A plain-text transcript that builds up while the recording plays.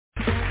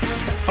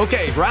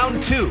Okay,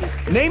 round two.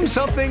 Name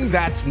something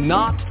that's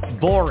not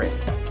boring.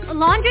 A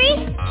laundry?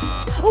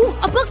 Ooh,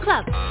 a book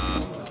club.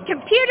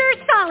 Computer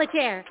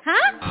solitaire,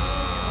 huh?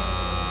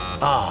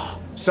 Ah,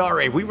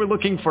 sorry, we were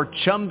looking for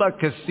Chumba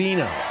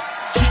Casino.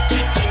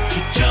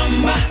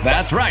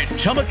 That's right,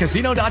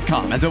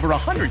 ChumbaCasino.com has over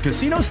 100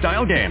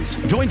 casino-style games.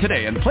 Join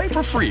today and play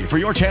for free for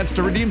your chance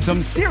to redeem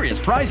some serious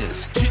prizes.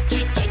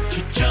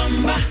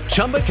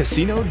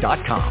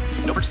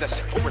 ChumbaCasino.com. No purchase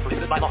necessary. Void where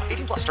prohibited by law.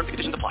 18+ terms and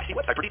conditions apply. See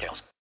website for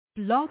details.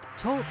 Blog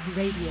Talk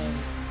Radio.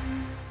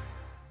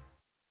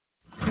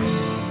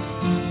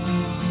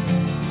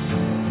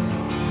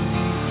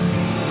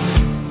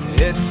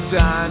 It's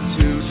time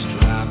to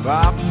strap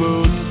our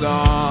boots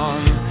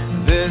on.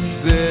 This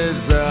is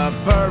a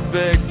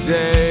perfect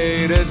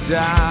day to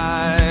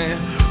die.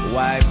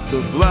 Wipe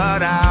the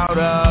blood out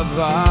of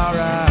our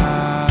eyes.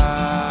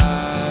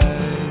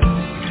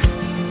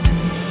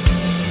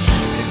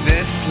 In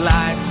this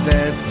life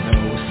there's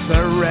no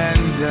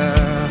surrender,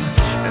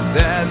 and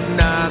there's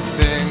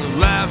nothing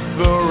left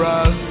for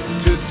us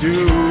to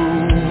do.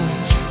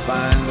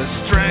 Find the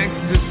strength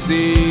to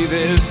see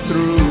this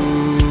through.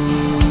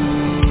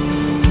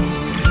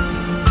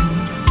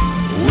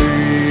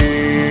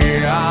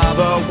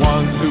 The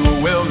ones who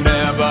will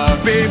never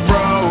be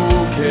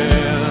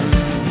broken.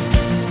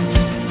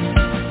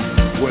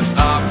 With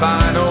our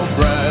final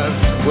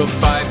breath, we'll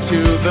fight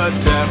to the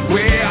death.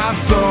 We are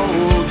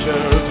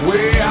soldiers,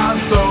 we are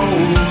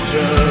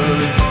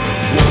soldiers.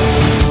 Whoa.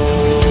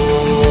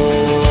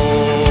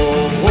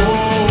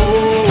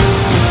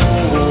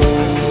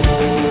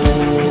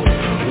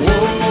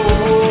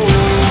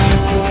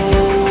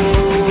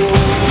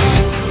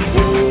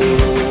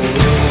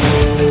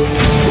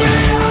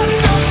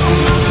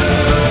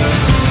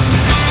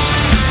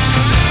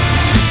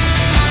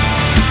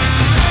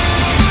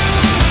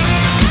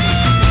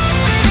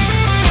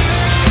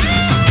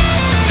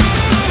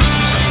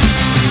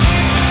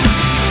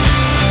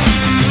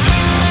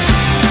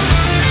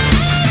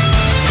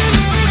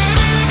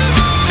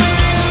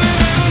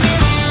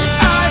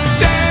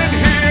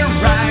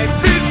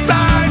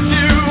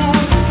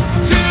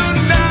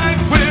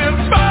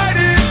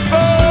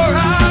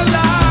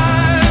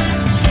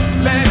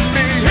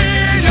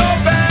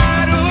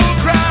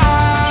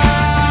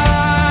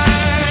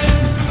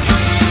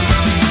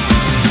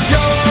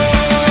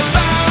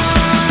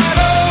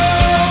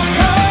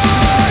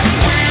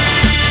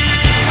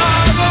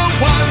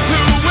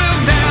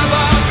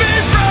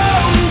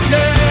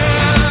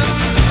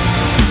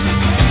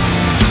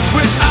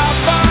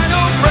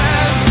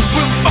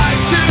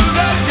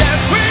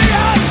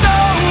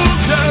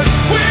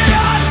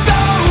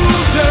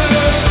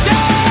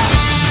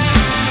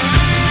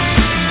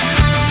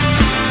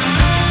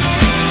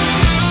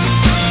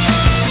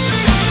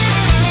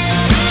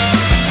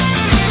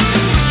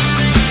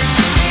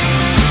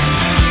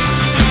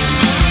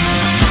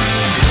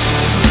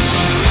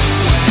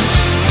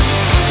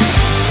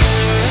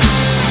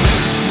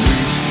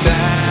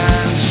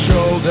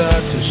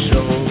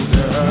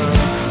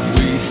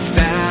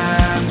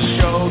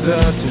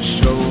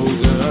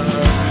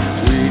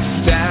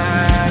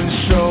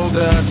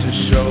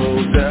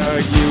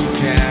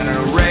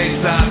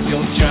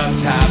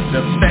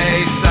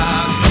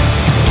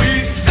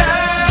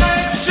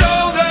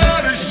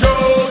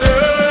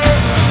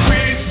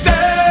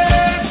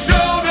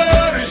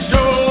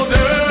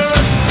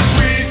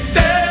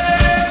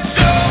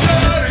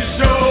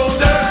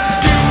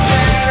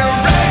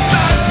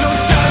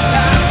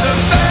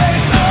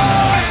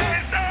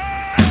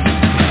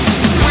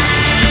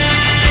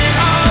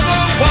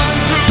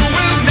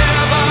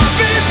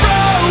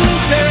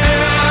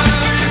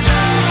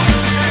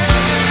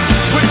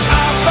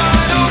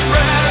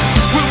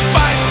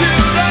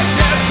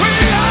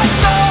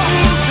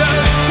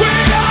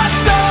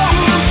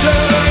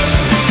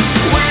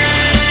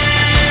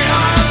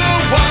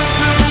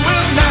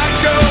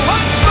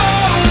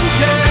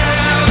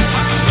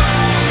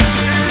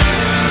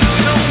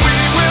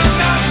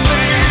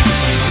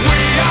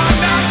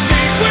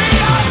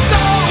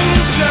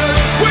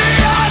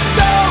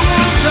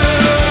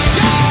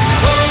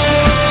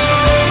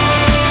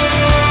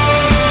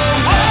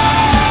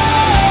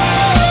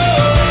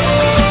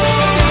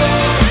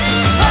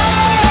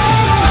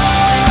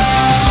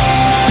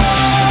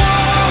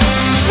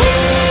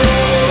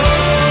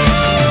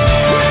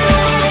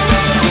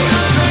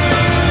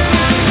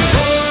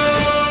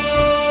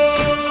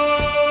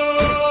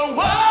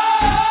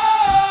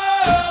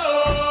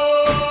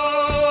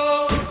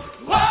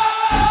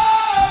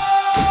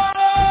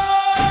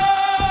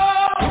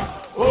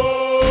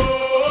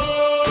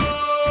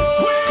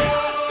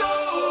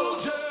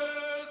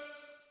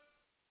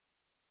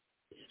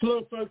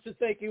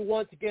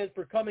 Once again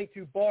for coming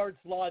to Bards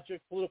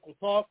Logic Political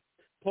Talk,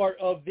 part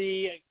of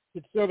the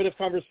conservative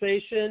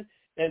conversation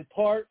and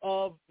part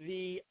of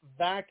the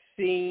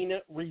vaccine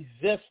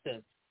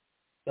resistance,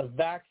 the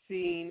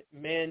vaccine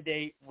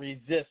mandate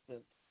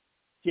resistance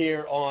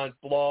here on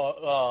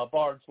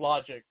Bards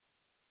Logic.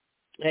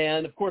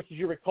 And, of course, as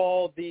you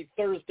recall, the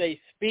Thursday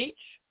speech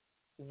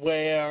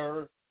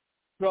where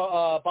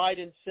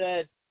Biden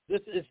said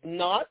this is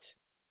not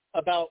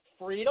about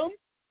freedom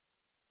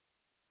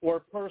or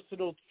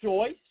personal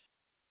choice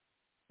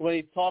when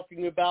he's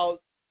talking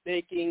about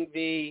making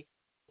the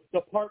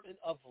Department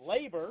of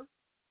Labor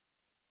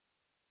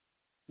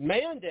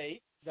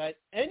mandate that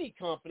any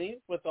company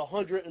with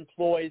 100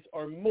 employees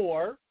or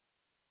more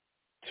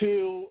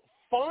to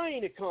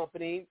fine a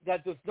company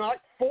that does not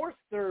force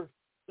their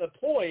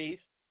employees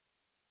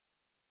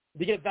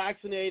to get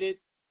vaccinated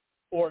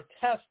or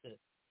tested.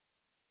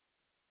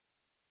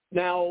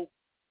 Now,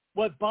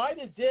 what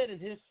Biden did in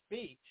his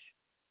speech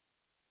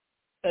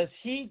is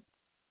he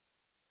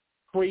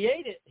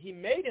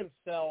made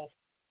himself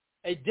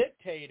a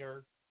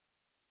dictator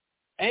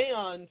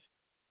and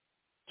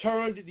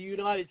turned these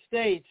United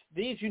States,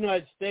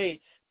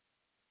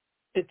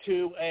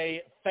 into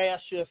a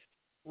fascist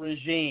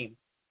regime.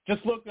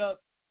 Just look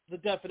up the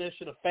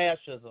definition of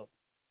fascism.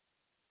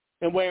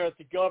 And where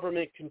the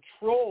government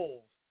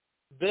controls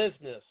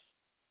business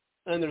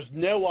and there's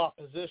no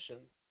opposition,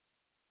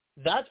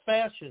 that's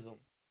fascism.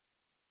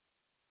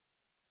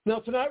 Now,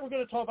 tonight we're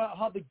going to talk about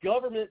how the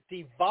government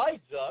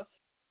divides us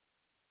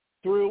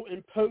through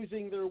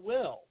imposing their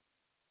will.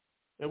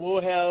 And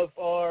we'll have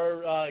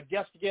our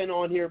guest again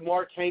on here,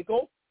 Mark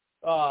Henkel.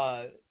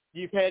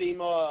 You've had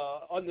him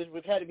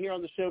we've had him here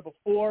on the show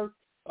before,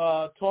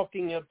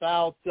 talking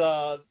about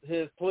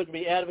his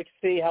polygamy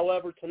advocacy.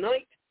 However,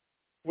 tonight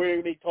we're going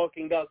to be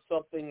talking about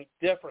something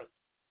different.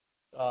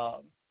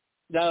 Now,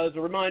 as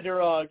a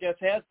reminder, our guest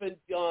has been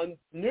on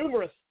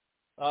numerous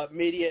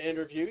media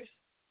interviews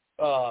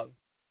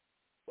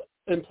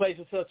in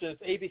places such as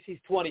ABC's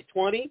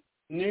 2020,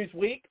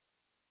 Newsweek,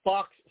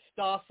 Fox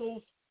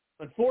STOSSEL.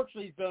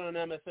 Unfortunately, he's been on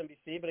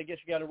MSNBC, but I guess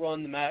you got to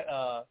run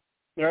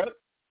the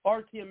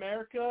RT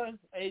America,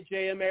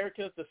 AJ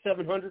America, the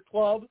 700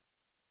 Club,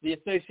 the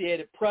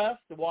Associated Press,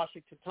 the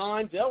Washington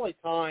Times, LA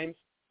Times,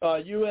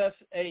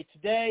 USA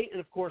Today,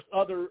 and, of course,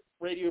 other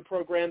radio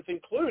programs,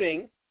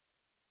 including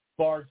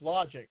Bards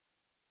Logic.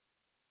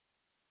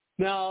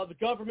 Now, the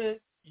government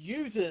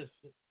uses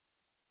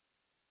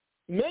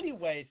many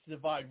ways to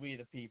divide we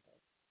the people.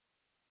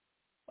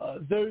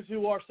 Those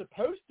who are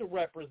supposed to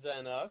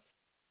represent us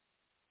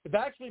have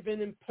actually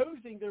been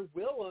imposing their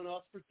will on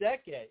us for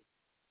decades.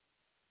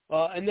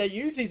 And they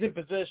use these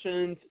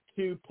impositions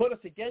to put us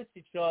against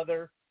each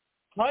other,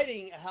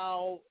 hiding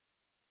how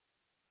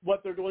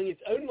what they're doing is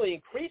only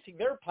increasing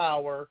their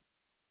power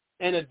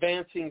and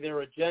advancing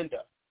their agenda.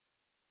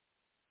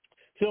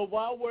 So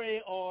while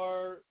we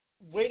are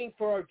waiting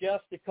for our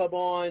guest to come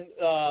on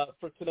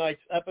for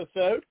tonight's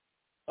episode,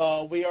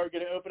 we are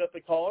going to open up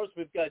the callers.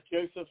 We've got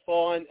Joseph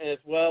on as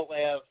well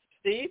as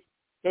Steve.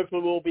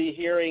 Hopefully we'll be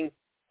hearing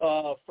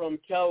from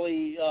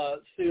Kelly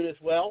soon as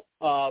well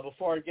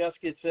before our guest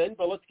gets in.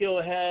 But let's go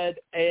ahead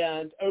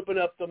and open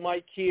up the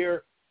mic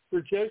here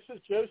for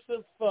Joseph.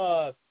 Joseph,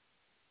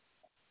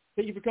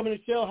 thank you for coming to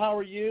the show. How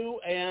are you?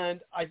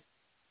 And I'd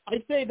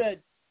say that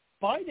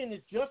Biden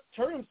has just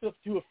turned himself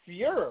to a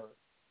furor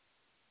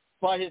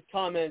by his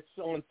comments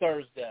on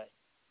Thursday.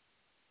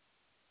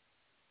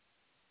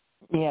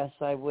 Yes,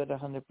 I would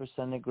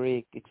 100%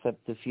 agree,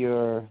 except if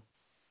you're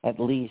at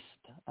least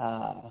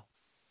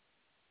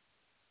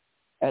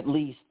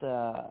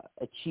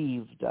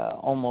achieved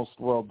almost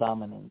world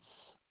dominance.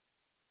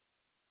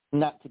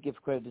 Not to give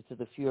credit to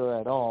the Fuhrer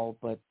at all,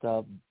 but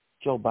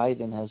Joe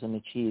Biden hasn't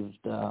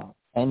achieved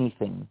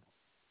anything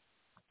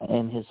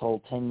in his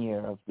whole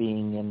tenure of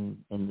being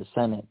in the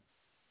Senate,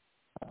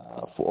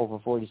 for over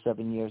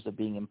 47 years of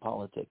being in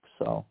politics.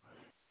 So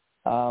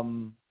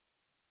the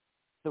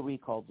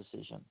recall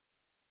decision.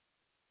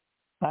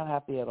 Not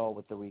happy at all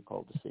with the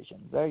recall decision.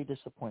 Very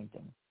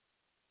disappointing.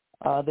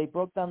 They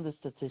broke down the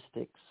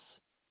statistics,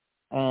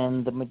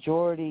 and the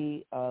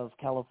majority of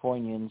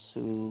Californians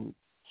who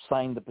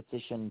signed the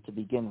petition to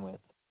begin with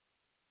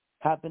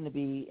happen to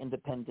be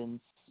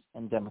independents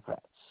and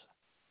Democrats.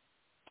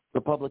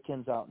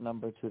 Republicans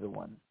outnumber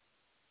 2-1.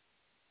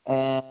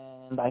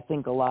 And I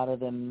think a lot of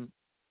them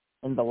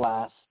in the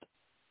last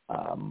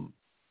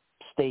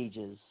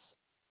stages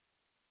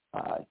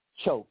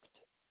choked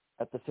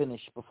at the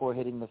finish before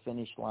hitting the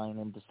finish line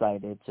and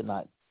decided to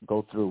not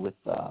go through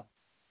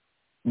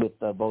with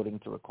voting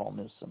to recall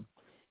Newsom.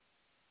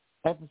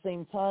 At the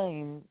same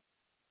time,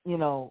 you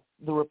know,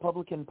 the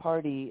Republican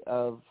Party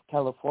of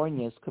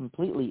California is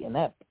completely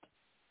inept,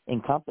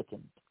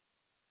 incompetent.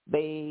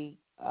 They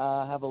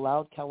have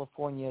allowed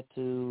California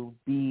to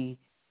be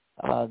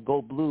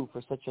go blue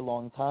for such a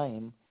long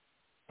time.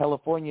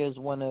 California is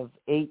one of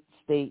 8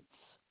 states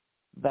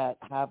that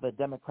have a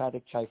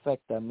Democratic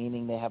trifecta,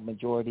 meaning they have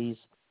majorities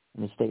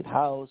in the state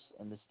House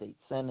and the state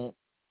Senate,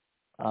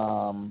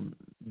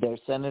 their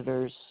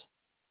senators,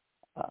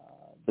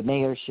 the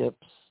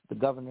mayorships, the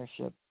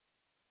governorship.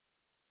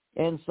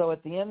 And so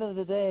at the end of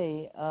the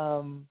day,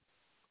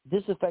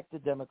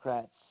 disaffected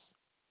Democrats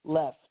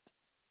left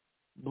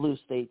blue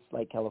states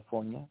like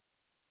California.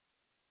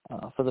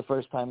 For the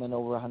first time in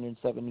over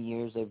 170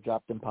 years, they've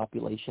dropped in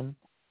population.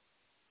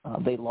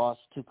 They lost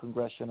 2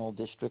 congressional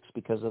districts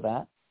because of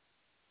that.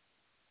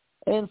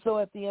 And so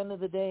at the end of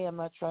the day, I'm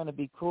not trying to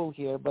be cruel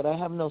here, but I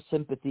have no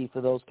sympathy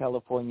for those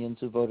Californians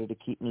who voted to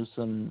keep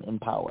Newsom in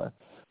power.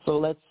 So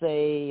let's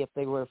say if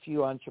they were a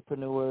few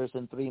entrepreneurs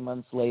and 3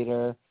 months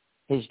later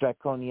his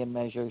draconian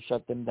measures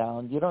shut them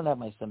down, you don't have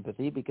my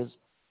sympathy because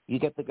you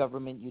get the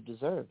government you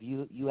deserve.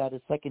 You had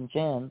a second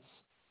chance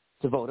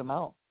to vote him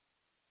out.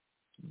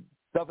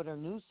 Governor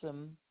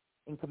Newsom,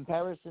 in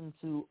comparison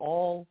to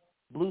all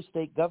blue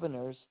state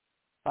governors,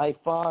 by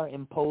far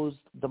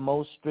imposed the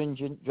most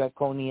stringent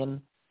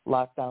draconian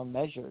lockdown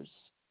measures,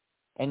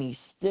 and he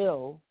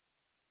still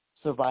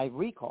survived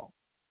recall.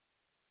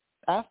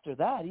 After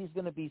that, he's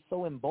going to be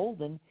so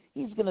emboldened,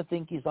 he's going to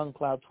think he's on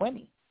cloud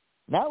 20.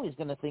 Now he's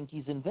going to think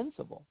he's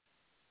invincible.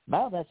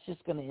 Now that's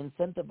just going to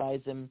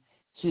incentivize him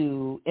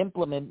to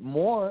implement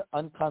more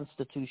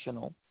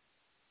unconstitutional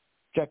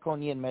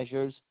draconian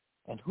measures,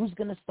 and who's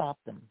going to stop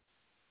them?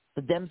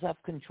 The Dems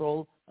have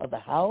control of the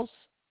House,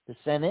 the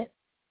Senate,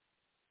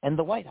 and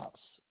the White House.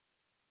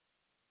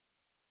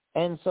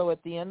 And so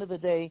at the end of the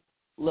day,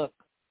 look,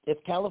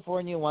 if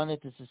California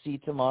wanted to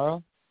secede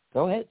tomorrow,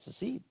 go ahead,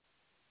 secede.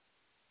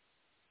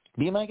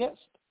 Be my guest.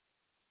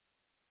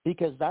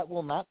 Because that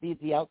will not be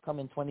the outcome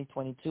in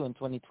 2022 and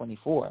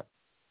 2024.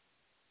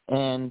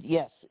 And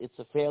yes, it's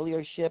a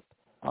failureship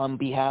on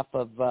behalf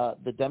of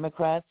the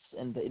Democrats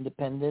and the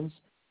independents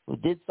who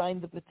did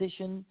sign the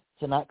petition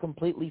to not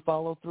completely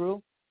follow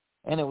through.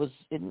 And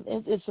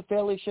it's a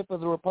failureship of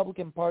the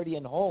Republican Party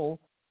in whole,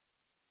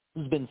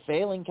 who's been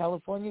failing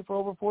California for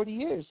over 40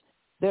 years.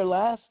 Their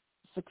last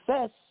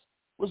success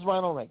was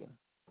Ronald Reagan.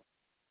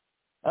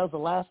 That was the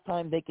last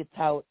time they could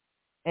tout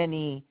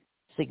any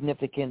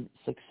significant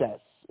success,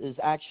 is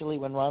actually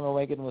when Ronald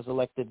Reagan was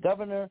elected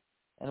governor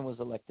and was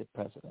elected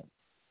president.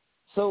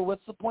 So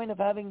what's the point of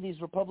having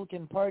these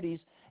Republican parties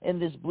in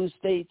these blue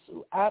states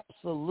who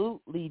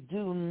absolutely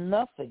do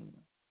nothing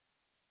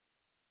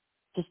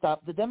to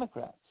stop the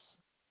Democrats?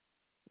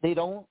 They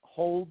don't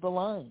hold the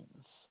lines.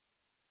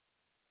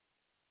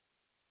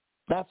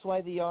 That's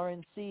why the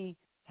RNC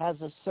has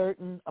a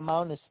certain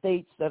amount of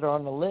states that are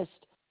on the list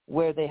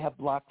where they have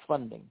blocked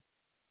funding.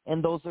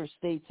 And those are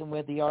states in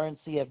where the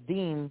RNC have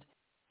deemed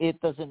it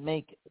doesn't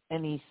make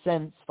any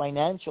sense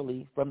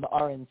financially from the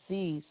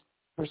RNC's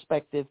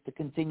perspective to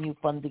continue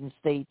funding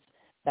states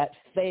that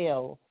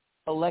fail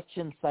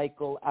election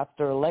cycle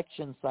after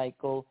election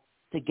cycle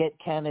to get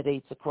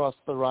candidates across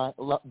the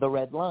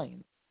red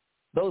line.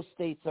 Those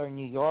states are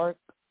New York,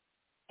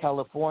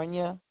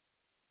 California,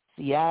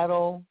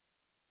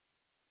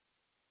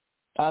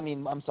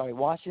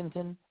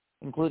 Washington,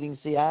 including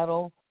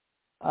Seattle,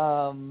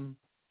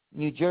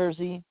 New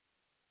Jersey,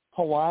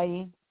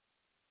 Hawaii,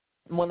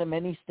 one of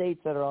many states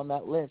that are on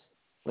that list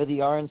where the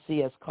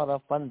RNC has cut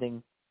off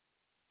funding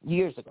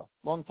years ago,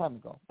 long time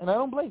ago. And I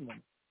don't blame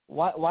them.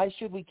 Why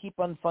should we keep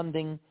on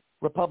funding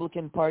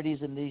Republican parties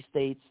in these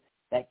states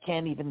that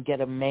can't even get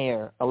a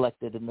mayor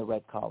elected in the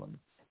red column,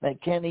 that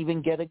can't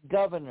even get a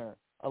governor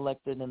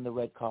elected in the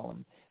red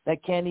column,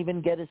 that can't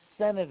even get a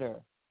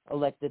senator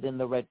elected in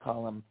the red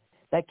column,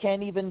 that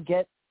can't even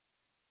get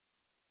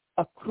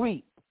a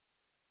creep,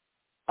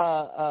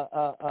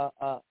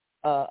 a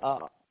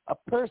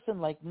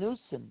person like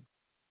Newsom,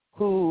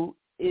 who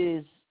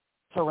is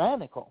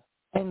tyrannical,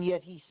 and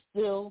yet he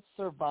still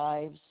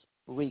survives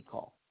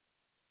recall.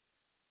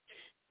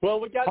 Well,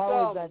 we got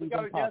a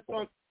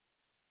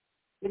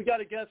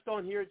guest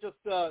on here just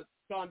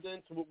chimed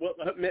in. So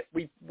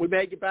we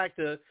may get back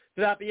to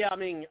that. But yeah, I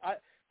mean,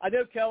 I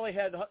know Kelly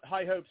had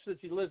high hopes since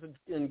he lives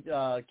in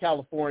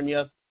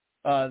California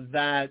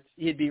that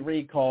he'd be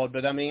recalled.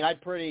 But I mean, I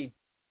pretty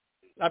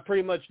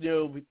much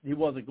knew he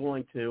wasn't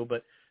going to.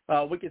 But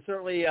we could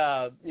certainly,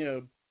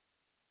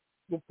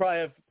 we'll probably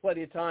have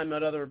plenty of time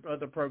on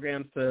other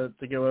programs to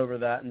go over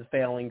that and the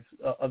failings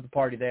of the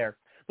party there.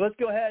 But let's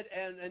go ahead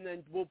and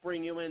then we'll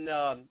bring you in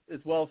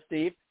as well,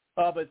 Steve.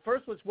 But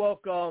first, let's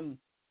welcome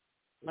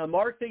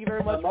Mark. Thank you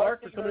very much,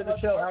 Mark, for coming to the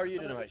show. How are you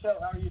tonight?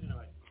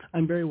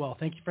 I'm very well.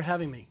 Thank you for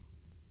having me.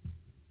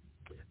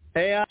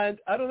 And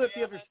I don't know if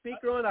you have your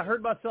speaker on. I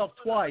heard myself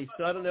twice,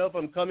 so I don't know if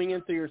I'm coming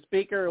in through your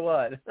speaker or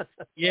what.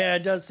 Yeah, it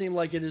does seem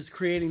like it is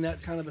creating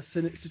that kind of a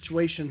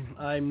situation.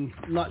 I'm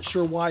not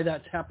sure why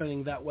that's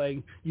happening that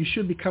way. You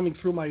should be coming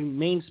through my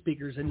main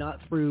speakers and not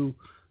through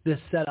this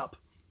setup.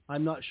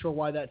 I'm not sure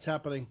why that's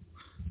happening.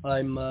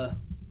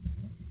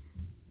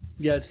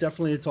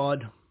 It's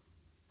odd.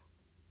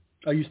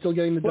 Are you still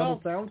getting the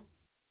double sound?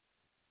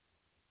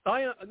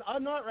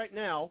 I'm not right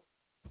now.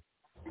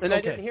 And okay.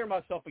 I didn't hear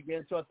myself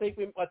again, so I think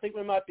we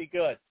might be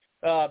good.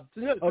 Welcome,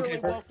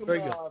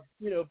 very good.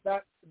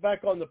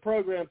 Back on the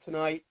program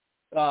tonight.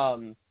 We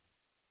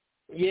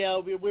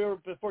were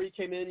before you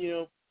came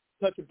in,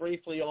 touching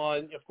briefly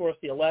on, of course,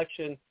 the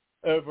election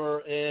over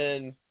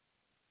in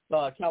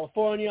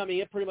California. I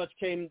mean, it pretty much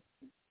came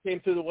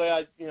through the way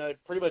I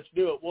pretty much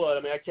knew it would.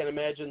 I mean, I can't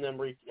imagine them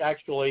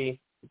actually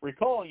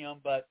recalling him,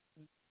 but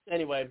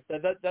anyway,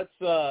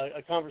 that's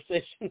a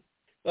conversation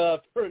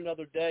for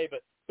another day.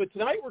 But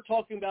tonight we're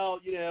talking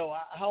about,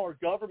 how our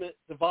government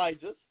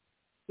divides us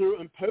through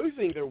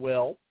imposing their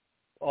will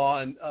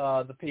on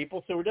the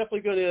people. So we're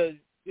definitely going to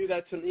do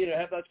that,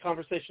 have that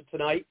conversation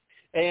tonight,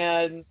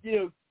 and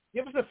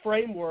give us a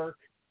framework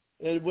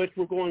in which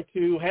we're going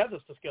to have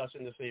this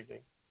discussion this evening.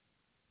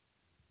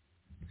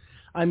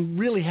 I'm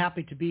really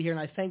happy to be here, and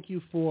I thank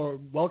you for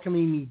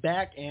welcoming me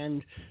back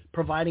and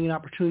providing an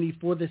opportunity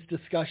for this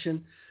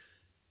discussion.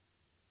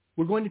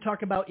 We're going to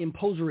talk about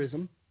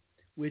imposerism,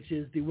 which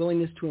is the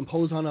willingness to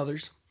impose on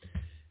others,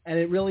 and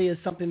it really is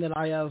something that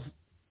I have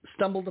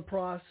stumbled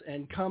across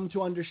and come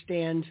to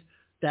understand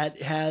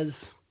that has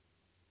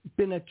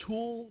been a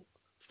tool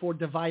for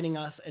dividing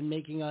us and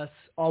making us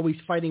always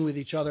fighting with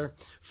each other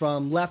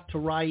from left to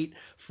right,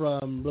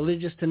 from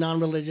religious to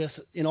non-religious,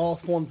 in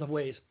all forms of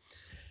ways.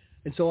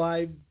 And so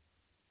I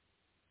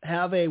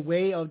have a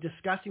way of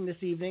discussing this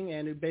evening,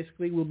 and it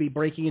basically will be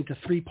breaking into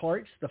 3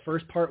 parts. The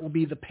first part will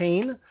be the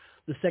pain.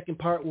 The second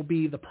part will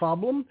be the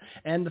problem.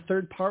 And the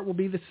third part will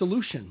be the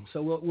solution.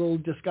 So we'll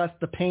discuss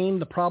the pain,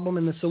 the problem,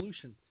 and the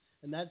solution.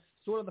 And that's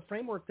sort of the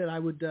framework that I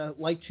would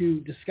like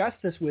to discuss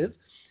this with.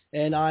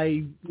 And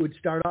I would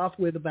start off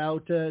with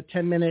about a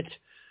 10-minute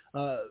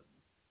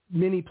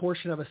mini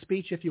portion of a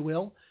speech, if you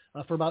will,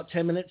 for about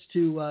 10 minutes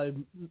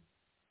to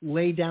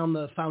lay down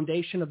the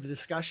foundation of the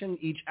discussion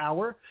each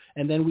hour,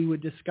 and then we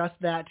would discuss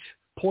that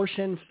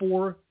portion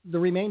for the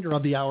remainder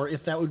of the hour,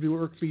 if that would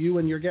work for you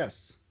and your guests.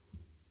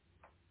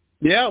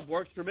 Yeah, it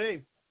works for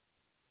me.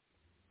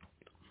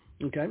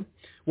 Okay.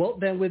 Well,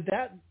 then with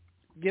that,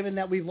 given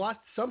that we've lost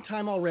some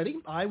time already,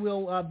 I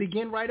will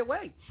begin right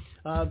away.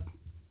 I'm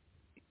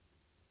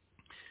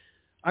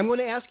going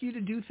to ask you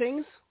to do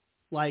things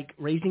like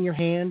raising your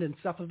hand and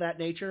stuff of that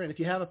nature. And if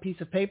you have a piece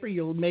of paper,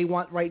 you may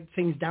want to write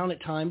things down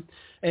at time.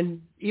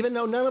 And even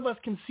though none of us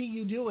can see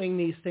you doing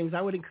these things,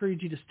 I would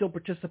encourage you to still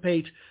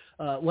participate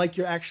like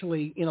you're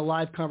actually in a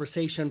live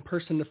conversation,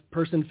 person to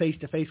person, face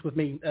to face with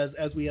me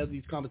as we have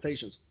these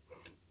conversations.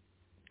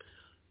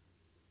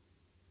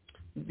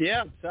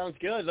 Yeah, sounds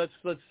good.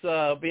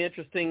 Let's be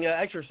interesting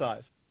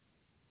exercise.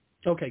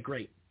 Okay,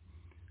 great.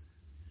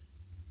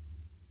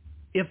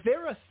 If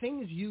there are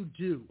things you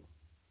do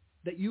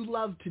that you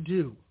love to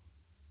do,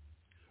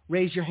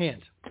 raise your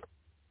hand.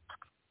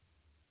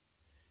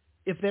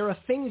 If there are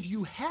things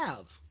you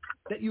have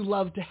that you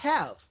love to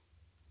have,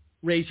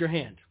 raise your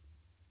hand.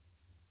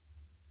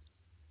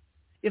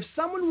 If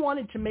someone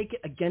wanted to make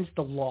it against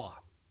the law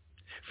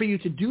for you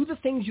to do the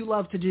things you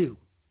love to do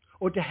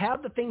or to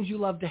have the things you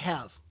love to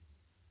have,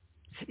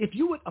 if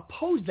you would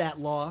oppose that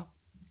law,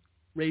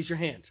 raise your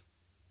hand.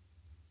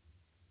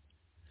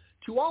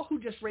 To all who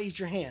just raised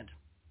your hand,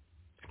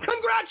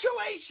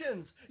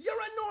 congratulations! You're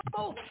a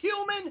normal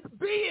human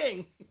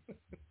being.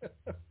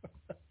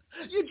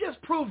 You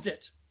just proved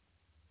it.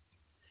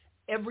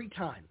 Every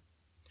time,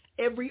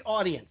 every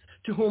audience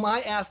to whom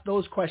I ask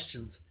those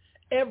questions,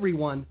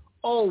 everyone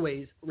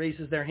always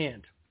raises their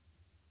hand.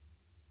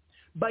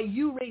 By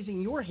you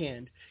raising your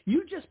hand,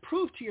 you just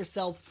proved to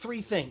yourself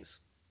 3 things.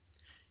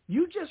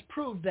 You just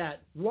proved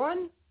that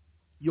 1,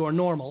 you're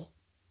normal.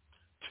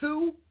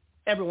 2,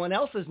 everyone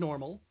else is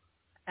normal.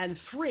 And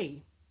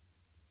 3,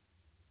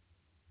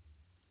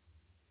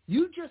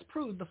 you just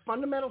proved the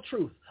fundamental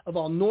truth of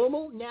all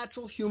normal,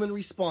 natural human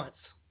response.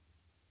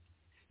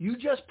 You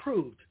just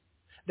proved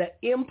that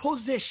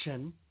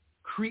imposition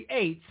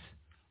creates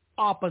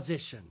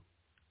opposition.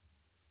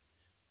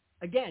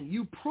 Again,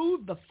 you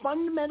proved the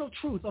fundamental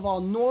truth of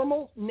all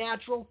normal,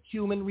 natural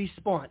human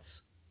response.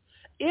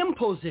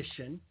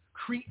 Imposition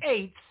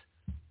creates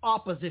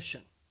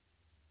opposition.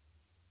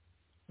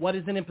 What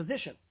is an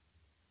imposition?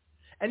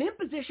 An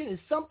imposition is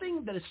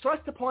something that is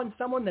thrust upon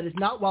someone that is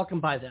not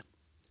welcomed by them,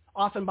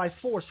 often by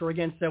force or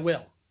against their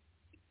will.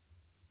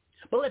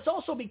 But let's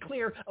also be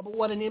clear about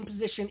what an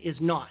imposition is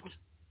not.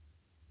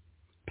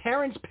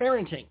 Parents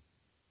parenting,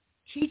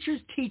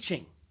 teachers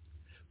teaching,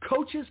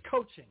 coaches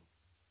coaching.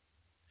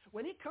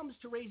 When it comes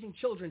to raising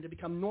children to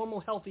become normal,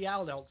 healthy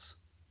adults,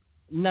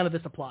 none of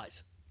this applies.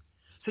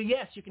 So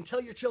yes, you can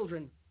tell your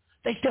children,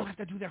 they still have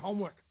to do their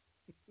homework.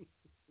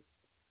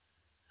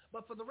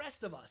 But for the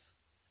rest of us,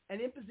 an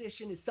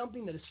imposition is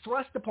something that is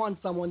thrust upon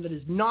someone that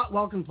is not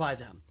welcomed by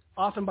them,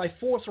 often by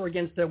force or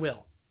against their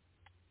will.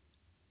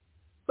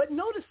 But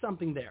notice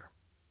something there.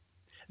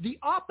 The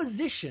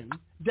opposition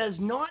does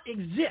not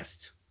exist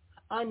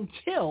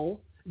until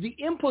the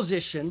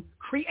imposition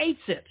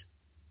creates it.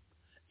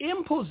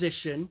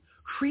 Imposition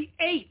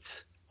creates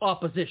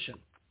opposition.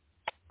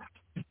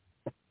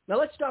 Now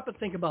let's stop and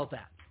think about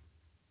that.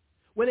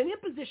 When an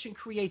imposition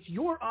creates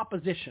your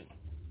opposition,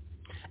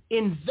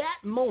 in that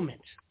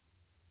moment,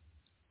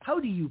 how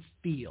do you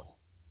feel?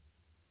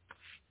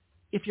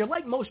 If you're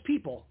like most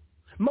people,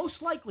 most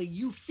likely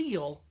you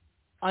feel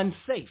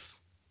unsafe,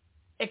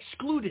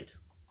 excluded,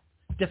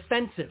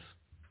 defensive.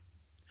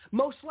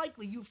 Most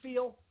likely you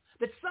feel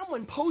that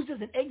someone poses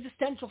an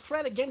existential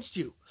threat against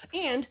you,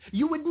 and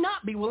you would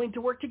not be willing to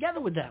work together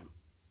with them.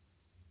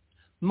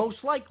 Most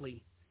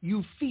likely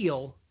you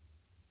feel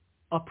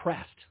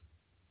oppressed.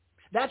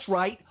 That's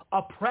right,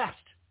 oppressed.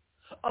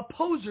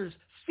 Opposers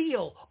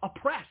feel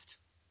oppressed.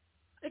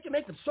 It can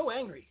make them so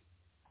angry.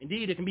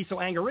 Indeed, it can be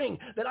so angering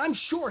that I'm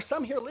sure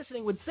some here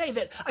listening would say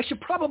that I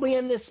should probably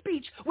end this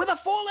speech with a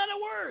four-letter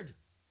word.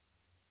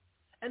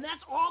 And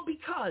that's all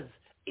because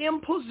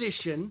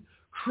imposition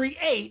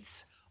creates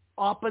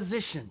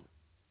opposition.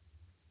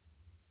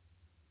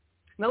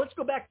 Now let's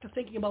go back to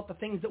thinking about the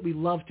things that we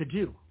love to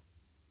do.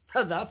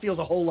 That feels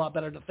a whole lot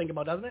better to think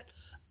about, doesn't it?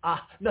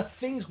 The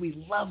things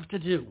we love to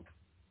do.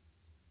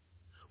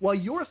 While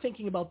you're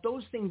thinking about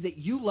those things that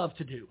you love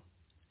to do,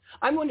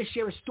 I'm going to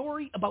share a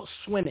story about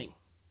swimming.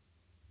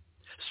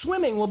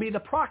 Swimming will be the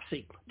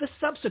proxy, the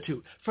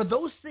substitute for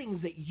those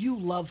things that you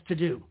love to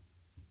do.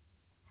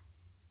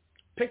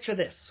 Picture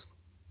this.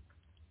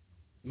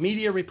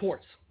 Media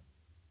reports.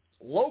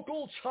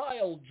 Local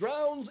child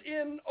drowns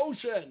in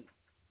ocean.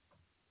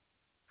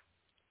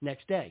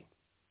 Next day,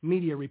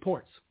 media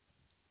reports.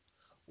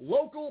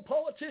 Local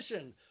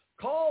politician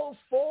calls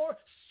for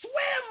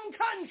swim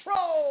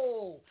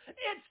control.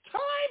 It's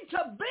time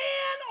to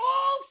ban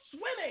all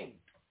swimming.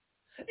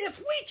 If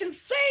we can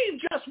save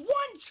just one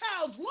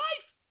child's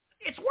life,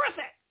 it's worth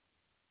it.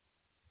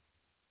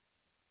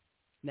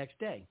 Next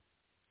day,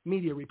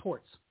 media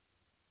reports.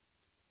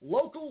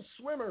 Local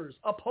swimmers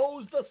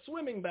oppose the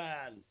swimming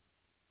ban.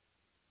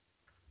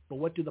 But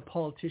what do the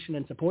politician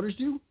and supporters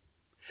do?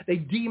 They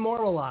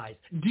demoralize,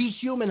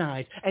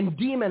 dehumanize, and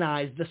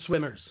demonize the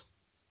swimmers.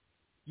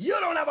 You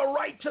don't have a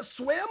right to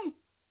swim.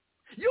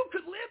 You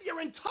could live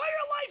your entire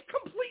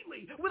life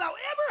completely without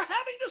ever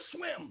having to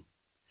swim.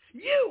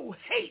 You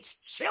hate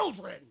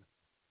children.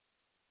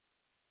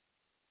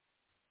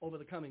 Over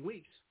the coming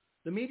weeks,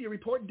 the media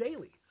report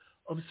daily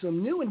of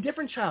some new and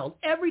different child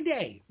every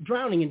day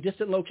drowning in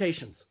distant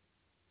locations.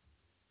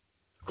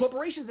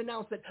 Corporations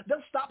announce that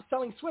they'll stop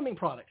selling swimming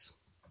products.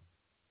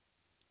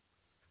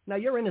 Now,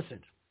 you're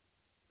innocent.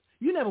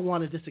 You never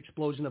wanted this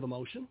explosion of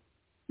emotion.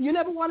 You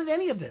never wanted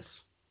any of this.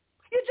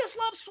 You just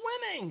love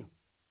swimming.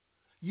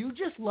 You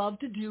just love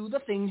to do the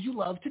things you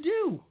love to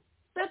do.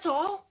 That's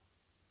all.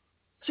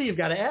 So you've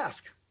got to ask,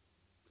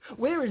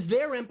 where is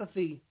their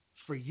empathy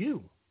for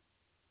you?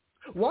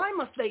 Why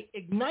must they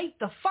ignite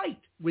the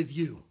fight with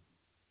you?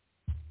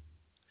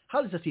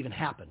 How does this even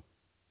happen?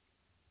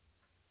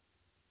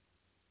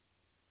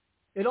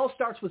 It all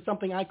starts with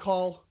something I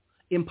call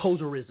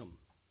imposerism.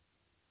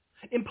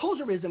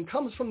 Imposerism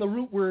comes from the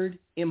root word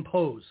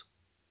impose,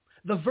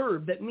 the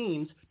verb that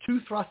means to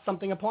thrust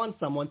something upon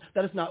someone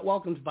that is not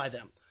welcomed by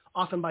them,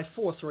 often by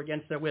force or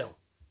against their will.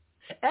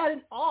 Add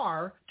an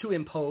R to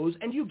impose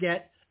and you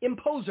get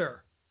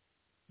imposer,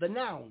 the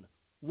noun,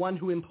 one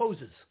who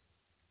imposes.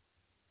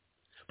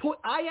 Put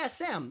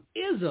ISM,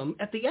 ism,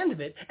 at the end of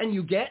it and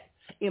you get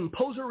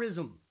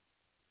imposerism.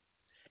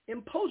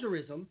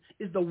 Imposerism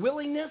is the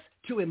willingness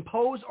to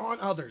impose on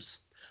others,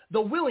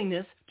 the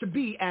willingness to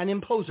be an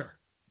imposer.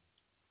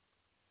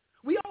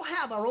 We all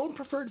have our own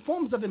preferred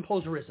forms of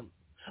imposerism,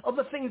 of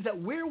the things that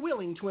we're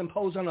willing to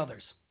impose on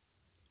others.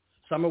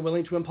 Some are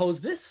willing to impose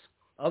this,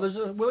 others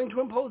are willing to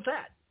impose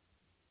that.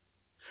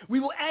 We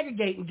will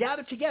aggregate and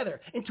gather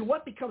together into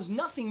what becomes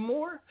nothing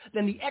more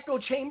than the echo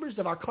chambers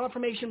of our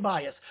confirmation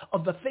bias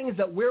of the things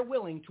that we're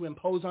willing to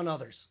impose on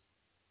others.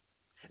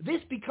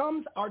 This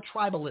becomes our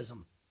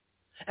tribalism,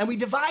 and we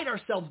divide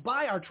ourselves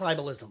by our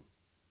tribalism.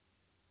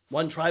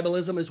 One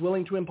tribalism is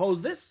willing to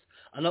impose this,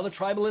 another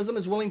tribalism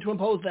is willing to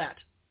impose that.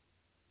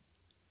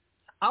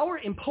 Our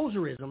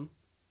imposerism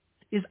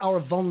is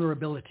our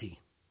vulnerability,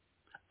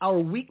 our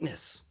weakness,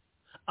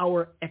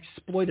 our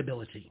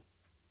exploitability.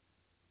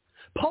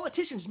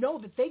 Politicians know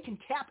that they can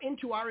tap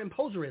into our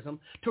imposerism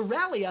to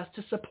rally us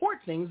to support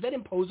things that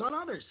impose on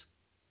others.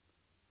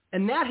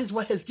 And that is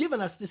what has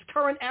given us this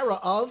current era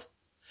of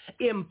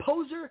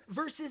imposer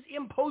versus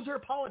imposer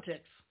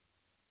politics.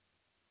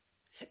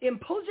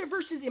 Imposer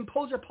versus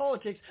imposer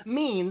politics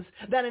means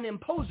that an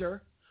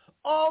imposer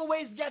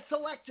always gets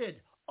elected,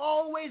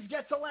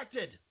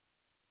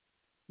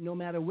 no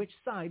matter which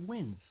side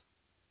wins.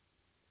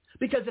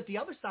 Because if the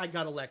other side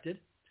got elected,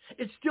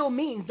 it still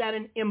means that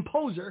an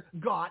imposer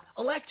got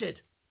elected.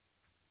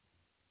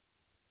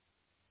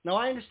 Now,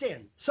 I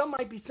understand. Some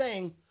might be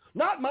saying,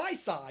 not my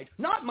side,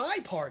 not my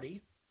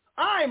party.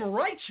 I'm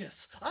righteous.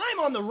 I'm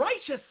on the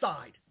righteous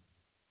side.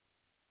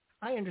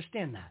 I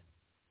understand that.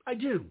 I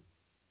do.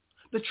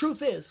 The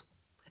truth is,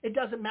 it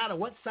doesn't matter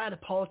what side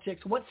of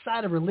politics, what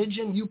side of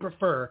religion you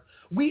prefer.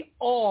 We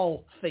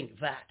all think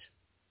that.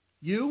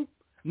 You,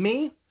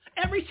 me,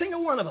 every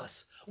single one of us.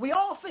 We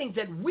all think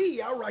that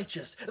we are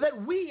righteous,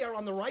 that we are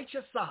on the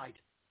righteous side.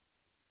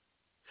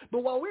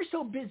 But while we're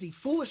so busy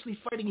foolishly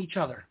fighting each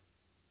other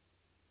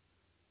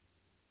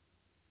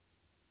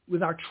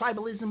with our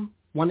tribalism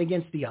one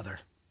against the other,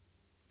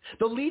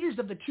 the leaders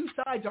of the two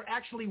sides are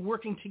actually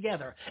working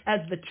together as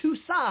the two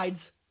sides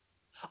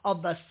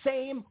of the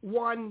same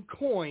one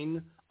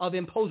coin of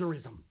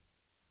imposerism.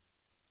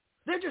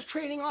 They're just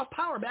trading off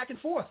power back and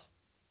forth.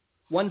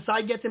 One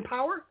side gets in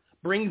power,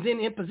 brings in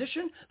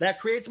imposition,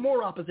 that creates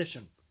more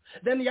opposition.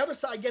 Then the other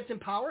side gets in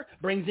power,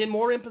 brings in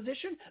more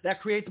imposition,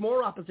 that creates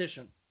more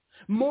opposition.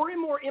 More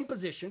and more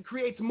imposition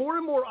creates more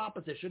and more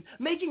opposition,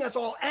 making us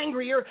all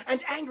angrier and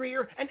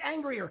angrier and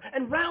angrier,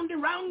 and round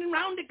and round and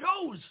round it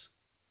goes.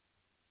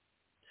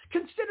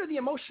 Consider the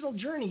emotional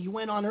journey you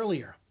went on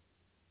earlier.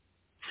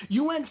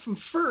 You went from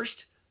first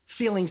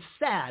feeling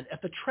sad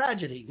at the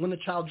tragedy when the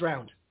child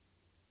drowned,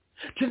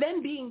 to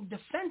then being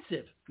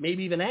defensive,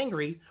 maybe even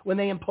angry, when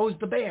they imposed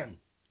the ban.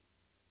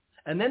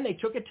 And then they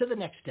took it to the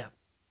next step.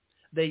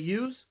 They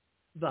use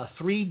the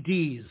 3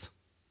 Ds.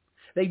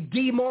 They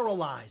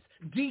demoralize,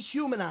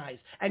 dehumanize,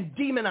 and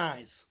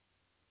demonize.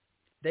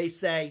 They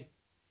say,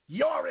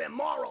 you're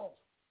immoral.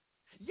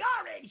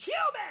 You're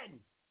inhuman.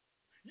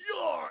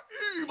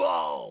 You're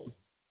evil.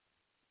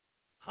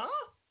 Huh?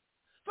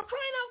 For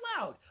crying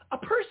out loud, a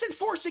person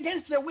forced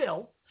against their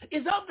will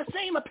is of the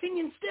same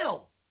opinion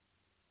still.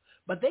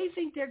 But they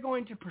think they're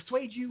going to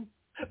persuade you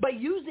by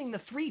using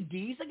the 3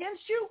 Ds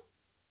against you?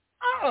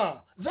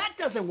 That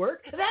doesn't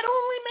work. That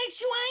only makes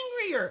you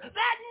angrier.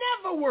 That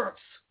never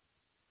works.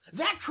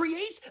 That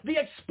creates the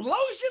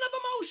explosion of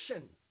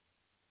emotion.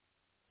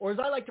 Or as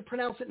I like to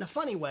pronounce it in a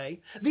funny way,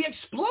 the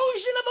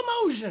explosion of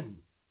emotion.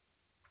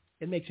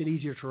 It makes it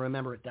easier to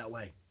remember it that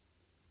way.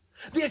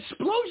 The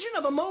explosion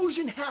of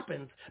emotion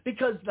happens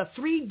because the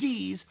 3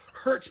 Ds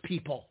hurts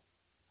people.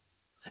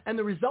 And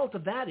the result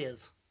of that is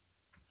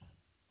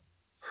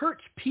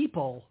hurt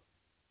people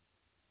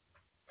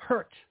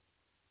hurt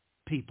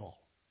people.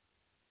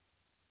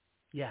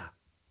 Yeah.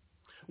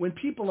 When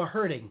people are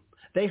hurting,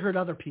 they hurt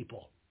other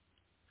people.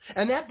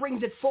 And that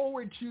brings it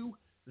forward to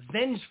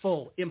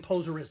vengeful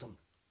imposerism,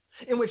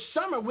 in which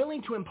some are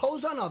willing to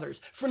impose on others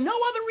for no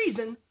other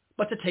reason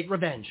but to take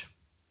revenge.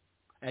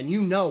 And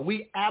you know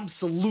we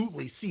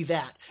absolutely see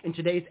that in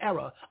today's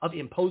era of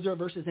imposer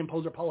versus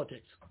imposer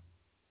politics.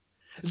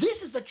 This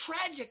is the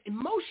tragic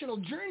emotional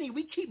journey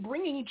we keep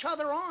bringing each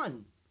other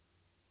on.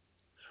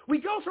 We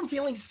go from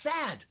feeling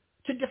sad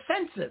to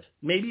defensive,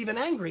 maybe even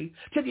angry,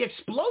 to the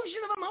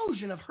explosion of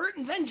emotion of hurt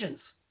and vengeance.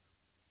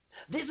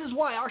 This is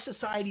why our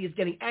society is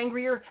getting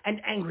angrier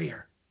and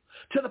angrier.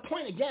 To the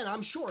point, again,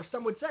 I'm sure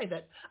some would say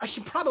that I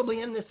should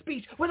probably end this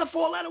speech with a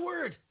 4-letter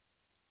word.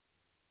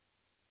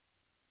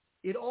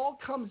 It all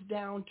comes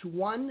down to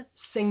one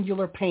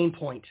singular pain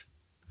point,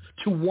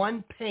 to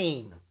one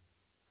pain.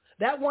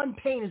 That one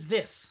pain is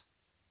this: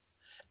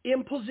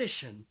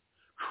 imposition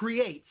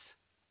creates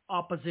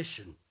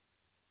opposition.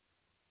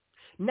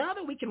 Now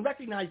that we can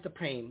recognize the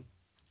pain,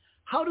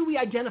 how do we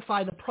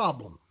identify the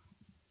problem?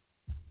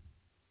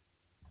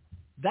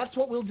 That's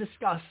what we'll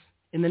discuss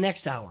in the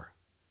next hour.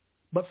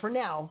 But for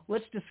now,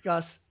 let's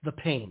discuss the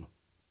pain.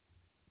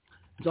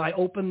 So I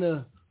open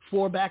the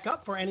floor back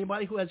up for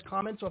anybody who has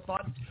comments or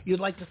thoughts you'd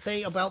like to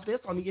say about this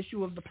on the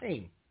issue of the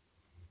pain.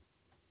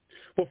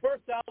 Well,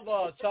 first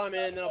I'll chime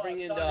in, and I'll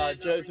bring in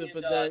Joseph,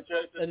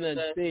 and then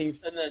Steve,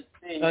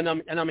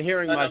 and I'm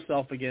hearing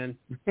myself again.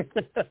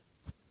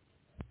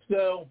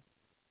 So,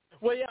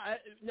 well, yeah.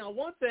 Now,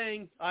 one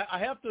thing I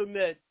have to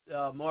admit,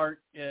 Mark,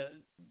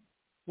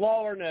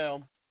 law or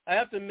no, I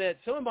have to admit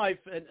some of my,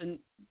 and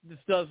this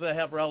does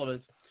have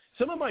relevance,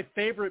 some of my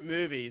favorite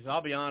movies,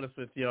 I'll be honest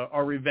with you,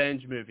 are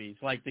revenge movies,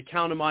 like The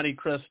Count of Monte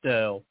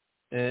Cristo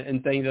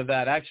and things of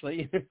that.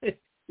 Actually,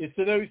 it's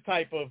those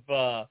type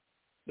of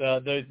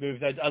those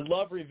movies. I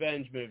love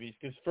revenge movies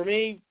because for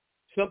me,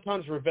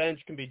 sometimes revenge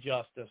can be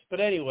justice.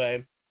 But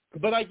anyway,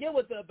 but I get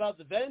about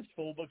the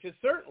vengeful, because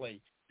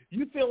certainly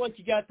you feel like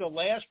you got to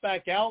lash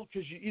back out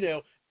because you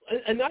know,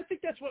 and I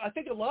think that's what I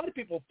think a lot of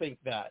people think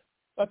that.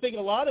 I think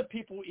a lot of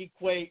people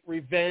equate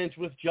revenge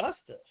with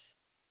justice.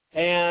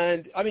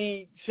 And I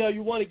mean, so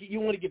you want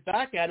to get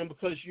back at them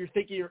because you're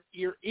thinking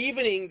you're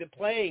evening the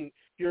playing,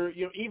 you're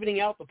evening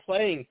out the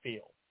playing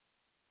field.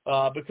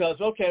 Because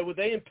okay, well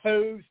they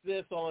imposed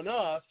this on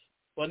us,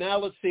 well now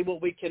let's see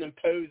what we can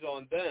impose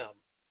on them.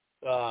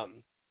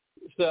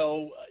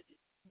 So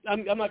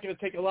I'm not going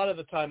to take a lot of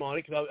the time on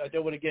it because I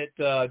don't want to get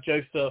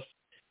Joseph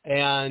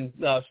and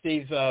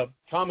Steve's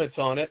comments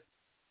on it.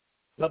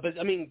 But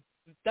I mean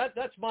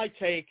that's my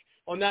take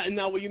on that. And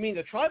now what you mean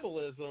the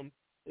tribalism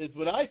is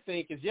what I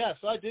think is, yes,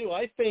 I do.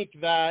 I think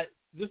that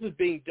this is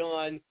being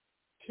done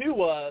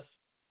to us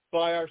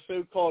by our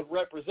so-called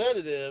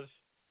representatives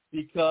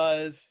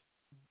because,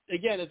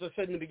 again, as I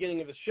said in the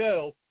beginning of the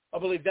show, I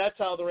believe that's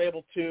how they're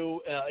able to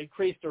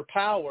increase their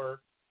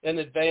power and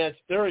advance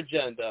their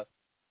agenda.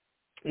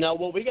 Now,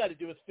 what we got to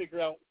do is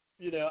figure out,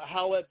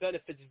 how it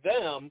benefits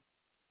them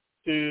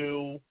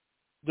to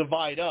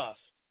divide us.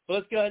 So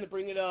let's go ahead and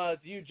bring it to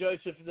you,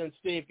 Joseph, and then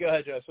Steve. Go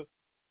ahead, Joseph.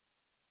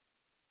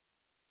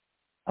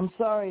 I'm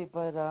sorry,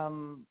 but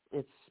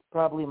it's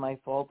probably my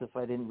fault if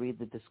I didn't read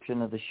the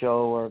description of the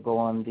show or go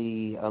on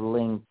the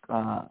link.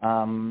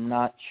 I'm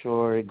not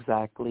sure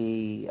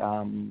exactly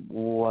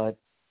what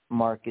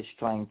Mark is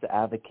trying to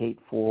advocate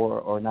for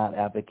or not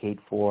advocate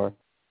for.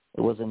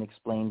 It wasn't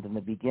explained in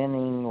the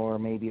beginning, or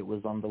maybe it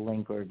was on the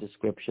link or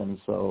description.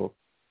 So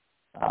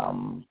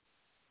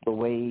the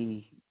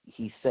way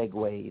he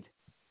segued,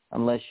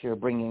 unless you're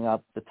bringing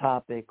up the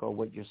topic or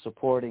what you're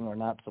supporting or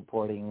not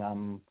supporting,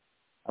 I'm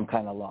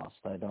kind of lost.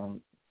 It's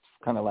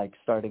kind of like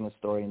starting a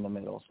story in the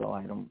middle, so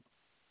I don't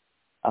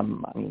I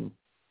mean,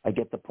 I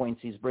get the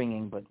points he's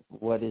bringing, but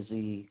what is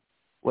the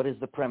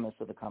premise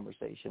of the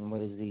conversation?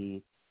 What is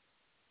he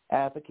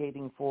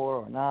advocating for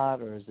or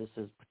not, or is this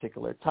a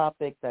particular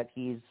topic that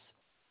he's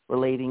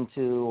relating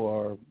to,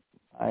 or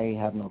I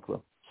have no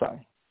clue.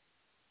 Sorry.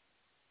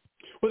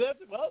 Well,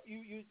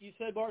 you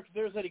said, Mark, if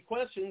there's any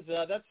questions,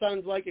 that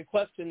sounds like a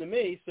question to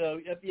me. So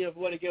if you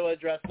want to go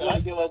address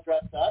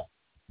that.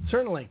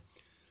 Certainly.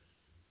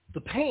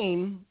 The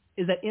pain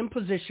is that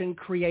imposition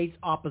creates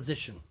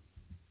opposition.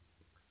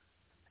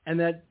 And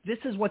that this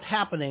is what's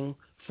happening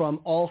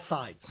from all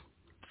sides,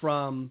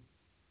 from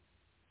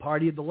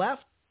party of the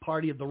left,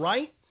 party of the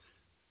right.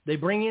 They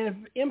bring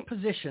in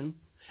imposition,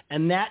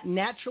 and that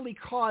naturally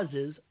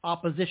causes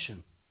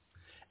opposition.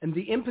 And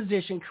the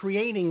imposition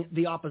creating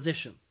the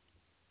opposition.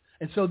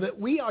 And so that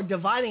we are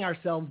dividing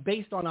ourselves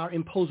based on our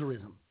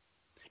imposerism.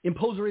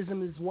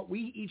 Imposerism is what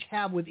we each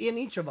have within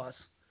each of us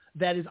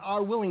that is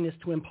our willingness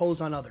to impose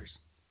on others.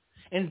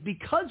 And it's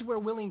because we're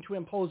willing to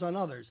impose on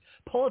others,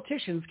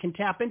 politicians can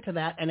tap into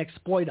that and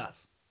exploit us.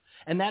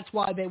 And that's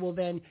why they will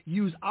then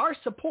use our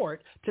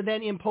support to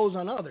then impose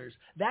on others.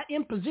 That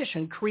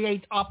imposition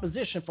creates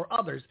opposition for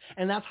others,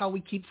 and that's how we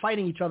keep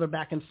fighting each other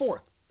back and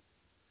forth.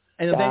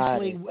 And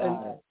eventually,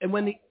 and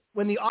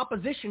when the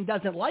opposition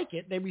doesn't like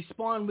it, they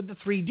respond with the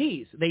 3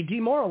 Ds. They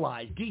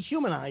demoralize,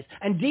 dehumanize,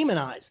 and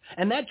demonize.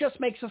 And that just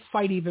makes us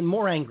fight even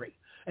more angry.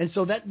 And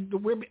so that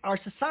our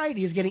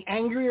society is getting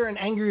angrier and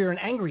angrier and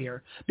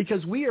angrier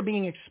because we are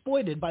being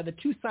exploited by the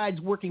two sides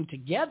working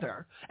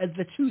together as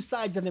the two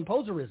sides of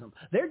imposerism.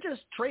 They're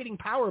just trading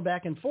power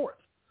back and forth.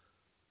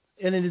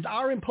 And it is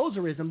our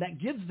imposerism that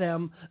gives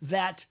them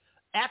that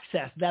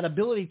access, that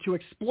ability to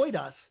exploit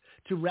us,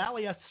 to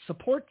rally us,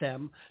 support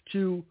them,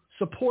 to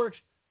support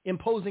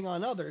imposing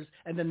on others,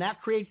 and then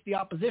that creates the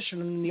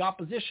opposition, and in the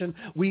opposition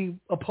we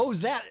oppose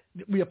that,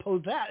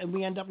 and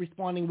we end up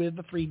responding with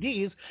the 3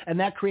 Ds, and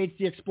that creates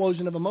the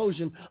explosion of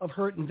emotion, of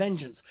hurt and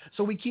vengeance.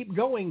 So we keep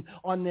going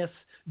on this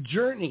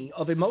journey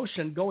of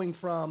emotion, going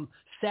from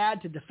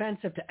sad to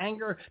defensive to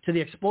anger to the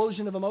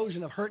explosion of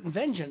emotion of hurt and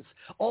vengeance,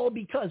 all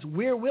because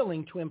we're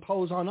willing to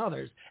impose on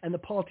others, and the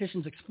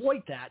politicians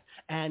exploit that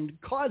and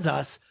cause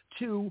us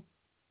to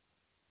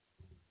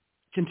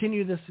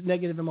continue this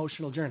negative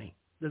emotional journey.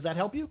 Does that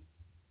help you?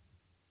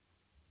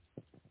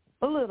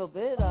 A little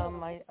bit.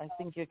 I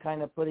think you're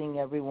kind of putting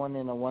everyone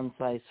in a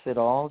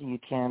one-size-fit-all. You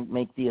can't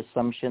make the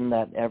assumption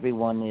that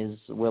everyone is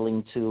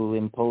willing to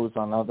impose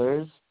on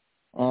others.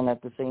 And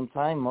at the same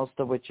time, most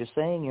of what you're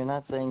saying, you're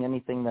not saying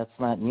anything that's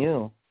not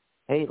new.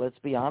 Hey, let's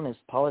be honest.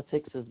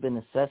 Politics has been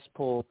a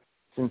cesspool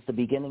since the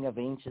beginning of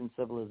ancient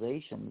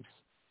civilizations.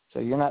 So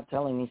you're not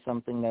telling me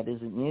something that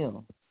isn't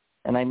new.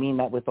 And I mean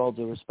that with all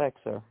due respect,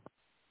 sir.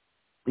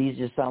 These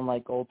just sound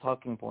like old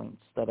talking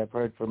points that I've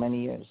heard for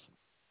many years.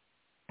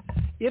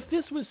 If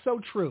this was so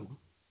true,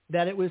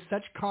 that it was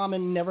such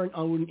common,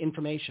 never-known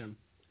information,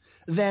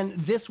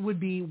 then this would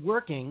be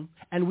working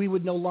and we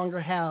would no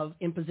longer have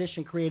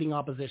imposition creating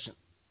opposition.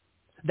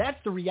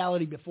 That's the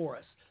reality before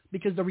us.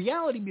 Because the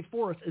reality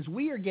before us is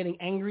we are getting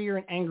angrier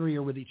and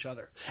angrier with each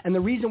other. And the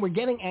reason we're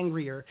getting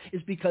angrier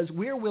is because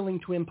we're willing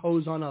to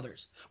impose on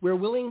others. We're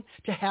willing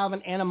to have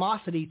an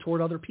animosity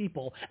toward other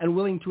people and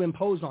willing to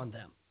impose on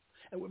them,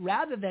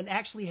 rather than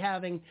actually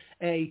having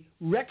a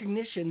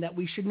recognition that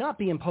we should not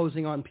be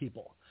imposing on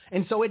people.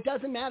 And so it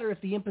doesn't matter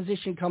if the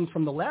imposition comes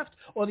from the left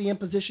or the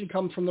imposition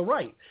comes from the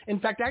right. In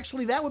fact,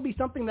 actually, that would be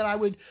something that I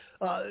would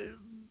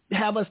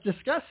have us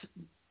discuss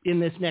in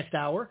this next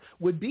hour,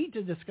 would be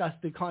to discuss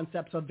the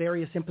concepts of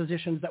various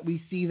impositions that we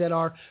see that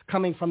are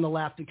coming from the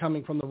left and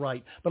coming from the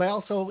right. But I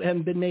also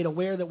have been made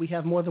aware that we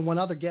have more than one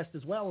other guest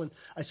as well, and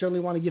I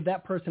certainly want to give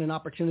that person an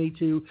opportunity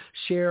to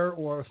share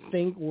or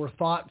think or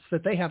thoughts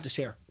that they have to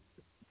share.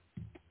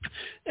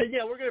 And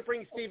yeah, we're going to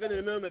bring Steve in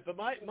a moment, but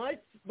my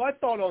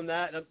thought on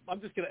that, and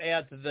I'm just going to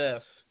add to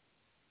this,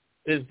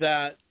 is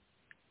that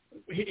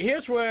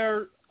here's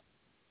where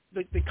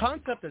the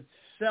concept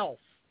itself,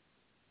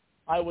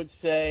 I would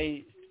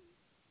say,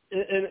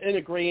 in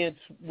agreement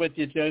with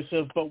you,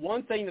 Joseph, but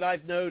one thing that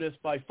I've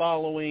noticed by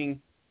following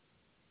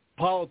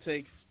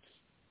politics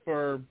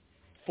for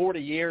 40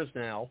 years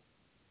now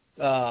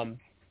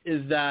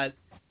is that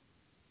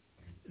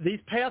these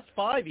past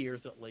 5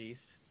 years at least,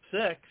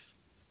 6,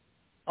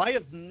 I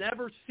have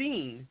never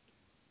seen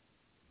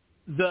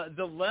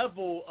the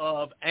level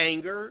of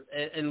anger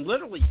and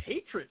literally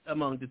hatred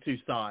among the two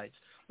sides.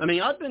 I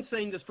mean, I've been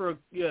saying this for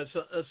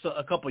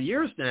a couple of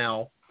years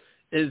now,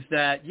 is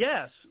that,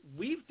 yes,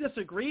 we've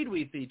disagreed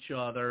with each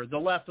other, the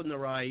left and the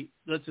right.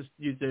 Let's just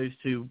use those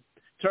two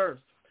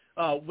terms.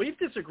 We've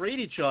disagreed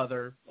each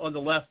other on the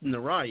left and the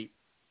right,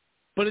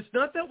 but it's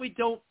not that we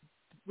don't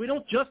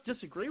just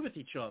disagree with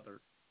each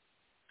other.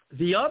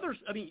 The others,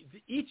 I mean,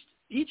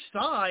 each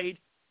side,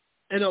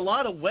 in a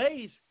lot of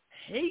ways,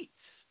 hates,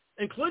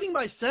 including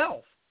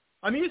myself.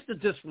 I mean, I used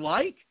to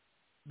dislike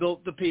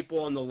the people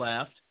on the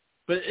left,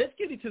 but it's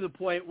getting to the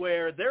point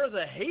where there's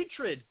a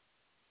hatred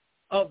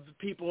of the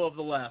people of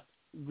the left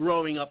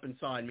growing up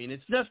inside me,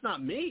 and that's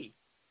not me.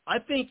 I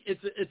think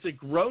it's a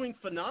growing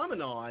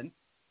phenomenon,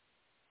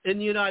 in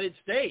the United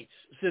States.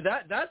 So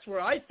that's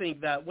where I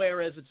think that,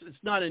 whereas it's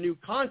not a new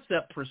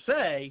concept per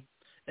se,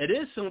 it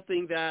is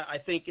something that I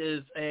think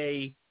is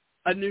a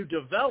new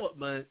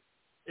development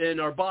in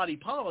our body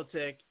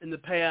politic in the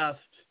past,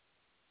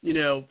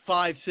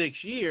 5-6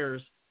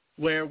 years,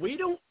 where we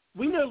no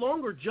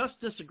longer just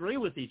disagree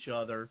with each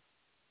other,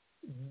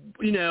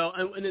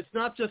 and it's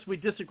not just we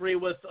disagree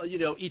with,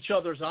 each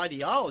other's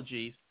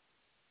ideologies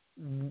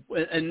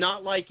and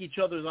not like each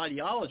other's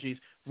ideologies.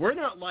 We're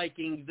not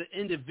liking the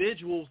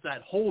individuals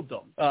that hold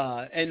them,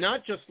 and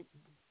not just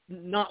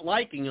not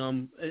liking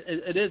them.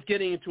 It is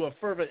getting into a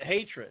fervent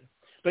hatred.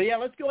 But yeah,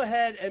 let's go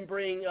ahead and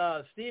bring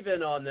Steve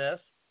in on this,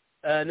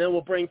 and then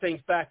we'll bring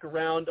things back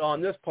around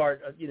on this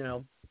part,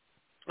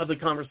 of the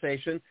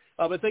conversation.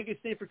 But thank you,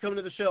 Steve, for coming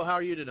to the show. How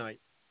are you tonight?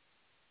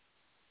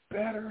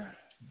 Better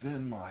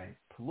than my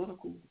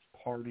political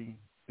party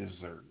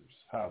deserves.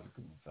 How's it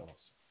going,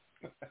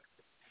 fellas?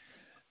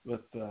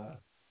 But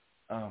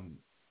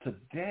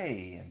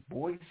today in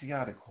Boise,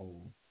 Idaho,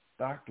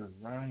 Dr.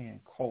 Ryan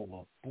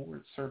Cole, a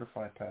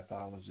board-certified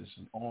pathologist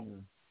and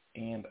owner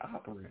and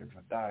operator of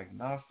a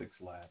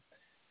diagnostics lab,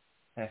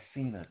 has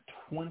seen a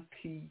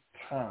 20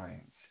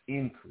 times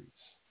increase,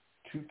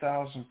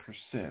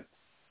 2,000%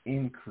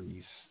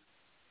 increase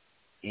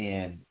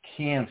in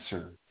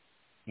cancer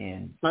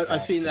in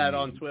I've seen that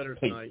on Twitter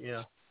tonight,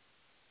 yeah.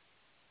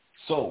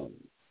 So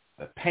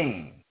the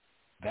pain,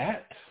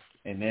 that,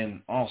 and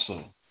then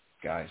also,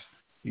 guys,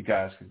 you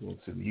guys can go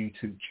to the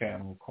YouTube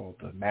channel called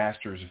the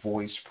Master's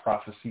Voice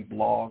Prophecy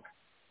Blog.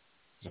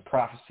 There's a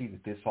prophecy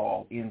that this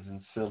all ends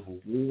in civil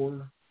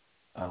war.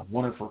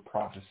 One of her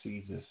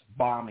prophecies is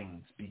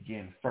bombings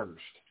begin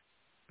first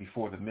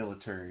before the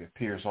military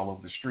appears all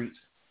over the streets.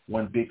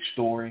 One big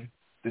story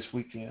this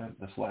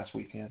last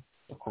weekend,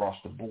 across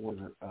the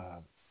border,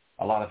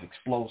 a lot of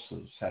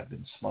explosives have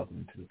been smuggled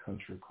into the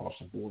country across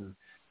the border.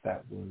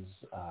 That was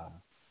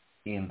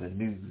in the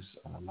news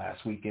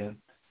last weekend.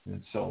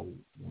 And so,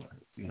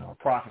 a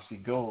prophecy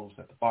goes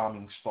that the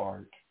bombings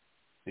start,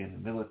 then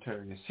the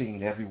military is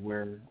seen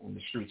everywhere on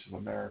the streets of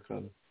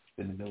America,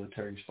 then the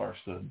military starts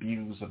to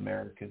abuse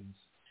Americans,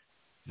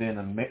 then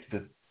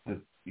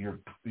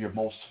your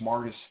most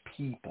smartest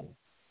people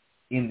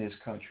in this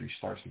country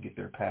starts to get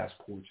their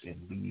passports and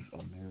leave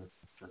America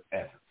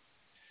forever.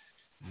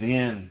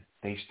 Then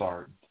they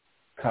start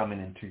coming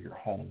into your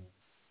home,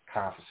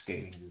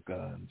 confiscating your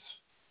guns.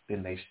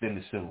 Then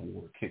the Civil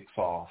War kicks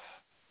off.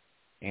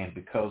 And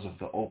because of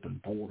the open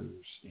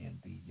borders and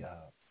the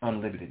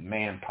unlimited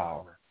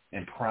manpower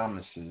and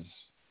promises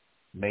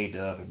made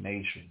to other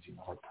nations,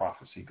 our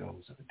prophecy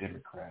goes that the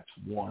Democrats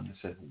won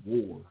the Civil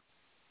War,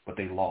 but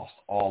they lost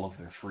all of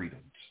their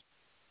freedoms.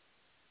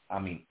 I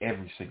mean,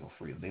 every single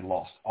freedom. They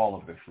lost all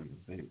of their freedoms.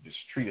 They were just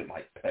treated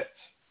like pets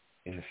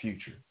in the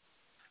future.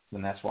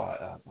 And that's why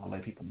I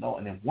let people know.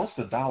 And then once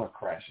the dollar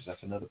crashes,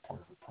 that's another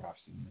part of the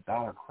prophecy. When the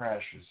dollar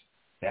crashes,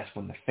 that's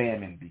when the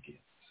famine begins.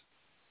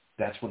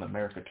 That's when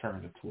America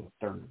turns into a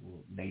third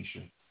world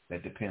nation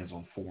that depends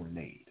on foreign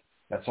aid.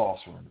 That's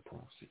also in the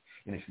prophecy.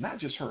 And it's not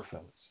just her,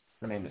 fellas.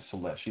 Her name is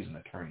Celeste. She's an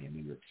attorney in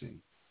New York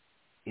City.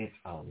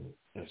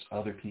 There's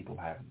other people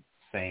having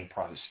the same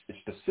prophecy.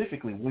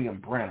 Specifically, William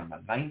Branham,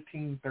 a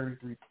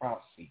 1933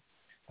 prophecy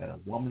that a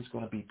woman's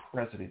going to be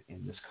president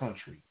in this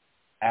country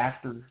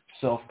after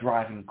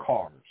self-driving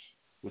cars,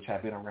 which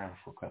have been around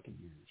for a couple of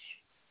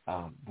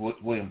years.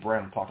 William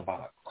Branham talked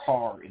about a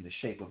car in the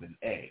shape of an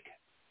egg.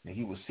 And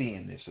he was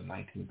seeing this in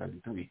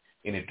 1933,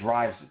 and it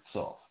drives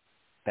itself.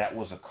 That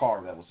was a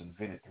car that was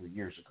invented 3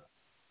 years ago.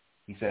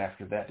 He said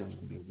after that there was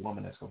going to be a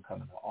woman that's going to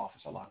come into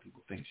office. A lot of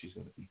people think it's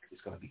going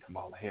to be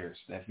Kamala Harris.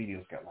 That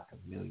video's got like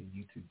 1 million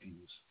YouTube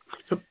views.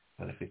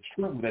 But if it's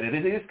true that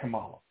it is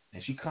Kamala,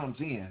 and she comes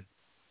in,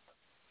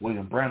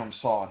 William Branham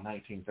saw in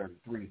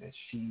 1933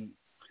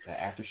 that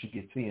after she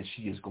gets in,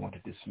 she is going to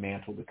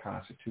dismantle the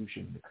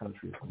Constitution, and the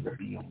country is going to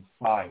be on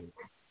fire.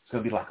 It's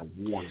going to be like a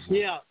war zone.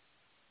 Yeah.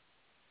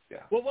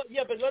 Yeah. Well,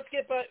 yeah, but let's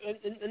get back,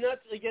 and that's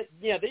again.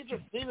 Yeah, these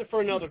are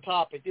for another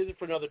topic. These are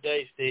for another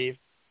day, Steve.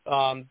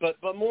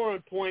 But more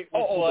on point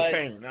with what the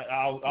pain.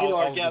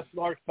 our guest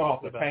Mark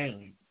talked about. The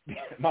pain.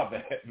 My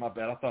bad.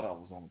 I thought I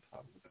was on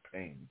top of the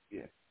pain.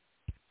 Yeah.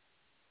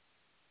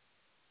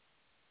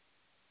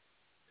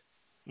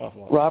 My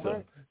fault.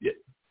 Robert. So, yeah.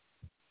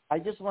 I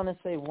just want to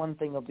say one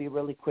thing. I'll be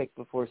really quick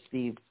before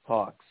Steve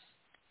talks.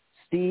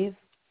 Steve,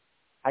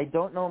 I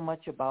don't know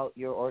much about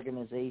your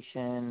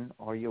organization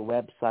or your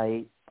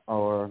website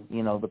or,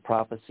 the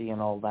prophecy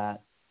and all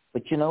that.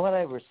 But you know what?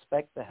 I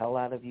respect the hell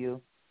out of you.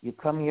 You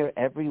come here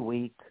every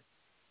week,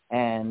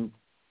 and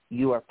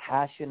you are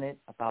passionate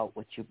about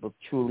what you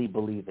truly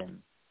believe in.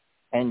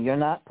 And you're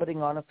not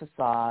putting on a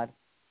facade.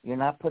 You're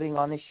not putting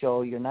on a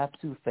show. You're not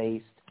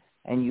two-faced.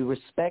 And you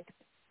respect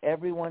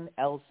everyone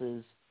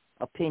else's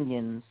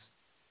opinions,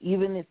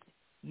 even if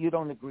you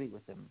don't agree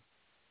with them.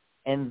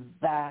 And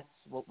that's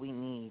what we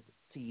need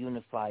to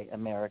unify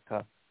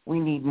America. We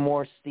need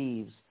more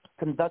Steves.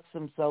 Conducts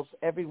themselves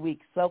every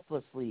week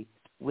selflessly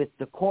with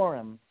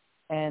decorum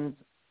and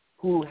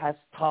who has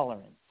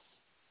tolerance.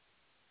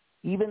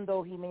 Even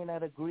though he may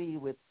not agree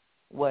with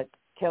what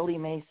Kelly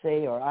may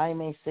say or I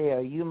may say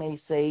or you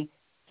may say,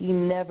 he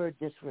never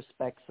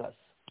disrespects us.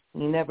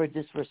 He never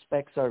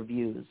disrespects our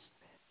views.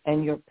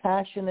 And you're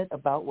passionate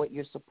about what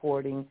you're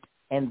supporting,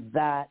 and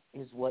that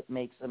is what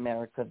makes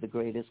America the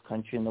greatest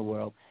country in the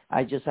world.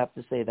 I just have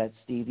to say that,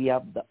 Steve. You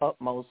have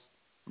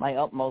my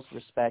utmost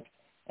respect.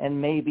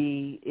 And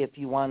maybe if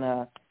you want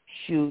to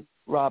shoot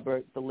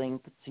Robert the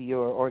link to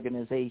your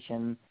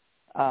organization,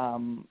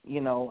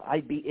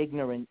 I'd be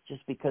ignorant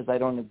just because I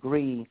don't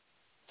agree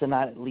to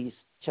not at least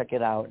check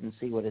it out and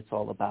see what it's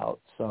all about.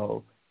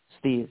 So,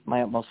 Steve,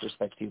 my utmost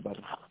respect to you,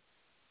 buddy.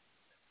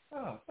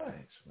 Oh,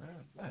 thanks,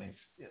 man. Thanks.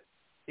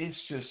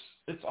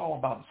 It's all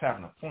about just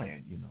having a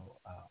plan,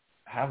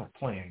 have a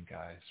plan,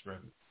 guys.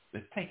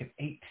 It's taken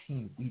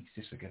 18 weeks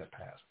just to get a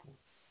passport.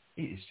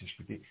 It is just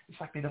ridiculous. It's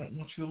like they don't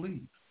want you to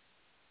leave.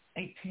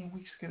 18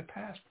 weeks to get a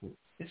passport.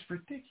 It's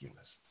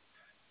ridiculous.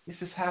 It's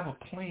just have a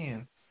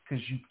plan,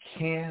 because you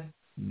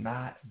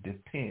cannot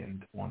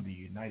depend on the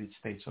United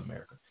States of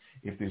America.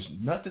 If there's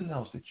nothing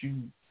else that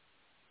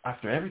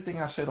after everything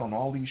I said on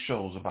all these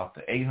shows about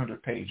the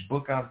 800-page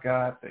book I've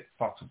got that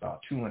talks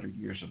about 200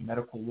 years of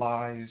medical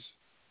lies,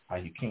 how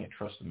you can't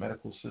trust the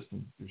medical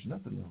system, there's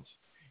nothing else.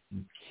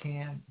 You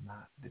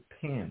cannot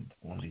depend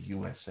on the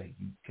USA.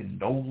 You can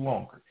no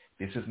longer.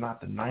 This is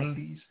not the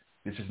 90s.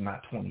 This is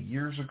not 20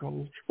 years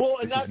ago. Well,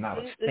 this is not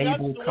a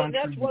stable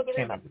country. You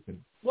cannot depend.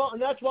 Well,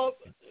 and that's what,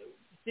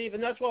 Steve,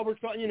 and that's what we're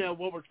trying.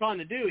 What we're trying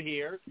to do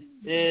here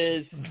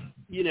is,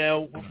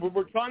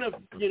 we're trying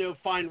to,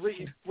 find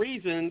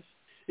reasons.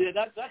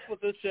 That's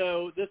what this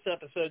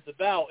episode's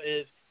about.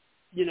 Is,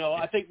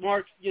 I think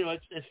Mark,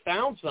 has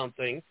found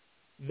something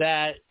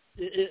that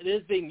it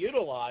is being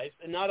utilized,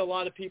 and not a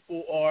lot of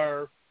people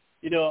are,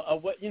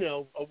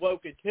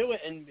 awoken to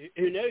it. And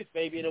who knows,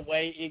 maybe in a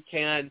way it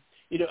can,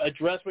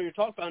 address what you're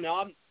talking about.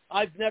 Now,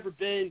 I've never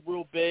been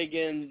real big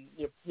in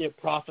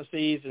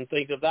prophecies and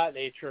things of that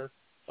nature.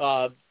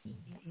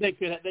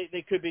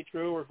 They could be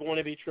true or going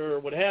to be true or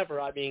whatever.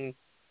 I mean,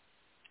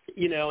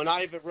 and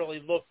I haven't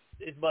really looked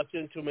as much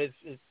into them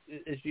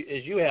as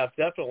you have.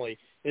 Definitely,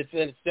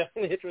 it's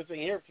definitely interesting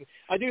here.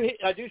 I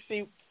do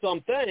see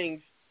some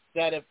things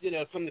that have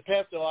from the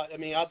past. I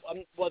mean, I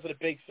wasn't a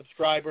big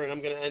subscriber, and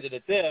I'm going to end it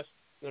at this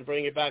and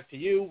bring it back to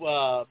you,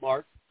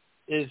 Mark.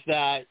 Is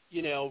that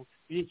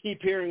you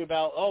keep hearing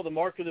about the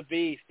mark of the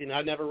beast, and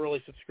I never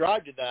really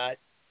subscribed to that.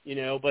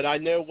 But I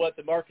know what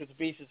the mark of the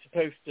beast is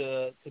supposed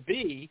to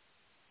be,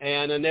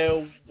 and I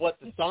know what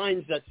the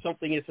signs that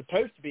something is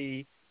supposed to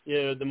be.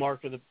 The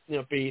mark of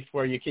the beast,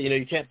 where you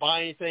can't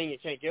buy anything, you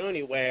can't go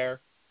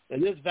anywhere,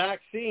 and this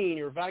vaccine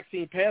or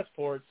vaccine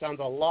passport sounds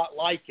a lot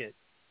like it.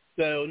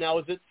 So now,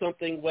 is it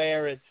something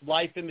where it's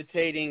life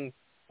imitating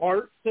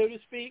art, so to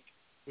speak?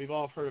 We've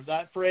all heard of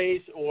that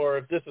phrase, or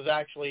if this is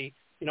actually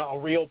a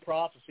real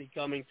prophecy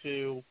coming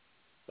to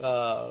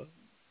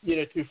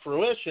to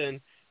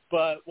fruition.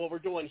 But what we're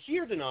doing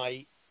here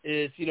tonight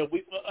is,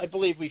 I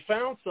believe we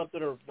found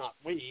something, or not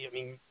we, I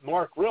mean,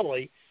 Mark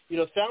really,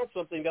 found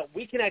something that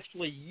we can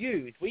actually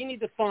use. We need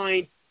to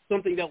find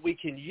something that we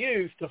can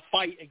use to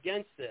fight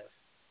against this.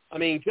 I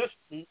mean, just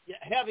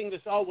having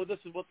this, this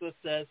is what this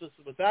says, this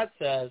is what that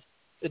says,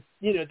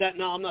 that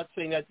now I'm not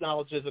saying that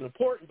knowledge isn't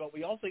important, but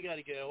we also got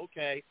to go,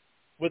 okay,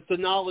 with the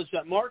knowledge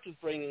that Mark is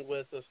bringing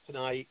with us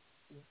tonight,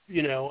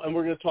 and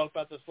we're going to talk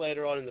about this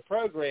later on in the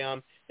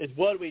program, is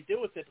what do we do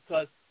with it?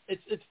 Because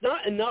it's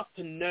not enough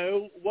to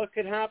know what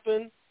could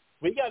happen.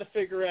 We got to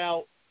figure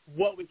out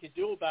what we could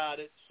do about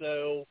it.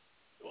 So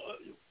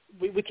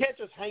we can't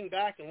just hang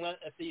back and let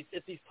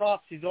if these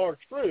prophecies are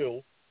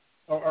true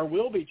or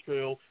will be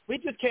true, we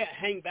just can't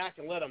hang back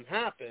and let them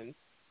happen.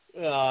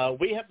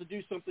 We have to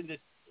do something to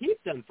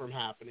keep them from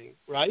happening,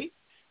 right?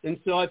 And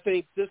so I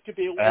think this could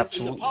be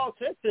Absolutely.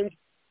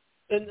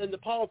 And the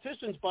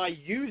politicians, by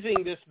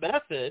using this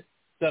method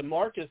that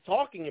Mark is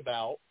talking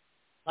about,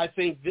 I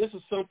think this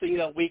is something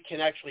that we can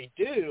actually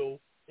do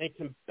and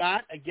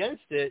combat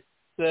against it.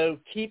 So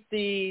keep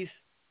these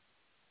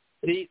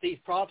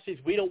prophecies.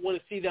 We don't want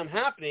to see them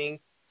happening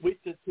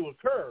to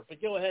occur.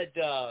 But go ahead.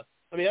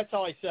 That's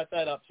how I set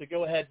that up. So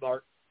go ahead,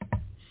 Mark.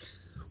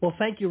 Well,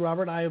 thank you,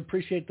 Robert. I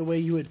appreciate the way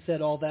you had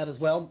said all that as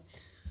well.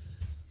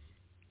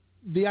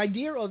 The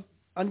idea of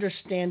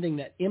understanding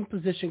that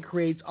imposition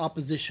creates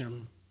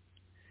opposition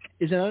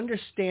is an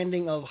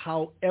understanding of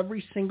how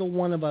every single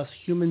one of us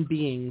human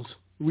beings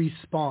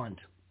respond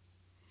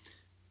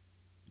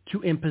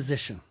to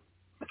imposition.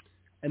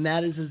 And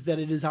that is that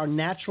it is our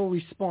natural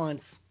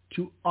response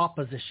to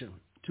opposition,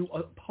 to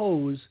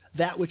oppose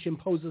that which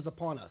imposes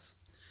upon us.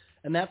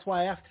 And that's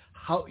why I ask,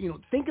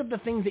 think of the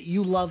things that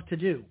you love to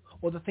do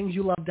or the things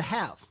you love to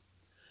have.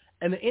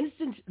 And the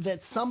instant that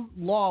some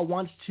law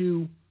wants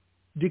to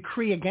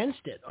decree against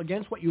it,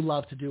 against what you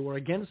love to do or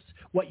against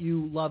what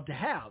you love to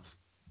have,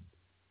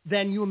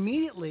 then you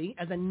immediately,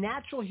 as a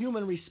natural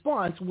human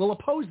response, will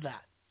oppose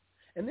that.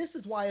 And this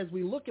is why, as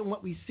we look at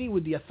what we see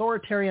with the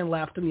authoritarian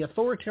left and the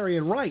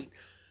authoritarian right,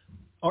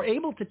 are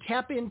able to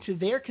tap into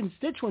their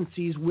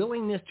constituencies'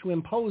 willingness to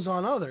impose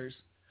on others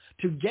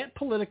to get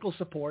political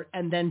support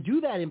and then do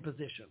that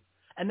imposition.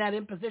 And that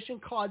imposition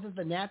causes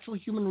the natural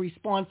human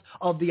response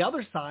of the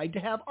other side to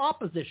have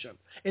opposition.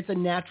 It's a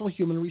natural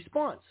human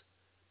response.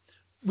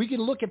 We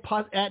can look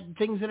at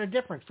things that are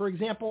different. For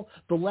example,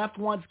 the left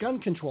wants gun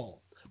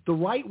control. The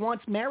right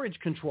wants marriage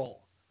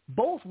control.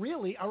 Both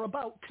really are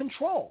about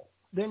control.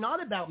 They're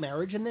not about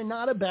marriage and they're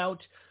not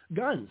about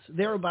guns.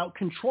 They're about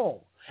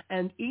control.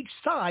 And each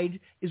side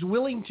is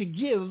willing to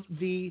give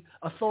the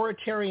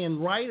authoritarian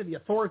right or the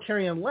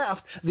authoritarian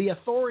left the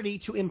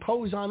authority to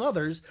impose on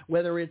others,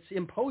 whether it's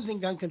imposing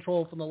gun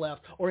control from the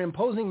left or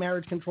imposing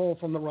marriage control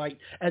from the right.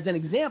 As an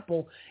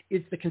example,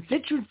 it's the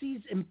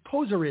constituency's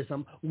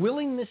imposerism,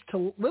 willingness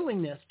to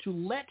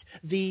let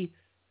the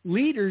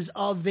leaders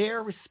of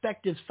their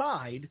respective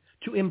side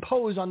to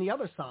impose on the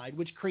other side,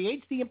 which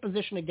creates the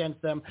imposition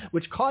against them,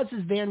 which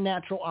causes their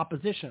natural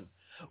opposition.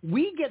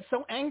 We get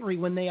so angry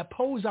when they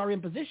oppose our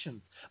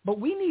impositions, but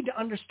we need to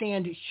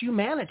understand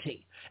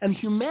humanity. And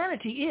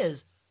humanity is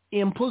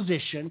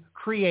imposition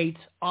creates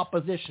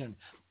opposition.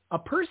 A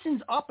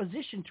person's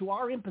opposition to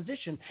our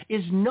imposition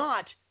is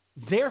not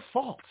their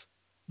fault,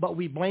 but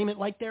we blame it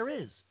like there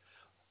is.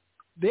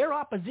 Their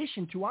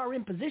opposition to our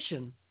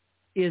imposition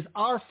is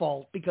our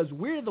fault because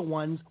we're the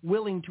ones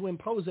willing to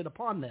impose it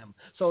upon them.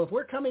 So if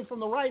we're coming from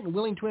the right and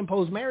willing to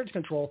impose marriage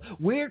control,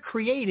 we're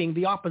creating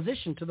the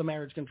opposition to the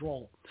marriage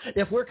control.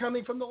 If we're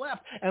coming from the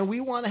left and we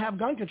want to have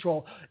gun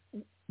control,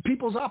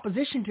 people's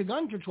opposition to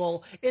gun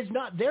control is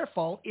not their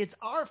fault. It's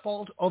our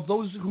fault of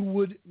those who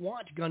would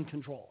want gun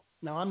control.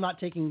 Now, I'm not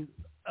taking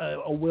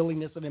a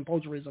willingness of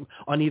imposerism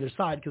on either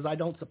side because I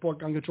don't support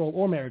gun control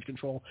or marriage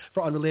control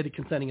for unrelated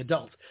consenting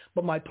adults.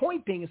 But my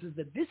point being is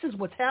that this is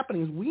what's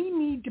happening is we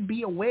need to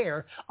be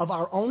aware of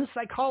our own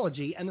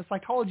psychology and the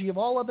psychology of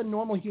all other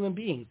normal human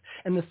beings.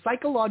 And the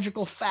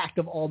psychological fact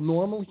of all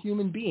normal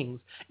human beings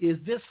is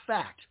this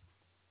fact.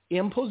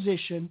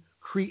 Imposition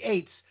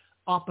creates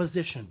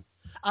opposition.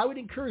 I would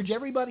encourage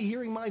everybody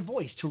hearing my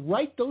voice to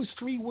write those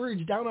 3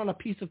 words down on a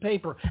piece of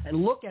paper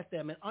and look at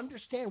them and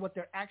understand what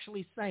they're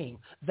actually saying.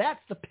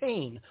 That's the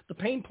pain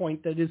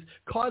point that is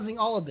causing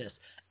all of this.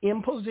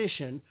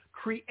 Imposition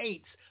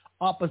creates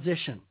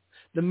opposition.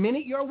 The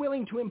minute you're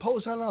willing to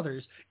impose on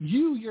others,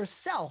 you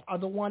yourself are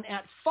the one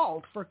at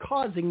fault for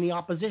causing the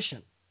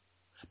opposition.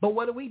 But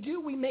what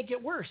do? We make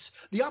it worse.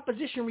 The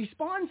opposition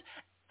responds,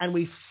 and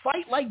we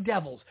fight like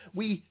devils.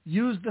 We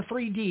use the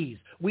 3 Ds.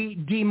 We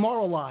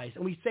demoralize,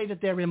 and we say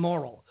that they're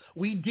immoral.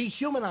 We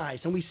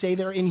dehumanize, and we say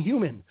they're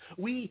inhuman.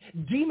 We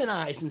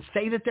demonize and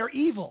say that they're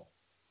evil.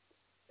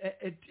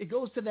 It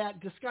goes to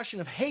that discussion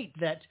of hate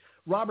that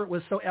Robert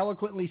was so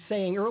eloquently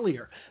saying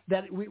earlier,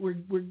 that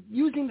we're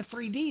using the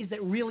 3 Ds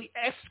that really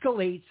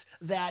escalates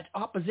that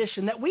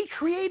opposition that we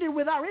created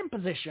with our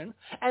imposition,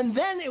 and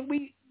then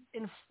we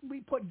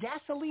put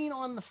gasoline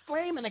on the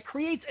flame, and it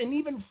creates an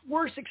even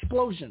worse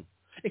explosion.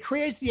 It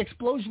creates the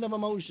explosion of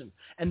emotion,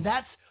 and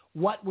that's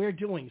what we're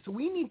doing. So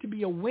we need to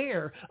be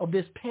aware of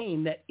this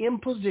pain that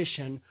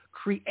imposition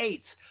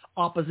creates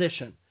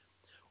opposition.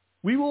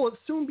 We will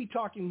soon be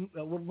talking,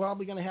 we're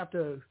probably going to have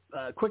to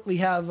quickly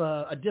have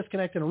a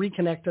disconnect and a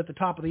reconnect at the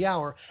top of the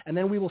hour, and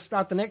then we will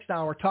start the next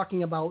hour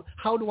talking about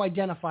how to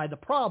identify the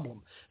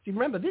problem. See,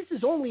 remember, this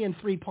is only in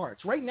 3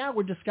 parts. Right now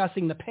we're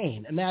discussing the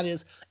pain, and that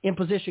is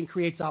imposition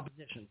creates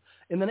opposition.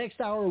 In the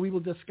next hour, we will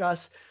discuss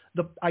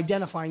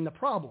identifying the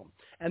problem.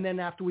 And then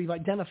after we've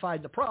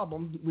identified the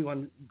problem,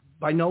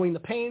 by knowing the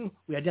pain,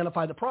 we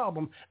identify the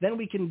problem, then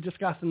we can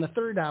discuss in the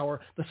 3rd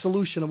hour the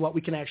solution of what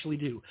we can actually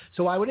do.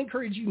 So I would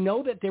encourage you to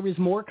know that there is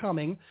more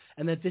coming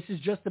and that this is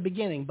just the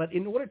beginning. But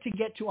in order to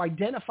get to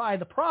identify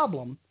the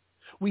problem,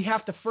 we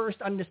have to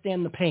first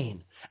understand the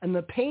pain. And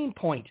the pain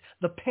point,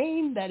 the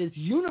pain that is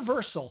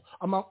universal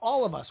among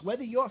all of us,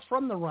 whether you're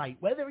from the right,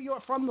 whether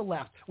you're from the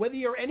left, whether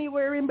you're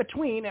anywhere in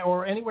between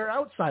or anywhere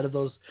outside of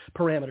those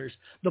parameters,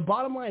 the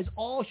bottom line is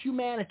all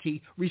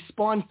humanity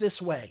responds this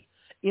way.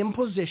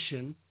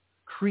 Imposition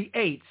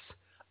creates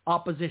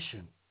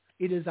opposition.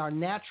 It is our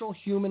natural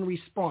human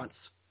response.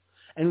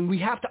 And we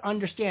have to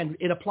understand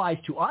it applies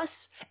to us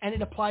and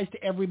it applies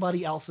to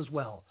everybody else as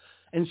well.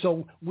 And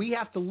so we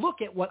have to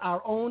look at what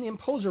our own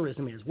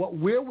imposerism is, what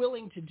we're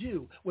willing to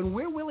do. When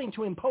we're willing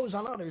to impose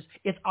on others,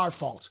 it's our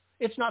fault.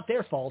 It's not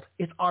their fault.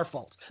 It's our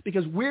fault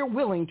because we're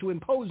willing to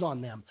impose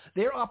on them.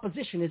 Their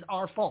opposition is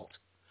our fault.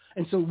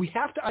 And so we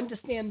have to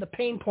understand the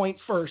pain point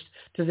first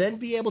to then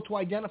be able to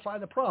identify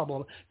the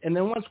problem. And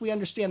then once we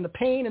understand the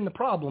pain and the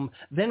problem,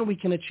 then we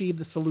can achieve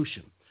the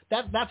solution.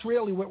 That's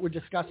really what we're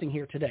discussing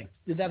here today.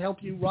 Did that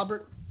help you,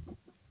 Robert?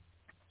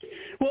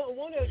 Well,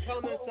 one of the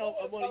comments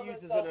I want to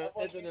use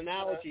as an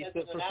analogy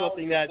for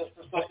something that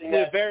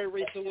very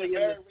recently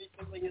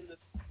in this,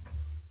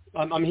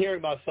 I'm hearing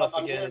about stuff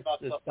again.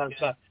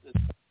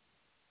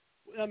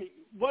 I mean,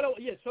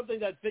 something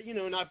that,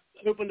 and I've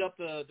opened up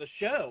the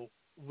show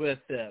with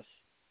this,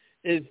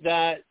 is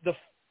that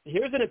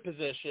here's an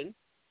imposition,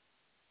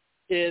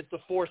 is the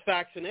forced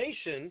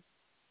vaccination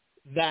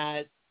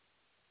that,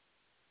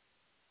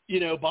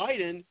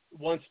 Biden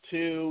wants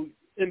to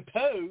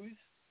impose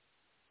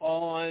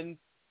on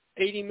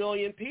 80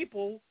 million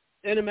people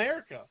in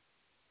America.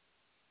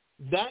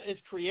 that is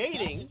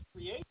creating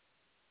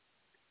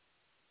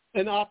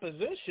an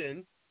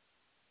opposition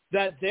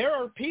that there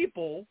are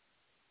people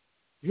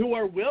who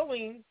are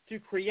willing to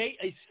create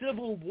a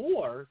civil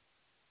war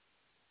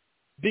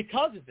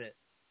because of it.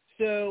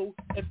 So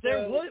if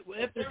there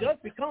does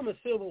become a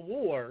civil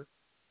war,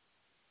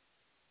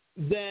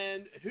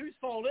 then whose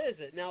fault is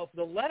it? Now, if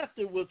the left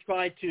will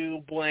try to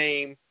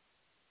blame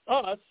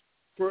us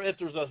for if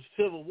there's a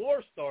civil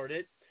war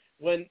started,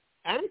 when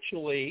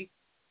actually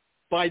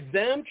by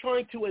them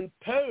trying to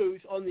impose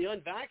on the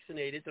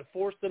unvaccinated to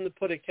force them to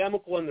put a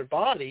chemical in their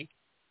body,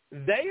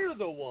 they are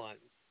the ones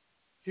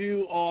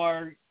who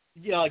are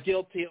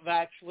guilty of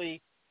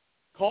actually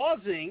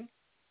causing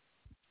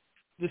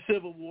the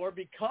civil war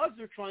because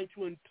they're trying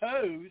to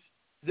impose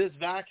this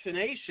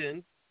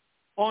vaccination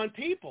on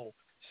people.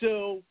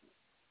 So,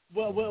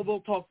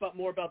 we'll talk about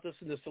more about this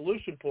in the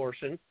solution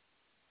portion,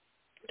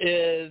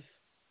 is,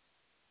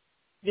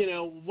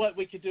 what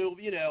we could do,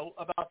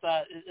 about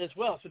that as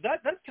well. So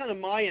that's kind of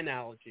my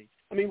analogy.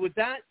 I mean, would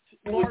that,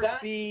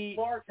 Mark, be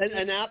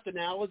an apt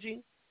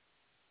analogy?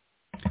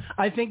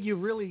 I think you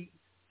really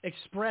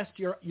expressed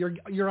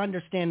you're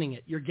understanding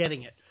it, you're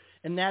getting it.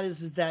 And that is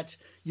that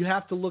you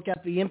have to look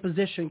at the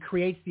imposition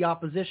creates the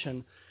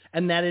opposition,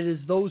 and that it is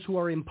those who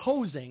are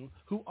imposing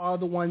who are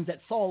the ones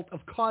at fault of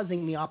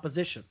causing the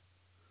opposition.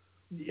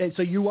 And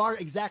so you are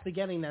exactly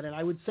getting that. And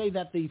I would say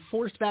that the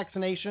forced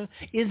vaccination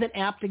is an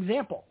apt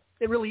example.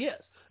 It really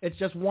is. It's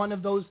just one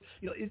of those,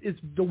 it's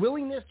the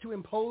willingness to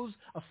impose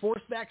a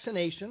forced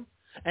vaccination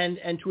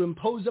and to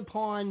impose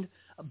upon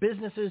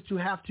businesses to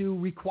have to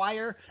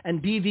require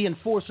and be the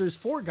enforcers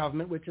for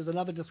government, which is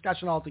another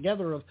discussion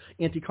altogether of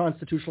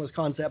anti-constitutionalist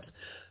concepts.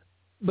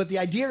 But the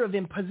idea of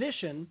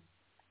imposition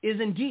is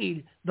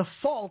indeed the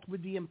fault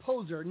with the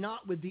imposer,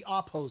 not with the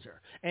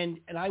opposer. And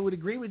I would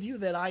agree with you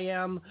that I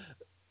am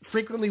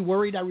frequently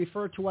worried. I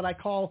refer to what I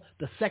call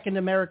the Second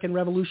American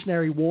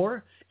Revolutionary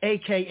War,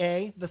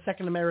 a.k.a. the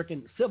Second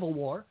American Civil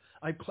War.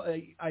 I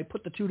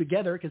put the two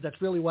together because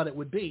that's really what it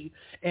would be.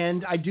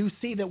 And I do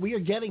see that we are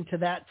getting to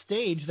that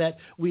stage that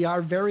we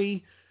are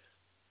very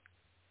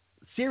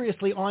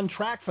seriously on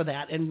track for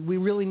that, and we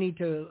really need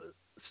to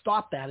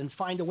stop that and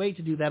find a way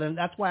to do that. And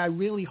that's why I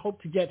really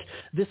hope to get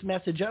this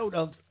message out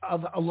of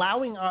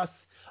allowing us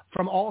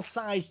from all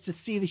sides to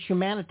see the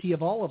humanity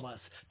of all of us,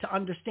 to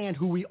understand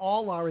who we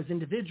all are as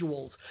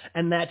individuals,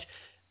 and that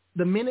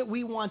the minute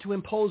we want to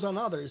impose on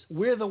others,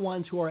 we're the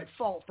ones who are at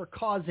fault for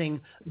causing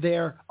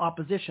their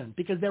opposition,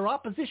 because their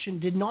opposition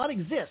did not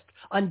exist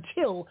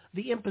until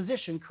the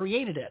imposition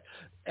created it.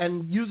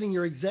 And using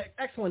your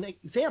excellent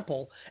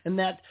example, in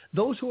that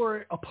those who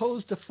are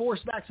opposed to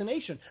forced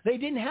vaccination, they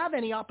didn't have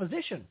any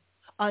opposition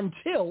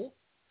until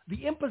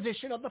the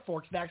imposition of the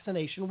forced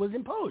vaccination was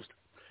imposed.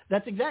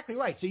 That's exactly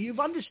right. So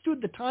you've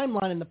understood the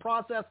timeline and the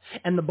process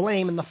and the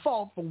blame and the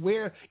fault for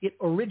where it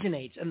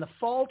originates. And the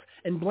fault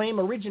and blame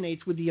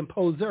originates with the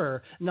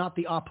imposer, not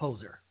the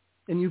opposer.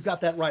 And you've got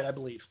that right, I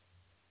believe.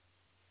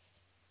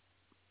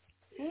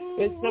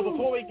 And so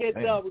before we get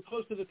we're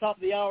close to the top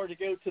of the hour to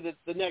go to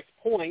the next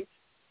point,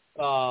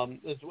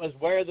 as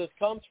where this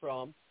comes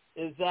from,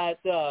 is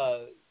that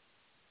do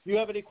you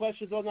have any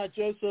questions on that,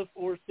 Joseph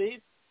or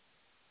Steve?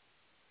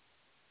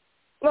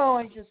 No,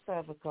 I just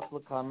have a couple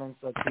of comments.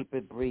 I'll keep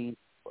it brief.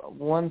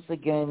 Once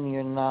again,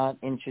 you're not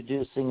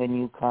introducing a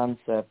new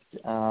concept.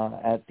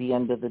 At the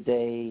end of the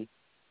day,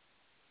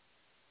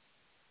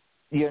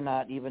 you're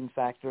not even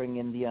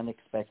factoring in the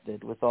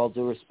unexpected. With all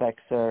due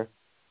respect, sir,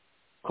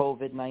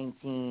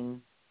 COVID-19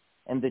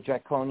 and the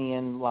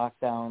draconian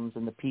lockdowns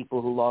and the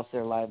people who lost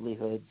their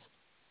livelihoods,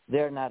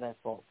 they're not at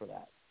fault for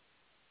that.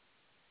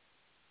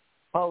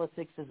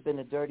 Politics has been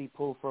a dirty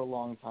pool for a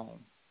long time.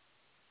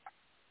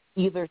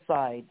 Either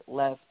side,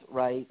 left,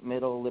 right,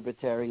 middle,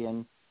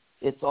 libertarian,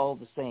 it's all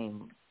the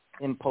same.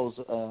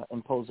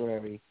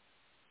 Imposerary.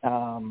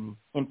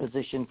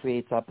 Imposition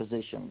creates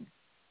opposition.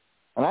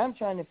 And I'm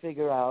trying to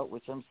figure out,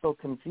 which I'm still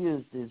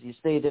confused, is you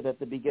stated at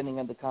the beginning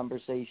of the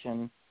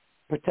conversation,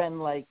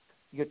 pretend like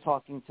you're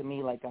talking to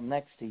me like I'm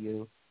next to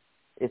you.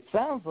 It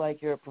sounds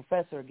like you're a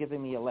professor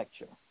giving me a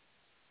lecture.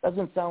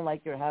 Doesn't sound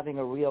like you're having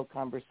a real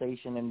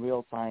conversation in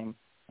real time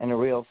and a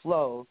real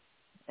flow.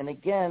 And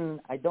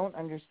again, I don't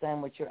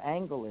understand what your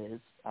angle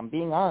is. I'm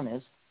being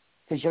honest,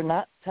 because you're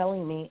not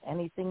telling me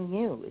anything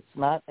new. It's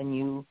not a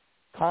new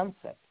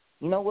concept.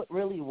 You know what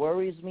really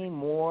worries me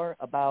more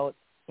about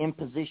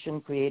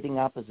imposition creating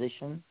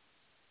opposition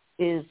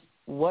is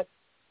what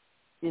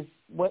is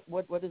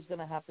going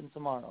to happen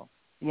tomorrow,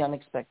 the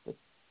unexpected.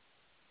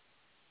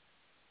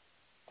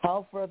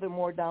 How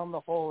furthermore down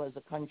the hole as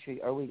a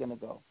country are we going to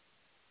go?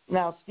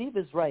 Now, Steve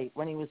is right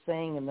when he was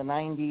saying in the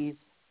 90s,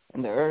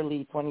 in the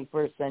early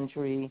 21st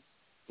century,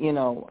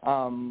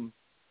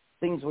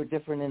 things were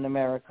different in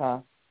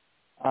America,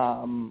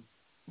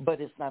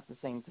 but it's not the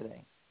same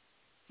today.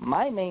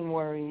 My main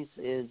worries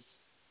is,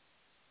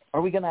 are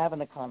we going to have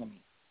an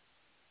economy?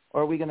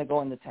 Or are we going to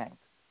go in the tank?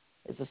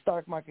 Is the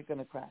stock market going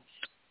to crash?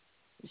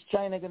 Is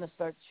China going to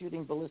start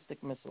shooting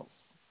ballistic missiles?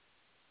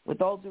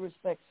 With all due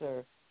respect,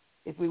 sir,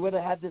 if we would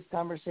have had this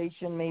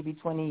conversation maybe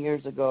 20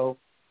 years ago,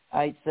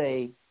 I'd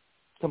say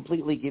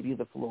completely give you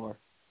the floor.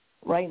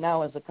 Right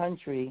now as a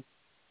country,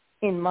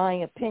 in my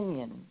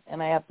opinion,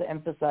 and I have to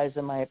emphasize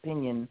in my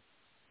opinion,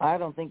 I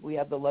don't think we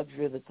have the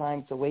luxury of the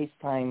time to waste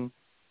time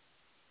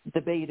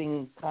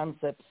debating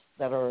concepts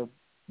that are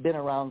been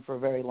around for a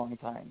very long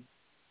time.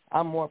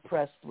 I'm more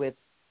pressed with,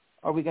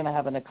 are we going to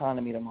have an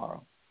economy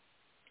tomorrow?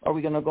 Are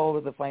we going to go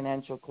over the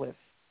financial cliff?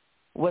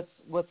 What's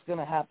going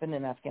to happen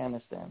in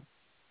Afghanistan?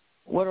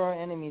 What are our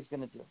enemies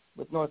going to do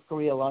with North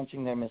Korea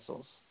launching their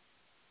missiles?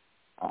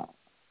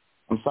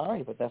 I'm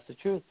sorry, but that's the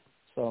truth.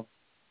 So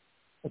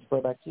let's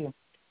go back to you.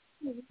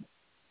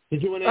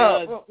 Did you want to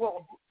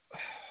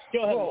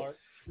go ahead, Mark?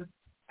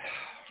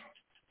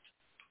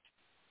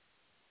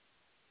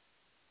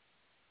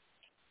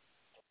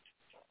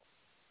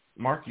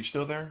 Mark, you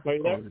still there? Are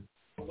you there?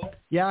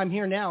 Yeah, I'm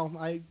here now.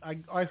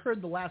 I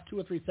heard the last 2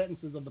 or 3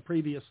 sentences of the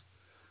previous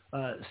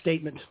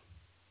statement,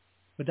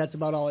 but that's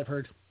about all I've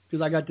heard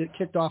because I got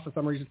kicked off for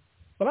some reason.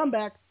 But I'm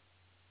back.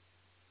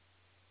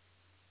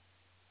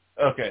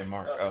 Okay,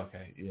 Mark.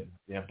 Okay,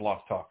 yeah.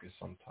 Block talk is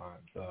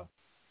sometimes.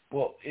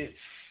 Well,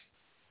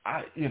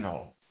 I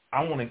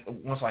want to,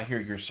 once I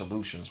hear your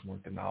solutions,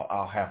 Mark, then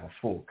I'll have a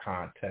full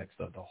context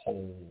of the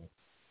whole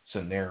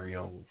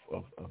scenario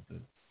of the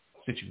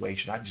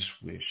situation. I just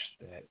wish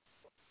that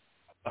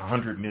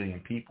 100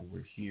 million people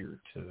were here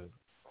to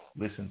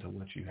listen to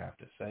what you have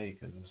to say,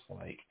 because it's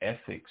like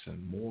ethics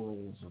and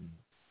morals and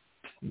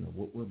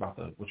what you're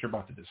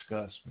about to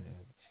discuss, man.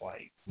 It's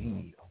like we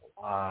need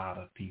a lot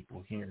of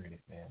people hearing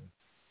it, man,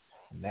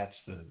 and that's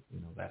the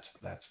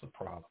the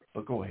problem.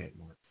 But go ahead,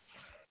 Mark.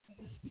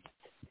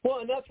 Well,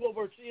 and that's what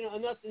we're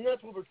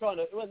that's what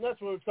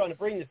we're trying to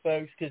bring to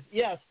folks, because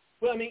yes.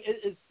 Well, I mean,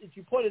 as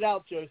you pointed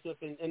out, Joseph,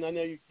 and I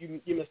know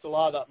you missed a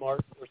lot of that,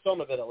 Mark, or some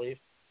of it at least,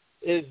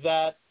 is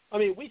that, I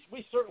mean,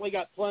 we certainly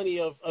got plenty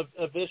of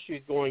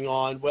issues going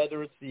on,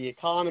 whether it's the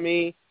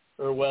economy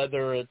or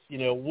whether it's,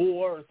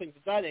 war or things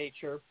of that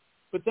nature.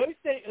 But those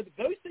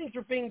things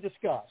are being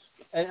discussed.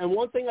 And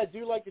one thing I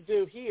do like to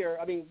do here,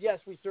 I mean,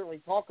 yes, we certainly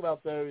talk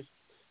about those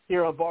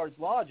here on Bards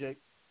Logic,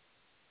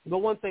 but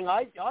one thing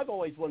I've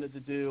always wanted to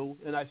do,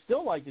 and I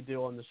still like to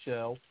do on the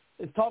show,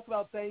 is talk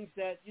about things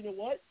that,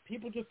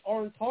 people just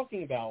aren't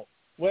talking about.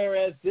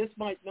 Whereas this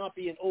might not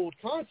be an old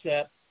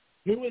concept,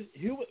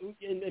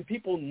 and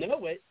people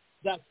know it,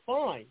 that's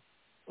fine.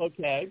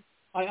 Okay,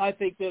 I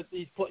think that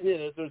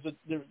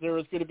there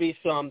is going to be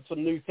some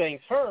new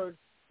things heard,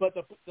 but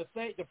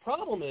the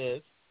problem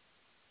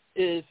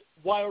is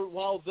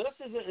while this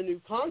isn't a new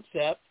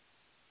concept,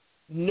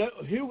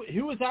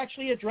 who has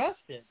actually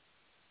addressed it?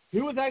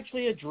 Who has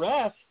actually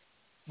addressed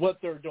what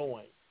they're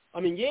doing? I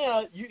mean,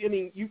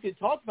 you could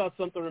talk about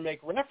something or make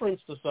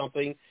reference to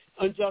something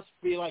and just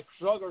be like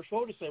shrug our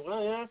shoulders, say,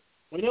 well, yeah,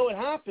 we know it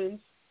happens.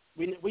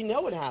 We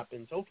know it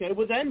happens. Okay,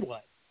 well then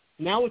what?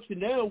 Now what you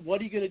know,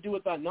 what are you going to do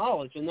with that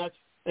knowledge? And that's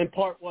in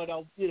part what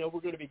we're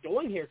going to be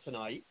doing here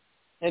tonight.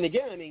 And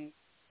again, I mean,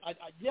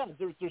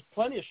 there's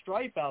plenty of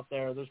strife out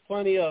there. There's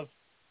plenty of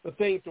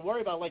things to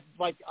worry about.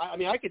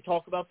 I could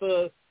talk about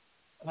the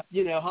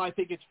how I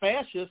think it's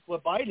fascist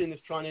what Biden is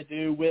trying to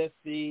do with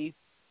the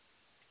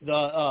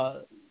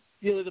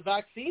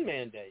vaccine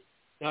mandate.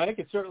 Now, I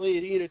could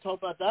certainly talk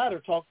about that, or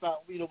talk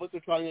about what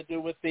they're trying to do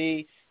with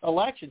the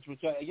elections,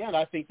 which again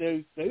I think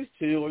those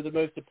two are the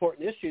most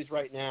important issues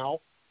right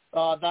now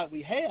that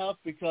we have,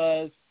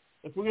 because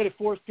if we're going to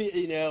force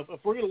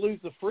if we're going to lose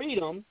the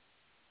freedom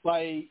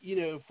by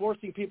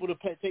forcing people to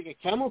take a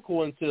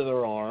chemical into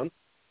their arm,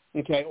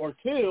 okay, or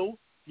two,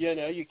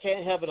 you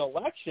can't have an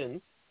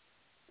election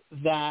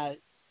that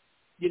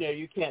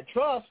you can't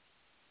trust.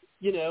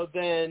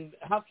 Then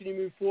how can you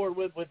move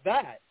forward with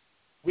that?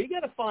 We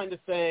got to find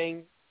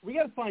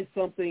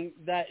something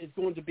that is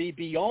going to be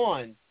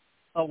beyond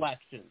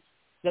elections,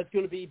 that's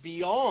going to be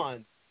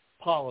beyond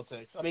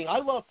politics. I mean, I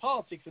love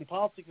politics, and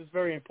politics is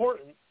very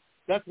important.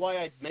 That's why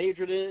I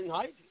majored in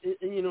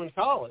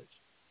college.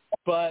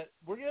 But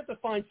we're going to have to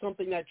find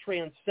something that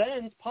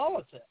transcends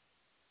politics,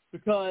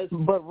 because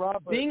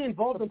Robert, being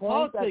involved in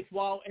politics,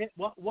 while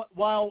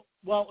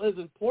is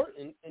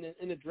important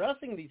in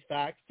addressing these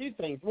facts, two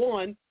things.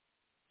 One,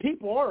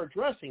 people are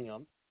addressing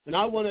them, and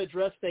I want to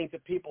address things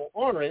that people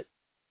aren't.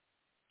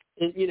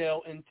 And,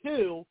 and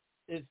two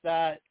is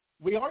that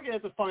we are going to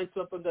have to find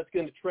something that's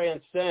going to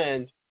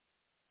transcend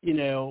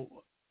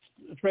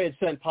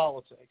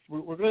politics.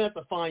 We're going to have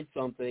to find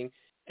something,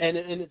 and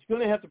it's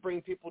going to have to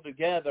bring people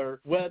together,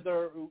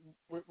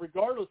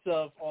 regardless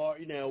of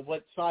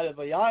what side of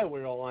the aisle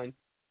we're on,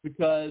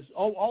 because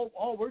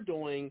all we're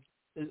doing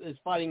is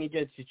fighting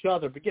against each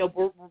other. But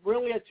we're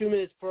only at 2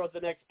 minutes for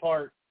the next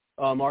part.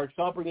 Mark,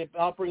 so I'll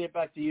bring it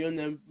back to you, and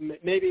then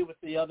maybe with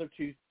the other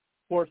two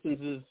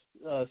portions,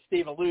 as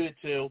Steve alluded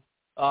to,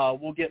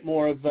 we'll get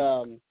more of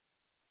an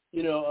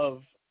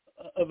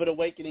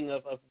awakening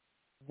of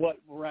what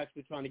we're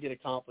actually trying to get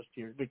accomplished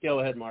here. But go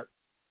ahead, Mark.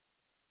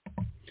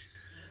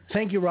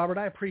 Thank you, Robert.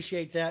 I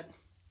appreciate that.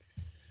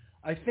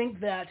 I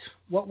think that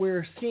what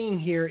we're seeing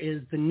here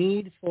is the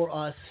need for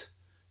us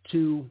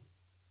to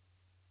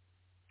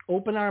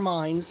open our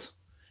minds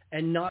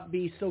and not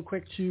be so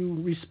quick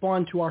to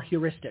respond to our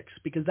heuristics,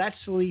 because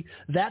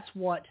that's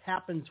what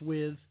happens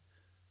with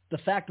the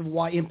fact of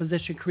why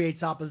imposition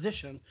creates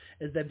opposition,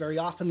 is that very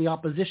often the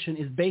opposition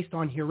is based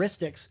on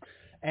heuristics,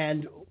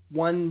 and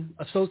one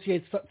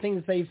associates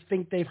things they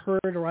think they've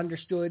heard or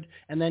understood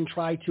and then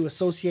try to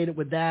associate it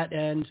with that,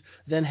 and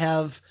then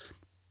have,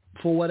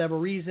 for whatever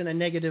reason, a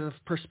negative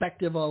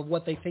perspective of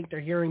what they think they're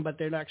hearing, but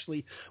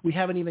we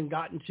haven't even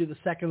gotten to the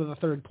second or the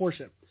third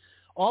portion.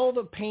 All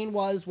the pain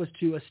was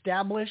to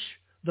establish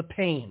the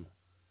pain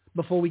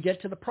before we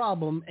get to the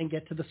problem and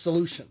get to the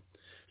solution.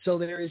 So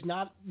there is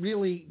not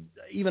really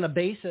even a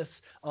basis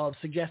of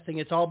suggesting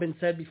it's all been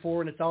said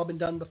before and it's all been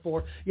done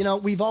before.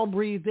 We've all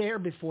breathed air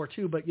before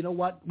too, but you know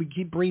what? We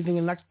keep breathing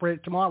the next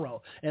breath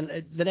tomorrow and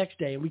the next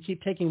day, and we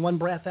keep taking one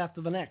breath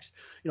after the next.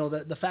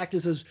 The fact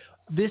is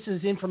this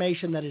is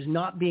information that is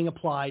not being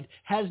applied,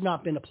 has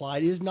not been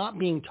applied, is not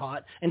being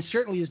taught, and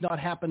certainly is not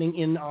happening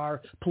in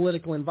our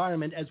political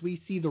environment as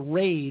we see the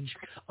rage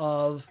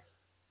of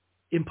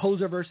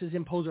imposer versus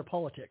imposer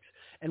politics.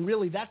 And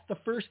really, that's the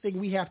first thing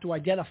we have to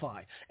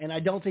identify. And I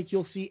don't think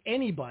you'll see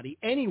anybody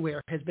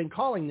anywhere has been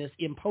calling this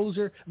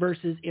imposer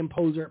versus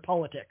imposer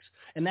politics.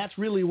 And that's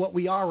really what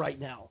we are right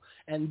now.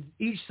 And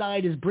each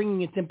side is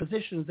bringing its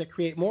impositions that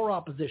create more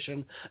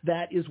opposition.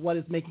 That is what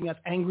is making us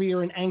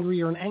angrier and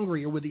angrier and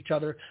angrier with each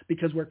other,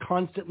 because we're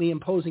constantly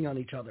imposing on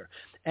each other.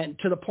 And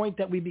to the point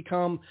that we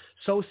become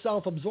so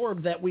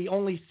self-absorbed that we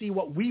only see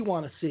what we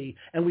want to see.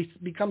 And we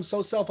become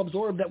so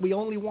self-absorbed that we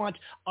only want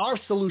our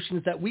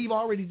solutions that we've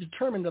already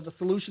determined are the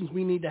solutions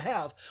we need to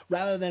have,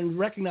 rather than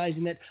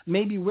recognizing that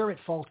maybe we're at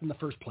fault in the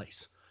first place.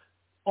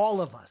 All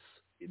of us.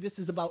 This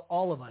is about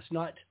all of us,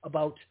 not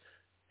about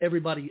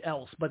everybody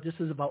else, but this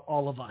is about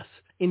all of us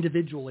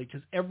individually,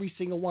 because every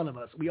single one of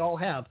us, we all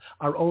have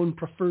our own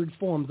preferred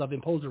forms of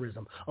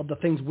imposerism, of the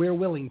things we're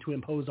willing to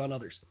impose on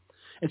others.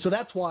 And so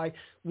that's why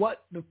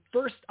what the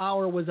first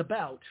hour was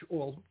about,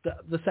 or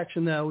the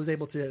section that I was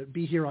able to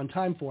be here on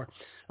time for,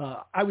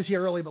 I was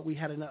here early, but we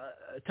had a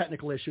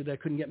technical issue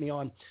that couldn't get me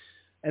on.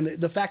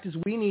 And the fact is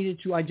we needed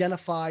to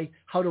identify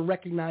how to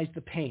recognize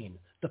the pain.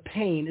 The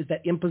pain is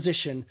that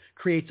imposition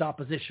creates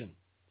opposition.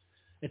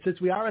 And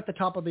since we are at the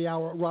top of the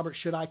hour, Robert,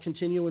 should I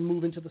continue and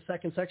move into the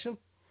second section?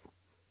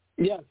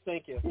 Yes,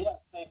 thank you.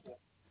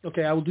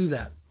 Okay, I will do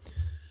that.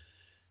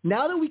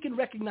 Now that we can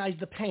recognize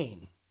the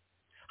pain,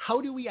 how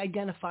do we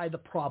identify the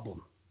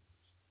problem?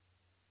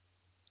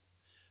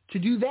 To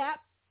do that,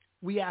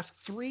 we ask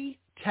 3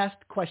 test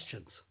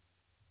questions.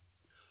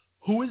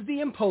 Who is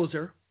the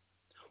imposer?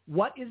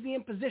 What is the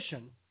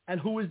imposition? And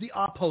who is the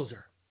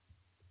opposer?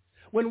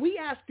 When we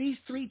ask these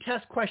 3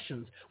 test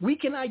questions, we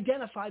can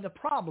identify the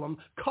problem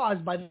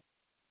caused by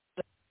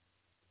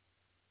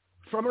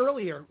from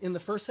earlier in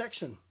the first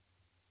section.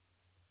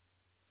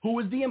 Who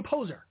is the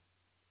imposer?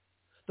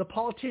 The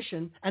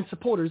politician and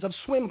supporters of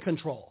swim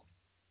control.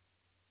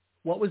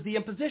 What was the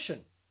imposition?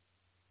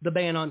 The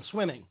ban on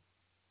swimming.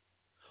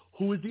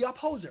 Who is the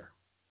opposer?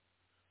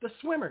 The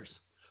swimmers,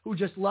 who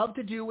just love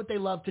to do what they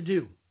love to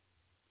do.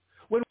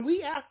 When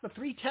we ask the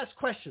 3 test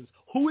questions,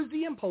 who is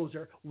the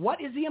imposer, what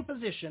is the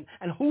imposition,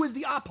 and who is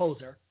the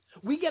opposer,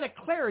 we get a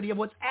clarity of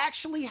what's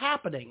actually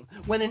happening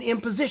when an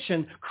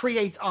imposition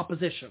creates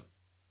opposition.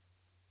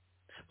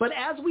 But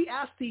as we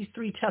ask these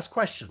 3 test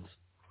questions,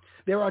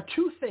 there are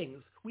 2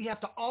 things we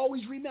have to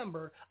always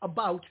remember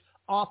about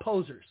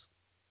opposers.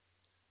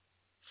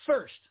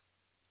 First,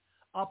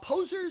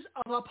 opposers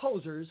of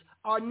opposers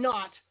are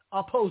not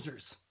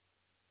opposers.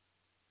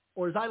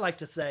 Or as I like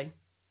to say,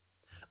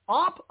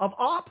 op of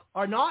op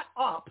are not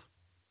op.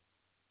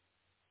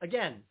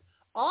 Again,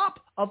 op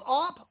of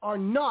op are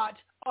not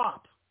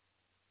op.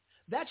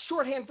 That's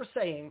shorthand for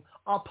saying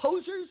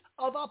opposers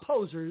of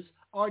opposers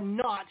are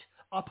not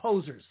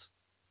opposers.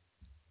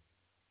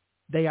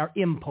 They are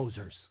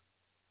imposers.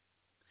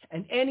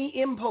 And any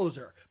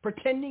imposer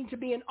pretending to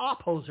be an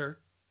opposer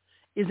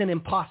is an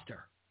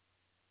imposter.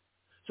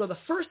 So the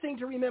first thing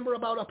to remember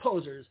about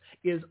opposers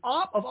is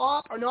op of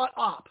op are not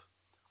op.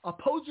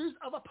 Opposers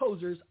of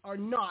opposers are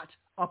not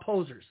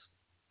opposers.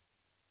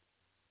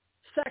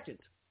 Second,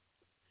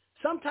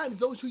 sometimes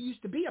those who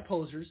used to be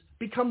opposers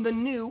become the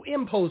new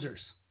imposers.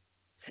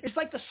 It's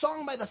like the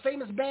song by the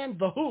famous band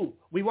The Who,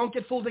 We Won't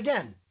Get Fooled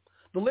Again.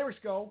 The lyrics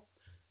go,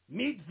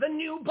 meet the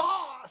new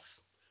boss,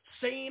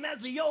 same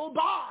as the old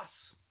boss.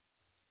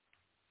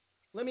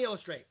 Let me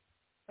illustrate.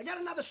 I got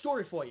another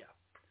story for you.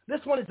 This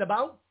one is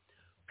about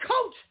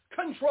coat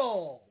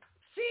control.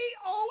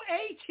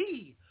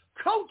 C-O-A-T,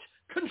 coat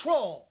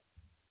control.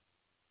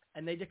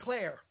 And they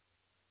declare,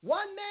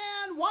 one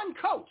man, one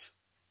coat.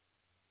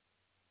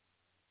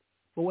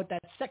 But what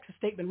that sexist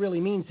statement really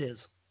means is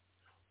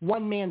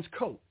one man's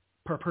coat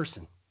per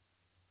person.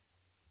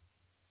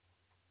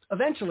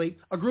 Eventually,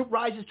 a group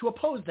rises to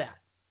oppose that,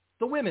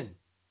 the women.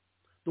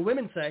 The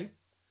women say,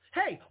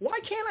 hey, why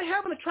can't I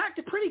have an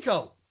attractive pretty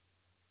coat?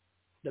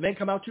 The men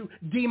come out to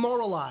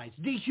demoralize,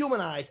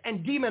 dehumanize,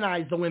 and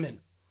demonize the women.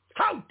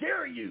 How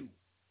dare you?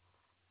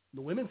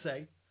 The women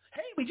say,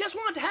 hey, we just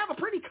want to have a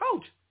pretty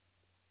coat.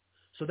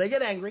 So they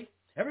get angry,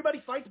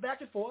 Everybody fights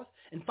back and forth,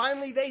 and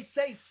finally they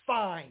say,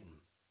 fine.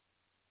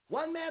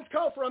 One man's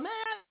coat for a man,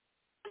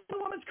 a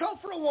woman's coat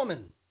for a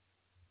woman.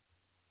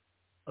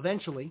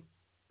 Eventually,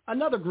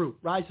 another group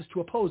rises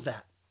to oppose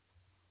that.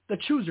 The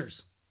choosers.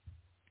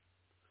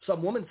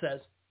 Some woman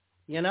says,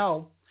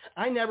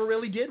 I never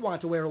really did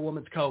want to wear a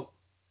woman's coat.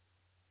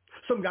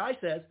 Some guy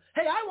says,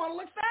 hey, I want to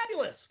look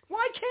fabulous.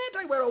 Why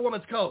can't I wear a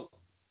woman's coat?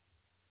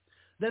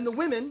 Then the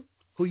women,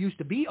 who used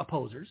to be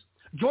opposers,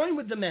 join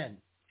with the men.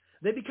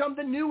 They become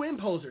the new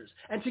imposers,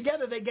 and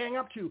together they gang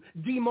up to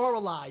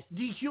demoralize,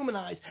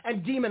 dehumanize,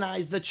 and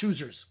demonize the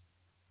choosers.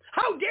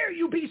 How dare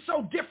you be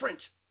so different?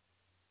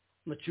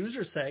 And the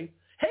choosers say,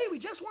 hey, we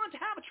just want to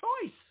have a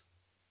choice.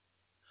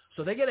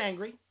 So they get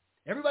angry.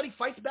 Everybody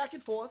fights back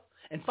and forth,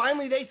 and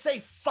finally they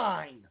say,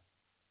 fine.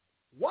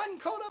 One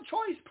coat of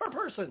choice per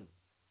person.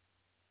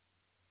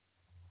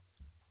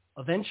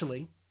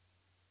 Eventually,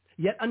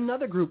 yet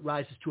another group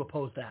rises to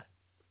oppose that.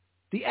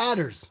 The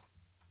adders.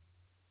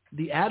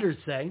 The adders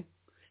say,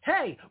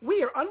 hey,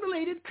 we are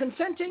unrelated,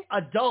 consenting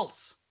adults.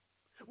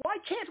 Why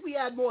can't we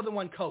add more than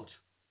one coat?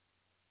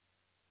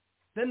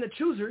 Then the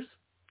choosers,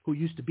 who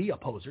used to be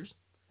opposers,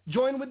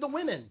 join with the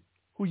women,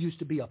 who used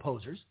to be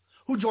opposers,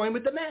 who join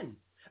with the men.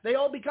 They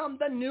all become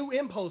the new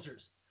imposers,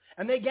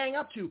 and they gang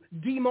up to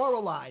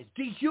demoralize,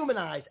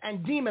 dehumanize,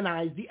 and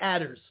demonize the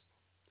adders.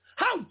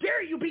 How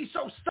dare you be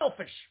so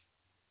selfish?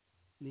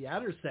 And the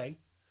adders say,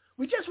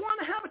 we just want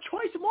to have a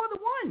choice of more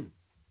than one.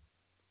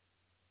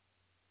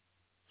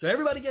 So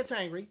everybody gets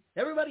angry.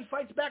 Everybody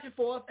fights back and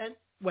forth. And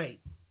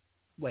wait.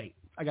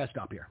 I got to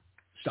stop here.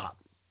 Stop.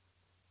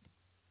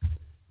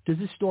 Does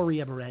this story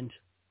ever end?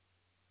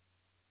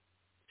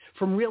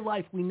 From real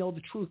life, we know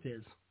the truth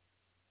is,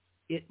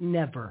 it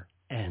never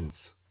ends.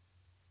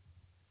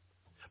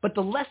 But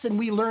the lesson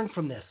we learn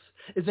from this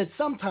is that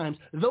sometimes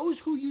those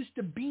who used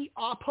to be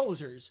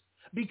opposers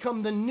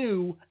become the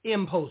new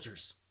imposers.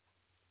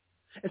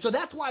 And so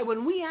that's why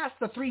when we ask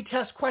the 3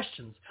 test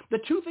questions, the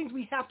 2 things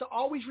we have to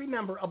always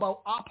remember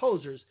about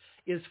opposers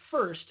is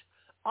first,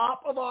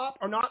 op of op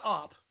are not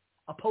op.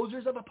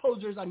 Opposers of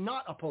opposers are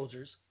not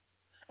opposers.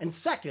 And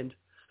second,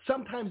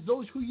 sometimes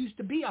those who used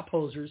to be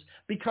opposers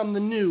become the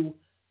new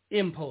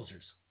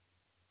imposers.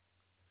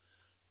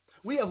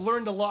 We have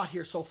learned a lot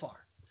here so far.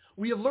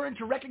 We have learned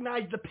to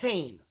recognize the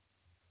pain.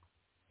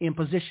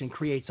 Imposition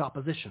creates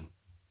opposition.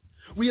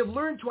 We have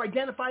learned to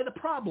identify the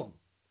problem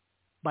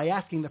by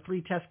asking the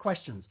 3 test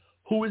questions.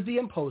 Who is the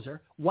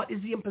imposer? What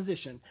is the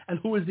imposition? And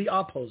who is the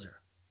opposer?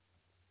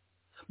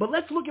 But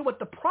let's look at what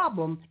the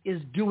problem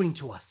is doing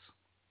to us.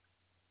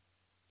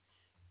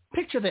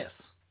 Picture this.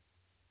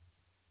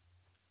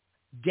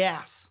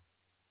 Gas.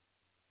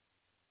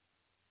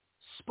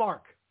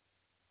 Spark.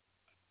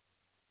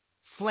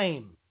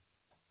 Flame.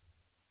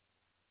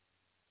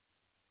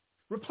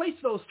 Replace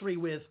those 3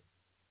 with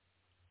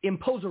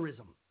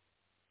imposerism,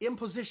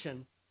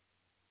 imposition,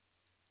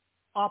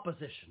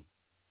 opposition.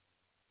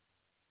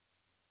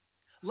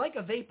 Like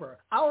a vapor,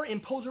 our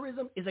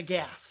imposerism is a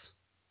gas.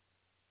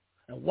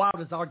 And wow,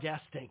 does our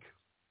gas stink.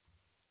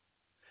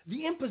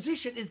 The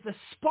imposition is the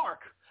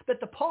spark that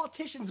the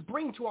politicians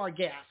bring to our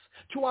gas,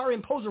 to our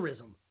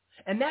imposerism.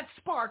 And that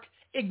spark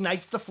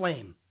ignites the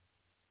flame.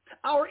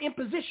 Our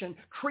imposition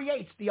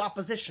creates the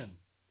opposition.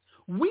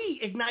 We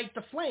ignite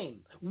the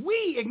flame.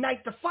 We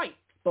ignite the fight.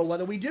 But what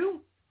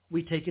do?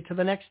 We take it to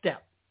the next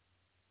step.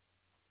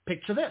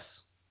 Picture this.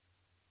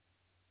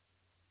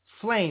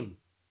 Flame.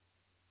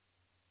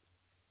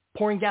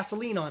 Pouring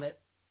gasoline on it.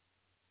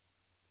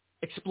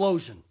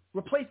 Explosion.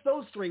 Replace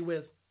those 3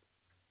 with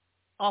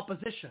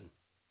opposition.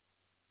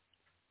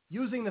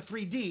 Using the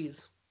 3 Ds,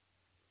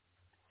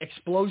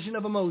 explosion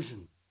of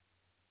emotion.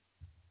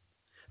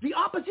 The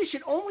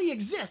opposition only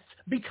exists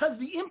because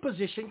the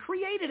imposition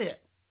created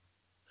it.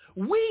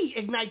 We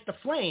ignite the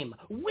flame.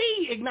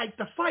 We ignite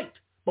the fight.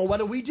 But what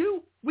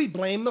do? We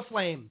blame the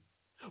flame.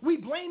 We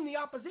blame the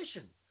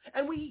opposition.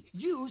 And we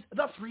use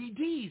the 3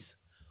 Ds.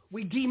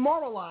 We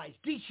demoralize,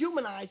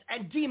 dehumanize,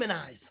 and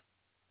demonize.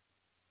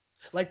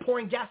 Like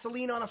pouring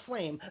gasoline on a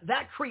flame,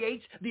 that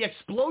creates the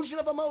explosion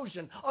of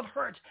emotion, of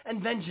hurt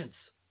and vengeance.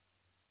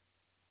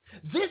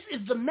 This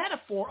is the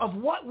metaphor of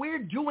what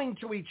we're doing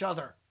to each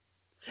other.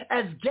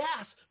 As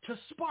gas to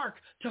spark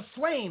to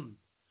flame,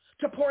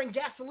 to pouring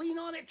gasoline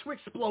on it to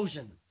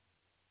explosion.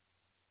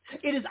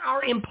 It is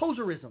our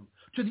imposerism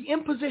to the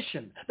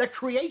imposition that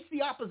creates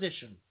the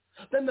opposition.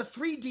 Then the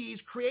 3 Ds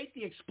create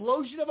the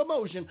explosion of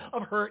emotion,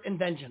 of hurt and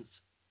vengeance.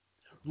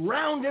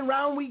 Round and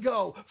round we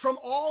go, from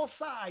all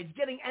sides,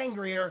 getting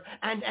angrier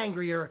and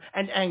angrier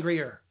and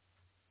angrier.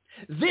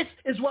 This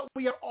is what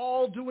we are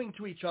all doing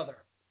to each other.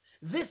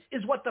 This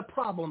is what the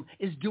problem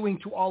is doing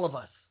to all of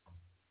us.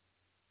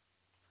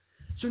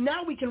 So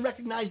now we can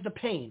recognize the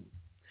pain,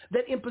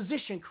 that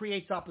imposition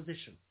creates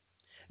opposition.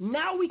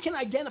 Now we can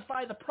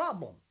identify the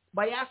problem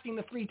by asking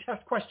the 3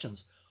 test questions.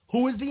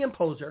 Who is the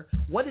imposer?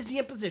 What is the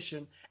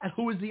imposition? And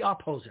who is the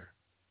opposer?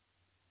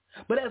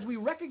 But as we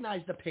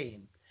recognize the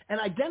pain and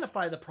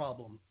identify the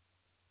problem,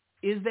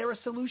 is there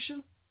a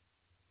solution?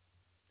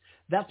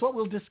 That's what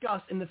we'll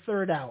discuss in the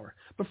third hour.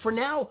 But for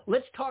now,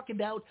 let's talk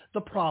about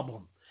the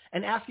problem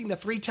and asking the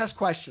 3 test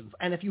questions.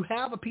 And if you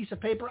have a piece of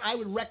paper, I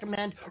would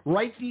recommend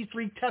write these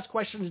 3 test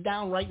questions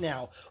down right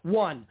now.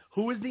 1,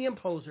 who is the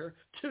imposer?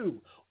 2,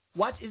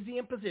 what is the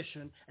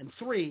imposition? And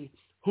 3,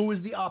 who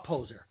is the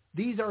opposer?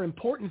 These are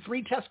important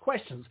 3 test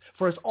questions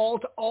for us all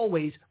to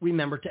always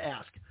remember to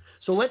ask.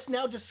 So let's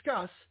now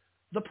discuss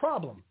the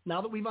problem.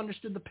 Now that we've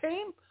understood the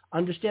pain,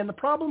 understand the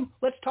problem,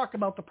 let's talk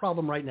about the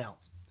problem right now.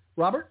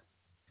 Robert?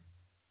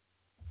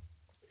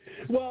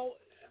 Well,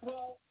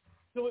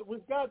 so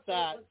we've got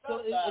that.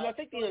 So, and I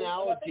think the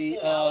analogy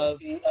of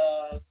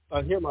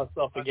I hear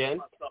myself again.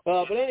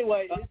 But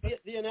anyway,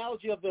 the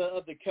analogy of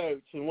the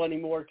coach and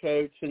wanting more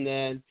coach, and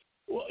then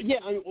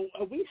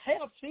we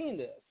have seen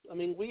this. I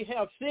mean, we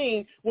have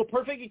seen. Well,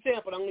 perfect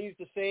example. I'm going to use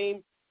the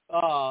same.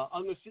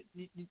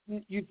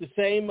 Use the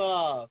same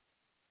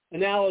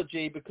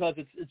analogy because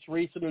it's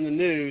recent in the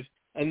news,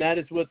 and that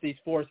is with these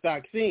forced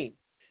vaccines.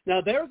 Now,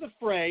 there's a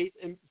phrase,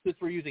 and since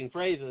we're using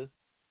phrases,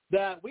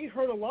 that we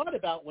heard a lot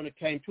about when it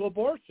came to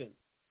abortion,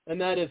 and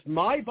that is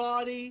my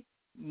body,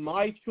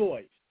 my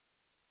choice.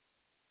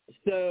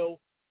 So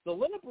the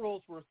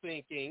liberals were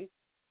thinking,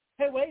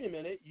 hey, wait a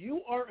minute,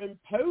 you are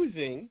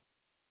imposing,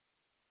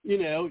 the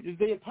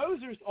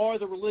imposers are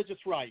the religious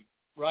right,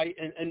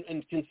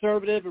 and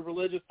conservative and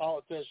religious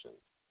politicians.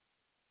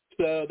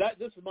 So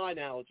this is my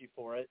analogy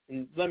for it,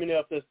 and let me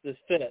know if this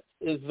fits,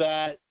 is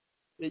that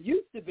it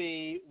used to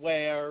be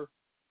where,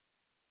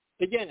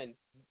 again,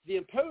 the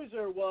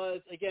imposer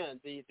was, again,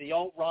 the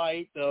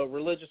alt-right, the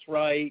religious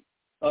right,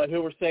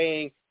 who were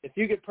saying, if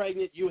you get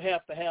pregnant, you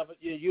have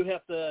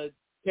to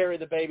carry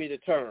the baby to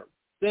term.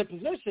 The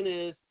imposition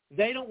is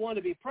they don't want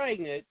to be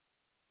pregnant,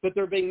 but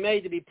they're being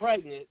made to be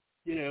pregnant,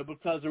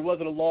 because there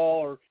wasn't a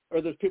law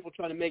or there's people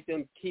trying to make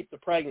them keep the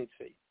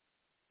pregnancy.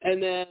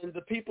 And then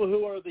the people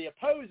who are the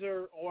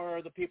opposer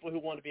are the people who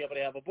want to be able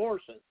to have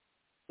abortion.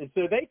 And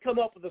so they come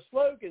up with a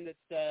slogan that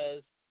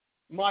says,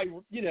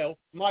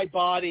 my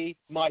body,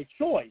 my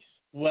choice.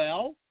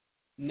 Well,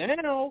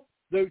 now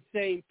those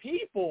same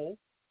people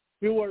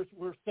who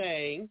were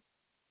saying,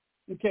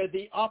 okay,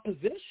 the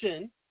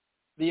opposition,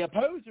 the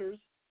opposers,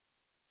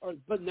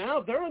 but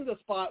now they're in the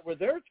spot where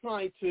they're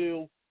trying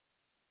to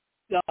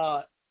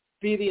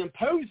be the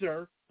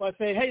imposer by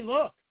saying, hey,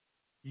 look,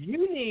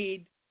 you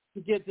need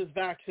to get this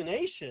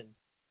vaccination,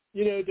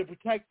 to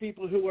protect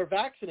people who are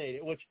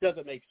vaccinated, which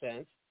doesn't make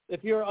sense.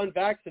 If you're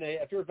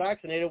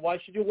vaccinated, why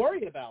should you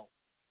worry about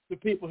the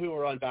people who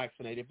are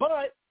unvaccinated?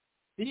 But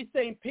these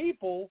same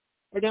people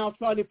are now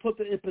trying to put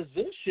the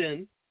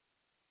imposition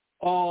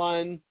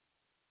on,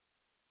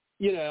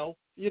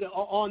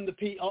 on the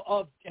people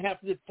of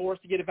having to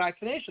forced to get a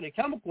vaccination, a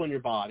chemical in your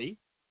body,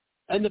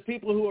 and the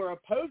people who are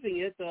opposing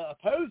it, the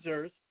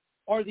opposers,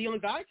 are the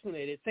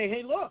unvaccinated. Say,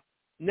 hey, look,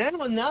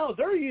 now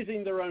they're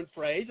using their own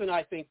phrase, and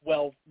I think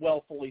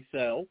willfully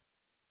so.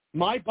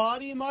 My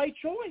body, my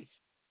choice.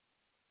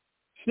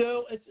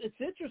 So it's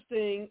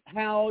interesting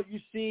how you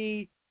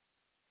see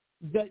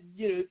that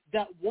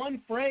that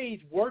one phrase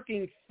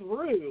working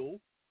through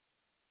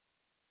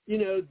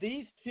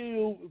these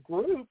two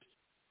groups,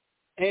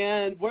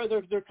 and where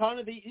they're kind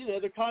of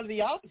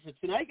the opposites.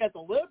 And I got the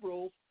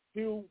liberals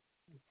who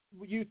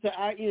used to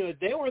act,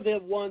 they were the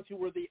ones who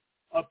were the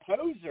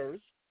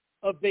opposers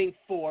of being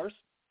forced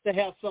to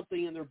have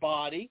something in their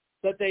body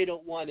that they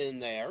don't want in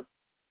there.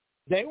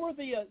 They were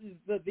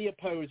the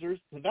opposers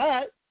to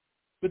that.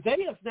 But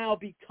they have now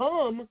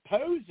become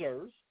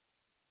posers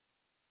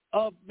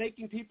of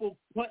making people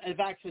put a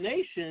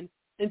vaccination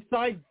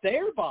inside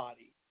their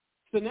body.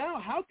 So now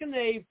how can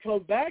they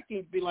come back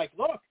and be like,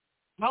 look,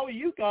 how are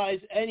you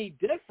guys any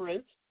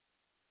different?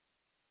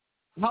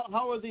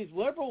 How are these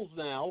liberals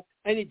now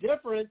any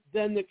different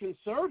than the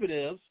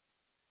conservatives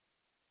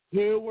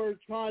who were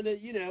trying to,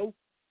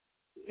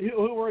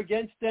 who were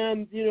against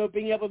them,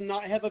 being able to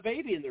not have a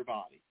baby in their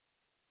body?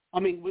 I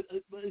mean,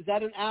 is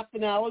that an apt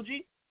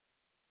analogy?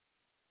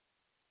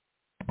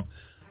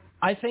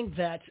 I think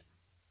that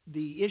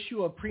the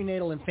issue of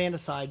prenatal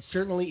infanticide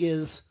certainly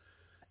is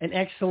an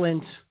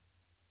excellent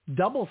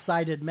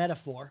double-sided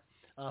metaphor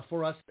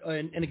for us,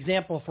 an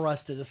example for us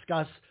to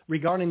discuss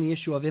regarding the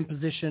issue of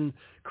imposition,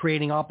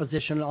 creating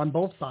opposition on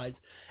both sides.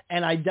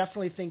 And I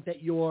definitely think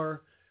that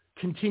your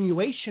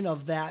continuation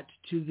of that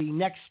to the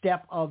next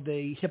step of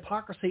the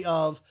hypocrisy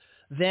of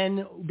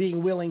then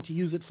being willing to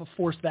use it for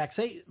forced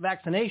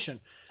vaccination,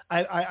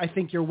 I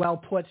think you're well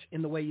put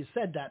in the way you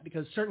said that,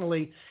 because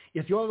certainly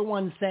if you're the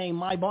one saying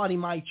my body,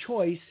 my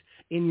choice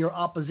in your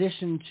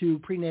opposition to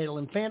prenatal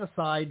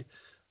infanticide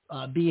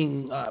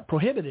being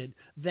prohibited,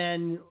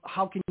 then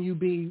how can you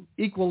be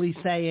equally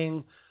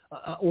saying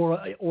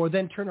or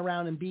then turn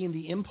around and being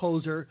the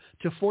imposer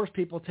to force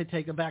people to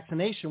take a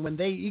vaccination when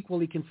they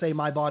equally can say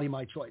my body,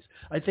 my choice?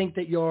 I think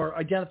that your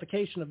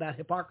identification of that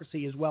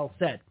hypocrisy is well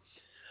said.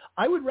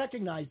 I would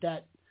recognize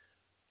that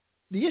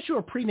the issue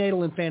of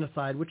prenatal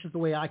infanticide, which is the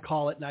way I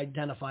call it and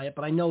identify it,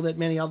 but I know that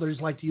many others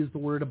like to use the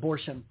word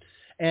abortion.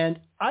 And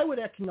I would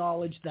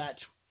acknowledge that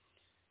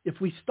if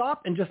we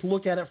stop and just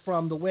look at it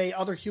from the way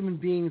other human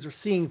beings are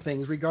seeing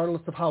things,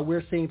 regardless of how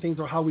we're seeing things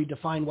or how we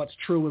define what's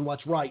true and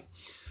what's right,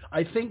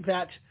 I think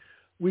that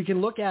we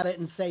can look at it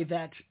and say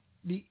that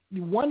the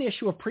one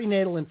issue of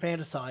prenatal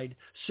infanticide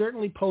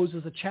certainly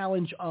poses a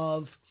challenge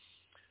of,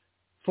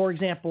 for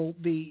example,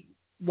 the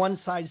one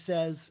side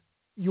says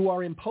you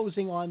are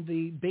imposing on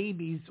the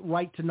baby's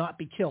right to not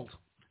be killed,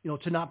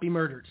 to not be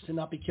murdered, to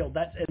not be killed.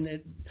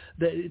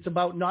 It's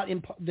about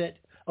that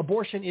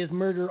abortion is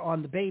murder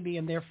on the baby,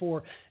 and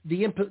therefore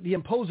the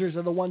imposers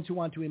are the ones who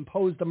want to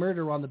impose the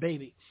murder on the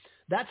baby.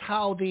 That's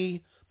how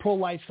the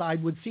pro-life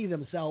side would see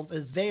themselves,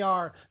 as they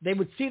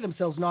would see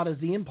themselves not as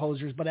the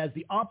imposers, but as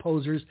the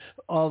opposers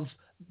of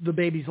the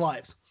baby's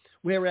lives.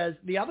 Whereas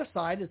the other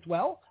side as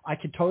well, I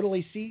could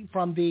totally see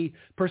from the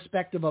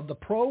perspective of the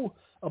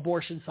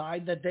pro-abortion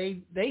side that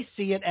they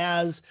see it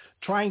as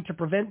trying to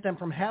prevent them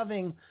from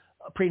having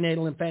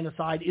prenatal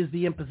infanticide is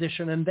the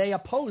imposition, and they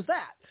oppose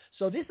that.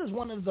 So this is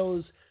one of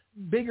those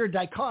bigger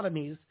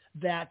dichotomies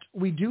that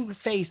we do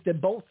face,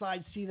 that both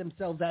sides see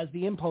themselves as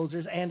the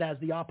imposers and as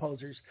the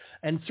opposers.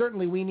 And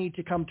certainly we need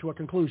to come to a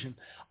conclusion.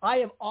 I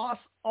have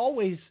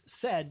always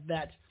said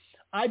that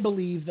I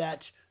believe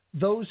that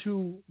those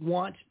who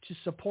want to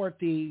support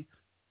the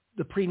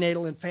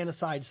prenatal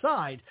infanticide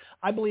side,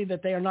 I believe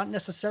that they are not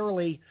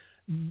necessarily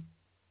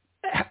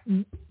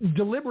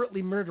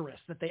deliberately murderous,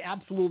 that they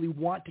absolutely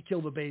want to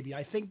kill the baby.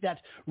 I think that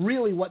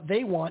really what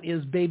they want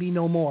is baby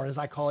no more, as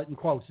I call it in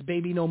quotes,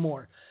 baby no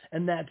more.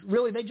 And that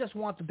really they just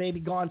want the baby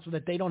gone so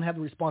that they don't have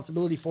the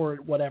responsibility for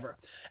it, whatever.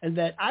 And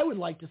that I would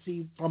like to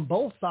see from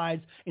both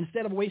sides,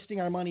 instead of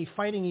wasting our money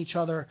fighting each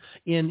other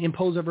in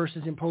imposer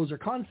versus imposer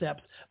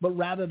concepts, but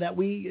rather that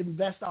we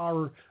invest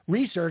our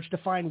research to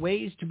find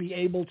ways to be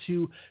able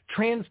to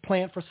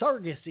transplant for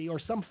surrogacy or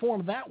some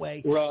form that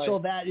way, right, so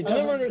that it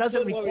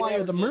doesn't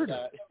require the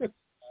murder.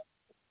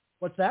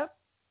 What's that?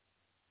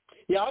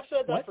 Yeah, I've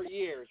said that for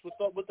years.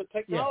 With the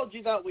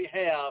technology that we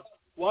have,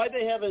 why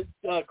they haven't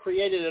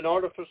created an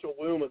artificial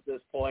womb at this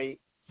point?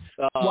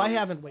 Why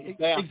haven't we?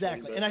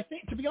 Exactly. And I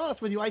think, to be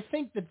honest with you, I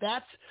think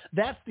that's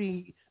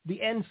the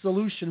end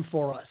solution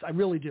for us. I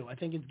really do. I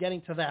think it's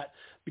getting to that,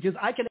 because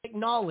I can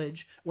acknowledge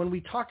when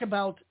we talk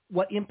about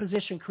what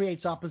imposition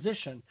creates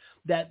opposition,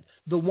 that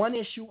the one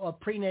issue of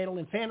prenatal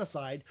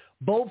infanticide,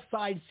 both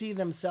sides see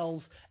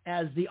themselves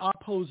as the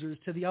opposers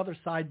to the other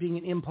side being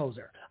an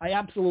imposer. I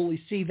absolutely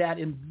see that,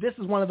 and this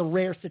is one of the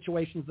rare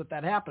situations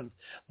that happens.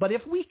 But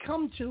if we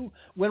come to,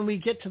 when we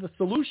get to the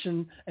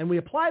solution and we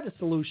apply the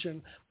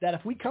solution, that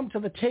if we come to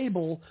the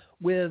table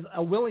with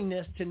a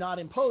willingness to not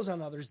impose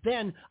on others,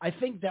 then I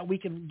think that we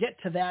can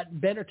get to that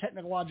better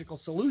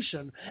technological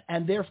solution,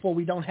 and therefore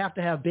we don't have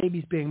to have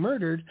babies being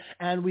murdered,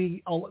 and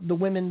the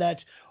women that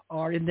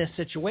are in this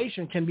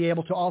situation can be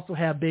able to also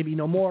have baby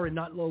no more and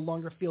no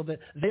longer feel that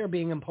they're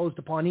being imposed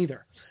upon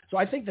either. So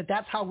I think that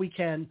that's how we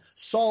can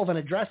solve and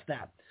address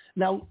that.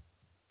 Now,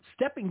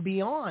 stepping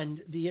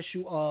beyond the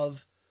issue of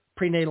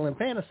prenatal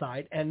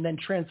infanticide and then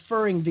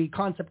transferring the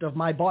concept of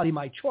my body,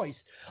 my choice,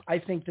 I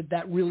think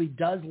that really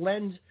does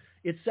lend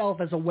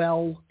itself as a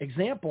well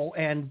example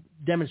and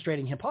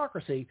demonstrating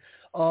hypocrisy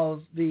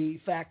of the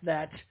fact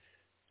that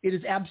it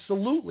is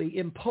absolutely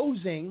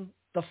imposing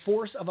the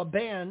force of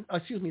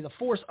the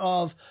force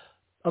of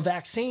a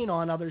vaccine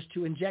on others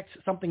to inject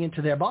something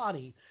into their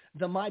body.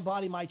 The my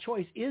body, my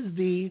choice is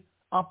the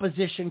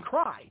opposition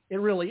cry.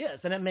 It really is.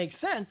 And it makes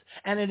sense.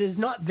 And it is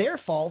not their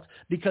fault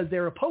because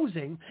they're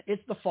opposing.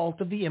 It's the fault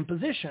of the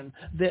imposition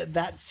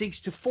that seeks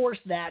to force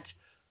that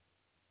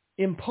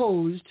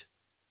imposed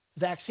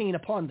vaccine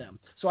upon them.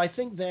 So I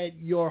think that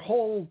your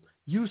whole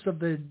use of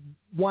the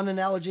one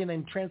analogy and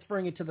then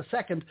transferring it to the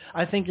second,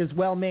 I think is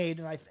well made,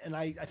 and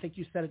I think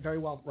you said it very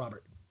well,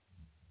 Robert.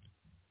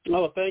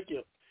 Oh, thank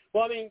you.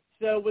 Well, I mean,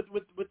 so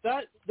with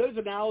that, those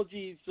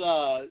analogies,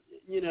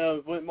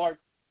 what Mark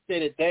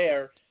stated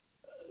there,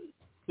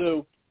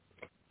 so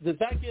does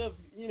that give,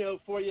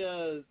 for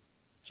you,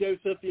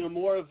 Joseph,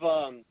 more of,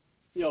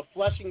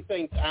 fleshing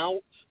things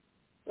out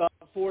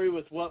for you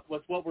with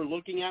what we're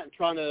looking at and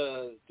trying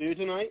to do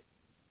tonight?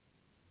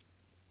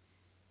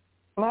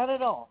 Not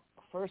at all.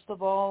 First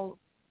of all,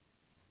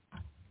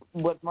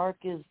 what Mark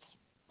is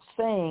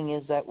saying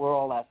is that we're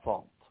all at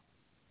fault.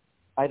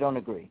 I don't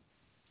agree.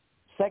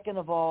 Second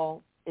of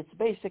all, it's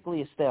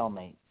basically a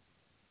stalemate,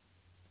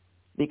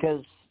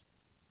 because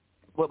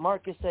what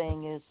Mark is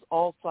saying is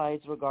all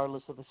sides,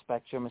 regardless of the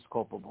spectrum, is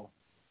culpable.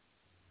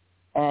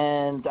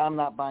 And I'm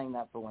not buying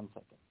that for 1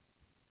 second.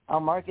 Now,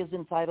 Mark is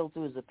entitled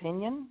to his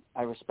opinion.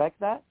 I respect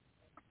that.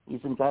 He's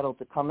entitled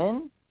to come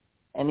in,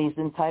 and he's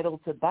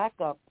entitled to back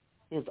up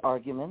his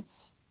arguments,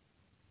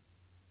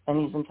 and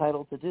he's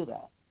entitled to do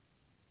that.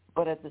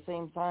 But at the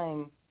same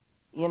time,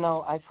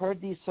 I've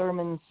heard these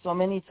sermons so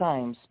many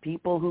times,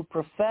 people who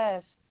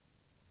profess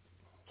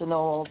to know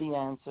all the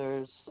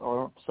answers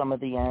or some of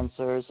the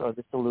answers or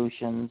the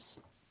solutions,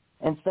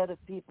 instead of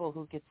people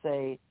who could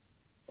say,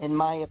 in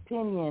my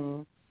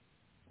opinion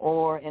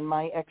or in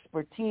my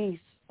expertise,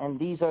 and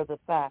these are the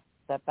facts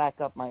that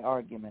back up my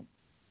argument.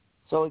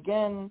 So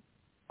again,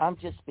 I'm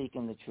just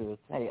speaking the truth.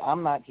 Hey,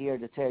 I'm not here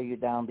to tear you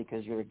down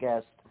because you're a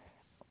guest.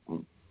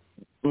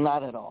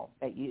 Not at all.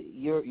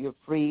 You're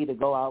free to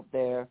go out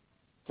there,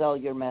 sell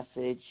your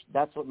message.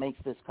 That's what makes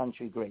this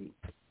country great.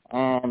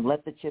 And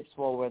let the chips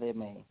fall where they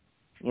may.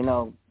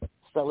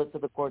 Sell it to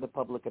the court of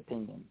public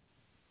opinion.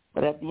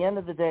 But at the end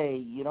of the day,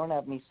 you don't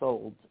have me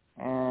sold.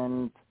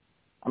 And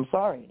I'm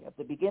sorry. At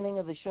the beginning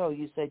of the show,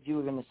 you said you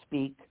were going to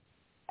speak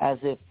as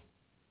if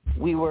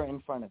we were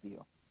in front of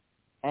you.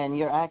 And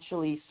you're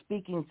actually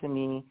speaking to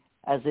me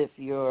as if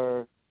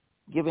you're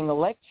giving a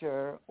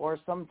lecture, or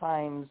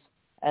sometimes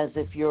as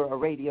if you're a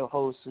radio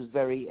host who's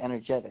very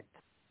energetic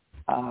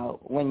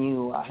when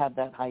you have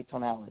that high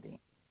tonality.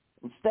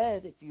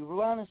 Instead, if you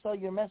want to sell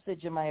your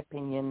message, in my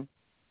opinion,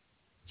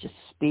 just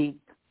speak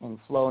and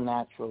flow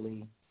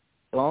naturally.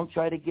 Don't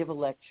try to give a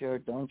lecture.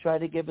 Don't try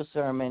to give a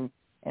sermon.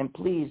 And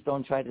please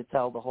don't try to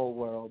tell the whole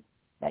world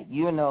that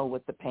you know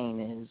what the pain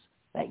is,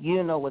 that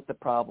you know what the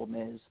problem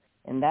is,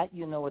 and that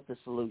you know what the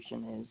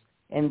solution is.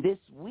 And this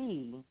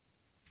we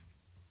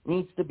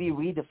needs to be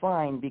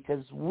redefined,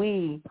 because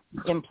we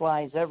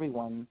implies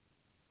everyone.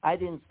 I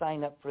didn't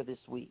sign up for this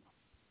we.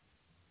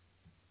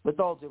 With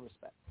all due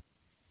respect.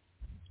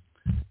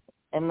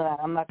 And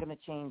I'm not going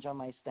to change on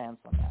my stance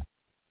on that.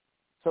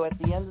 So at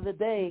the end of the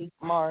day,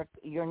 Mark,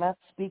 you're not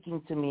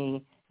speaking to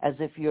me as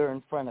if you're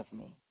in front of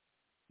me.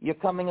 You're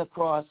coming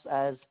across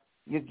as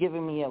you're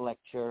giving me a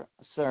lecture,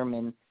 a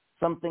sermon,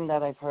 something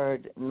that I've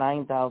heard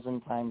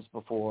 9,000 times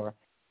before.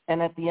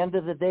 And at the end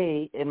of the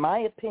day, in my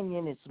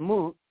opinion, it's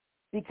moot,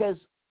 because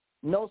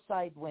no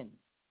side wins.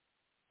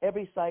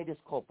 Every side is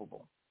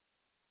culpable.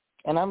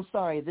 And I'm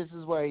sorry, this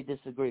is where I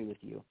disagree with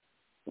you.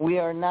 We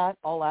are not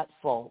all at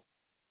fault.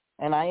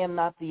 And I am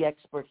not the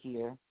expert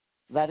here.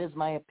 That is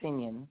my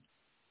opinion.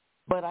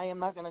 But I am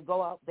not going to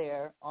go out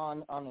there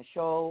on a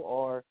show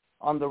or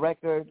on the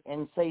record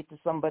and say to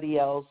somebody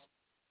else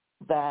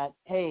that,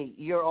 hey,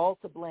 you're all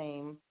to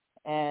blame,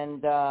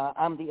 and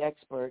I'm the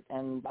expert,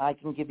 and I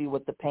can give you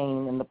what the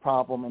pain and the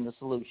problem and the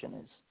solution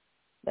is.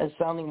 That's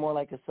sounding more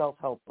like a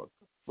self-help book,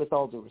 with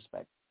all due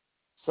respect.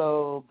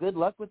 So good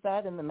luck with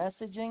that in the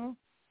messaging.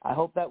 I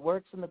hope that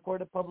works in the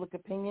court of public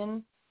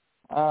opinion.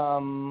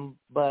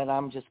 But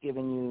I'm just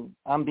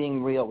I'm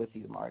being real with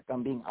you, Mark.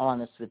 I'm being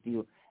honest with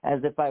you,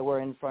 as if I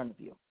were in front of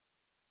you.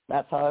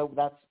 That's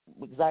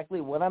exactly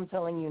what I'm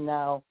telling you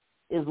now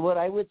is what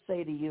I would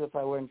say to you if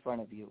I were in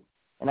front of you.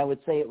 And I would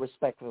say it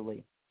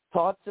respectfully.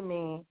 Talk to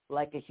me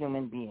like a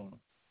human being.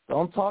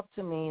 Don't talk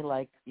to me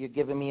like you're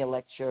giving me a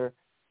lecture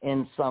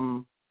in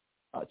some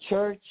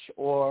church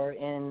or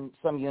in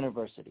some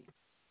university.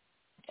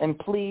 And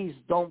please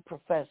don't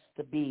profess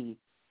to be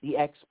the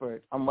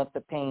expert on what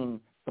the pain,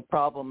 the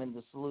problem, and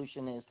the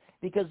solution is.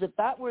 Because if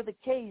that were the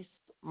case,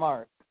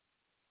 Mark,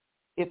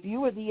 if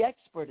you were the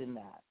expert in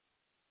that,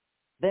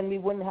 then we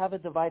wouldn't have a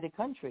divided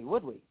country,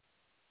 would we?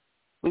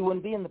 We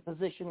wouldn't be in the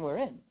position we're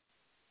in.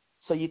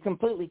 So you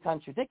completely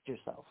contradict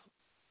yourself.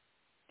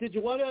 Did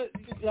you want to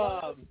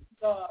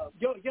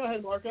go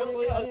ahead, Mark? I'm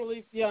going to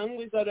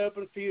leave that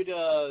open for you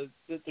to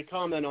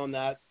comment on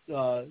that.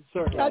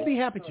 Certainly, I'd be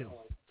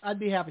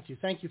happy to.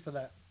 Thank you for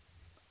that.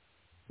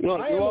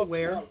 I am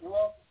aware.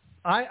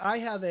 I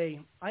have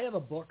a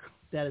book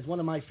that is one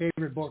of my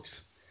favorite books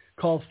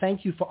called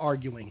 "Thank You for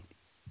Arguing,"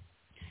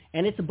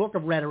 and it's a book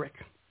of rhetoric,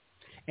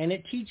 and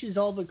it teaches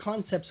all the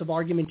concepts of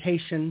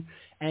argumentation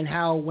and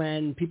how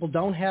when people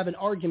don't have an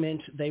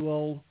argument, they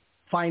will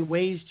find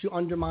ways to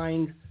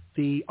undermine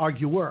the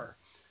arguer.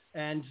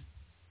 And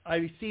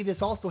I see this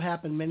also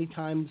happen many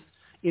times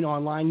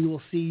online.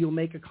 You'll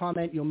make a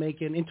comment, you'll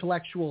make an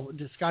intellectual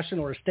discussion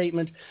or a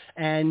statement,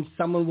 and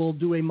someone will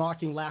do a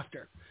mocking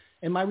laughter.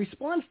 And my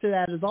response to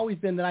that has always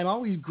been that I'm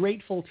always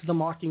grateful to the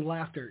mocking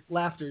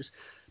laughters,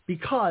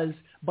 because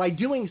by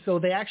doing so,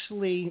 they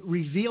actually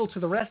reveal to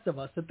the rest of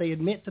us that they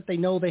admit that they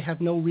know they have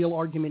no real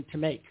argument to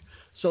make.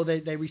 So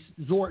they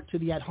resort to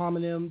the ad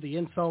hominem, the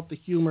insult, the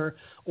humor,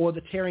 or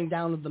the tearing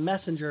down of the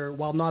messenger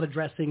while not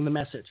addressing the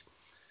message.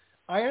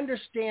 I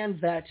understand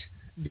that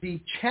the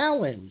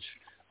challenge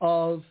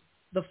of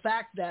the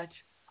fact that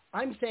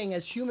I'm saying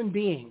as human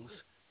beings,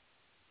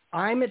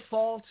 I'm at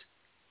fault,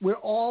 we're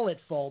all at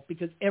fault,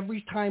 because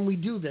every time we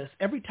do this,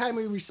 every time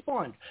we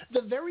respond,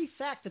 the very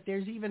fact that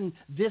there's even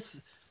this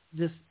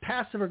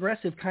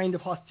passive-aggressive kind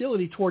of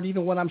hostility toward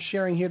even what I'm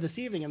sharing here this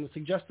evening, and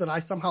suggest that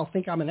I somehow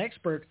think I'm an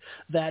expert,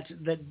 that's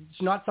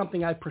not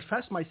something I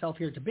profess myself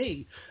here to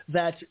be,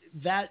 that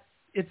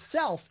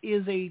itself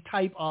is a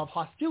type of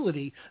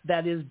hostility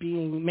that is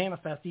being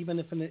manifest, even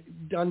if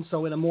done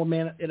so in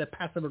a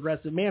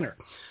passive-aggressive manner.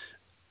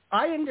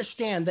 I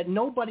understand that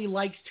nobody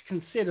likes to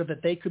consider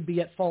that they could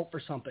be at fault for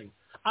something.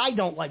 I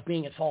don't like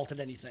being at fault at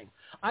anything.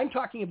 I'm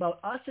talking about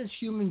us as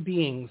human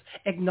beings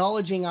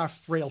acknowledging our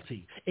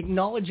frailty,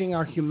 acknowledging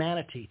our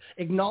humanity,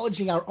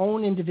 acknowledging our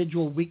own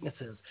individual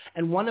weaknesses.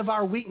 And one of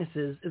our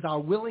weaknesses is our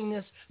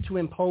willingness to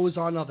impose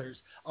on others,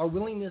 our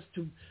willingness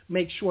to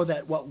make sure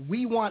that what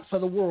we want for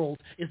the world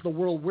is the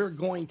world we're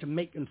going to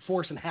make and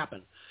force and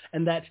happen.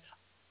 And that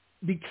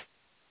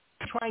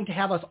trying to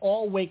have us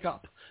all wake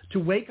up, to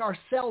wake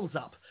ourselves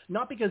up,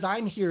 not because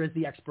I'm here as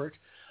the expert.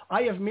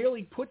 I have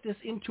merely put this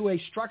into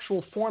a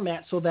structural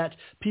format so that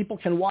people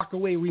can walk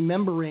away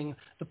remembering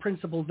the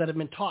principles that have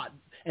been taught.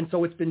 And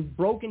so it's been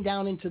broken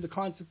down into the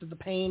concept of the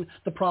pain,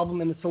 the problem,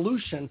 and the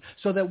solution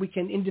so that we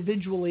can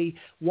individually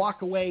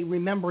walk away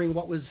remembering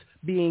what was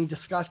being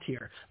discussed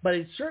here. But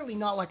it's certainly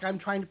not like I'm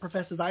trying to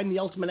profess that I'm the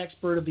ultimate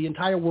expert of the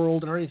entire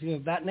world or anything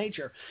of that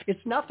nature.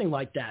 It's nothing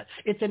like that.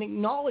 It's an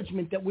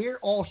acknowledgement that we're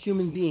all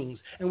human beings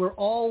and we're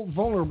all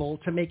vulnerable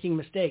to making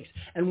mistakes.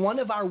 And one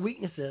of our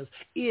weaknesses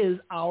is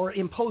our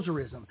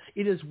imposerism.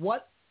 It is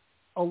what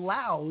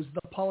allows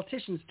the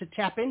politicians to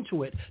tap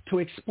into it, to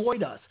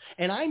exploit us.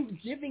 And I'm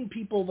giving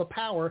people the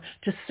power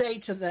to say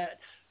to that,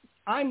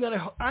 I'm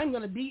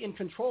going to be in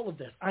control of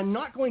this. I'm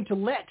not going to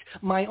let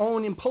my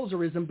own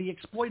imposerism be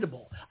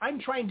exploitable. I'm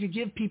trying to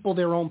give people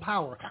their own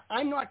power.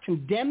 I'm not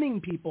condemning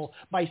people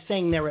by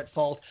saying they're at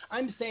fault.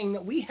 I'm saying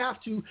that we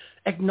have to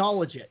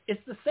acknowledge it.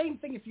 It's the same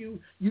thing if you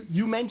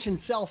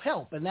mentioned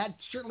self-help, and that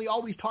certainly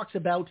always talks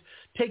about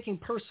taking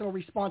personal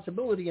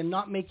responsibility and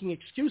not making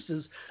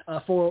excuses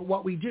for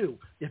what we do.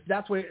 If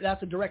that's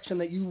a direction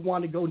that you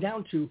want to go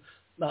down to,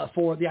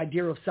 for the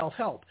idea of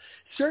self-help.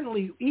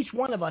 Certainly, each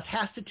one of us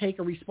has to take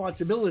a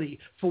responsibility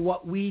for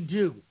what we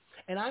do.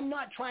 And I'm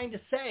not trying to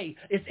say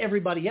it's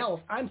everybody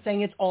else. I'm saying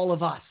it's all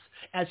of us.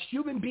 As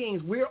human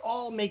beings, we're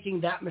all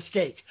making that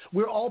mistake.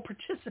 We're all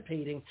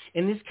participating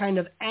in this kind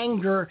of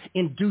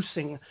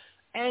anger-inducing,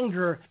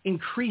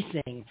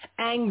 anger-increasing,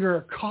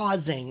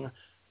 anger-causing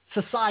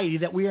society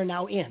that we are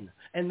now in.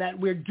 And that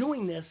we're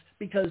doing this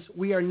because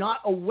we are not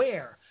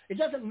aware. It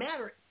doesn't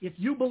matter if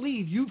you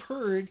believe you've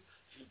heard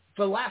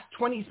for the last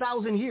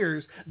 20,000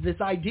 years, this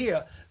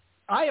idea,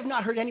 I have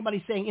not heard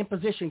anybody saying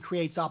imposition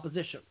creates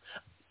opposition.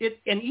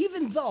 And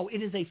even though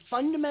it is a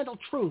fundamental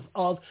truth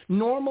of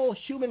normal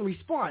human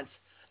response,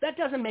 that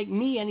doesn't make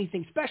me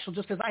anything special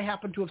just because I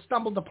happen to have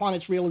stumbled upon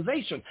its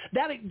realization.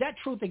 That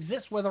truth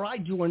exists whether I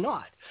do or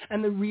not.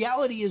 And the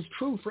reality is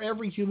true for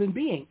every human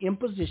being.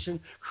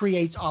 Imposition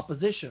creates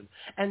opposition.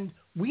 And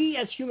we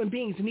as human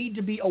beings need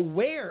to be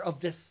aware of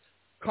this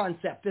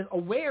concept,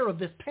 aware of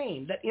this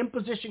pain, that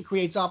imposition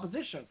creates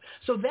opposition.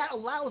 So that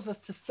allows us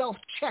to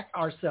self-check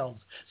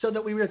ourselves so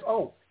that we realize,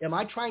 oh, am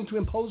I trying to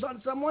impose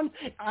on someone?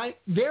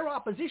 Their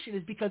opposition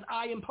is because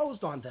I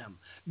imposed on them.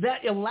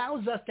 That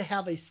allows us to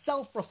have a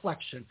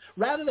self-reflection.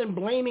 Rather than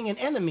blaming an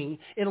enemy,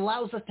 it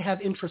allows us to have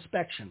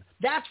introspection.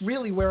 That's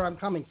really where I'm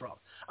coming from.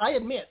 I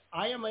admit,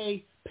 I am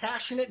a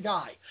passionate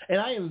guy, and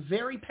I am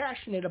very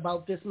passionate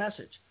about this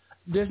message.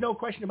 There's no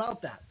question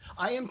about that.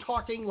 I am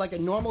talking like a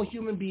normal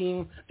human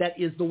being. That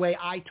is the way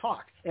I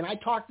talk. And I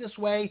talk this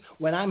way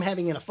when I'm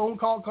having a phone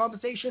call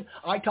conversation.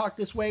 I talk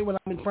this way when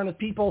I'm in front of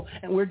people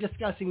and we're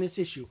discussing this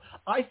issue.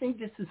 I think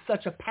this is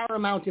such a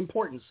paramount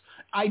importance.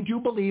 I do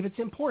believe it's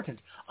important.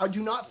 I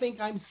do not think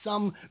I'm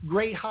some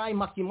great high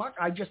mucky muck.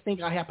 I just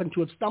think I happen to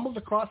have stumbled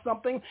across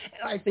something,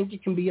 and I think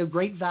it can be of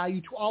great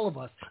value to all of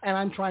us, and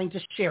I'm trying to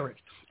share it.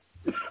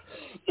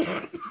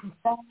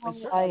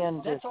 I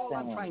understand. That's all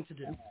I'm trying to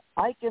do.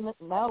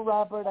 Now,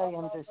 Robert, I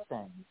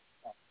understand.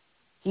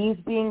 He's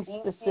being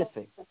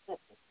specific.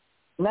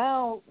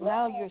 Now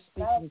you're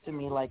speaking to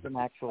me like an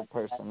actual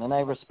person, and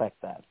I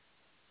respect that.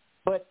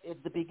 But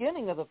at the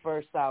beginning of the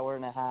first hour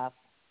and a half,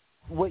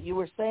 what you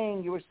were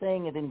saying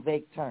it in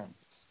vague terms.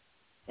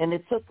 And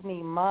it took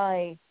me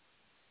my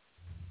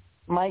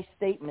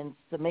statements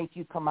to make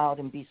you come out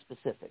and be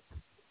specific.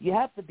 You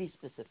have to be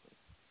specific.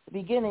 At the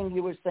beginning,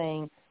 you were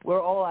saying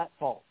we're all at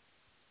fault.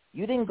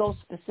 You didn't go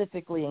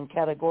specifically and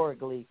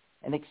categorically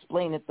and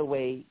explain it the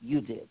way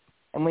you did.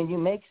 And when you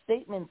make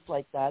statements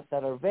like that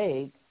are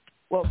vague,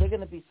 well, they're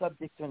going to be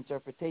subject to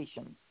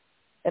interpretation.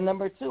 And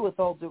number two, with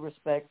all due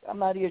respect, I'm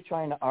not here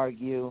trying to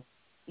argue.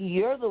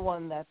 You're the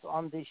one that's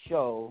on this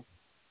show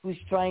who's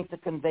trying to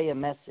convey a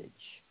message.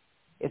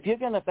 If you're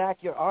going to back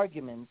your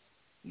arguments,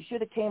 you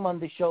should have came on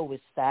the show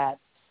with stats,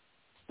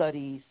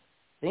 studies,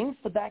 things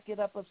to back it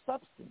up of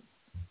substance.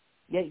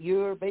 Yet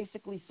you're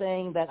basically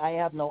saying that I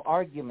have no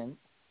argument,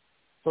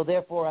 so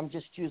therefore I'm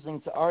just choosing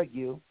to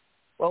argue.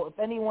 Well, if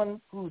anyone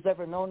who's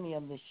ever known me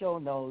on this show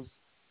knows,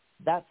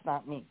 that's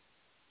not me.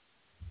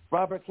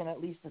 Robert can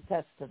at least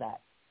attest to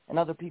that, and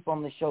other people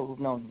on the show who've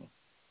known me.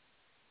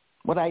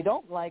 What I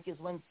don't like is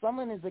when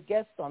someone is a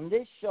guest on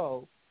this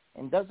show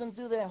and doesn't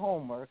do their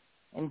homework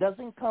and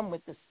doesn't come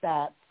with the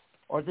stats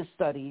or the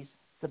studies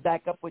to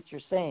back up what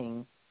you're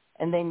saying,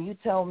 and then you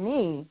tell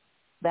me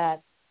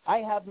that I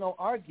have no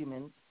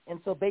argument, and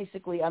so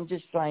basically I'm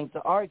just trying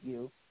to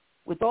argue.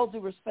 With all due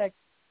respect,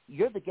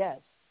 you're the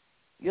guest.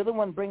 You're the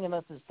one bringing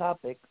us this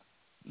topic.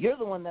 You're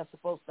the one that's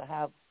supposed to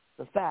have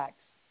the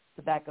facts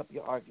to back up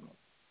your argument,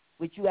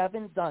 which you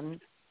haven't done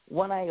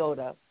one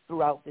iota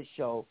throughout this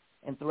show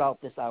and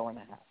throughout this hour and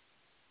a half.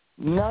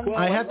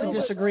 I have to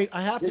disagree.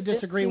 I have to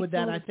disagree with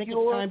that. I think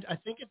it's time.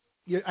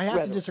 I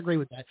have to disagree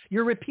with that.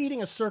 You're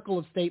repeating a circle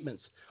of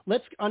statements.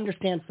 Let's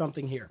understand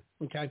something here,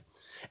 okay?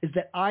 Is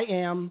that I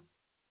am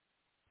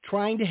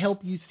trying to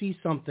help you see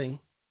something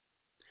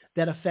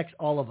that affects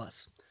all of us.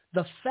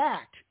 The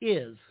fact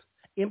is,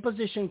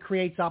 imposition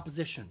creates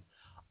opposition.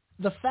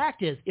 The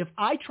fact is, if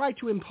I try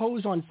to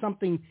impose on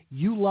something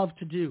you love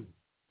to do,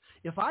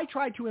 if I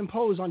try to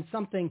impose on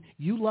something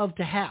you love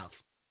to have,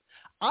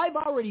 I've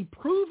already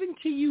proven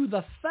to you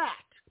the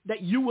fact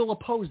that you will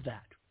oppose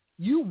that.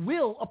 You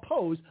will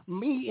oppose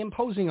me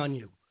imposing on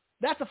you.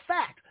 That's a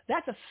fact.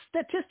 That's a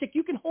statistic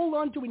you can hold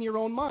on to in your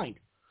own mind.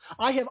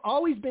 I have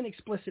always been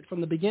explicit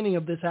from the beginning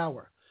of this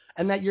hour,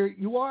 and that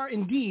you are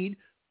indeed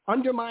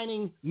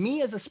undermining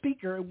me as a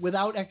speaker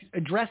without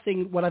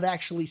addressing what I've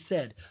actually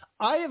said.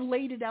 I have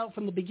laid it out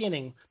from the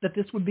beginning that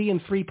this would be in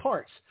 3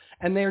 parts,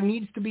 and there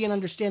needs to be an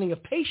understanding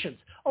of patience.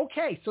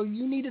 Okay, so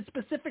you needed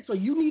specifics, or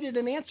you needed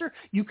an answer,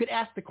 you could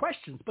ask the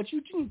questions, but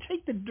you didn't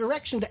take the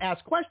direction to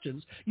ask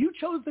questions. You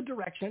chose the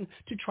direction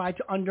to try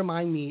to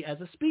undermine me as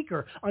a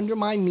speaker,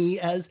 undermine me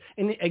as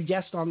a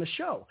guest on the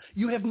show.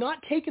 You have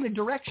not taken a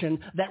direction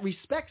that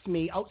respects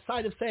me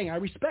outside of saying I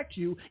respect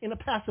you in a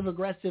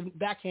passive-aggressive,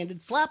 backhanded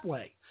slap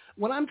way.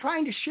 What I'm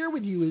trying to share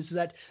with you is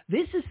that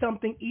this is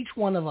something each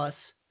one of us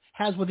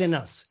has within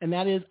us, and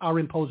that is our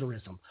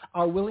imposerism,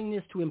 our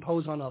willingness to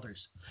impose on others.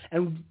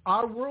 And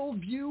our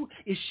worldview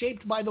is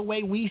shaped by the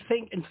way we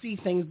think and see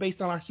things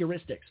based on our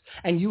heuristics.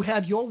 And you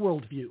have your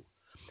worldview.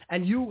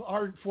 And you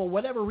are, for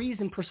whatever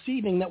reason,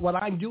 perceiving that what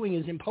I'm doing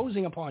is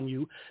imposing upon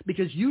you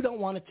because you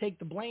don't want to take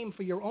the blame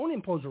for your own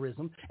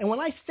imposerism. And when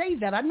I say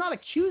that, I'm not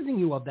accusing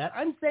you of that.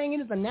 I'm saying it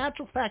is a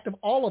natural fact of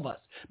all of us.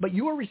 But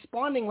you are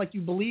responding like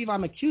you believe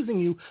I'm accusing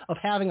you of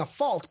having a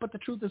fault. But the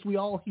truth is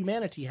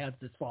humanity has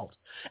this fault.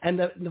 And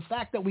the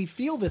fact that we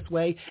feel this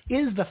way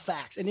is the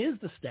facts and is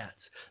the stats.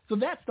 So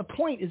that's the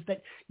point, is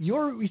that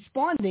you're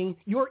responding,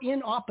 you're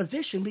in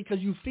opposition because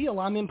you feel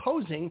I'm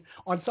imposing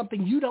on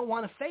something you don't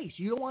want to face.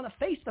 You don't want to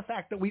face the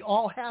fact that we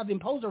all have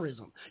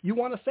imposerism. You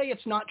want to say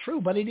it's not true,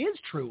 but it is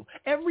true.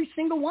 Every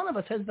single one of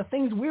us has the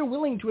things we're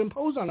willing to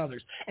impose on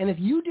others. And if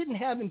you didn't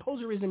have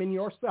imposerism in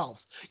yourself,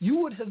 you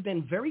would have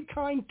been very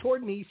kind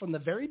toward me from the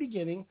very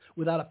beginning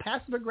without a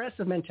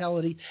passive-aggressive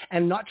mentality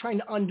and not trying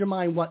to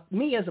undermine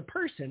me as a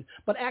person,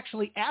 but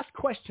actually ask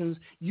questions.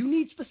 You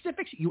need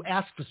specifics, you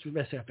ask for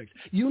specifics.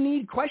 You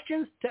need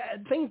questions,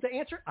 things to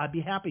answer, I'd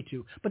be happy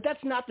to. But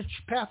that's not the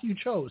path you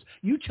chose.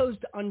 You chose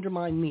to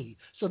undermine me.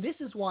 So this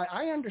is why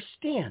I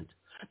understand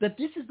that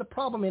this is the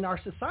problem in our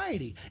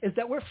society, is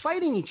that we're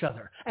fighting each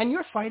other. And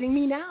you're fighting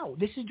me now.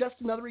 This is just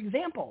another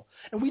example.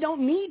 And we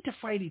don't need to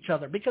fight each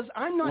other because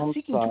I'm not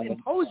seeking to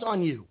impose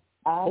on you.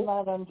 I'm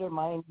not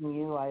undermining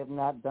you. I have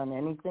not done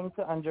anything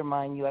to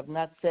undermine you. I've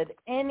not said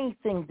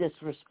anything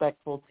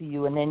disrespectful to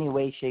you in any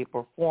way, shape,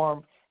 or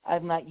form.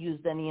 I've not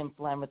used any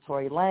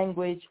inflammatory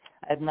language.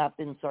 I've not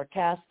been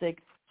sarcastic.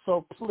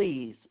 So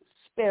please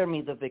spare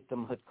me the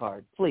victimhood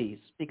card, please,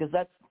 because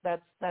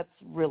that's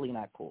really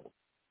not cool.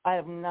 I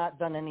have not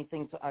done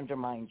anything to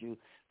undermine you.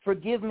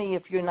 Forgive me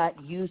if you're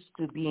not used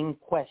to being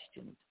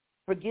questioned.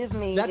 Forgive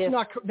me. That's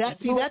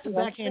a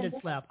backhanded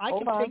slap. I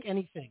can take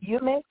anything. You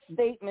make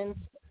statements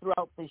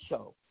throughout the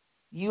show.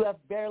 You have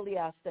barely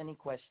asked any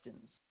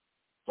questions.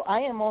 So I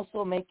am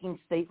also making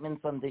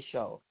statements on this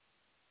show.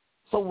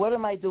 So what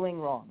am I doing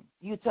wrong?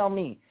 You tell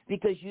me.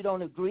 Because you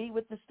don't agree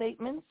with the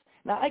statements?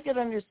 Now, I could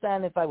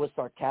understand if I was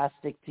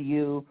sarcastic to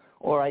you,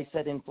 or I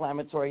said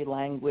inflammatory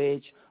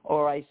language,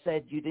 or I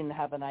said you didn't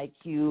have an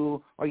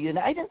IQ, or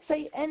I didn't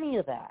say any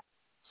of that.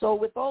 So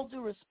with all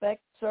due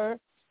respect, sir,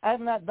 I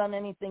have not done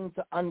anything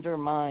to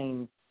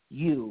undermine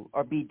you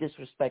or be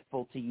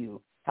disrespectful to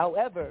you.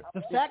 However,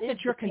 the fact that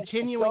you're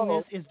continuing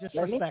this is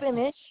disrespectful. Let me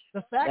finish.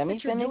 The fact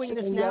that you're doing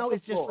this now is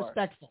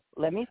disrespectful.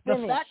 Let me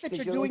finish. The fact that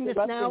you're doing this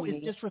now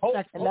is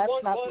disrespectful. And that's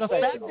not the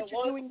fact that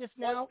you're doing this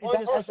now is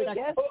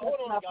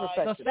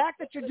disrespectful. The fact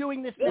that you're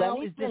doing this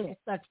now is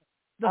disrespectful.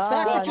 The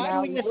fact that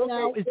you're doing this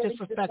now is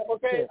disrespectful.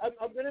 Okay,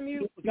 I'm going to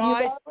mute,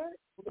 guys.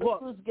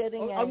 Look,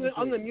 I'm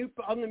going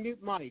to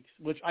mute mics,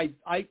 which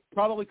I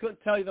probably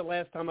couldn't tell you the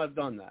last time I've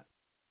done that.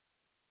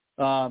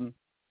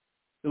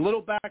 The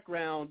little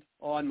background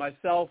on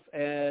myself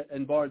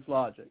and Bards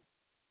Logic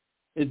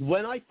is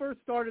when I first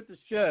started the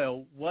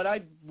show,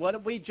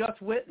 what we just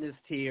witnessed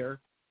here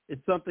is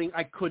something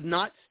I could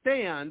not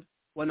stand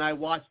when I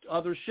watched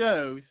other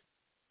shows,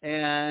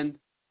 and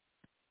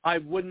I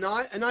would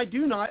not, and I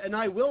do not, and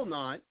I will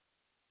not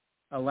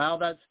allow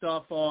that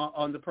stuff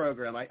on the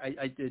program.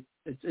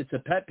 It's a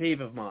pet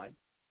peeve of mine.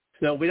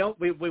 So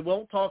we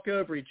won't talk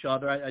over each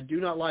other. I do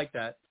not like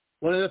that.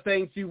 One of the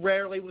things you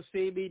rarely will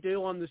see me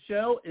do on the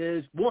show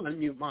is, one,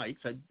 mute mics.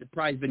 It's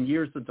probably been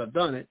years since I've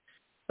done it,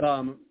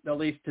 at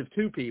least to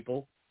 2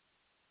 people.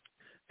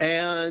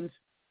 And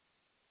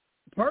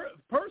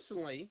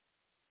personally,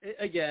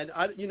 again,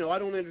 I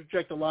don't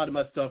interject a lot of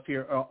my stuff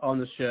here on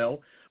the show,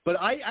 but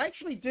I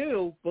actually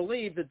do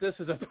believe that this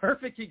is a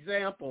perfect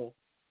example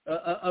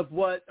of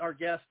what our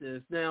guest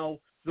is. Now,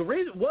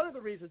 one of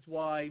the reasons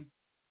why,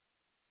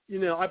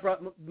 I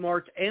brought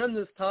Mark and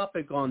this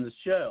topic on the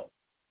show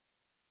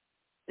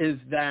is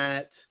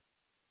that,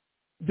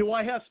 do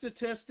I have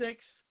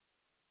statistics?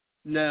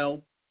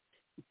 No.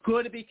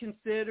 Could it be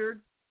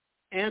considered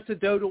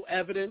anecdotal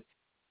evidence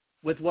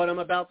with what I'm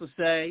about to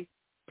say?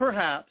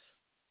 Perhaps.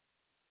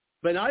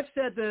 But I've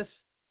said this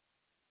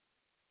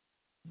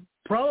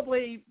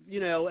probably,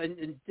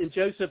 and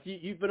Joseph,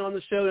 you've been on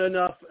the show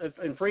enough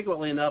and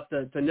frequently enough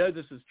to know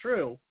this is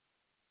true,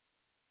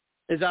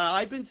 is that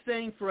I've been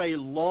saying for a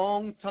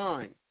long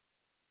time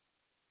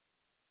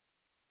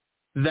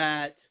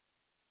that,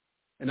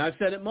 and I've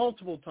said it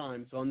multiple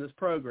times on this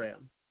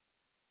program,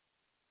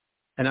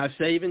 and I've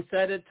even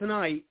said it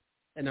tonight,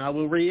 and I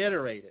will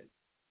reiterate it,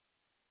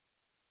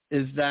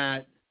 is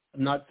that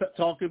I'm not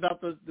talking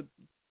about the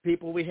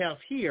people we have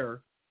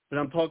here, but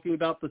I'm talking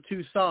about the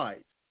two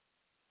sides,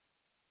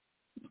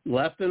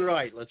 left and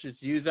right. Let's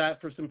just use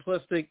that for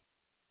simplistic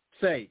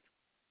sake.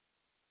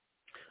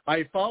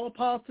 I follow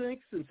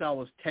politics since I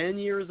was 10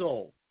 years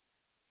old.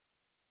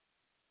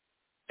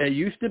 It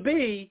used to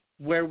be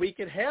where we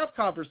could have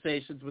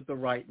conversations with the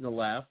right and the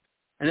left,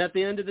 and at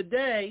the end of the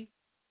day,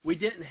 we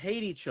didn't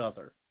hate each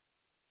other.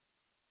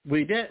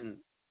 We didn't.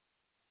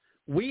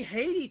 We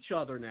hate each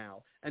other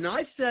now. And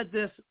I said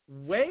this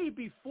way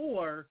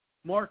before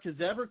Mark has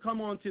ever come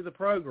onto the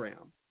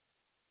program.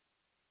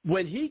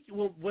 When he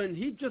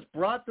just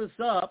brought this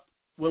up,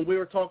 when we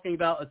were talking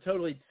about a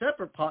totally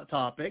separate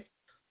topic,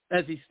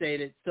 as he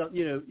stated,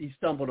 he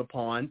stumbled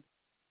upon,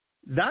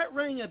 that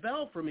rang a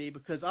bell for me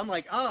because I'm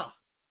like,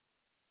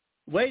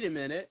 wait a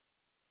minute,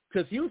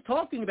 because he was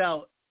talking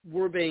about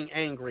we're being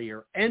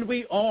angrier, and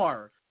we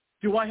are.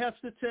 Do I have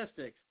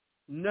statistics?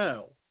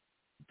 No.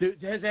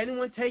 Has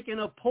anyone taken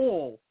a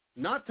poll?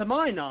 Not to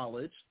my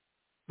knowledge,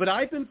 but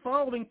I've been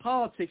following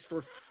politics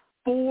for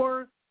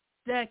 4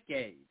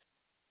 decades.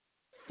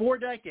 4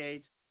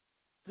 decades,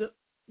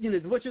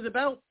 which is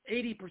about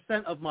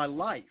 80% of my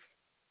life.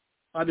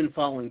 I've been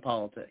following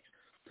politics.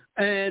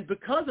 And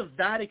because of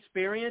that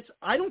experience,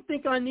 I don't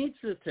think I need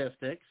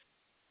statistics.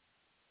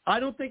 I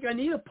don't think I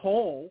need a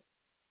poll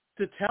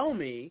to tell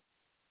me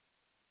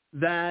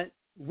that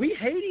we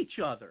hate each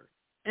other.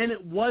 And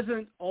it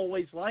wasn't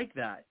always like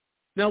that.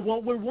 Now,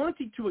 what we're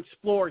wanting to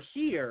explore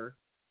here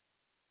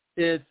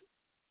is,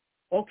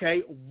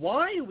 okay,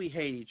 why do we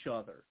hate each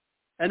other?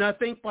 And I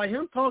think by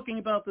him talking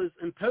about this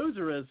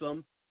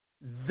imposerism,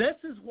 this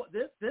is what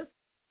this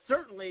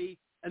certainly,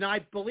 and I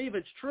believe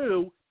it's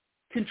true,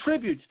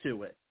 contributes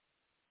to it.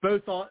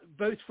 Both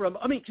from,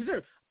 because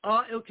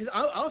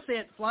I'll say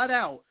it flat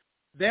out.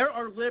 There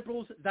are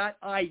liberals that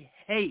I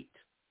hate.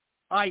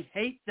 I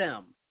hate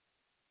them.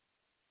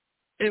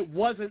 It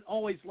wasn't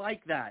always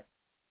like that.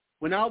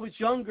 When I was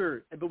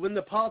younger, but when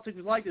the politics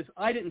was like this,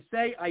 I didn't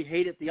say I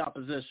hated the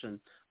opposition.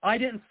 I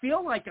didn't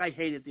feel like I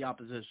hated the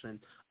opposition.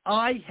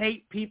 I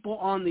hate people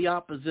on the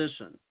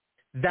opposition.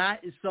 That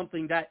is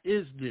something that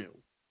is new.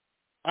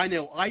 I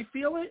know I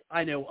feel it,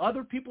 I know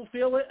other people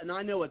feel it, and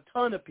I know a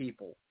ton of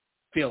people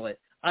feel it.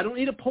 I don't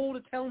need a poll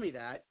to tell me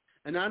that,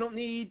 and I don't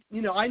need,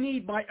 I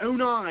need my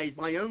own eyes,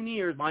 my own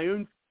ears, my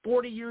own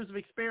 40 years of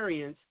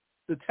experience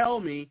to tell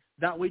me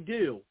that we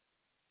do.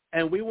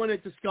 And we want to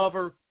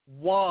discover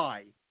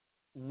why.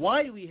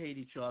 Why do we hate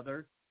each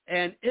other?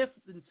 And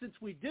since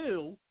we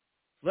do,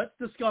 let's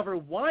discover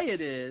why it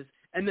is,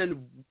 and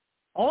then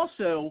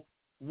also,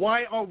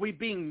 why are we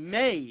being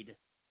made?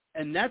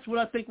 And that's what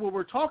I think what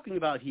we're talking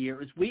about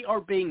here is we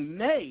are being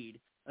made,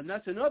 and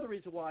that's another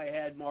reason why I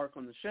had Mark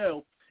on the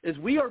show, is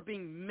we are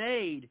being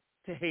made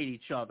to hate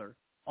each other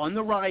on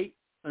the right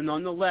and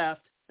on the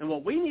left. And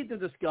what we need to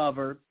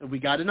discover, and we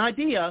got an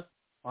idea,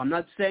 I'm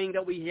not saying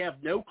that we have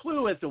no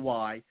clue as to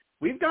why,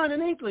 we've got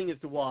an inkling as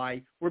to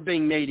why we're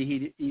being made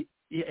to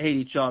hate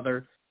each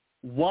other.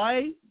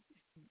 Why?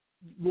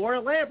 More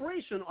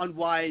elaboration on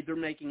why they're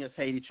making us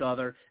hate each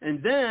other.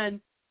 And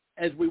then,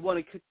 as we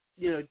want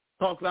to,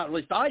 talk about, at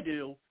least I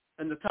do,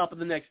 in the top of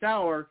the next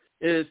hour,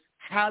 is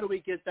how do we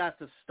get that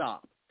to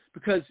stop?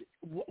 Because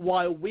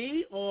while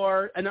we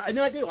are, and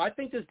I do, I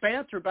think this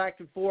banter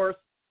back and forth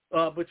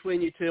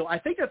between you two, I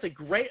think that's a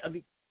great.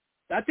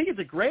 I think it's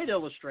a great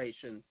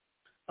illustration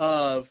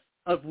of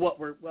what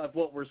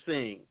we're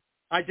seeing.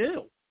 I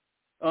do.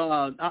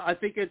 I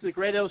think it's a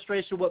great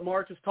illustration of what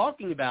Mark is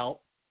talking about,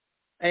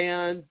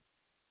 and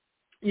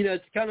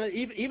it's kind of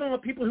even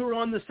with people who are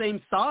on the same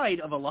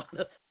side of a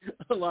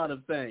lot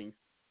of things.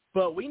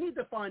 But we need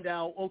to find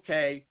out.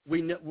 Okay,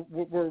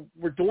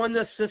 we're doing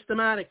this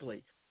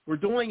systematically. We're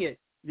doing it.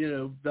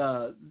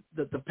 The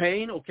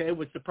pain. Okay,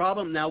 what's the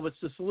problem? Now what's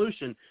the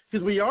solution?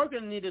 Because we are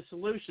going to need a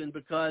solution.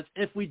 Because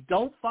if we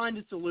don't find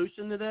a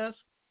solution to this,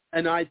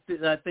 and I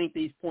think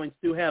these points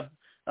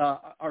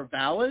are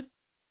valid.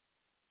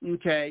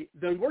 Okay,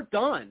 then we're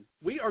done.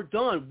 We are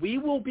done. We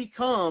will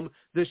become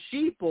the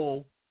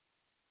sheeple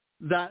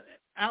that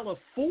out of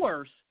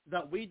force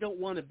that we don't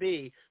want to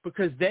be,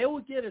 because they will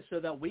get us so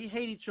that we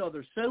hate each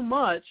other so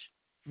much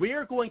we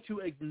are going to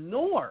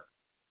ignore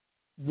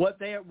what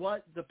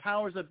the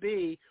powers that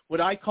be,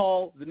 what I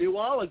call the new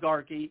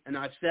oligarchy, and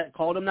I've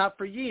called them that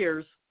for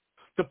years,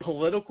 the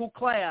political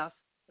class.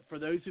 For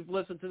those who've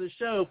listened to the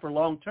show for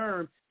long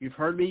term, you've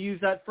heard me use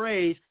that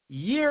phrase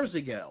years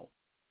ago.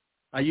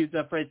 I use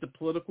that phrase, the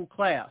political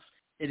class.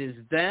 It is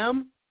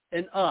them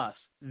and us.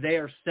 They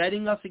are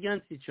setting us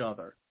against each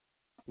other.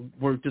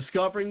 we're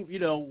discovering,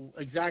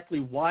 exactly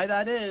why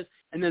that is,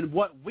 and then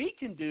what we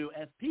can do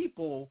as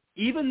people,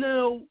 even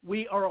though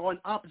we are on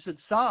opposite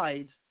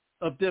sides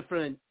of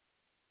different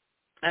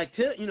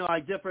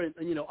ideologies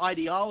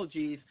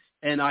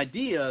and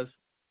ideas,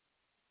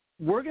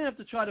 we're going to have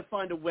to try to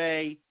find a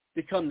way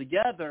to come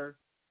together,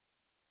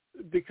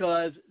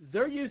 because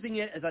they're using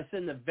it, as I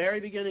said in the very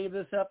beginning of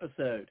this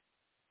episode,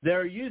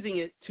 they're using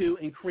it to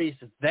increase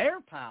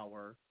their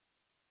power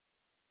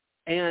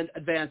and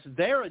advance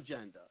their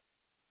agenda.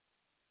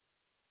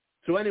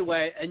 So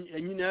anyway, and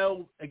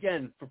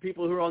again, for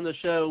people who are on the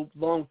show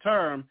long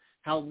term,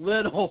 how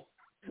little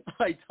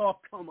I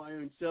talk on my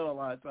own show a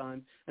lot of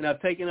times, and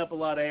I've taken up a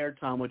lot of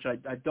airtime, which I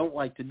don't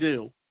like to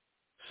do.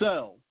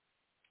 So,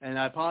 and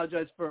I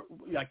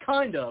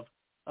kind of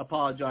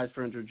apologize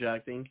for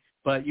interjecting,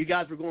 but you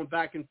guys were going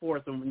back and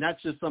forth, and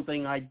that's just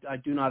something I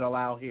do not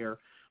allow here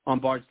on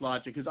Bards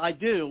Logic, because I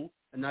do,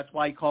 and that's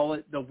why I call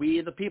it the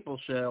We the People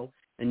show,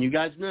 and you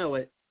guys know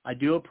it. I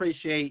do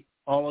appreciate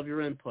all of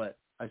your input.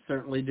 I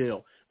certainly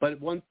do. But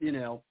the one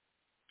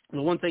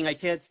thing I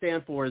can't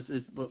stand for is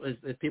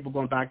people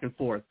going back and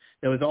forth.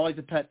 That was always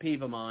a pet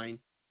peeve of mine,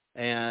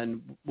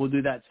 and we'll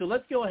do that. So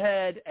let's go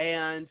ahead,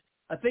 and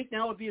I think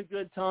now would be a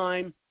good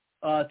time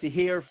to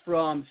hear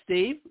from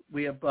Steve.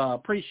 We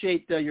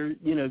appreciate your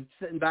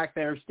sitting back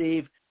there,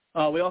 Steve.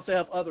 We also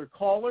have other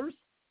callers.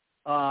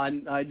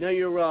 I know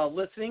you're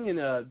listening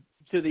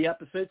to the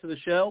episode, to the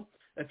show.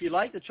 If you'd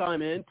like to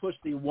chime in, push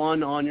the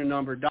 1 on your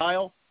number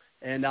dial,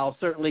 and I'll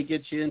certainly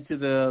get you into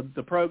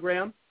the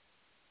program.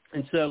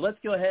 And so let's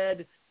go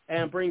ahead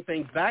and bring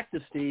things back to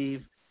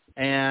Steve,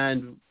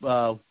 and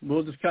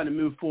we'll just kind of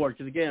move forward.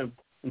 Because, again,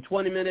 in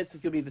 20 minutes,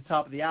 it's going to be the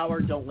top of the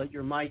hour. Don't let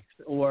your mics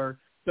or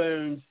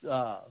phones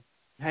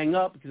hang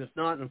up, because if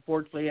not,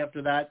 unfortunately,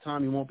 after that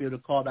time, you won't be able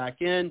to call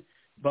back in.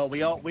 But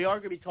we are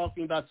going to be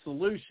talking about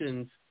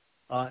solutions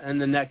in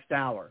the next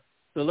hour.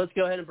 So let's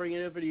go ahead and bring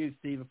it over to you,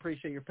 Steve.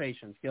 Appreciate your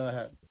patience. Go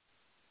ahead.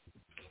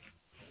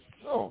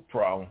 No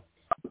problem.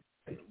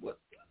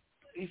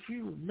 If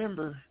you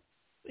remember,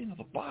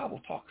 the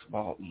Bible talks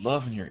about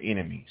loving your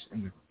enemies,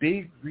 and the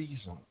big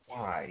reason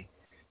why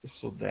is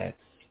so that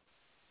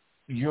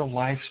your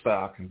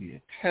lifestyle can be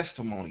a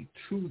testimony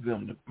to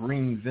them, to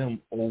bring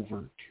them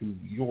over to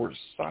your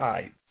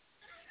side.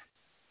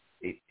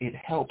 It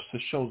helps to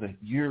show that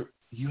you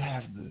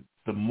have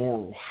the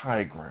moral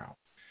high ground.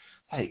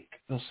 Like,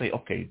 they'll say,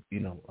 okay,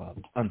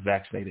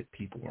 unvaccinated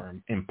people are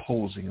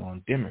imposing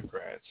on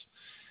Democrats.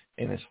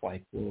 And it's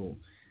like, well,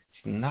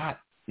 it's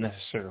not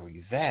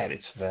necessarily that.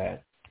 It's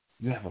that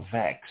you have a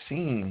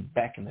vaccine.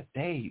 Back in the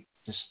day,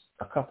 just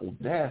a couple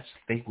of deaths,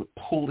 they would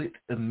pull it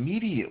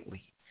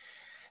immediately.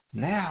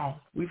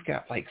 Now, we've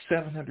got like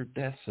 700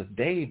 deaths a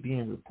day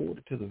being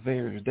reported to the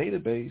VAERS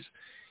database,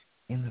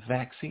 and the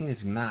vaccine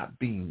is not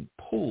being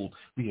pulled.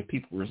 We have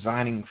people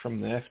resigning from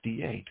the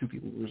FDA. 2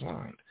 people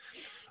resigned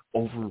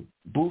over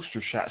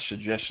booster shot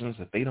suggestions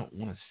that they don't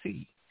want to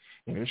see.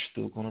 And they're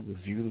still going to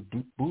review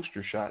the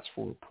booster shots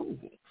for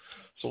approval.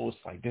 So it's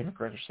like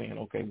Democrats are saying,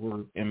 okay,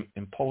 we're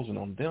imposing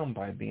on them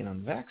by being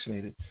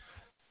unvaccinated,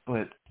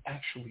 but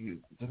actually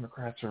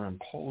Democrats are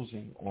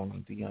imposing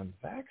on the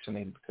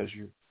unvaccinated because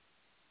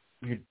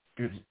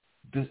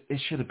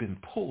it should have been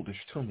pulled. There's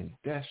too many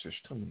deaths. There's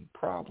too many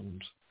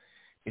problems.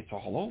 It's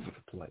all over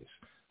the place.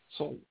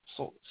 So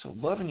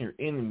loving your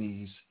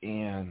enemies,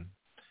 and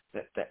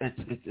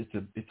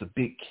it's a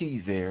big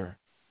key there,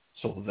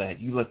 so that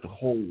you let the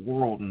whole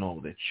world know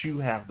that you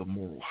have the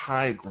moral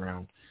high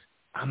ground.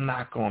 I'm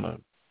not going to,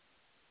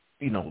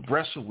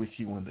 wrestle with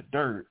you in the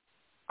dirt.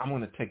 I'm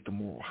going to take the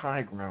moral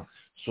high ground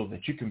so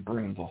that you can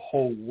bring the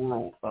whole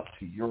world up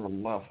to your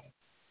level.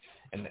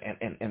 And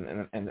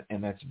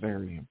that's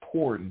very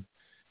important,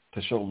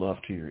 to show love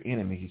to your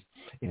enemies.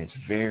 And it's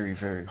very,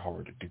 very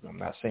hard to do. I'm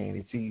not saying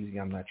it's easy.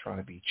 I'm not trying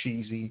to be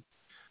cheesy,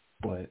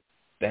 but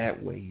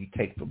that way you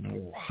take the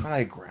moral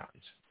high ground.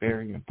 It's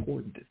very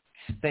important to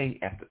stay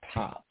at the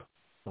top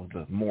of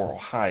the moral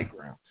high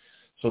ground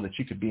so that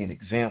you could be an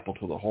example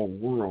to the whole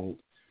world,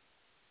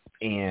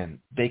 and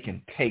they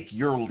can take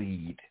your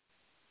lead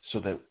so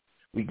that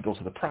we can go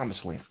to the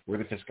promised land,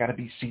 whether it's got to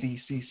be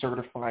CDC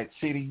certified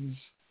cities,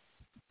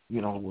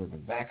 where the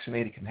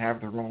vaccinated can have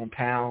their own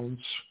towns,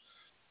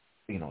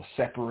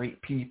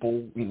 separate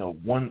people,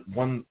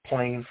 one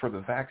plane for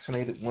the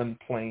vaccinated, one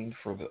plane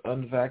for the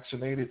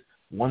unvaccinated,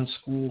 one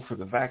school for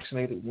the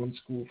vaccinated, one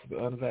school for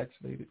the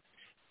unvaccinated.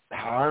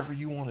 However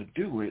you want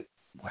to do it,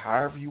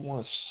 however you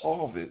want to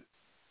solve it,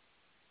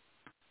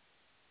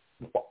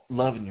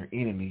 loving your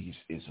enemies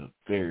is a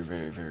very,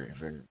 very, very,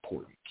 very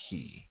important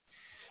key.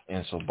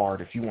 And so,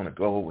 Bart, if you want to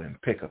go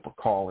and pick up a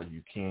caller,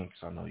 you can,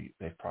 because I know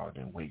they've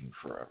probably been waiting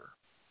forever.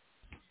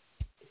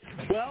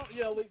 Well,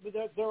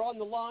 they're on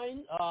the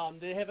line.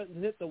 They haven't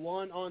hit the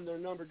 1 on their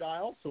number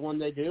dial, so when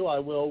they do, I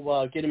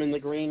will get them in the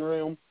green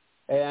room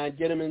and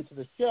get them into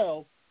the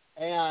show.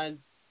 And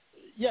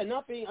yeah,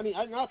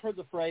 I've not heard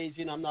the phrase,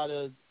 I'm not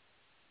a,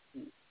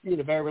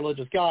 very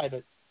religious guy,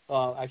 but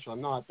actually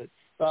I'm not, but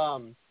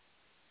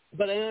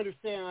but I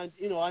understand,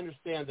 I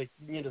understand the,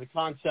 the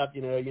concept,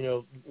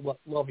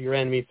 love your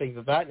enemy, things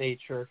of that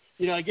nature.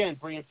 Again,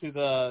 bring them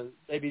to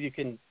maybe you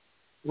can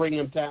bring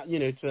them down,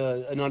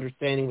 to an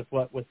understanding with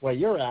where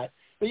you're at.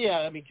 But yeah,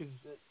 I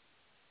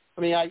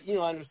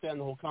understand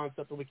the whole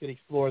concept, and we could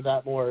explore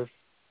that more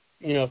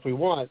if we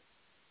want.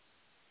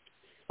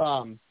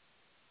 But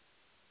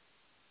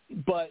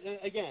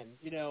again,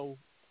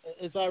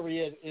 as I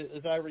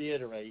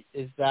reiterate,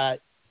 is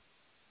that,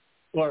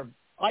 or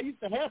I used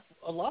to have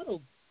a lot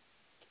of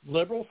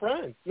liberal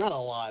friends. Not a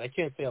lot, I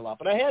can't say a lot,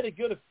 but I had a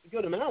good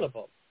amount of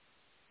them,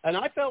 and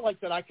I felt like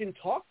that I can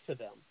talk to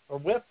them or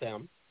with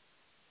them.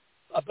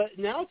 But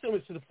now it's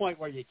almost to the point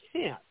where you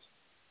can't.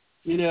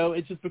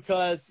 It's just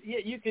because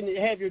you can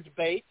have your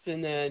debates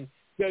and then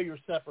go your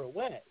separate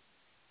way.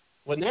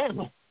 Well,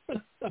 now,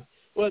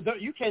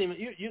 you can't even.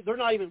 We're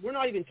not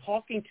even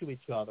talking to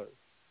each other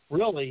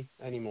really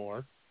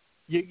anymore.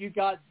 You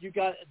got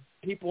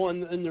people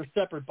in their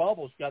separate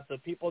bubbles. You got the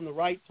people on the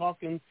right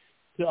talking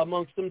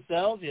amongst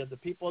themselves. You have the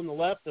people on the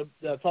left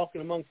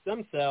talking amongst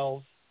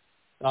themselves.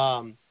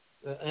 And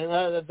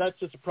that's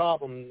just a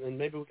problem. And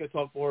maybe we could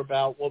talk more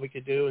about what we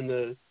could do in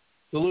the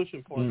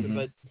solution portion. Mm-hmm.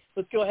 But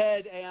let's go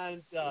ahead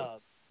and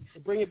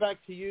bring it back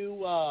to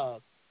you.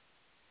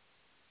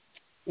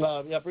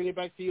 Bring it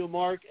back to you,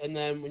 Mark, and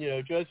then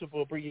Joseph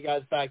will bring you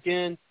guys back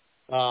in.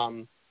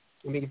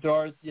 If there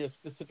are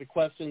specific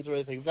questions or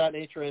anything of that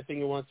nature, anything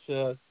you want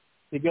to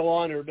go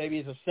on, or maybe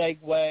as a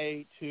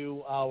segue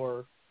to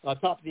our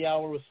top of the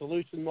hour with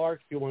solution,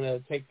 Mark, if you want to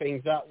take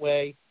things that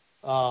way.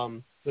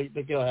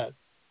 But go ahead.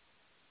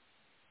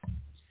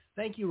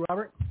 Thank you,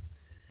 Robert.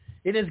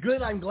 It is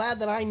good. I'm glad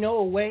that I know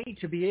a way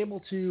to be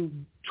able to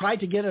try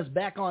to get us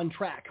back on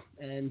track.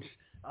 And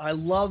I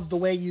love the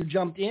way you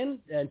jumped in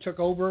and took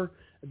over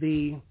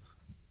the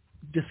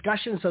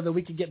discussion so that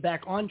we could get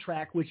back on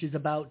track, which is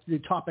about the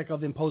topic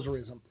of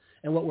imposerism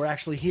and what we're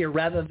actually here,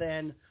 rather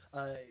than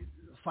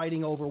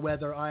fighting over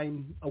whether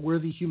I'm a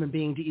worthy human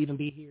being to even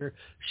be here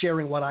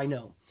sharing what I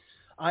know.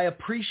 I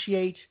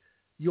appreciate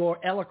your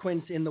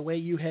eloquence in the way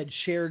you had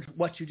shared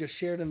what you just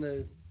shared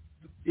in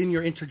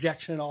your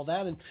interjection and all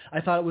that, and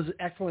I thought it was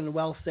excellent and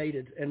well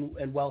stated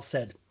and well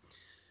said.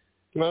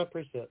 I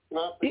appreciate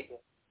it.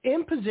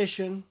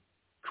 Imposition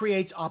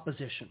creates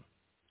opposition.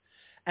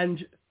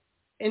 And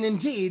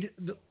indeed,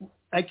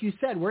 like you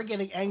said, we're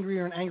getting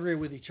angrier and angrier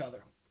with each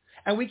other.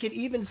 And we can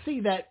even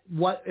see that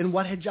what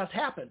had just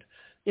happened.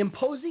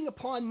 Imposing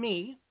upon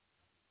me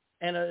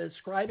and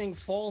ascribing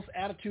false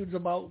attitudes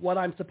about what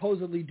I'm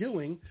supposedly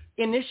doing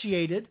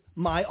initiated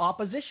my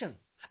opposition.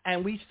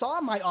 And we saw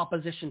my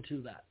opposition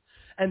to that.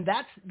 And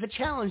that's the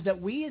challenge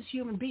that we as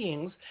human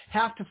beings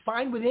have to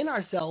find within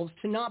ourselves,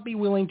 to not be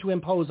willing to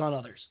impose on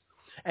others.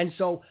 And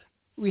so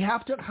we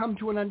have to come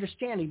to an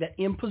understanding that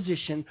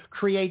imposition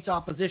creates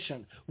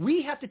opposition.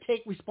 We have to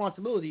take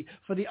responsibility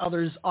for the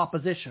other's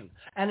opposition.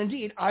 And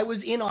indeed, I was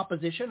in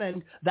opposition,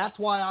 and that's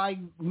why I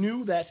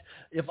knew that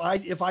if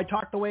I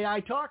talk the way I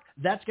talk,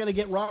 that's going to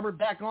get Robert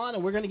back on,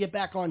 and we're going to get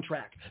back on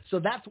track.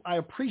 So I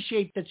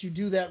appreciate that you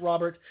do that,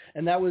 Robert,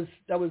 and that was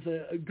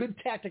a good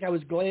tactic I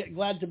was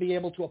glad to be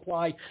able to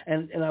apply,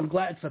 and I'm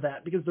glad for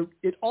that, because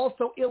it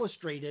also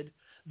illustrated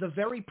the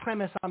very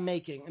premise I'm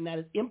making, and that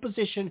is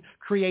imposition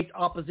creates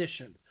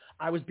opposition.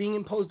 I was being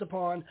imposed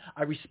upon,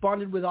 I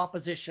responded with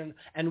opposition,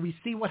 and we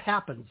see what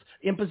happens.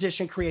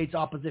 Imposition creates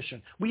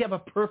opposition. We have a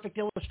perfect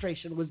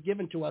illustration was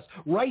given to us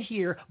right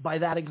here by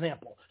that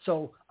example.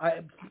 So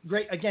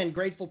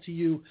grateful to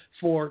you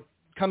for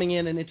coming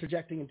in and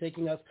interjecting and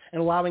taking us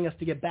and allowing us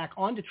to get back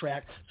onto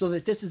track, so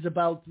that this is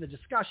about the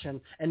discussion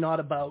and not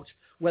about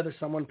whether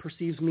someone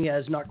perceives me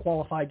as not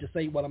qualified to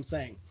say what I'm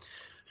saying.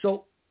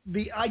 So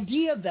the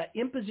idea that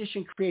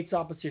imposition creates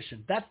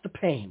opposition, that's the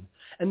pain.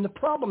 And the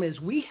problem is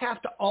we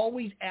have to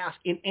always ask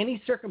in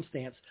any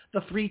circumstance the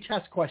 3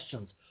 test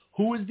questions.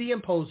 Who is the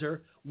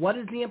imposer? What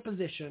is the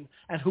imposition?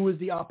 And who is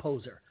the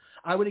opposer?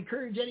 I would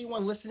encourage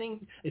anyone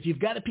listening, if you've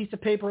got a piece of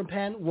paper and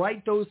pen,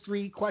 write those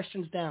 3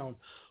 questions down.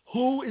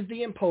 Who is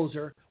the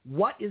imposer?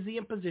 What is the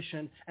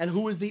imposition? And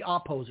who is the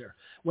opposer?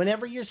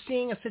 Whenever you're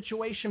seeing a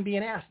situation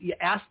being asked, you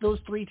ask those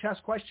 3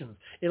 test questions.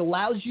 It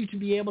allows you to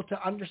be able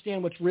to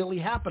understand what's really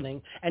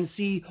happening and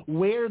see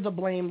where the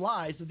blame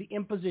lies of the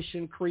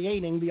imposition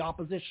creating the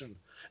opposition.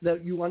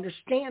 That you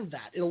understand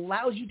that. It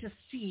allows you to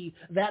see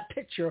that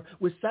picture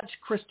with such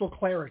crystal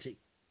clarity.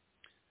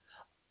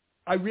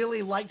 I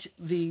really liked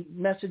the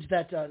message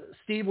that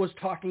Steve was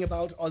talking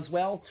about as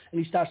well,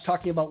 and he starts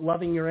talking about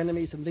loving your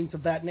enemies and things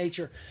of that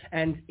nature.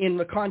 And in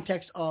the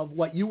context of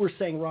what you were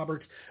saying,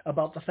 Robert,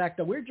 about the fact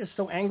that we're just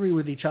so angry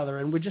with each other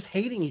and we're just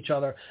hating each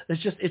other,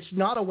 it's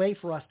not a way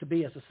for us to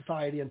be as a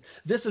society. And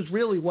this is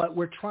really what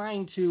we're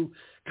trying to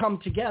come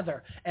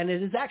together. And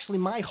it is actually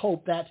my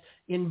hope that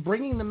in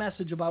bringing the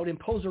message about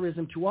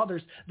imposerism to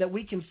others that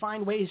we can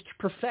find ways to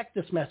perfect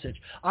this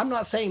message. I'm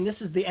not saying this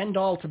is the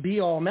end-all to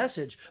be-all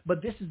message,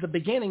 but this is the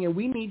beginning, and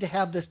we need to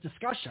have this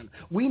discussion.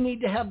 We need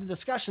to have the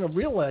discussion of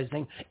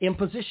realizing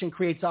imposition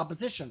creates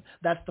opposition.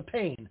 That's the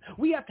pain.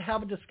 We have to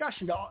have a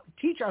discussion to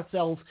teach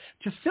ourselves,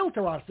 to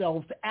filter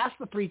ourselves, to ask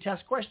the 3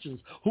 test questions.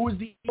 Who is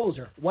the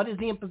opposer? What is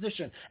the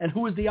imposition? And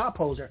who is the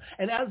opposer?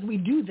 And as we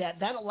do that,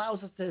 that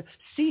allows us to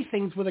see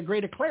things with a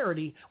greater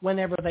clarity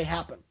whenever they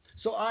happen.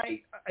 So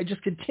I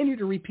just continue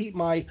to repeat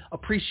my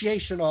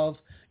appreciation of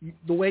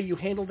the way you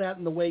handled that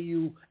and the way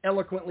you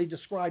eloquently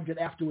described it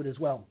afterward as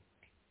well.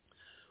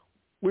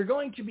 We're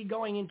going to be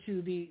going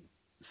into the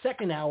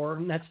second hour,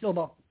 and that's still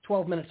about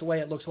 12 minutes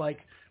away, it looks like,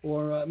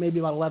 or maybe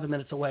about 11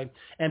 minutes away.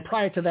 And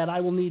prior to that, I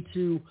will need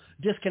to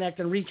disconnect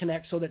and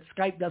reconnect so that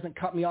Skype doesn't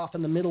cut me off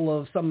in the middle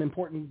of some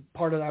important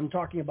part that I'm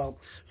talking about,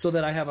 so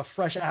that I have a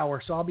fresh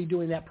hour. So I'll be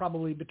doing that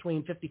probably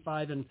between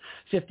 55 and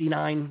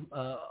 59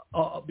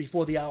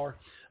 before the hour.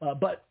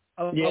 But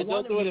yeah,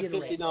 don't do it at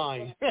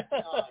 59.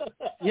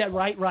 Yeah,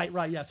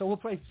 right. Yeah, so we'll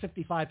play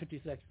 55,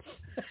 56,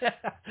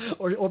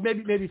 or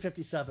maybe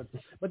 57.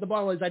 But the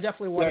bottom line is, I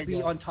definitely want to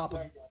be on top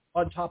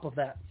of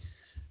that.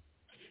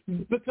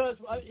 Because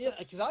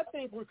I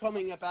think we're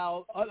coming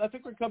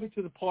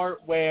to the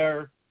part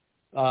where,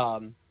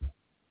 and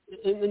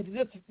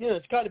this,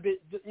 it's got to be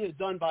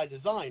done by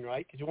design,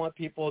 right? Because you want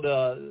people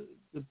to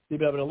be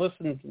able to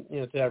listen,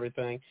 to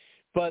everything.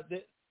 But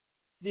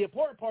the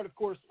important part, of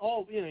course,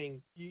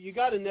 you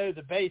got to know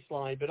the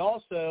baseline, but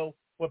also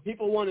what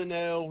people want to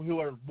know who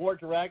are more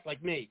direct,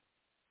 like me.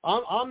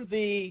 I'm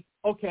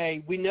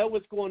okay, we know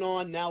what's going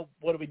on, now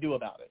what do we do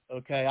about it?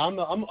 Okay, I'm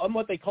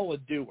what they call a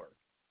doer.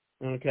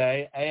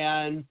 Okay,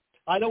 and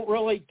I don't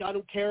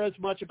care as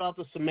much about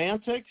the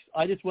semantics.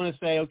 I just want to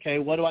say, okay,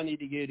 what do I need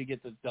to do to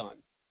get this done?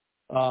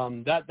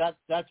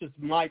 That's just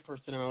my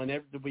personality.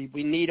 And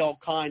we need all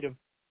kind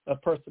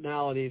of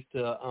personalities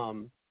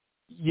to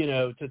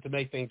to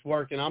make things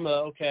work. And I'm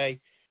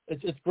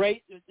it's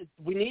great.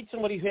 We need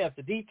somebody who has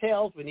the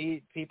details. We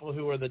need people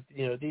who are the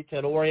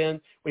detail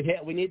oriented.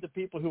 We need the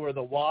people who are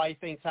the why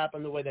things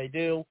happen the way they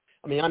do.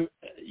 I mean,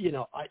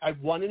 I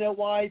want to know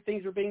why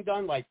things are being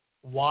done. Like,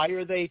 why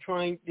are they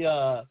trying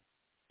to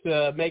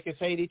make us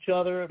hate each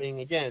other? I mean,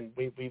 again,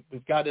 we've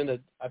got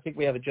I think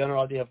we have a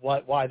general idea of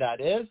why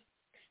that is.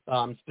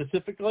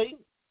 Specifically,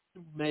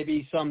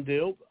 maybe some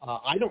do.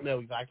 I don't know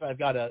exactly. I've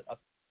got a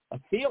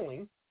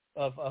feeling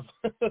of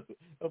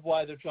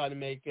why they're trying to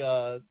make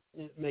the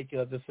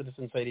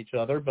citizens hate each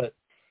other. But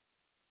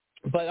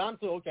I'm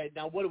so okay.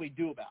 Now, what do we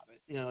do about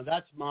it?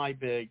 That's my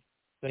big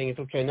thing. It's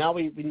okay. Now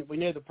we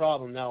know the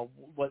problem. Now,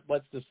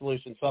 what's the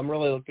solution? So I'm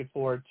really looking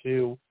forward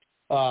to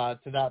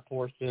that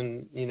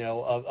portion,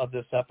 of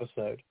this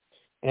episode.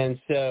 And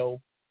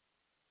so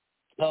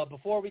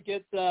before we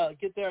get there,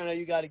 I know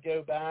you got to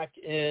go back,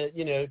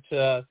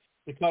 to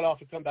cut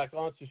off and come back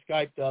on, so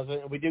Skype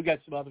doesn't. And we do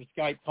get some other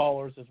Skype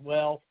callers as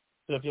well.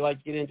 So if you like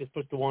to get in, just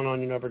push the 1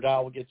 on your number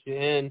dial. We'll get you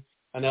in.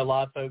 I know a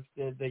lot of folks,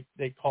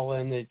 they call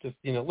in, they just,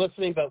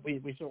 listening, but we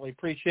certainly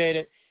appreciate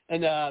it.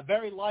 And a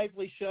very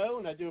lively show,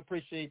 and I do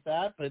appreciate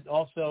that. But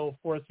also,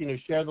 of course,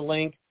 share the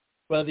link,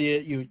 whether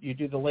you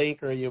do the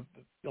link or you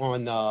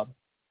on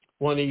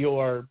one of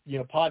your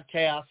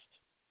podcast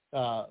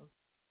apps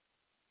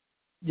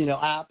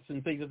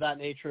and things of that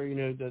nature,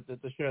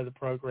 to share the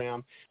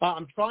program.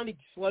 I'm trying to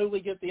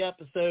slowly get the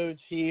episodes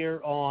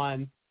here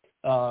on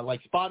like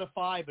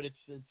Spotify, but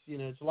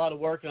it's a lot of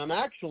work, and I'm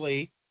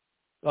actually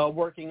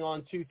working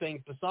on 2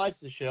 things besides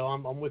the show.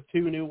 I'm with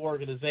 2 new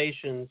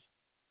organizations.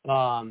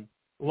 One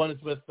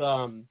is with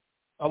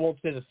I won't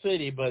say the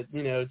city, but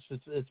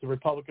it's a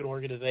Republican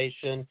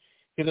organization.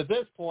 Because at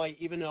this point,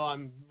 even though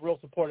I'm real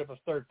supportive of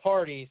third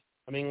parties,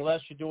 I mean,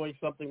 unless you're doing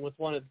something with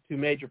one of the 2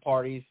 major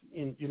parties,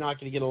 you're not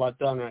going to get a lot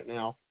done right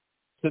now.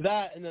 So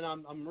that, and then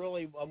I'm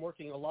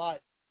working a lot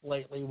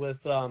lately with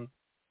a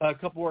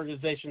couple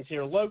organizations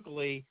here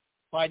locally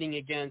fighting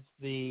against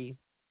the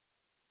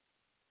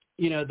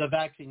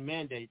vaccine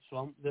mandate.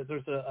 So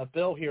there's a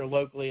bill here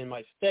locally in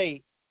my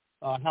state,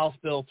 House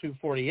Bill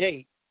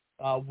 248,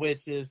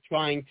 which is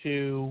trying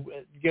to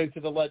go to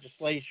the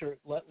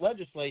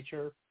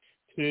legislature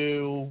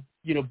to,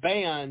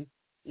 ban,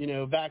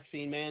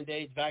 vaccine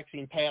mandates,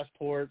 vaccine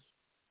passports,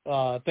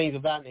 things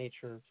of that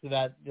nature, so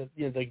that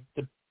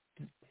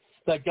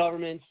that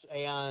governments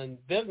and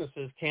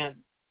businesses can't,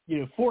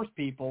 force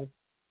people,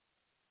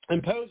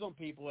 impose on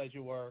people, as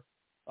you were,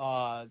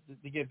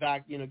 to get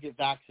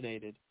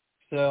vaccinated.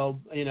 So,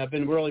 I've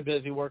been really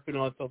busy working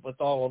with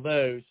all of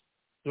those.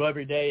 So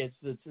every day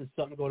it's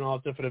something going on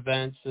with different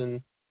events,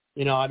 and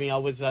I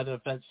was at an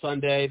event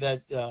Sunday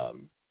that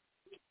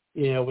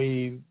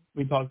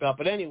we talked about.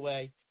 But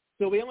anyway,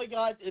 so we only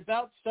got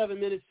about 7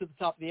 minutes to the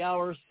top of the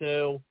hour.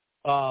 So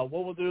what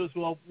we'll do is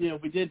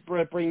we did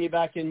bring you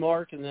back in,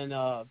 Mark, and then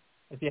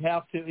if you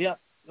have to, yep,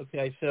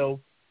 okay.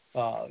 So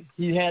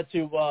he had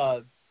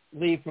to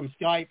leave from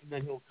Skype, and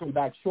then he'll come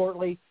back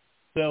shortly.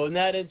 So in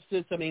that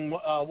instance,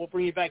 we'll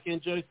bring you back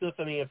in, Joseph.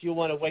 If you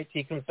want to wait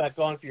till he comes back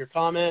on for your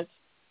comments,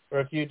 or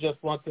if you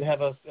just want to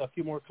have a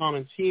few more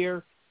comments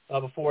here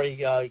before he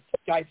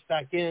Skypes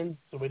back in,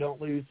 so we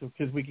don't lose,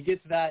 because we could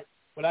get to that.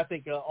 But I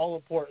think all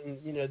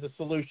important, the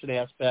solution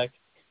aspect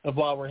of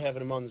why we're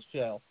having him on the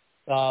show.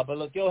 But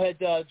look, go ahead,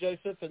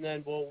 Joseph, and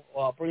then we'll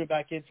bring him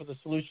back in for the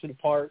solution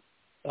part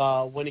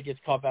when he gets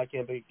caught back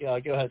in.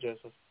 But go ahead,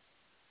 Joseph.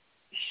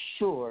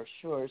 Sure.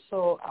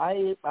 So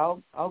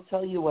I'll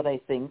tell you what I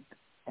think,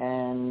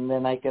 and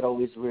then I could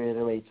always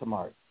reiterate to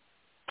Mark.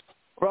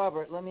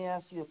 Robert, let me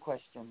ask you a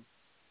question.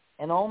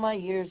 In all my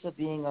years of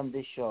being on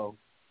this show,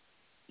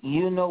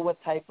 you know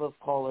what type of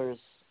callers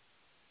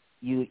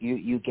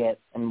you get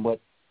and what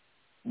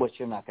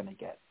you're not going to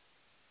get.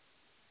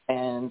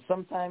 And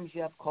sometimes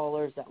you have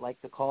callers that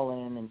like to call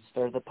in and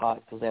stir the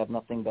pot because they have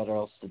nothing better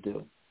else to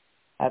do.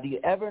 Have you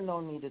ever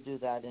known me to do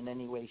that in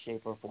any way,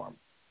 shape, or form?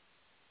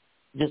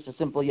 Just a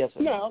simple yes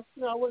or no.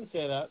 No, I wouldn't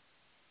say that.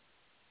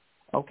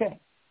 Okay.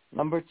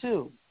 Number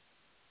two,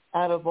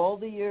 out of all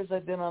the years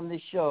I've been on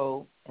this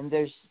show, and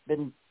there's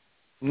been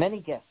many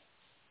guests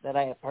that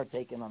I have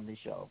partaken on this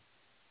show,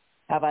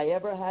 have I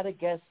ever had a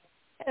guest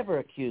ever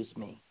accuse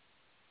me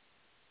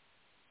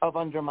of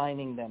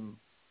undermining them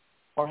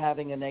or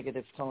having a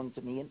negative tone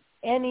to me in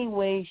any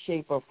way,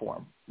 shape, or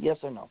form? Yes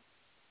or no?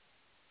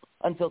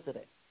 Until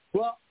today.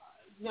 Well,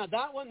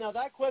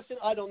 that question,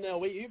 I don't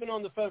know. You've been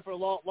on the phone for a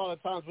lot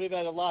of times. We've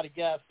had a lot of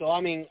guests, so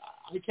I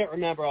can't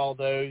remember all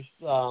those.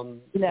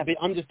 I'm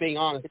just being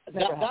honest.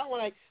 That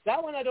one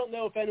I don't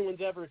know if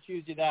anyone's ever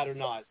accused you of that or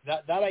not.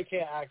 That I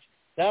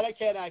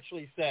can't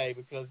actually say,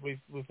 because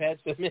we've had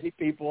so many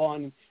people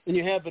on, and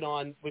you have been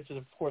on, which is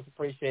of course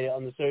appreciated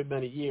on the so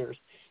many years.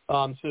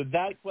 So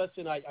that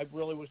question, I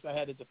really wish I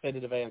had a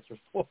definitive answer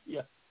for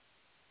you.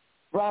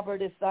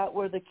 Robert, if that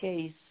were the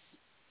case,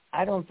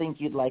 I don't think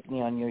you'd like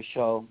me on your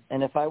show.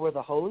 And if I were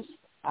the host,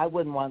 I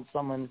wouldn't want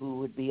someone who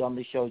would be on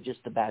the show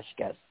just to bash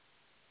guests.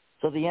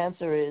 So the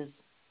answer is,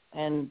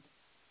 and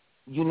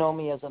you know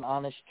me as an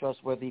honest,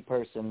 trustworthy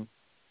person,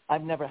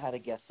 I've never had a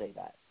guest say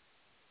that.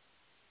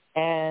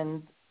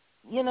 And,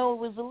 it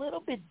was a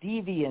little bit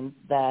deviant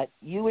that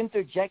you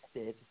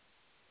interjected,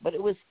 but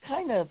it was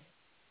kind of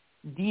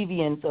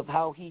deviant of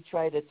how he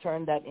tried to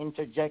turn that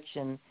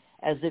interjection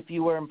as if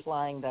you were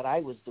implying that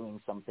I was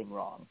doing something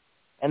wrong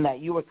and that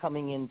you were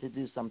coming in to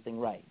do something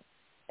right.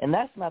 And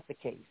that's not the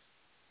case.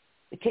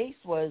 The case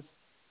was,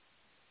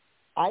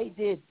 I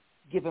did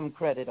give him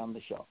credit on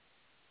the show.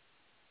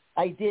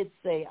 I did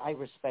say, I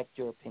respect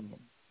your opinion.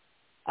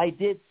 I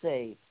did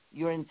say,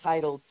 you're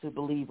entitled to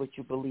believe what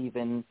you believe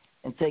in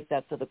and take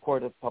that to the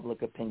court of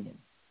public opinion.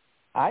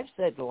 I've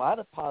said a lot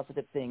of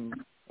positive things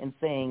in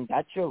saying,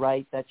 that's your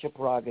right, that's your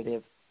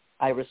prerogative.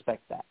 I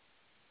respect that.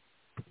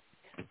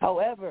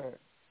 However,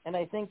 and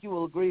I think you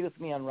will agree with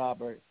me on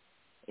Robert,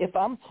 if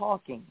I'm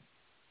talking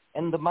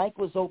and the mic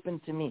was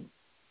open to me,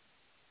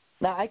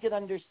 now I could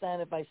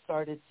understand if I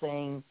started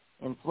saying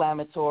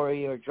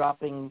inflammatory or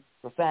dropping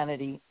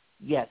profanity,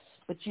 yes,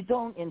 but you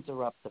don't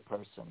interrupt the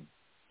person.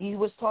 He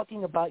was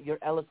talking about your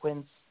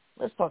eloquence.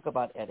 Let's talk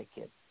about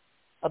etiquette.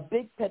 A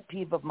big pet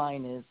peeve of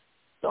mine is,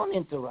 don't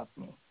interrupt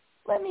me.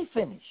 Let me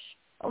finish.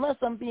 Unless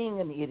I'm being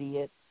an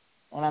idiot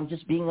and I'm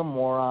just being a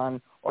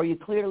moron, or you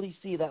clearly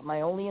see that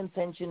my only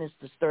intention is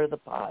to stir the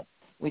pot,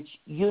 which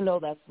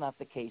that's not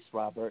the case,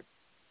 Robert.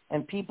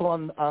 And people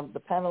on the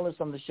panelists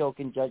on the show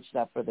can judge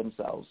that for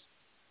themselves.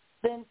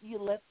 Then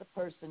you let the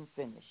person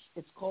finish.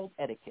 It's called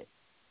etiquette.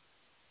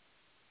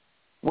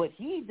 What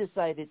he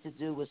decided to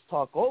do was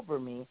talk over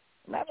me.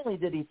 Not only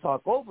did he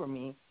talk over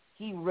me,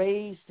 he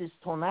raised his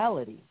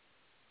tonality.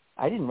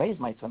 I didn't raise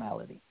my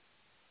tonality.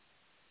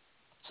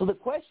 So the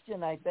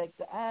question I beg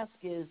to ask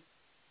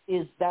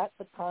is that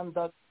the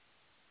conduct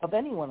of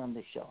anyone on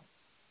this show?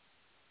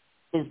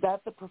 Is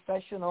that the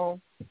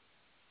professional,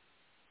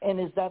 and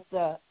is that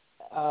the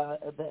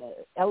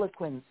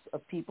eloquence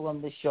of people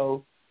on this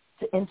show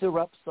to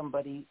interrupt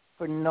somebody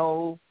for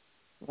no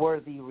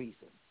worthy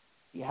reason?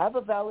 If you have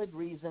a valid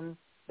reason,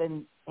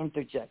 then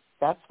interject.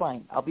 That's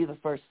fine. I'll be the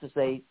first to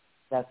say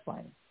that's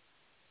fine.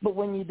 But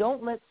when you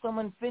don't let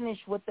someone finish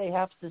what they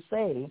have to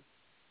say,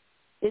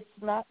 it's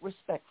not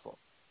respectful.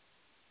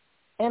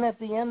 And at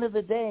the end of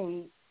the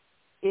day,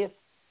 if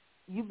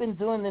you've been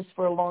doing this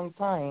for a long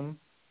time,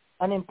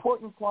 an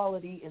important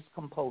quality is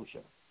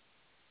composure.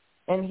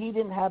 And he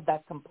didn't have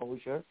that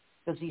composure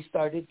because he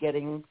started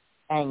getting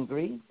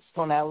angry. His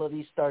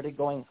tonality started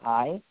going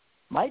high.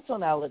 My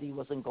tonality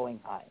wasn't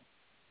going high.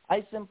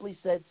 I simply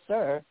said,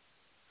 sir,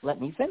 let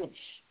me finish.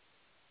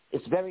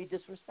 It's very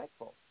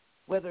disrespectful,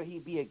 whether he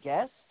be a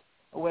guest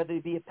or whether he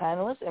be a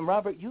panelist. And,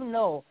 Robert,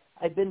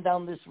 I've been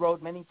down this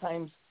road many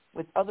times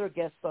with other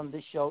guests on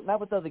this show,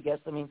 not with other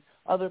guests,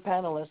 other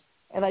panelists.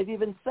 And I've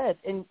even said,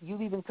 and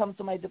you've even come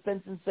to my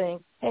defense in saying,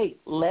 hey,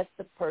 let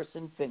the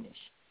person finish.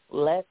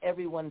 Let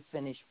everyone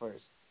finish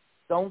first.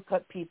 Don't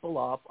cut people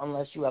off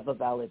unless you have a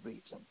valid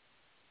reason.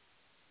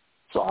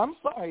 So I'm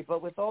sorry,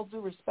 but with all due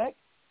respect,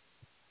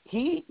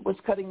 he was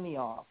cutting me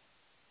off.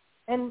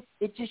 And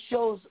it just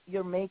shows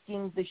you're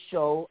making the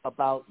show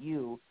about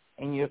you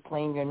and you're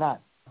claiming you're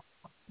not.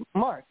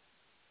 Mark,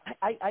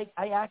 I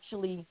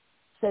actually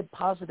said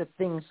positive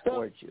things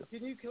towards you.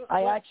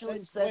 I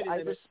actually said I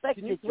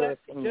respected your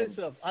opinion.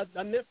 Joseph,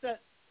 I missed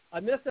that. I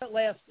missed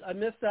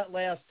that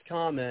last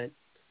comment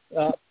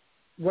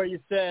where you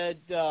said.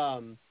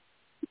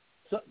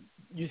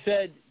 You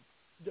said,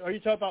 are you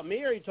talking about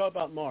me or are you talking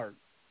about Mark?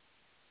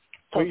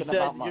 Talking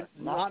about Mark,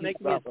 not you,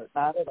 Robert.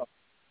 Not at all.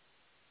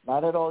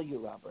 Not at all, you,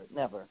 Robert.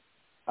 Never,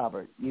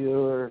 Robert.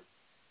 You're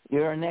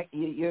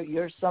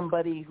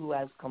somebody who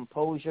has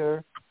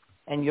composure,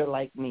 and you're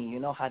like me. You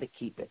know how to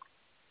keep it,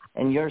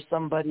 and you're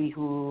somebody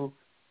who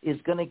is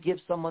going to give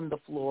someone the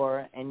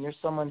floor, and you're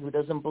someone who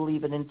doesn't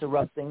believe in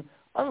interrupting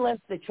unless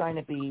they're trying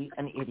to be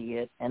an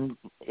idiot, and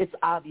it's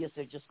obvious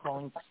they're just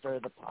calling to stir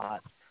the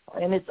pot.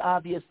 And it's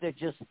obvious they're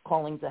just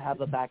calling to have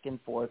a back and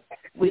forth,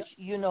 which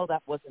you know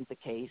that wasn't the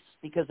case,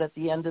 because at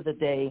the end of the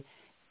day,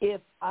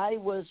 if I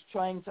was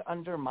trying to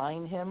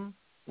undermine him,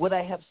 would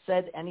I have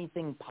said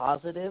anything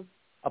positive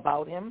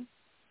about him?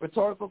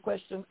 Rhetorical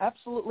question,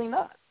 absolutely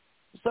not.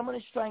 If someone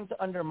is trying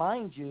to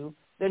undermine you,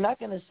 they're not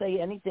going to say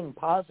anything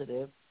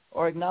positive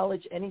or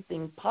acknowledge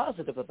anything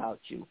positive about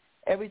you.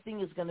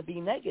 Everything is going to be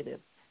negative.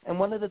 And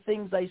one of the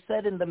things I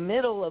said in the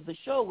middle of the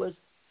show was,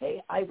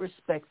 hey, I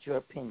respect your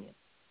opinion.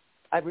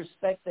 I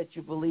respect that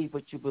you believe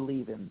what you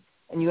believe in,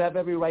 and you have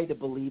every right to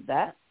believe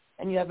that,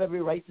 and you have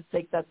every right to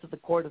take that to the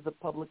court of the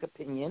public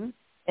opinion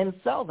and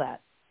sell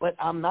that, but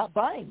I'm not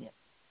buying it.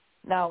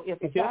 Now, if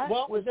that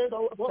was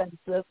so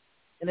offensive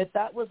and if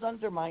that was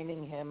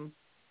undermining him,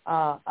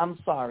 I'm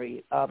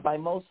sorry. By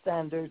most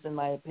standards, in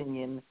my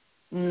opinion,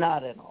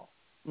 not at all.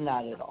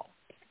 Not at all.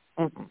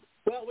 Mm-mm.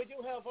 Well, we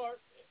do have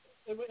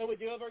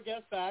our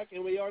guest back,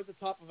 and we are at the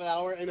top of the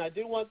hour, and I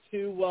do want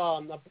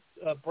to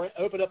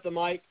open up the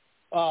mic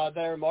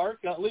there,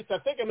 Mark. At least I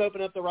think I'm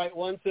opening up the right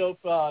one. So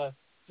if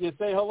you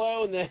say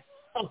hello, and then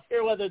I'll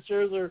hear whether it's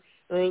yours or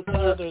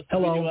others.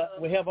 Hello.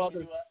 We have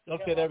others.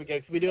 Okay, there we go.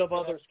 So we do have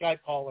other Skype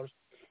callers.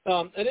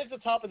 It is the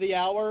top of the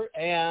hour,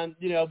 and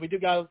we do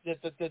got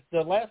the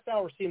last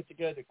hour seems to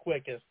go the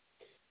quickest.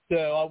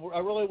 So I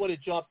really want to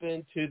jump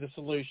into the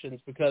solutions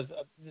because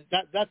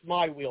that's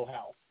my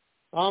wheelhouse.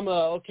 I'm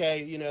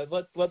okay.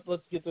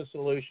 Let's get the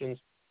solutions,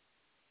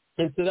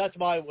 and so that's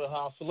my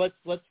wheelhouse. So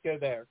let's go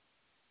there.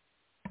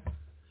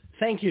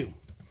 Thank you.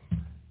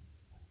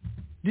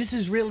 This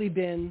has really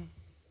been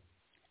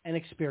an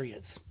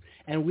experience,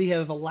 and we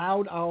have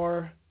allowed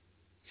our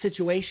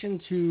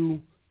situation to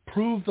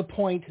prove the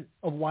point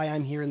of why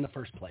I'm here in the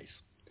first place,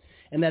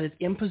 and that is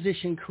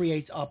imposition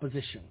creates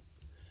opposition.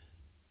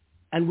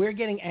 And we're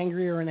getting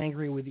angrier and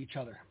angrier with each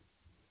other.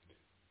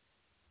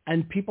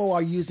 And people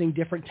are using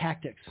different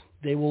tactics.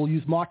 They will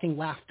use mocking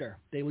laughter.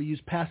 They will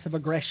use passive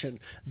aggression.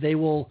 They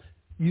will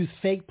use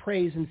fake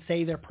praise and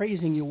say they're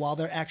praising you while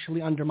they're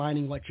actually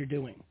undermining what you're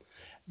doing.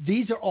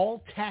 These are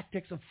all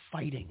tactics of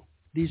fighting.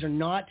 These are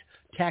not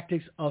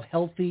tactics of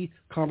healthy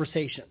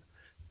conversation.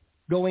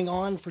 Going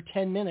on for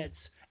 10 minutes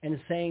and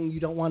saying you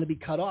don't want to be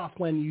cut off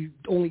when you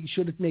only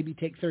should maybe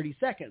take 30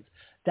 seconds.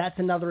 That's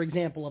another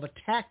example of a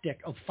tactic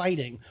of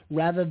fighting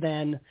rather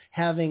than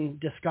having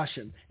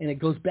discussion. And it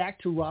goes back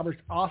to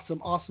Robert's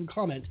awesome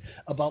comment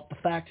about the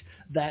fact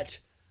that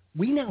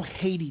we now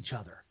hate each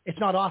other. It's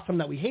not awesome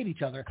that we hate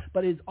each other,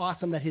 but it's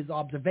awesome that his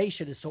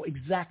observation is so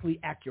exactly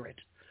accurate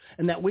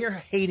and that we're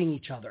hating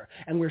each other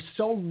and we're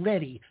so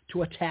ready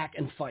to attack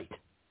and fight.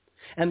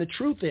 And the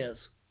truth is,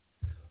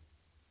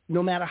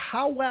 no matter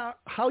how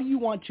you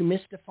want to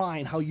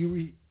misdefine how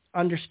you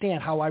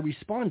understand how I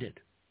responded,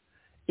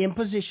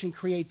 imposition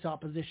creates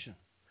opposition.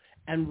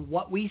 And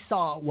what we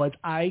saw was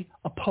I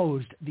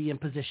opposed the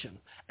imposition.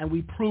 And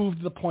we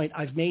proved the point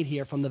I've made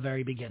here from the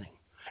very beginning,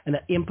 and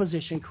that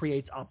imposition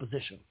creates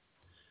opposition.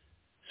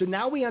 So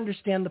now we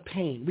understand the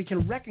pain. We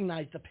can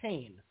recognize the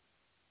pain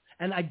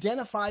and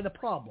identify the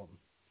problem.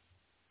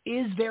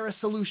 Is there a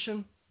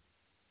solution?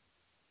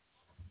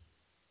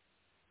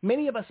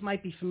 Many of us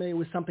might be familiar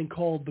with something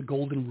called the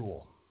Golden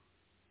Rule.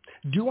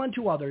 Do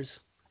unto others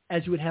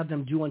as you would have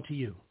them do unto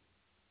you.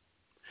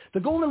 The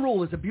Golden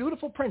Rule is a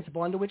beautiful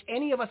principle under which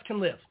any of us can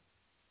live.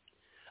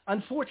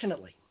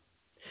 Unfortunately,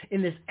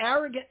 in this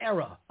arrogant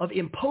era of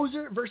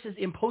imposer versus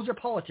imposer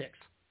politics,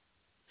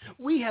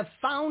 we have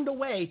found a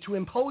way to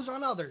impose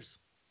on others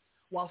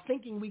while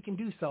thinking we can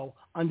do so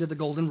under the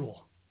Golden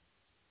Rule.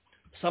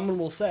 Someone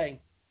will say,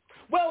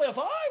 well, if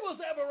I was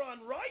ever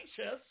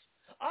unrighteous,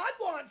 I'd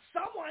want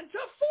someone to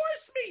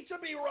force me to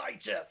be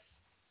righteous.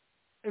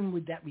 And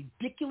with that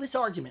ridiculous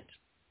argument,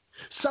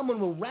 someone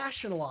will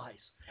rationalize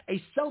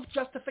a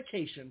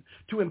self-justification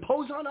to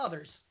impose on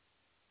others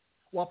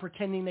while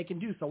pretending they can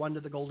do so under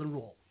the Golden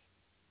Rule.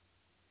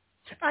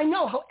 I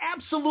know how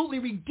absolutely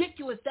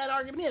ridiculous that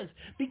argument is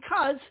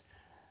because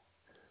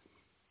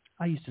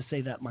I used to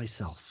say that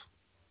myself.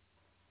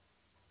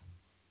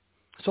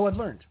 So I've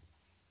learned.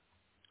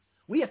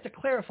 We have to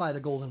clarify the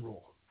Golden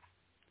Rule.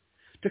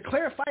 To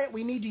clarify it,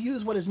 we need to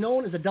use what is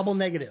known as a double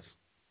negative.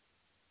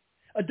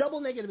 A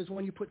double negative is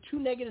when you put two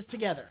negatives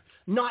together,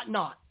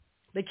 not.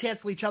 They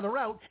cancel each other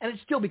out, and it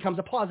still becomes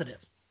a positive.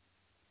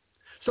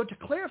 So to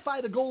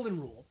clarify the Golden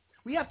Rule,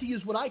 we have to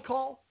use what I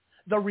call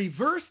the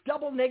reverse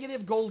double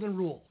negative Golden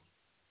Rule.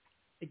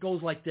 It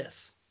goes like this.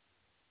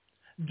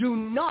 Do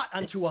not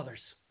unto others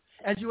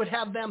as you would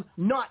have them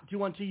not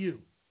do unto you.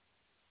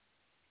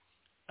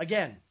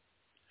 Again,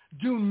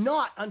 do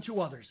not unto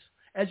others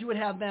as you would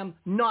have them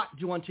not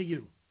do unto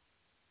you.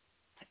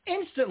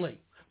 Instantly,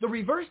 the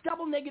reverse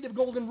double negative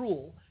golden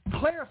rule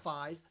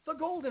clarifies the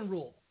golden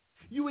rule.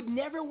 You would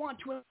never want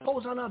to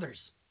impose on others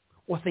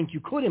or think you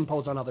could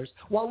impose on others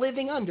while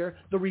living under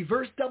the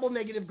reverse double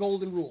negative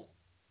golden rule.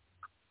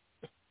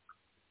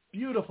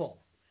 Beautiful.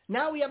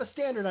 Now we have a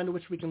standard under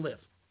which we can live.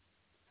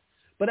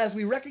 But as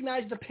we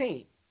recognize the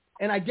pain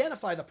and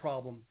identify the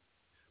problem,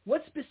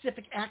 what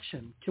specific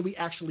action can we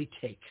actually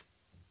take?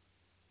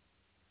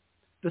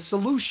 The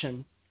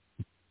solution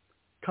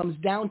comes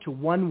down to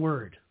one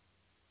word.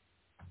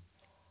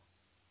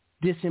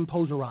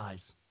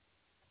 Disimposerize.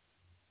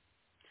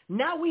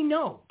 Now we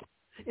know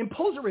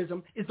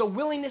imposerism is the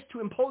willingness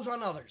to impose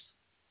on others.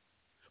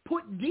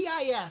 Put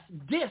D-I-S,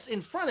 dis,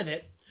 in front of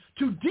it.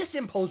 To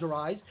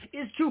disimposerize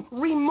is to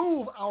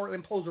remove our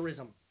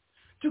imposerism,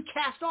 to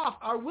cast off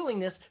our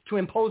willingness to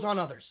impose on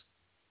others.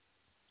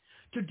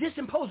 To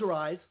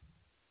disimposerize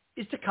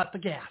is to cut the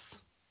gas.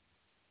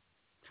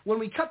 When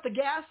we cut the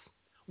gas,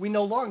 we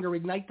no longer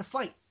ignite the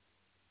fight.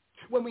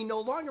 When we no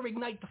longer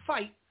ignite the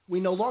fight, we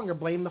no longer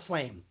blame the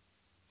flame.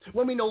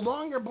 When we no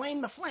longer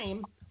blame the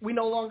flame, we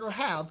no longer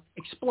have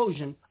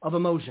explosion of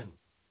emotion.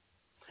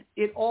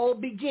 It all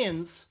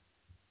begins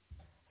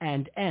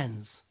and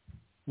ends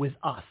with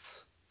us.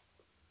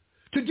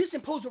 To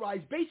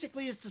disimposerize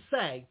basically is to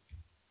say,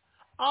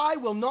 I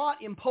will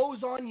not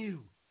impose on you.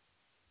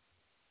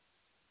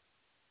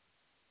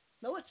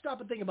 Now let's stop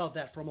and think about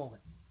that for a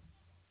moment.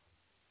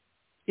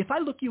 If I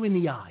look you in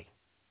the eye,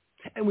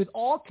 and with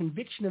all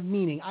conviction of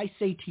meaning, I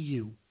say to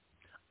you,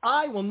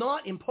 I will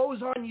not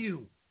impose on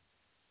you.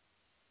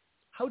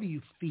 How do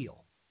you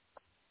feel?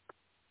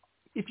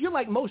 If you're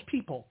like most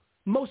people,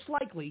 most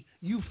likely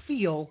you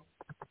feel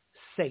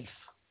safe,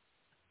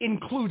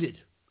 included,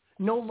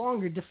 no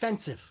longer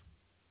defensive.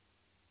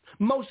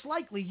 Most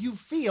likely you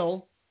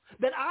feel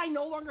that I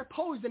no longer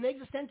pose an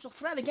existential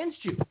threat against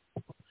you.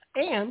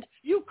 And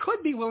you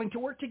could be willing to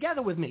work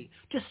together with me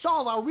to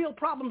solve our real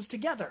problems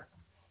together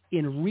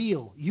in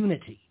real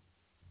unity.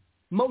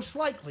 Most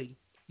likely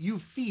you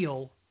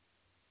feel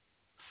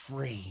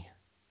free.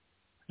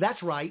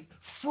 That's right,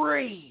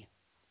 free.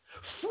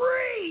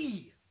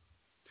 Free!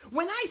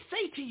 When I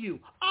say to you,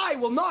 I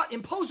will not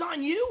impose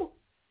on you,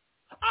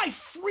 I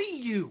free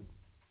you.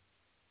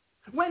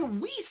 When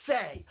we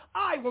say,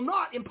 I will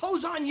not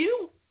impose on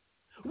you,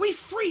 we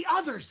free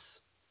others.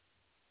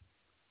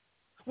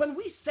 When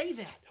we say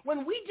that,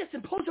 when we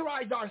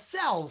disimposerize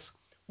ourselves,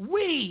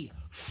 we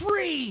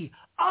free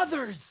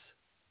others.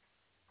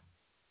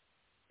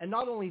 And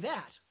not only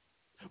that,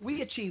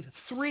 we achieve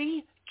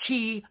 3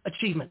 key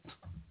achievements.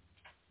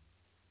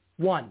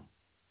 1,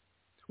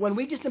 when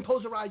we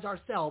disimposerize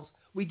ourselves,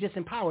 we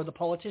disempower the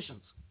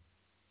politicians.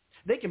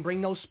 They can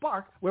bring no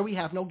spark where we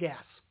have no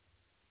gas.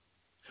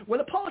 When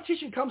a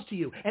politician comes to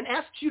you and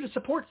asks you to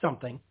support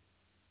something,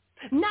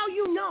 now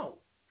you know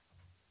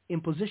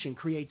imposition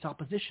creates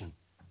opposition.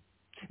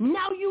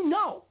 Now you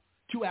know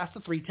to ask the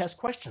 3 test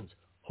questions.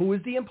 Who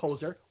is the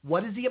imposer?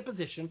 What is the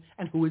imposition?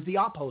 And who is the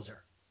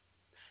opposer?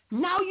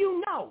 Now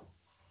you know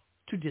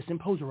to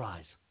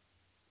disimposerize.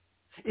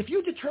 If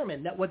you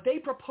determine that what they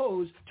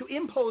propose to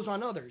impose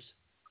on others,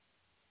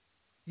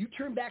 you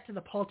turn back to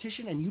the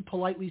politician and you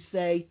politely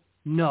say,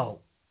 no,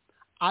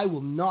 I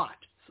will not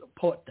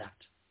support that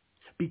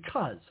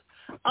because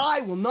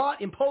I will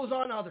not impose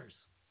on others.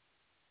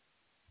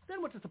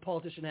 Then what does the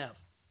politician have?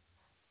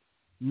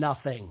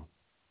 Nothing.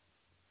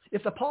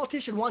 If the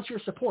politician wants your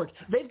support,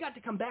 they've got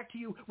to come back to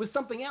you with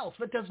something else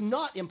that does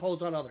not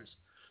impose on others.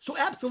 So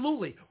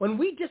absolutely, when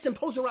we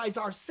disimposerize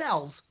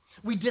ourselves,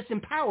 we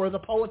disempower the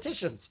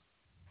politicians.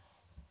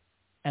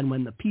 And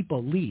when the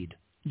people lead,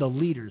 the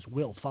leaders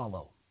will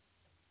follow.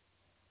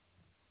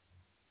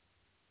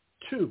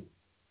 2,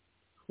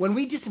 when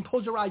we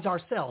disimposerize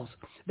ourselves,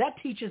 that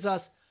teaches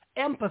us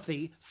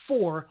empathy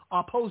for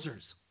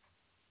opposers.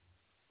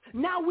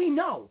 Now we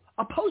know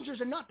opposers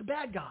are not the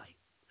bad guy.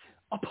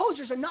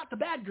 Opposers are not the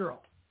bad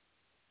girl.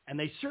 And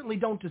they certainly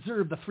don't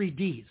deserve the 3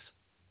 Ds.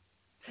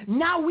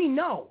 Now we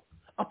know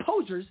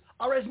opposers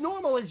are as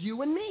normal as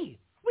you and me.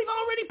 We've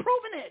already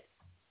proven it.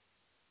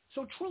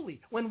 So truly,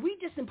 when we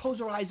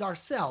disimposerize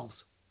ourselves,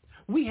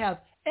 we have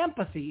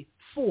empathy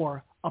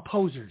for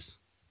opposers.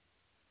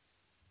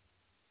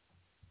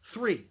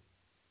 3,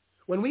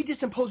 when we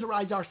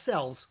disimposerize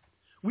ourselves,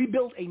 we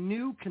build a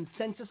new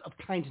consensus of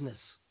kindness.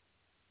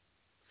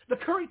 The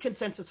current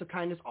consensus of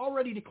kindness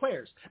already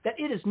declares that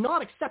it is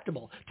not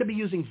acceptable to be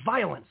using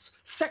violence,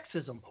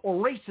 sexism,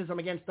 or racism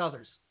against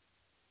others.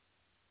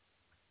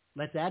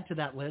 Let's add to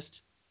that list,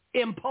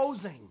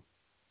 imposing.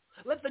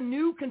 Let the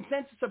new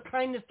consensus of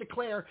kindness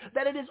declare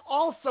that it is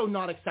also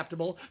not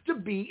acceptable to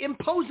be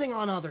imposing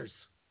on others.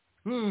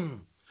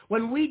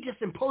 When we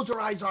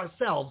disimposerize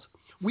ourselves,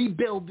 we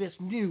build this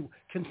new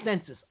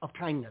consensus of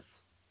kindness.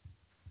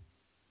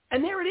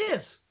 And there it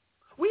is.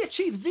 We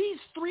achieve these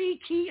 3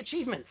 key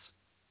achievements.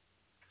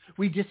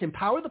 We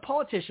disempower the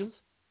politicians,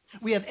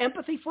 we have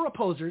empathy for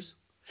opposers,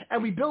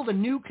 and we build a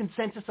new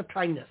consensus of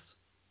kindness.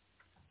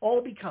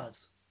 All because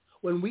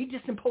when we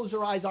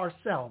disimposerize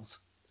ourselves,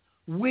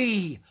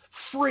 we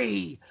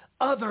free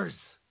others.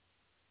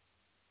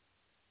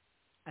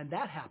 And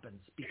that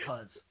happens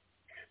because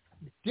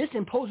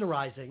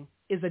disimposerizing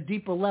is a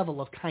deeper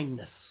level of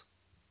kindness.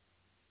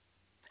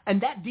 And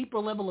that deeper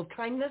level of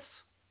kindness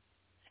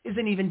is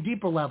an even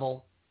deeper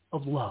level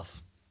of love.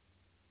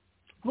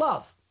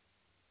 Love.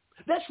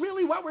 That's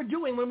really what we're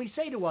doing when we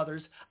say to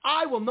others,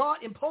 I will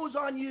not impose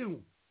on you.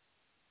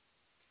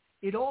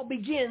 It all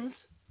begins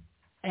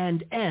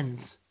and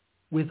ends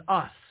with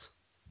us.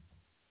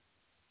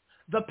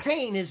 The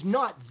pain is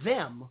not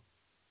them,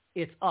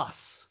 it's us.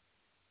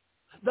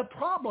 The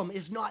problem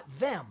is not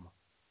them,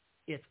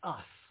 it's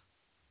us.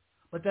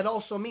 But that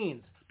also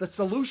means the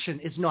solution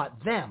is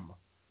not them,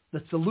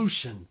 the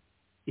solution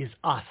is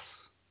us.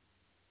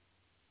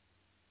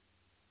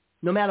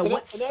 No matter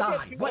what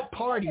side, what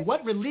party,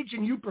 what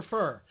religion you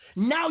prefer,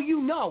 now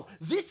you know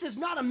this is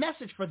not a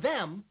message for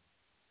them.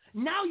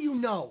 Now you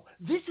know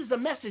this is a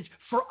message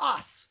for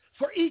us,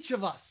 for each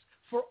of us,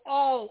 for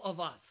all of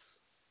us.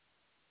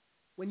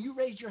 When you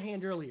raised your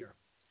hand earlier,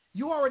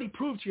 you already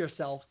proved to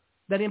yourself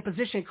that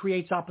imposition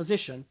creates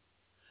opposition,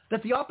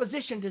 that the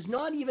opposition does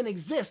not even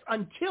exist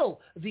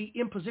until the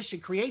imposition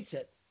creates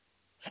it,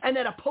 and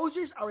that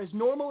opposers are as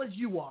normal as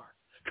you are.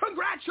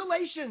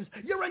 Congratulations!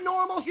 You're a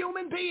normal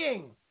human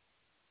being!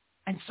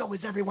 And so is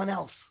everyone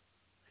else.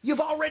 You've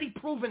already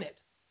proven it.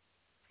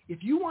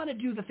 If you want to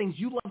do the things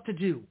you love to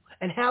do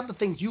and have the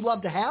things you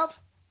love to have,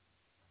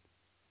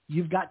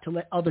 you've got to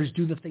let others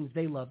do the things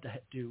they love to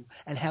do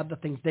and have the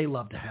things they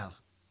love to have.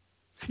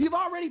 You've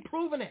already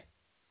proven it.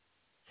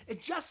 It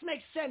just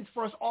makes sense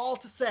for us all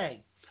to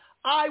say,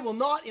 I will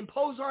not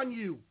impose on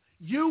you.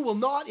 You will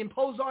not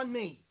impose on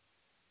me.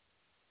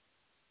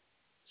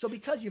 So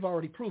because you've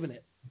already proven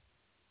it,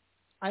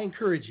 I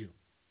encourage you,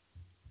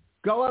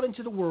 go out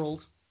into the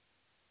world,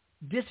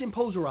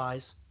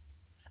 disimposerize,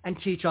 and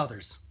teach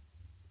others.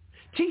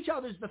 Teach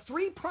others the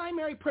three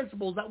primary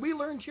principles that we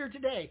learned here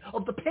today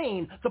of the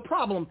pain, the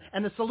problem,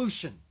 and the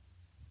solution.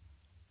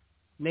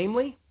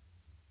 Namely,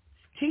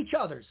 teach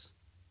others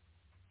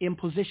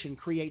imposition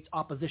creates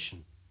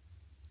opposition.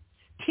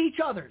 Teach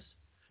others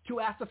to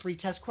ask the three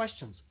test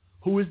questions.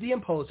 Who is the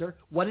imposer?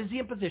 What is the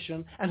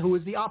imposition? And who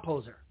is the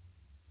opposer?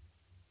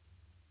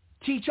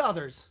 Teach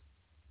others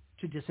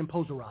to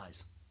disimposerize.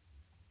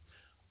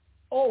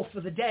 Oh,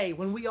 for the day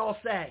when we all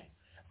say,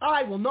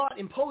 I will not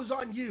impose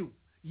on you.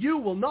 You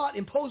will not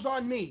impose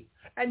on me.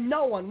 And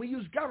no one will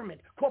use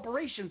government,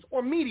 corporations,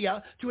 or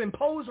media to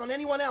impose on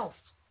anyone else.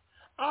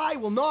 I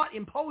will not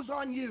impose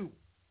on you.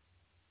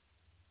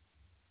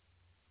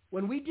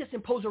 When we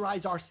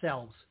disimposerize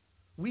ourselves,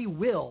 we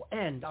will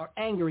end our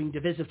angering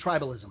divisive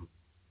tribalism.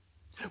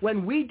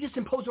 When we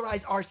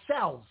disimposerize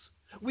ourselves,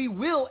 we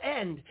will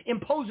end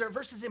imposer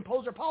versus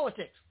imposer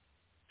politics.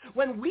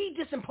 When we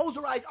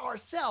disimposerize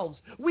ourselves,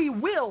 we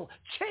will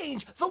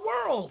change the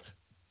world.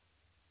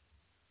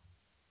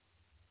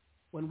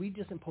 When we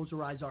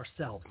disimposerize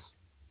ourselves,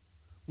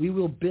 we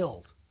will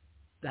build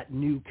that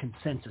new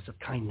consensus of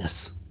kindness.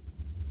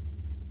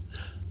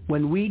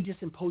 When we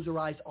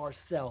disimposerize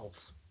ourselves,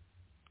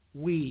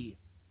 we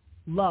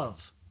love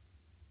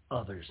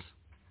others.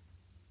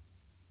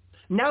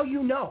 Now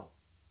you know,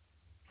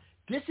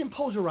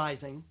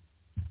 disimposerizing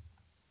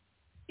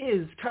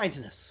is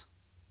kindness,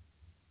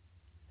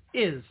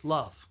 is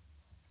love.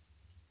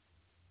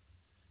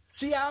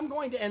 See, I'm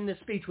going to end this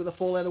speech with a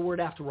four-letter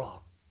word after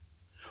all.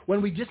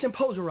 When we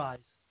disimposerize,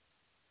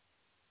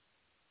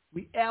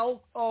 we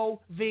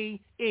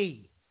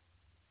L-O-V-E,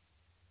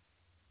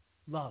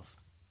 love.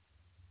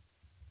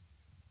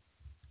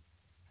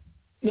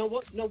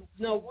 No.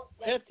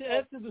 As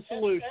to the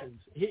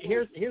solutions,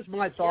 here's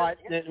my thought,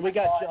 and we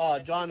got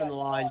John on the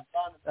line.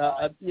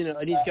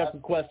 And he's got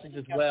some questions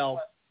as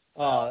well.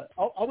 I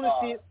want to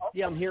see it.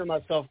 Yeah, I'm hearing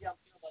myself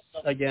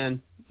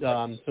again.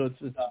 So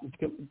it's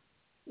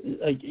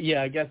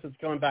I guess it's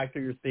going back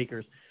through your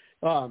speakers.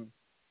 So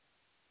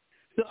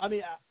I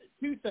mean,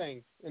 two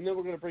things, and then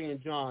we're going to bring in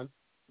John,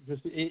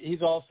 because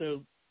he's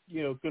also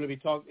going to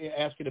be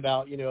asking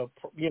about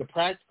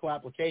practical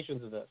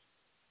applications of this.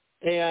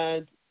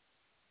 And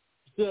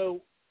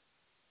so,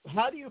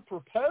 how do you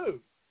propose,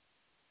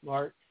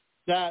 Mark,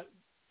 that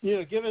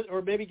give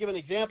an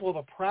example of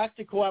a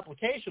practical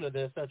application of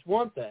this? That's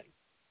one thing.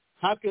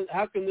 How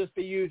can this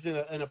be used in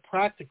a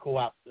practical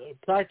way,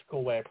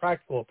 a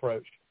practical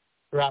approach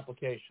for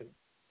application?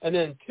 And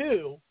then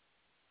two,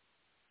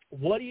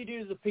 what do you do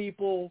to the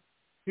people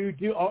who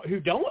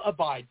don't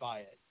abide by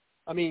it?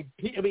 I mean,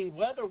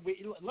 whether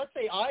let's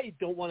say I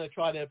don't want to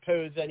try to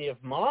oppose any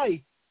of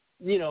my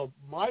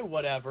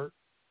whatever,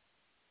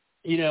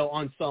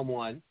 on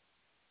someone,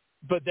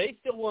 but they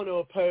still want to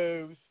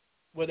oppose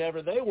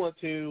whatever they want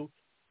to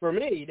for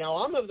me. Now,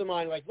 I'm of the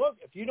mind, like, look,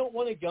 if you don't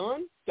want a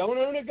gun, don't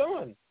own a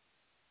gun.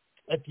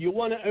 If you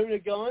want to own a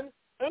gun,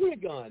 own a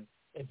gun.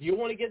 If you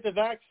want to get the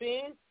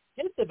vaccine,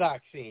 get the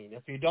vaccine.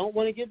 If you don't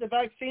want to get the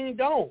vaccine,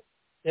 don't.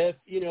 if,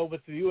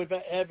 with you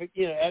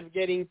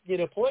advocating,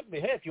 polygamy.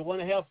 Hey, if you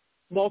want to have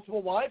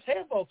multiple wives,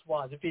 have multiple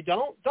wives. If you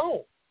don't.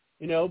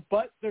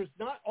 But there's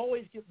not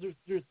always,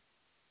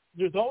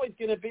 there's always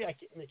going to be, I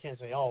can't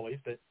say always,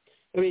 but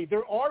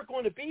there are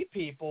going to be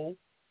people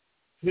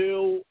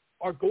who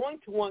are going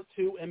to want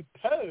to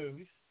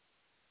impose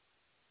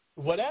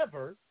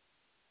whatever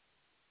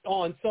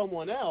on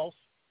someone else.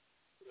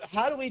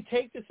 How do we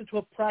take this into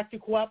a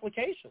practical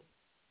application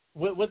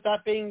with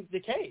that being the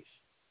case?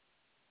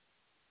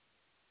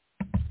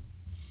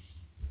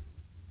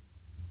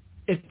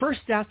 It first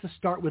has to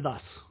start with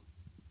us.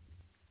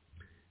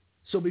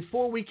 So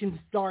before we can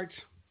start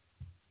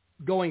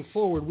going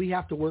forward, we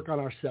have to work on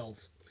ourselves.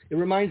 It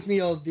reminds me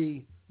of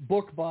the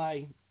book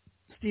by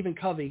Stephen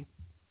Covey,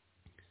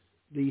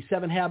 The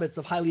 7 Habits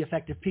of Highly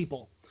Effective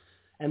People.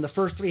 And the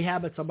first 3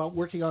 habits are about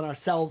working on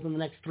ourselves, and the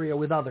next 3 are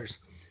with others.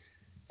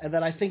 And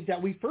that I think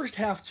that we first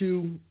have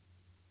to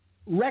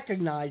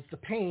recognize the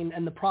pain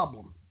and the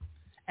problem,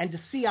 and to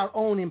see our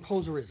own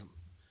imposerism,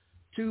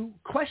 to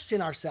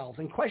question ourselves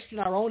and question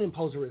our own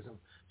imposerism,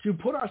 to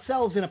put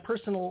ourselves in a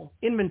personal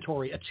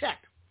inventory, a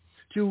check,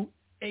 to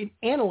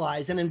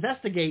analyze and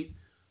investigate,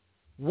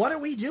 what are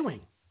we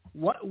doing?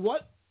 Why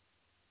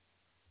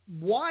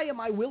am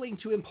I willing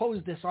to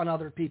impose this on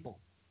other people?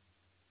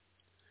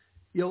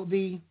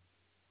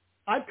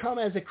 I've come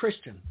as a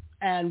Christian,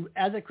 and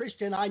as a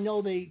Christian, I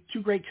know the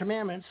 2 great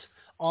commandments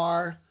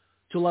are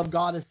to love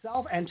God as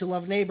self and to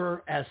love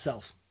neighbor as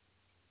self.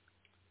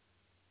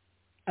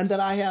 And that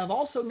I have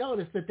also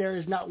noticed that there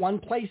is not one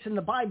place in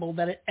the Bible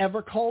that it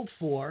ever called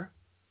for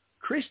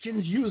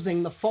Christians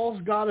using the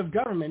false god of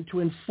government to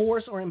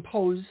enforce or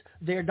impose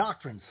their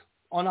doctrines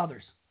on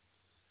others.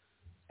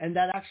 And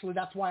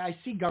that's why I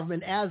see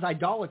government as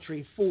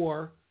idolatry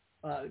for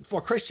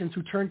Christians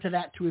who turn to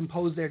that to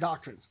impose their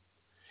doctrines.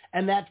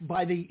 And that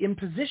by the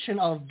imposition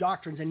of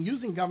doctrines and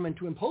using government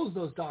to impose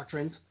those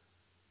doctrines,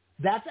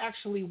 that's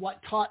actually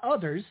what taught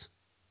others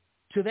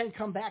to then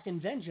come back in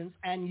vengeance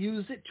and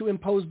use it to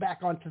impose back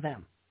onto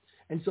them.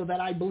 And so that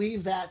I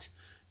believe that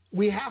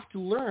we have to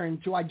learn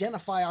to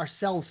identify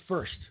ourselves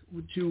first,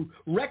 to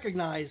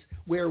recognize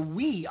where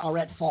we are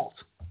at fault.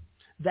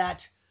 That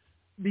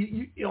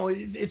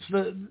it's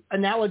the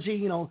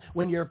analogy,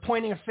 when you're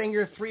pointing a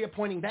finger, 3 are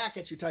pointing back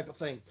at you type of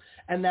thing.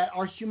 And that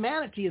our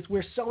humanity is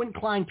we're so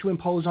inclined to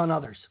impose on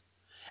others.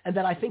 And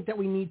that I think that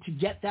we need to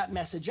get that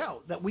message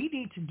out, that we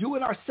need to do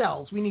it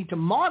ourselves. We need to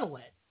model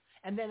it.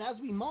 And then as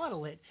we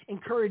model it,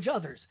 encourage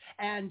others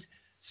and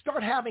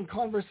start having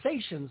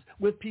conversations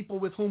with people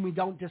with whom we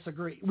don't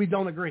agree.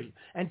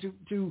 And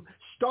to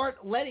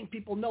start letting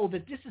people know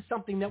that this is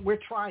something that we're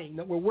trying,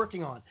 that we're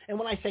working on. And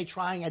when I say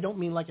trying, I don't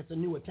mean like it's a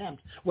new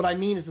attempt. What I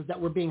mean is that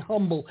we're being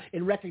humble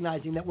in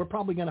recognizing that we're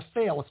probably going to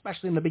fail,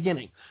 especially in the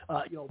beginning.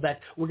 That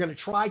we're going to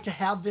try to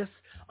have this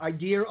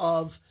idea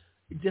of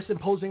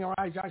disimposing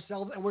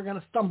ourselves, and we're going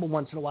to stumble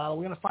once in a while.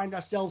 We're going to find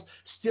ourselves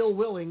still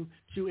willing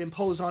to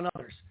impose on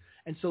others.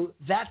 And so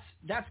that's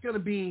going to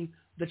be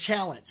the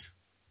challenge.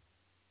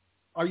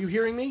 Are you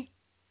hearing me?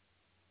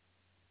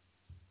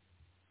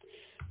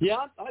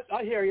 Yeah,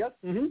 I hear you.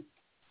 Mm-hmm.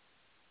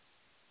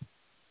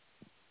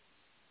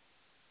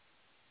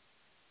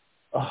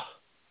 Oh.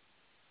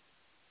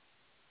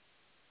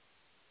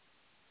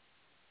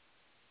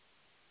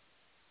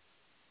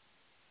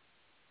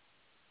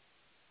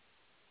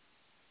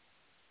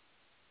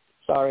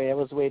 Sorry, I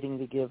was waiting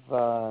to give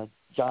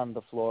John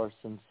the floor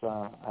since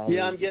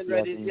I'm getting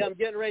ready. Yeah, I'm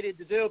getting ready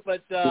to do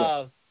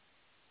it,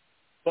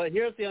 but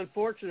here's the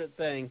unfortunate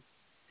thing.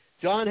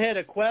 John had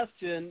a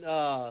question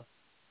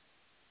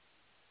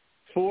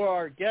for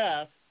our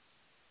guest,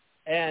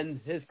 and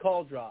his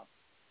call dropped,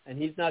 and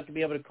he's not going to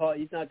be able to call.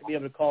 He's not going to be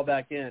able to call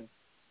back in.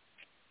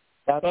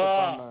 That's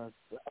a bummer.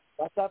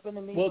 That's happened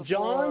to me. Well, before.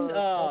 John,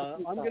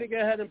 I'm going to go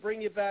ahead and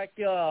bring you back.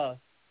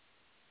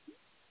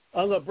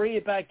 I'm going to bring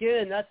it back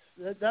in.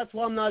 That's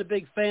why I'm not a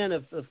big fan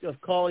of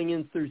calling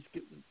in through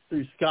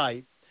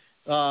Skype.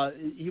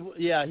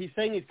 He's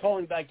saying he's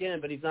calling back in,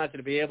 but he's not going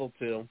to be able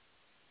to.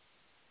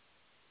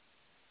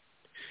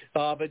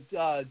 But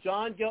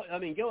John,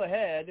 go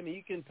ahead.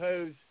 You can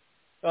pose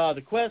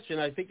the question.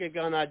 I think I've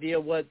got an idea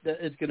what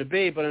it's going to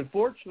be, but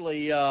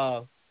unfortunately,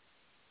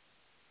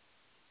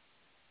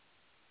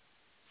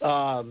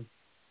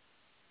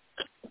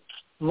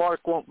 Mark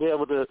won't be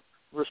able to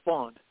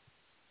respond.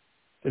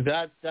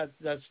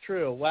 That's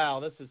true. Wow,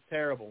 this is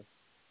terrible.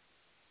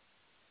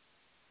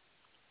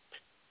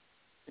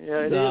 Yeah,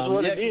 it is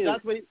what it is.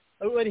 That's when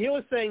he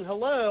was saying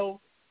hello,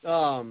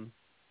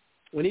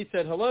 when he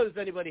said, hello, does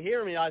anybody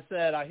hear me? I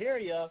said, I hear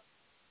you.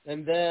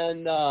 And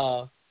then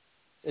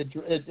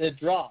it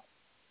dropped.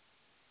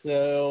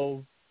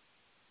 So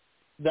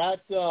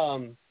that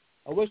I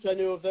wish I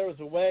knew if there was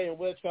a way in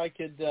which I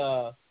could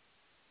now,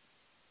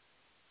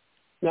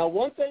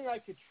 one thing I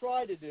could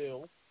try to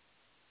do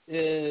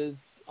is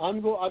I'm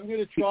going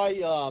to try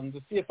to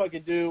see if I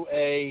could do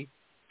a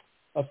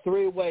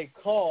 3-way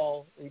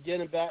call and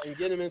get him back and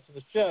get him into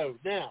the show.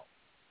 Now,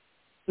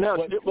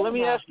 let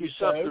me ask you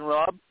something,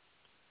 Rob.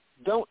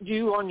 don't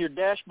you on your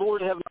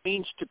dashboard have a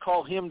means to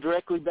call him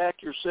directly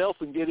back yourself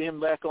and get him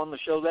back on the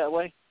show that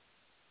way?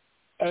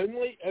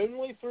 Only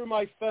through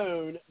my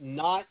phone,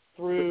 not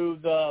through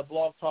the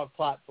Blog Talk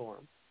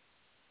platform.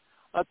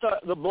 I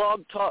thought the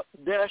Blog Talk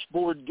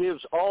dashboard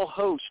gives all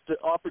hosts the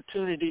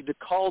opportunity to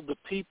call the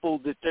people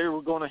that they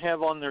were going to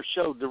have on their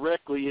show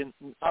directly, and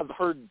I've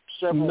heard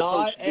several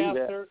hosts do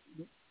that.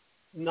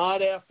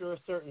 Not after a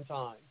certain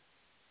time.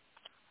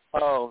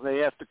 Oh, they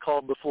have to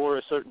call before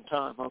a certain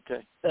time.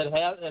 Okay. It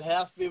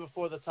has to be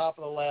before the top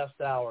of the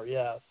last hour.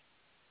 Yes.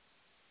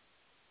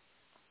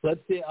 Let's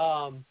see.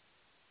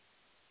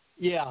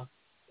 Yeah.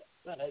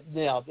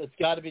 It's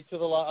got to be to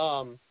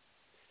the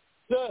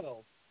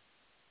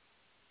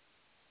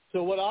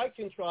So what I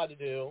can try to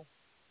do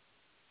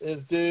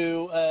is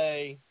do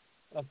a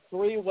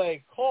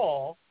three-way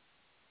call.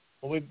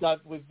 We've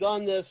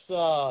done this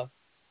on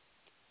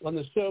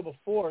the show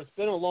before. It's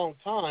been a long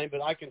time,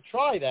 but I can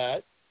try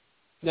that.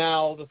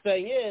 Now, the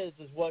thing is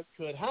what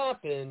could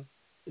happen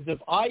is if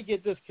I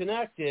get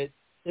disconnected,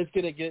 it's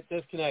going to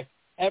disconnect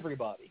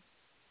everybody.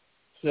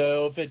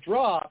 So if it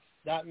drops,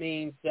 that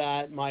means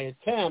that my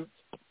attempt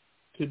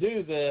to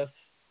do this,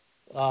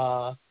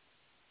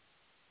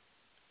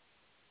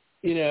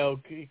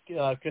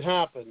 could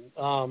happen.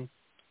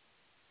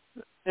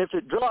 If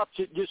it drops,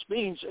 it just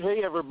means,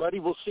 hey, everybody,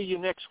 we'll see you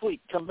next week.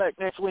 Come back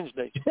next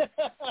Wednesday.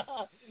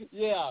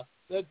 Yeah,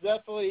 that's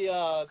definitely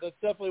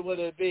what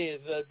it'd be.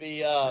 Is it'd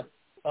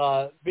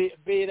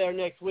be there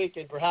next week,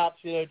 and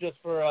perhaps just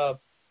for a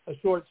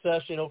short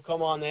session, he'll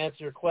come on and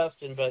answer your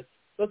question. But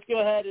let's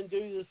go ahead and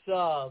do this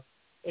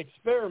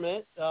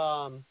experiment.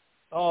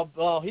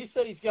 He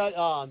said he's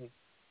got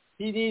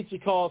he needs to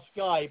call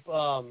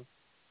Skype.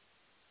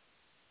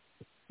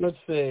 Let's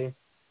see.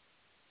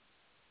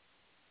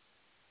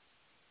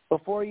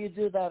 Before you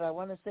do that, I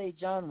want to say,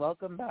 John,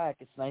 welcome back.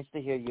 It's nice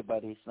to hear you,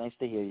 buddy. It's nice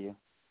to hear you.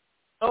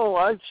 Oh,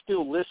 I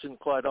still listen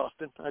quite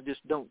often. I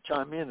just don't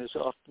chime in as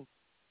often.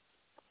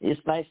 It's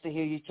nice to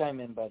hear you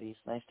chime in, buddy. It's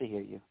nice to hear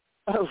you.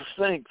 Oh,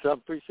 thanks. I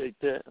appreciate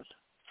that.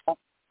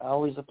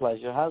 Always a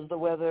pleasure. How's the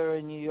weather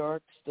in New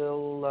York?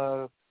 Still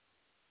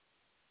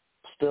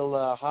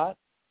hot,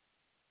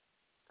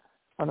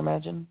 I'd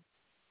imagine?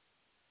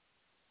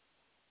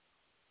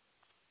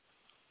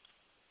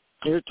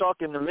 You're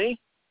talking to me?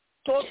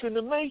 Talking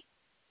to me?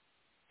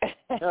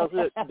 How's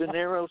it? De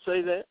Niro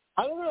say that?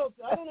 I don't know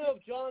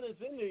if John is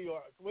in New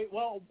York.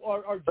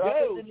 Or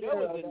Joe is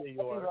in New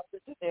York.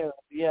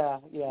 Yeah.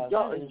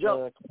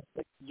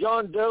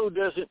 John Doe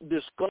doesn't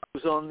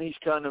disclose on these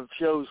kind of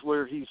shows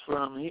where he's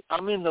from.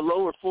 I'm in the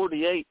lower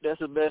 48. That's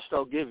the best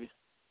I'll give you.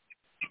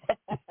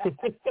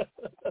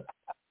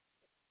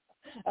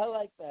 I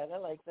like that.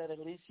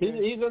 At least he's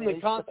in the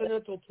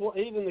continental.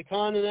 Even the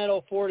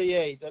continental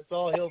 48. That's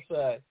all he'll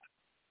say.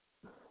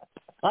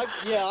 I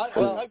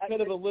could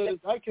have alluded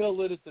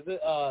to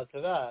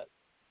that.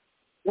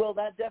 Well,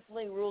 that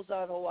definitely rules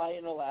out Hawaii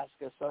and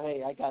Alaska. So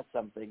hey, I got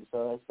something.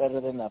 So that's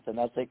better than nothing.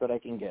 I'll take what I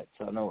can get.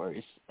 So no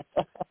worries.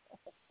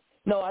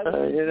 No, I was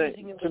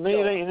to me,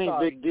 it ain't any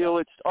big deal.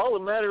 It's all a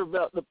matter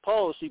about the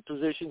policy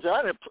positions.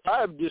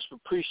 I just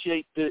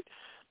appreciate the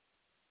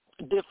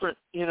different,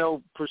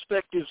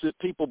 perspectives that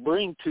people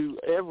bring to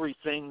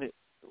everything that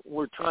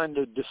we're trying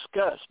to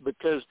discuss,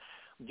 because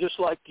just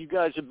like you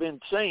guys have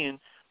been saying,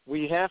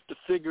 we have to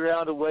figure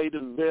out a way to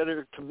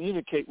better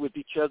communicate with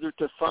each other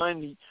to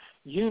find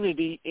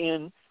unity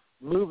in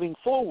moving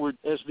forward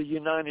as the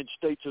United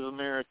States of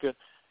America,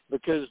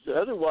 because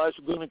otherwise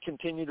we're going to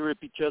continue to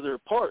rip each other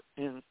apart,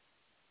 and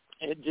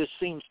it just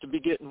seems to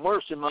be getting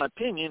worse in my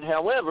opinion.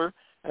 However,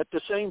 at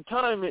the same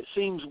time, it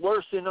seems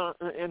worse in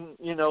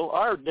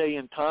our day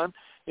and time.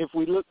 If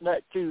we look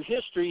back to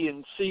history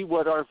and see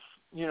what our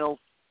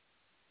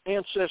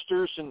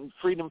ancestors and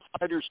freedom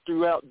fighters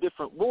throughout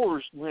different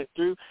wars went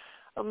through,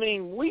 I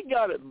mean, we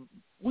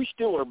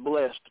still are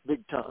blessed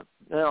big time.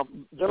 Now,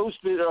 those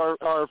that are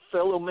our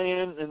fellow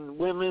men and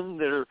women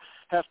that are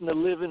having to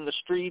live in the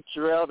streets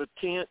or out of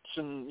tents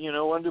and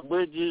under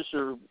bridges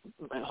or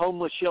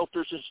homeless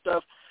shelters and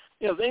stuff,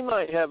 they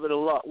might have it a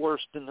lot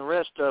worse than the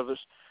rest of us.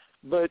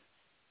 But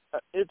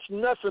it's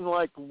nothing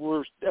like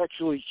we're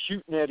actually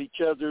shooting at each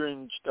other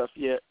and stuff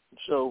yet.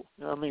 So,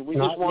 I mean,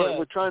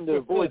 we're trying to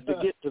avoid to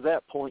get to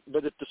that point.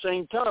 But at the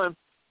same time,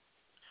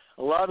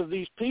 a lot of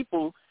these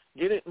people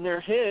get it in their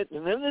head,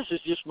 and then this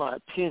is just my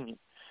opinion.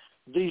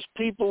 These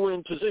people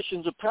in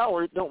positions of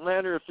power, it don't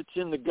matter if it's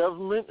in the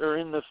government or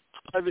in the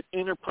private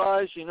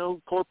enterprise,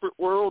 corporate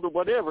world or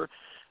whatever,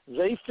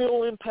 they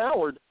feel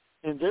empowered.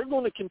 And they're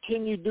going to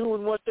continue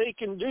doing what they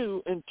can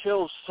do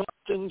until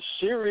something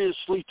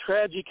seriously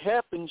tragic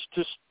happens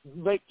to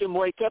make them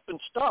wake up and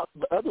stop.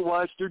 But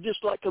otherwise, they're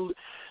just like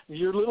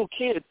your little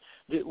kid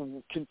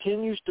that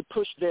continues to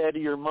push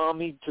daddy or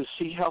mommy to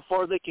see how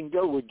far they can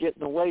go with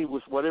getting away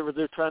with whatever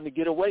they're trying to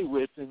get away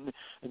with, and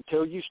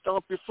until you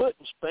stomp your foot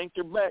and spank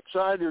their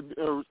backside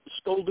or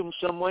scold them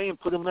some way and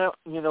put them out,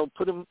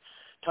 put them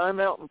time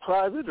out in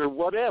private or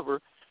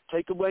whatever,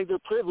 take away their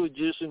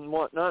privileges and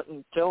whatnot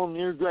and tell them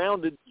you're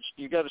grounded,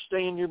 you got to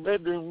stay in your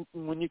bedroom,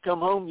 when you come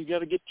home you got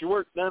to get your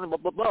work done, and blah,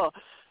 blah, blah,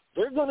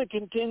 they're going to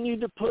continue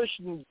to push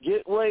and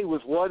get away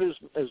with what is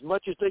as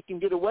much as they can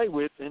get away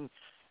with. And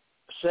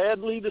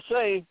sadly to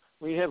say,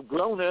 we have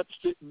grown-ups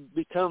that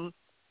become,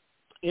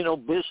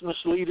 business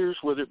leaders,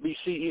 whether it be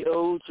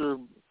CEOs or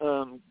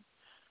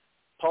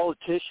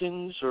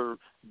politicians or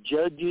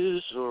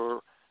judges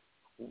or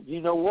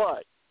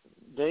what.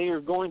 They are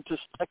going to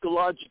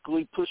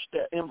psychologically push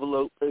that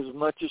envelope as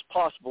much as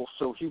possible.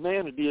 So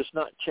humanity has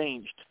not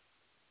changed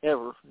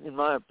ever, in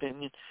my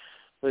opinion.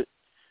 But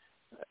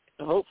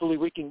hopefully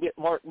we can get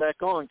Mark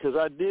back on, because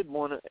I did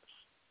want to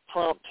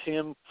prompt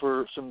him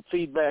for some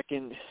feedback.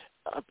 And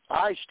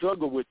I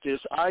struggle with this.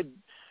 I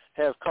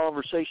have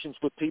conversations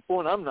with people,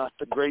 and I'm not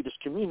the greatest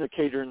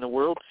communicator in the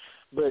world,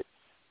 but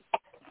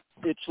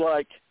it's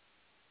like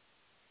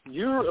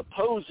you're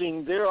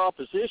opposing their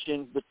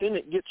opposition, but then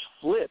it gets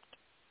flipped,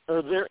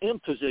 or their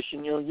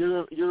imposition.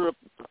 You're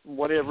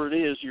whatever it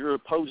is, you're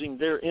opposing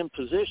their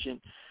imposition.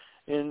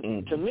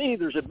 And to me,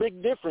 there's a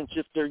big difference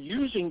if they're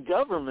using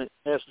government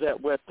as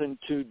that weapon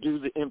to do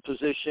the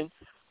imposition,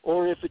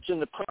 or if it's in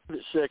the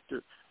private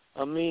sector.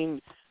 I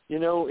mean,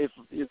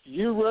 if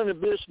you run a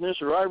business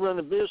or I run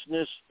a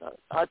business,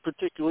 I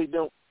particularly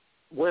don't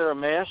wear a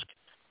mask.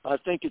 I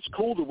think it's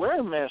cool to wear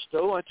a mask,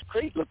 though. It's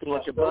great looking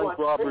like a bank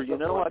robber,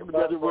 I'd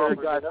rather wear a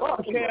Guy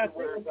Fawkes mask.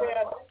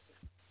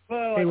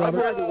 Well, I'd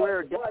rather wear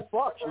a Guy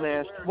Fawkes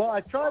mask. Well, I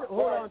tried to,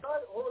 hold on.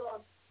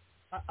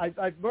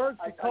 I've merged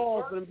the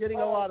calls, but I'm getting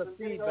a lot of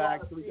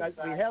feedback. So we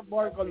have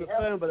Mark on the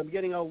phone, but I'm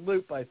getting a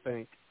loop, I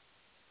think.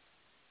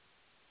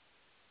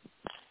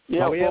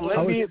 Yeah, well,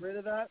 maybe get rid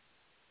of that.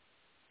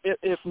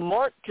 If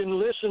Mark can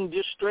listen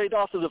just straight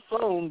off of the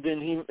phone,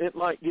 then it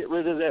might get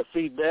rid of that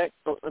feedback,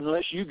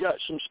 unless you got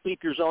some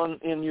speakers on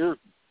in your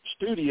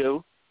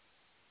studio.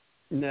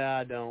 No,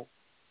 I don't.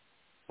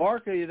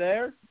 Mark, are you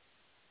there?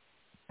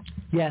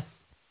 Yes.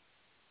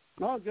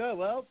 Oh, good.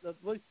 Well,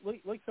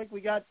 looks like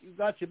we got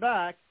you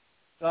back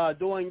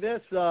doing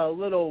this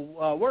little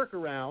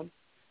workaround.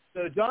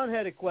 So John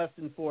had a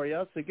question for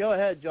you. So go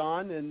ahead,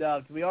 John. And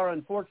we are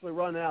unfortunately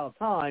running out of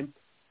time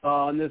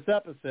on this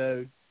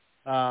episode.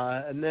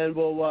 And then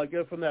we'll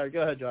go from there.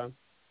 Go ahead, John.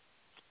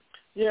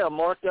 Yeah,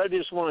 Mark, I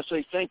just want to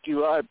say thank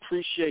you. I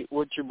appreciate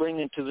what you're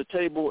bringing to the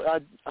table.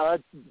 I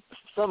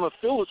from a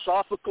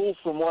philosophical,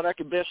 from what I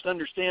can best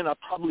understand, I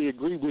probably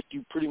agree with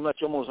you pretty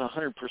much almost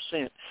 100%.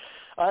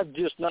 I've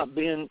just not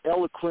been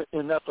eloquent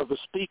enough of a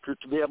speaker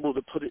to be able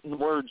to put it in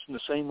words in the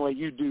same way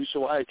you do,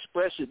 so I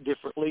express it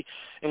differently,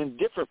 and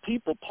different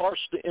people parse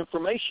the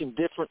information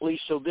differently,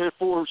 so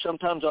therefore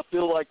sometimes I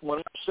feel like what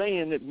I'm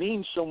saying, it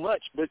means so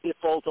much, but it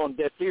falls on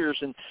deaf ears,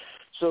 and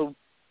so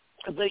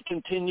they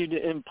continue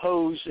to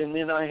impose, and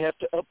then I have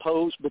to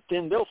oppose, but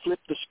then they'll flip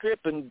the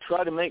script and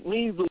try to make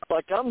me look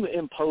like I'm the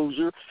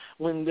imposer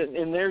and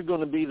they're going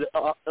to be the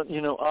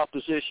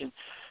opposition.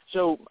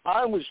 So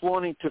I was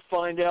wanting to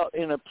find out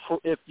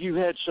if you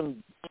had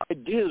some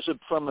ideas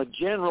from a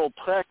general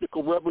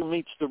practical rubber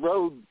meets the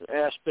road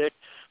aspect.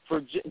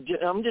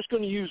 I'm just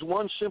going to use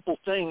one simple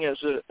thing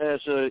as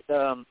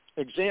a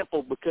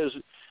example, because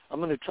I'm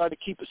going to try to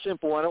keep it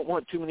simple. I don't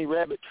want too many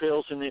rabbit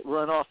trails and it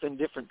run off in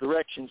different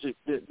directions.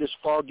 This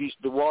foggies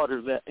the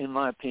water, that, in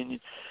my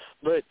opinion.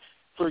 But,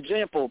 for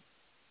example,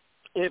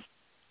 if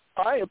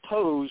I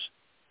oppose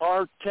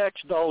our tax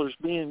dollars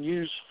being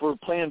used for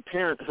Planned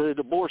Parenthood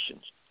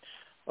abortions,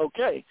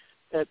 okay,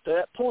 at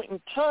that point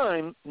in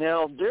time,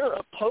 now they're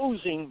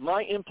opposing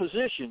my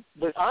imposition,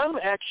 but I'm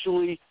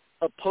actually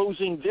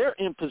opposing their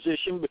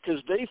imposition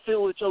because they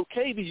feel it's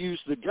okay to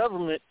use the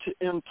government to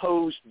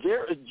impose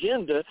their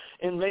agenda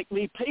and make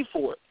me pay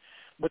for it.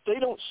 But they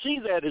don't see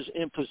that as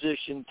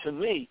imposition to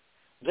me.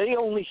 They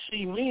only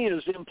see me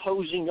as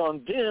imposing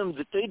on them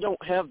that they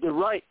don't have the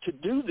right to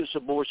do this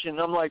abortion.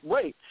 I'm like,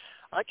 wait,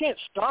 I can't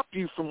stop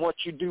you from what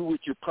you do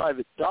with your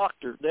private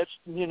doctor. That's,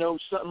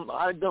 something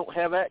I don't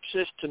have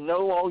access to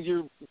know all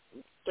your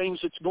things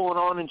that's going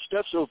on and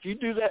stuff. So if you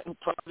do that in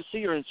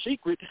privacy or in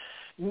secret,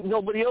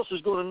 nobody else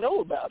is going to know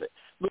about it.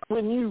 But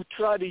when you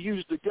try to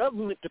use the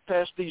government to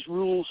pass these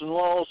rules and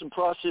laws and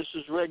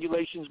processes,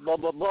 regulations, blah,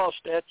 blah, blah,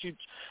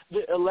 statutes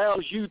that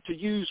allows you to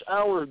use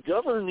our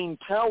governing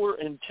power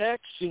and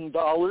taxing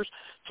dollars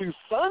to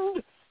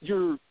fund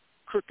your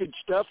crooked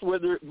stuff,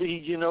 whether it be,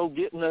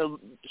 getting a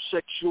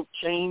sexual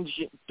change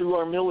through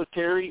our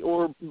military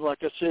or, like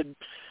I said,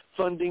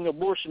 funding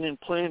abortion in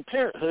Planned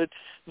Parenthood.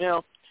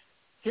 Now,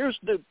 here's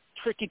the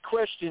tricky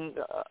question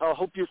I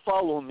hope you're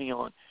following me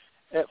on.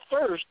 At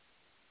first,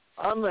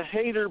 I'm a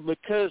hater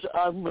because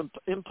I'm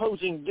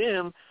imposing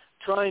them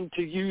trying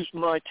to use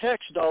my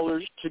tax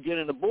dollars to get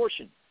an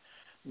abortion.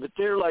 But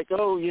they're like,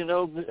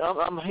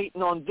 I'm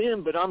hating on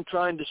them, but I'm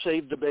trying to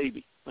save the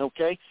baby,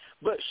 okay?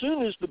 But as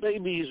soon as the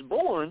baby is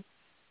born,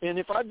 and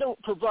if I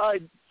don't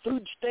provide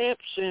food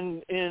stamps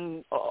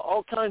and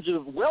all kinds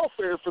of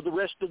welfare for the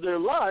rest of their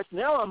life,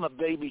 now I'm a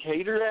baby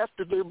hater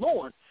after they're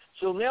born.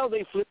 So now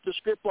they flip the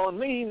script on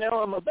me.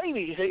 Now I'm a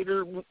baby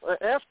hater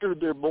after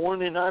they're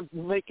born, and I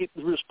make it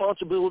the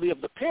responsibility of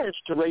the parents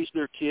to raise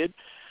their kid.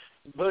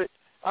 But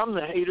I'm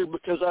the hater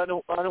because I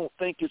don't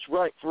think it's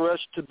right for us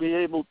to be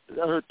able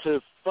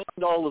to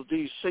fund all of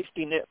these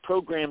safety net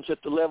programs at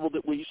the level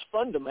that we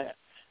fund them at.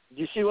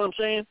 Do you see what I'm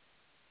saying?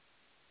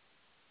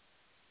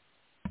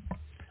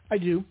 I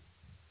do.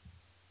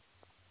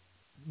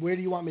 Where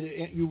do you want me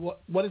to?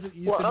 What is it?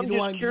 I'm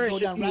just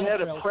curious if you had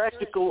a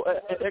practical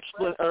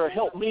or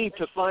help me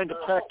to find a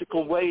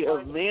practical way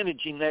of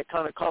managing that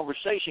kind of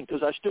conversation,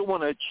 because I still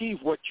want to achieve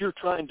what you're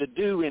trying to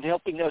do in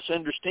helping us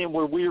understand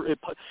where we're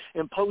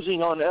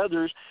imposing on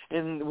others,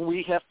 and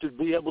we have to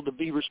be able to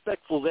be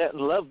respectful of that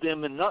and love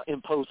them and not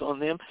impose on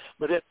them.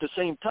 But at the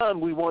same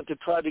time, we want to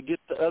try to get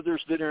the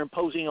others that are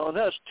imposing on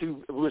us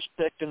to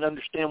respect and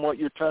understand what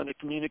you're trying to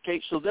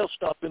communicate, so they'll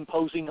stop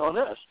imposing on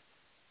us.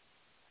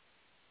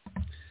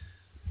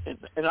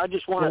 And I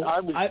just wanted, I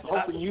was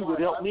hoping you would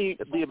help me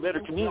be a better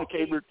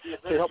communicator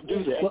to help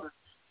do that.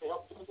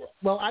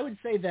 Well, I would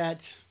say that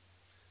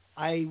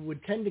I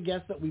would tend to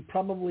guess that we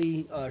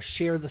probably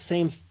share the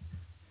same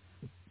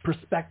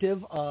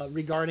perspective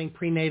regarding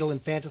prenatal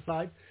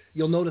infanticide.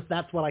 You'll notice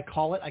that's what I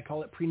call it. I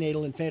call it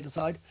prenatal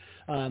infanticide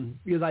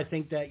because I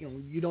think that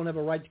you don't have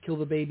a right to kill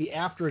the baby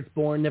after it's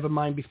born, never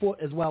mind before,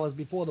 as well as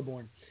before the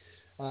born.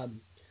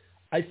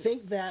 I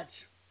think that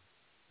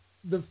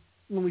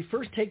when we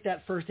first take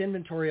that first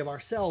inventory of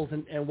ourselves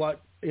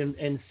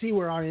and see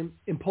where our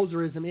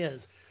imposerism is,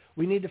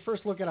 we need to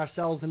first look at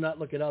ourselves and not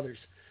look at others,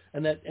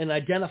 and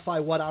identify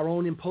what our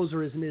own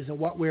imposerism is and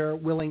what we're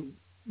willing,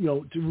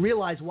 to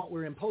realize what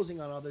we're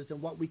imposing on others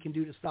and what we can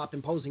do to stop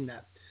imposing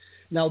that.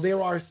 Now,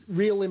 there are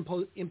real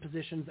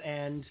impositions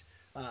and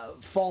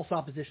false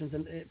oppositions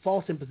and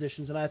false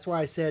impositions, and that's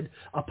why I said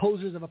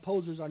opposers of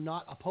opposers are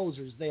not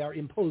opposers, they are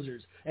imposers,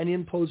 and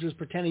imposers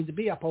pretending to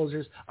be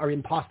opposers are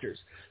imposters.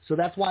 So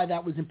that's why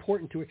that was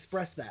important to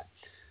express that.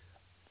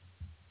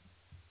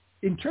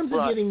 In terms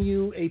of giving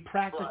you a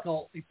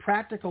practical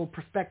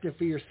perspective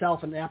for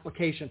yourself and the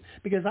application,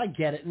 because I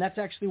get it, and that's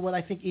actually what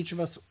I think each of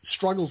us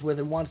struggles with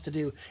and wants to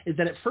do, is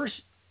that it first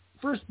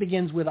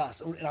begins with us,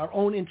 in our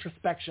own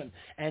introspection,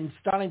 and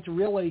starting to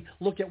really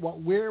look at what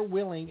we're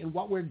willing and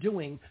what we're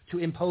doing to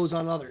impose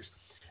on others.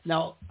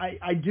 Now,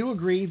 I do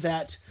agree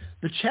that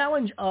the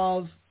challenge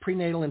of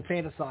prenatal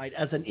infanticide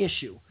as an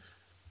issue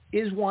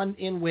is one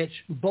in which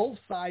both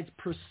sides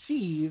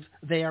perceive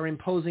they are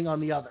imposing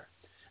on the other.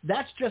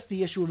 That's just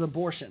the issue of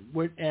abortion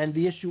and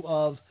the issue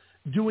of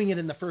doing it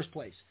in the first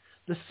place.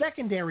 The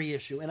secondary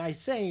issue, and I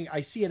see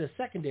it as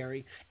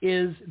secondary,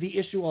 is the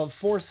issue of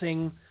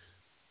forcing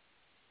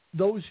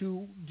those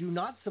who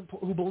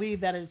who believe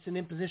that it's an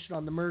imposition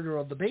on the murder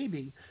of the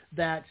baby,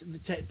 that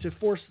to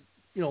force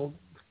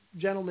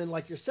gentlemen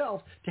like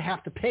yourself to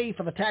have to pay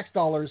for the tax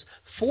dollars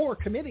for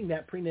committing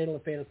that prenatal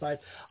infanticide.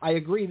 I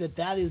agree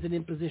that is an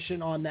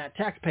imposition on that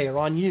taxpayer,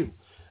 on you,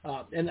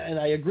 and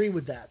I agree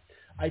with that.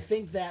 I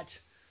think that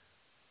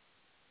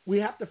we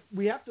have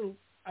to.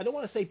 I don't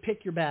want to say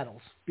pick your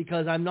battles,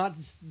 because I'm not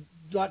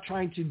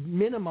trying to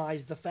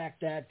minimize the fact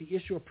that the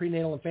issue of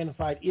prenatal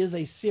infanticide is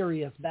a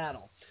serious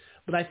battle.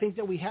 But I think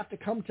that we have to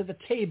come to the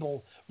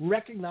table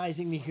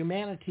recognizing the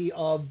humanity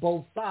of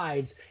both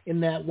sides,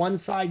 in that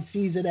one side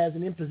sees it as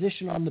an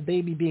imposition on the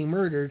baby being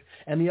murdered,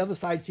 and the other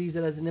side sees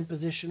it as an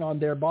imposition on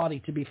their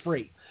body to be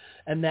free.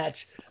 And that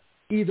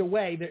either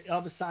way, the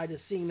other side is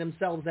seeing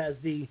themselves as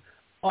the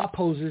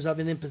opposers of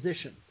an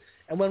imposition.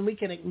 And when we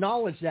can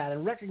acknowledge that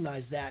and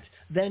recognize that,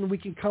 then we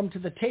can come to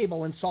the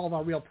table and solve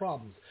our real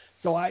problems.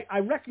 So I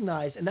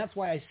recognize, and that's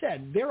why I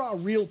said, there are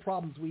real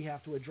problems we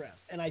have to address.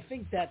 And I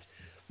think that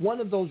one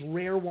of those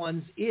rare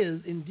ones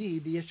is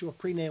indeed the issue of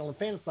prenatal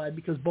infanticide,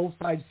 because both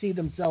sides see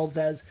themselves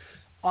as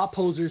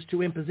opposers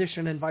to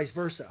imposition and vice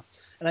versa.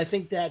 And I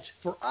think that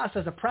for us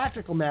as a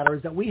practical matter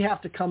is that we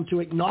have to come to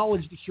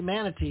acknowledge the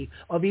humanity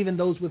of even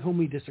those with whom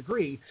we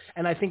disagree.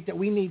 And I think that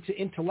we need to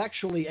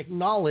intellectually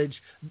acknowledge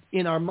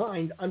in our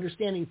mind,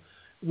 understanding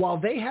while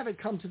they haven't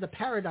come to the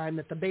paradigm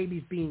that the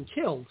baby's being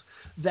killed,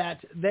 that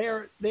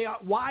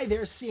why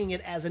they're seeing it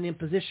as an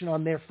imposition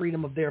on their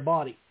freedom of their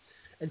body.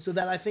 And so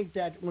that I think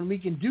that when we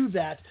can do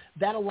that,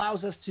 that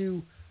allows us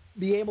to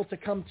be able to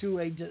come to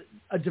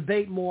a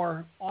debate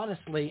more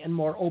honestly and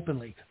more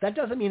openly. That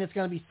doesn't mean it's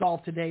going to be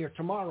solved today or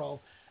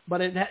tomorrow,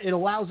 but it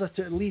allows us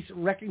to at least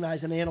recognize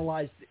and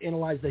analyze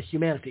the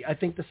humanity. I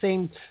think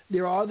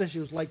there are other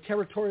issues like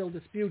territorial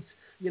disputes,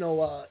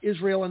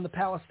 Israel and the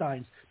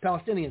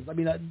Palestinians. I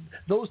mean,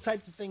 those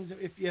types of things,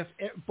 if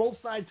both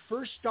sides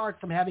first start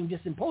from having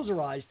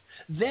disimposerized,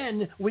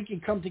 then we can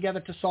come together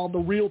to solve the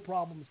real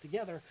problems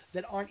together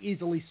that aren't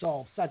easily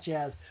solved, such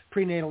as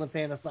prenatal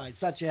infanticide,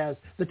 such as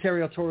the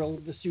territorial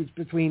disputes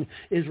between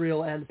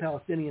Israel and the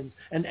Palestinians,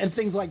 and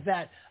things like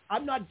that.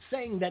 I'm not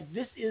saying that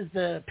this is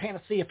the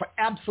panacea for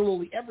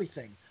absolutely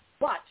everything,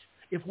 but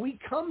if we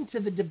come to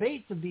the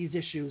debates of these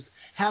issues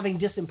having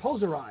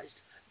disimposerized,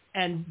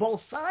 and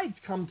both sides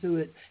come to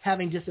it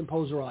having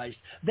disimposerized,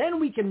 then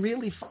we can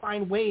really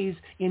find ways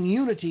in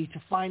unity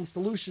to find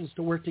solutions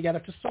to work together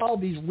to solve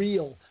these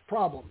real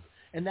problems.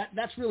 And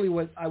that's really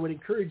what I would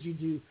encourage you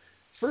to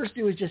first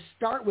do, is just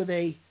start with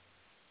a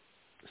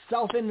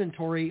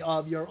self-inventory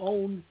of your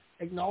own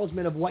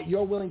acknowledgement of what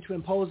you're willing to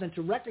impose, and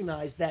to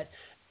recognize that,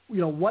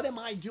 what am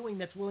I doing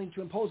that's willing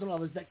to impose on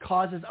others that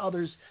causes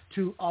others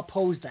to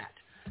oppose that?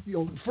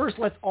 First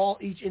let's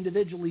each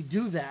individually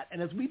do that.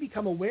 And as we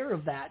become aware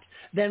of that,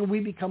 then we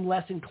become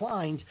less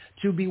inclined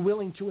to be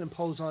willing to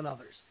impose on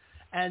others.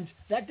 And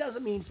that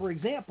doesn't mean, for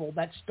example,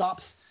 that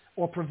stops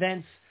or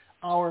prevents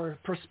our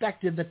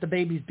perspective that the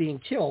baby's being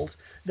killed.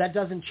 That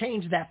doesn't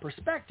change that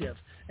perspective,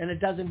 and it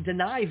doesn't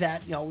deny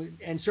that,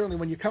 and certainly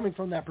when you're coming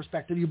from that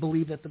perspective, you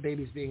believe that the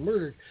baby's being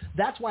murdered.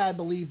 That's why I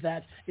believe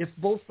that if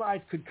both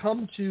sides could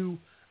come to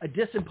a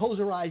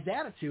disimposerized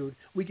attitude,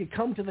 we could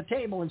come to the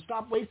table and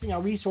stop wasting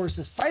our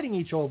resources fighting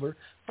each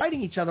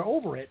other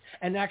over it,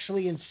 and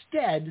actually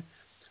instead,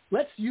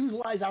 let's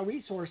utilize our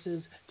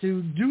resources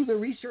to do the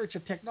research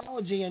of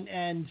technology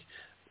and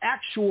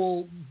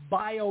actual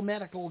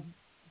biomedical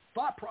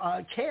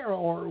care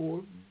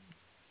or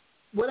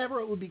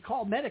whatever it would be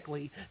called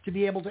medically, to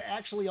be able to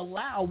actually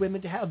allow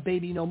women to have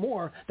baby no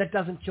more that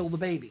doesn't kill the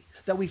baby,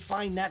 that we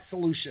find that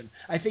solution.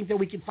 I think that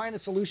we can find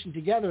a solution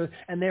together,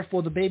 and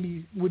therefore the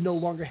baby would no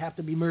longer have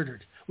to be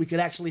murdered. We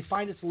could actually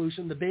find a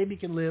solution. The baby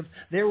can live.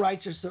 Their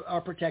rights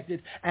are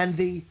protected, and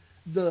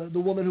the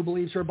woman who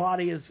believes her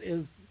body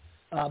is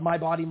my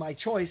body, my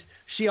choice,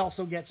 she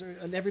also gets,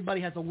 and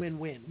everybody has a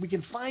win-win. We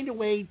can find a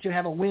way to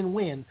have a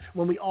win-win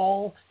when we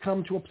all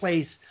come to a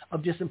place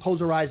of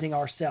disimposerizing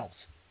ourselves.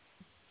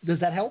 Does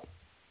that help?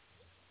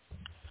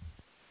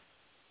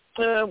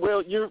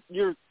 Well,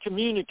 you're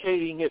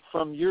communicating it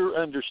from your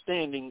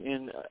understanding,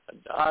 and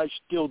I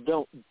still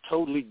don't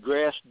totally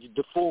grasp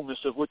the fullness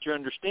of what you're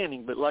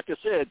understanding. But like I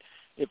said,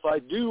 if I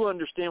do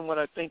understand what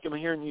I think I'm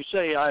hearing you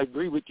say, I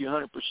agree with you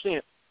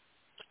 100%.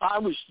 I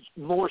was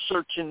more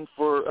searching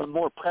for a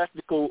more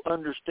practical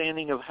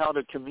understanding of how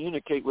to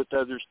communicate with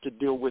others to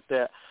deal with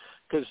that.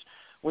 Because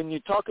when you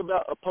talk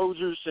about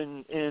opposers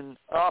and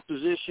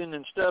opposition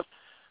and stuff,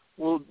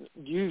 well,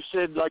 you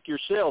said like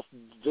yourself,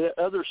 the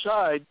other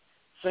side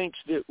thinks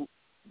that,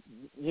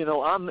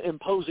 I'm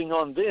imposing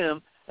on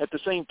them. At the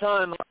same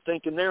time, I'm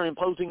thinking they're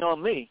imposing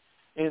on me.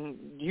 And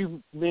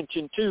you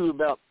mentioned, too,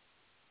 about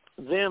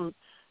them,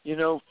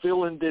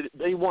 feeling that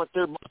they want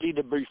their body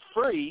to be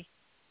free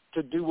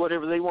to do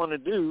whatever they want to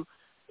do,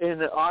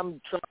 and I'm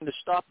trying to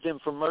stop them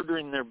from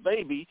murdering their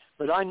baby,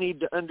 but I need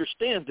to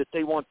understand that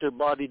they want their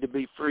body to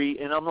be free.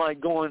 And I'm like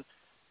going,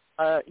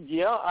 I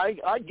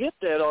get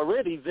that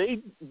already.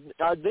 They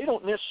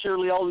don't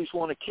necessarily always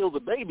want to kill the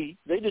baby.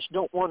 They just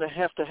don't want to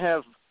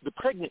have the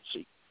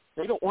pregnancy.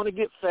 They don't want to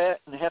get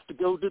fat and have to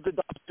go to the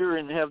doctor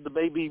and have the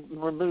baby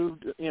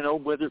removed,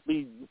 whether it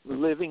be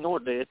living or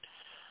dead.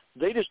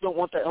 They just don't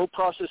want that whole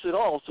process at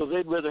all, so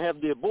they'd rather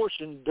have the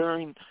abortion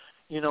during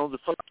the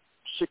first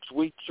 6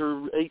 weeks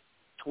or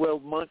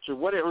 12 months or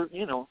whatever,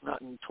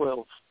 not in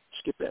 12,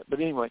 skip that.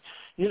 But anyway,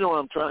 you know what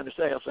I'm trying to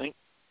say, I think.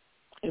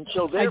 And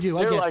so they're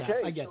like,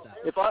 hey, I get that.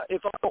 If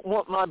I don't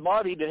want my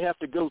body to have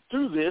to go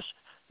through this,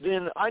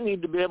 then I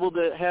need to be able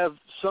to have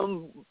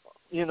some,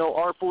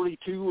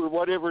 R42 or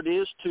whatever it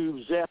is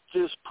to zap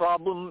this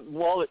problem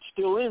while it's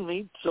still in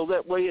me, so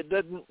that way it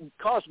doesn't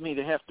cause me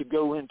to have to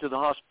go into the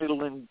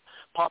hospital and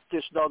pop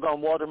this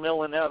doggone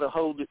watermelon out a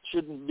hole that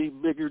shouldn't be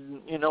bigger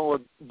than, a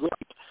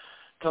grape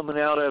coming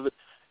out of it,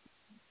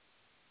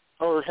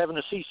 or having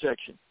a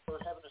C-section.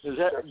 Is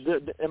that,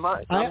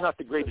 I'm not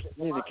the greatest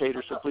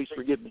communicator, so please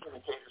forgive me.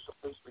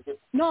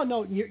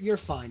 No, you're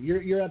fine.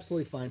 You're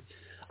absolutely fine.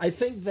 I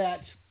think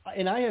that,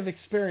 and I have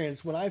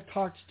experienced when I've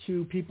talked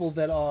to people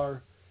that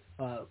are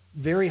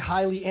very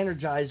highly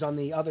energized on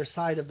the other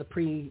side of the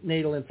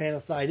prenatal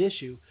infanticide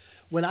issue,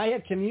 when I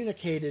have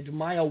communicated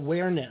my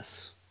awareness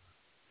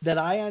that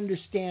I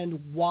understand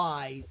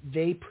why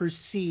they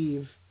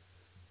perceive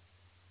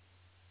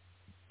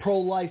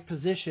pro-life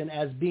position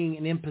as being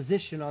an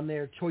imposition on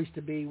their choice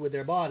to be with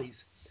their bodies,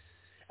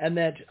 and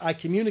that I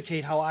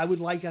communicate how I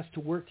would like us to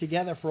work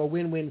together for a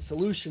win-win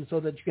solution so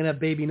that you can have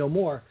baby no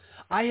more,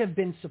 I have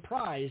been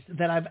surprised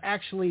that I've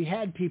actually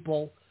had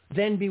people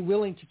then be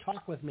willing to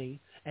talk with me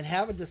and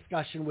have a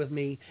discussion with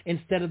me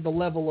instead of the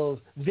level of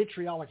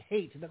vitriolic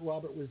hate that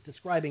Robert was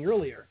describing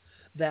earlier.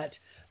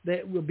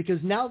 Because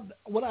now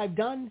what I've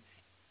done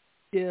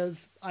is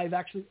I've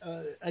actually,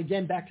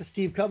 again, back to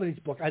Steve Coveney's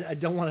book. I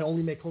don't want to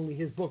only make only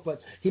his book,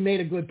 but he made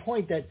a good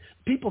point that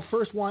people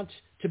first want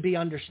to be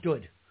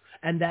understood,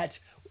 and that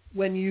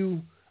when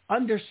you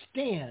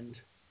understand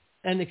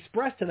and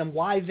express to them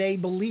why they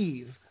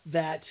believe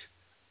that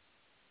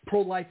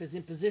pro-life is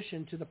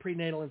imposition to the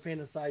prenatal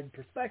infanticide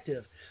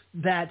perspective,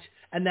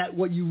 and that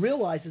what you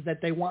realize is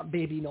that they want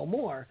baby no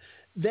more,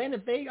 then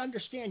if they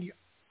understand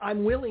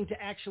I'm willing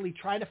to actually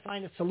try to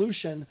find a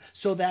solution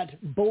so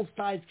that both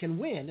sides can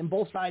win, and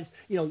both sides,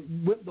 the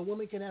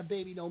woman can have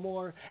baby no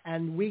more,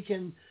 and we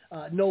can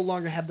no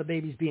longer have the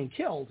babies being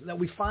killed. That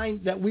we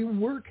find that we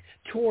work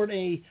toward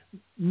a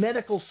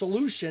medical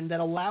solution that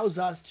allows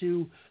us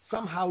to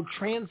somehow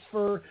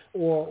transfer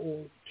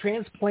or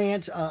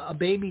transplant a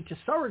baby to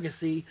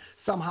surrogacy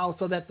somehow,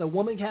 so that the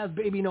woman has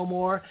baby no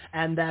more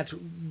and that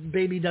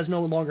baby does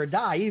no longer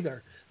die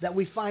either. That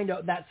we find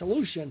out that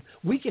solution.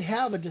 We could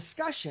have a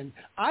discussion.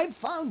 I'm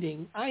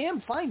finding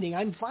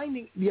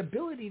the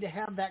ability to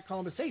have that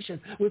conversation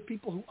with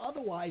people who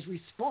otherwise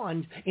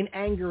respond in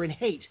anger and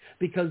hate,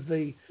 because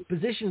the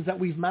positions that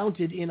we've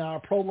mounted in our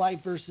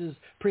pro-life versus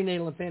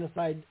prenatal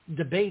infanticide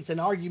debates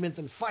and arguments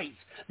and fights,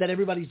 that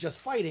everybody's just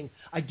fighting,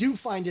 I do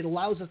find it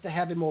allows us to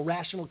have a more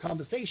rational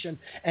conversation.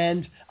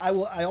 And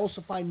I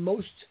also find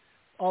most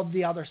of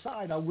the other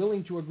side are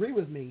willing to agree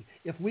with me.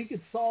 If we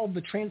could solve the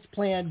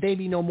transplant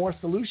baby no more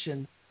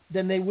solution,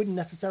 then they wouldn't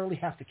necessarily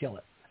have to kill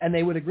it, and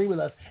they would agree with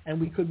us,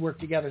 and we could work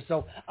together.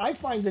 So I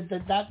find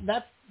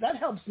that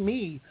helps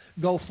me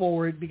go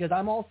forward, because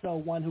I'm also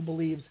one who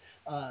believes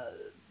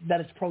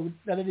that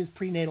it is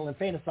prenatal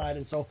infanticide,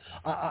 and so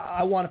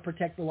I want to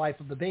protect the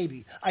life of the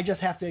baby. I just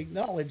have to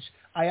acknowledge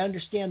I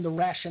understand the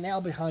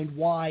rationale behind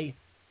why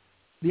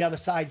the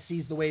other side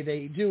sees the way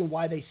they do, and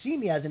why they see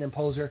me as an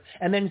imposer.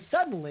 And then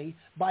suddenly,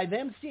 by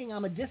them seeing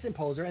I'm a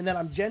disimposer and that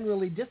I'm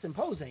generally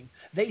disimposing,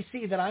 they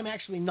see that I'm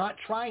actually not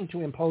trying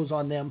to impose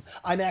on them.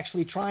 I'm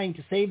actually trying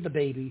to save the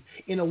baby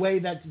in a way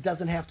that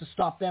doesn't have to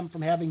stop them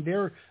from having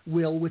their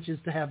will, which is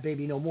to have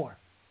baby no more.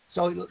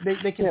 So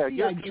they can see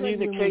you're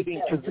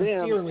communicating to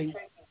them.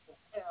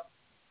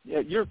 Yeah,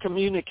 you're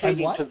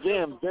communicating to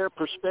them their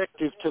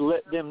perspective to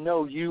let them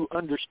know you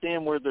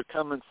understand where they're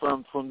coming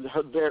from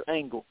their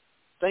angle.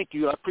 Thank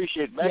you. I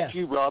appreciate it. Back to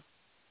you, Rob.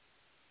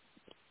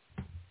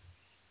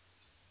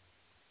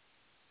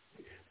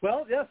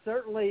 Well, yes,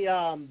 certainly.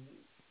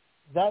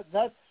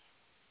 That's.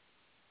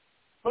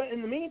 But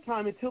in the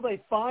meantime, until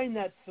they find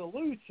that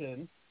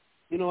solution,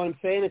 you know what I'm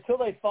saying? Until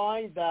they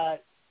find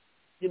that,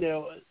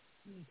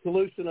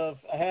 solution of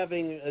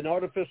having an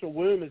artificial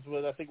womb is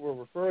what I think we're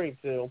referring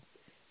to,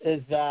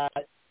 is that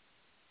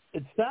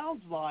it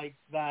sounds like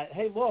that,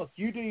 hey, look,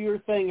 you do your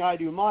thing, I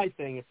do my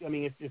thing.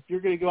 If you're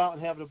going to go out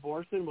and have an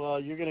abortion, well,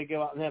 you're going to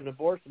go out and have an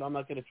abortion. I'm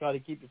not going to try to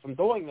keep you from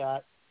doing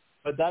that,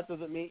 but that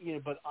doesn't mean,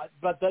 but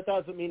that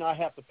doesn't mean I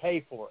have to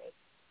pay for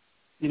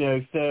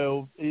it.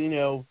 So,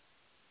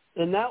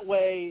 in that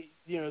way,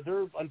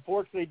 they're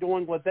unfortunately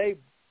doing what they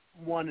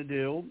want to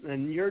do,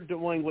 and you're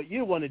doing what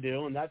you want to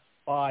do, and that's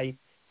by,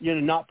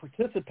 not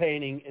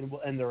participating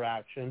in their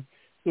action.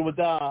 So with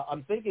that,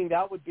 I'm thinking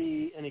that would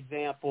be an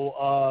example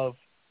of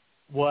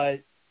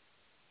what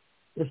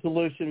the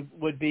solution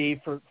would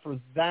be for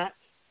that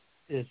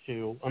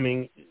issue. I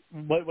mean,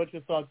 what's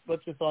your thoughts?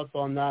 What's your thoughts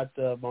on that,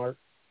 Mark?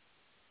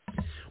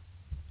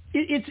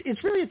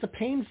 It's a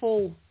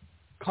painful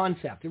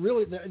concept. It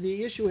really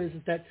the issue is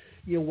that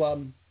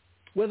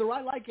whether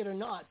I like it or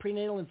not,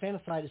 prenatal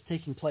infanticide is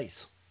taking place.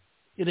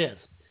 It is,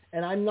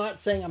 and I'm not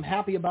saying I'm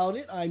happy about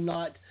it. I'm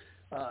not.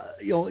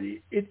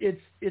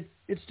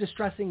 It's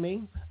distressing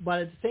me,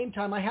 but at the same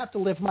time, I have to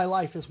live my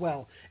life as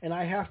well, and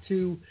I have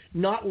to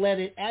not let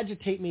it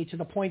agitate me to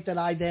the point that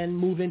I then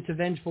move into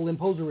vengeful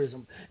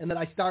imposerism, and that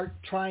I start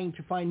trying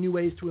to find new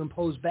ways to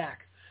impose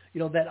back.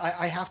 That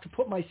I have to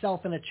put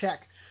myself in a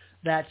check.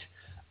 That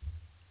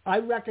I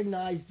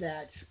recognize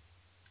that,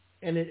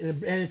 and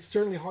it's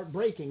certainly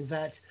heartbreaking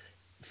that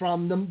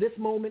from this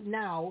moment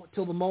now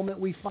till the moment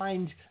we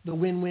find the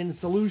win-win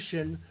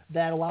solution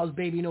that allows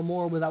baby no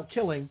more without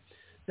killing,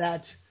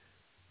 that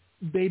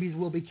babies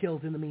will be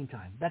killed in the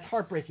meantime. That's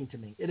heartbreaking to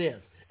me. It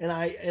is. And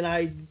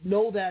I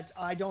know that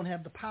I don't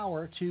have the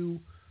power to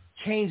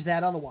change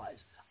that otherwise.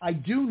 I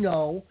do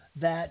know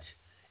that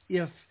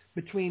if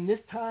between this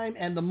time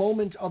and the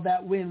moment of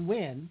that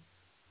win-win,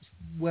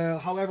 where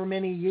however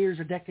many years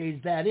or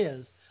decades that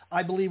is,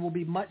 I believe will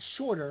be much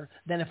shorter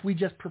than if we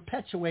just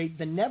perpetuate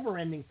the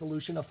never-ending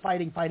solution of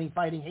fighting,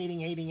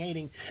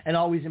 hating, and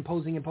always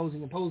imposing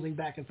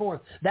back and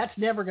forth. That's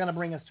never going to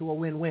bring us to a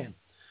win-win.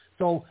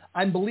 So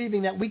I'm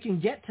believing that we can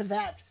get to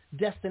that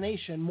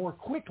destination more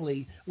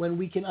quickly when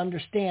we can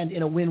understand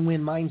in a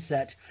win-win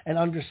mindset and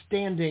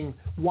understanding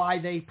why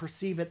they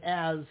perceive it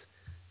as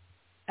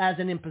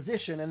an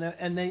imposition,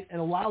 and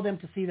allow them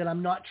to see that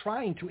I'm not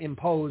trying to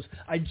impose.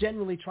 I'm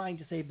generally trying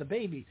to save the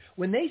baby.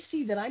 When they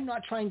see that I'm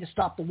not trying to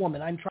stop the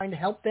woman, I'm trying to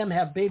help them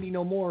have baby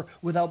no more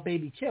without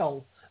baby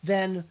kill,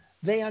 then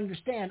they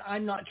understand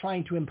I'm not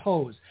trying to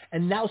impose.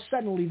 And now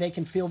suddenly they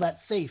can feel that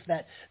safe,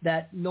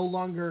 that no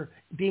longer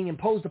being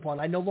imposed upon.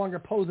 I no longer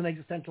pose an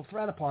existential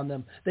threat upon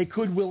them. They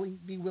could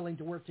be willing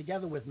to work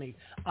together with me.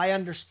 I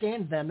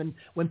understand them. And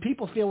when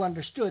people feel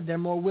understood, they're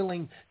more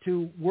willing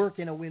to work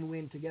in a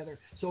win-win together.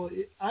 So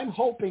I'm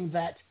hoping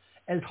that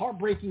as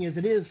heartbreaking as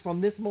it is from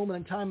this moment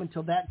in time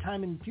until that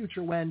time in the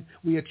future when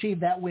we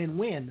achieve that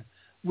win-win,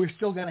 we're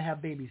still going to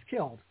have babies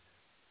killed.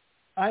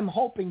 I'm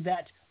hoping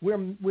that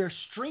we're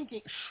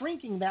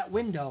shrinking that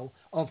window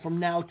of from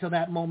now till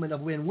that moment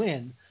of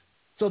win-win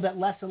so that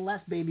less and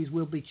less babies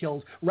will be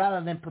killed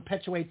rather than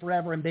perpetuate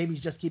forever and babies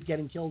just keep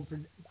getting killed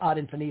ad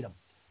infinitum.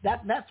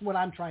 That's what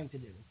I'm trying to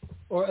do.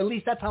 Or at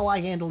least that's how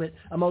I handle it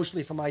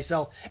emotionally for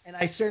myself. And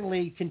I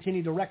certainly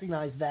continue to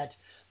recognize that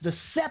the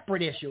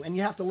separate issue, and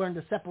you have to learn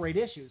to separate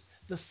issues,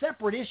 the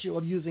separate issue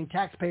of using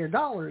taxpayer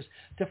dollars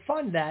to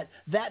fund that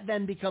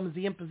then becomes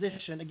the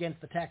imposition against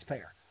the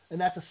taxpayer.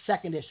 And that's a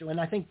second issue. And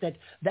I think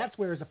that's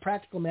where, as a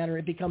practical matter,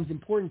 it becomes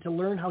important to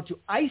learn how to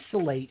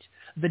isolate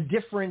the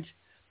different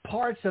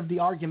parts of the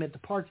argument, the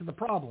parts of the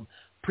problem.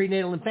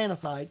 Prenatal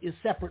infanticide is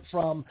separate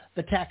from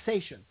the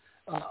taxation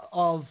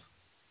of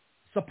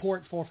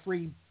support for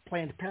free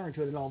Planned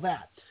Parenthood and all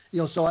that.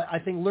 So I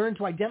think learn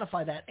to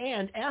identify that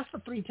and ask the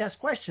 3 test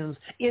questions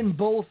in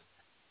both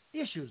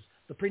issues,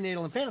 the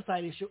prenatal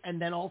infanticide issue and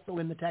then also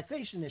in the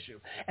taxation issue.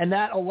 And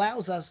that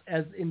allows us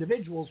as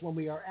individuals, when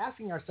we are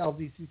asking ourselves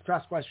these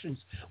test questions,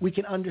 we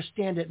can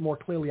understand it more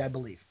clearly, I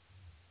believe.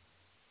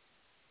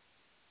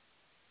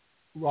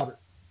 Robert.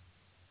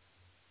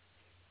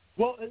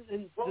 Well,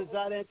 and does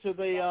that answer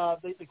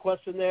the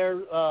question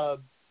there,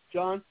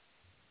 John?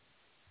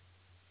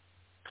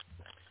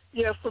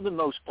 Yeah, for the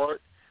most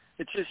part.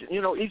 It's just,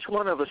 each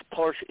one of us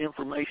parse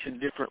information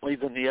differently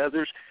than the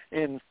others,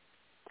 and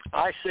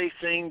I say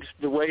things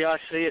the way I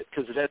say it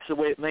because that's the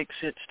way it makes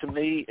sense to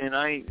me, and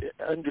I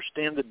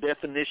understand the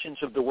definitions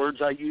of the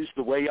words I use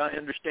the way I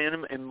understand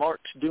them, and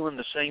Mark's doing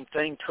the same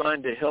thing,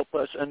 trying to help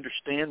us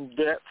understand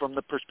that from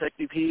the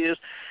perspective he is,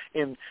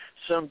 and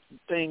some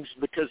things,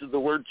 because of the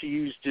words he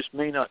used, just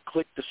may not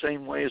click the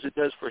same way as it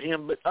does for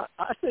him, but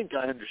I think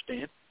I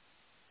understand.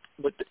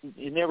 But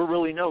you never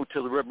really know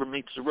till the rubber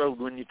meets the road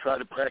when you try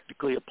to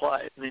practically apply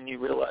it, and then you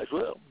realize,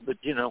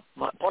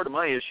 part of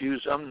my issue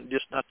is I'm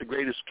just not the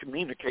greatest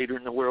communicator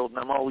in the world, and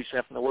I'm always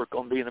having to work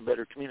on being a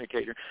better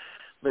communicator.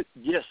 But,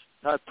 yes,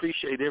 I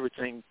appreciate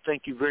everything.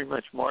 Thank you very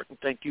much, Mark, and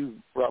thank you,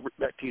 Robert.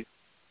 Back to you.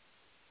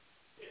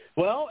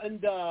 Well,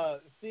 and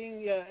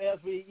seeing as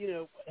we,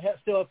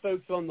 still have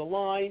folks on the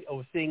line,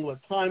 seeing what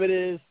time it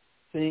is,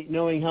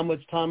 knowing how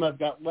much time I've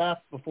got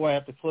left before I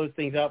have to close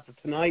things out for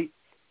tonight,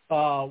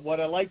 what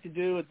I'd like to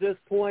do at this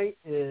point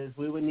is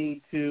we would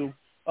need to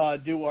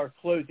do our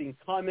closing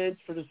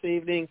comments for this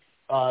evening.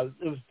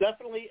 It was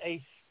definitely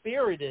a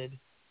spirited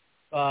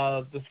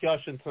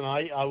discussion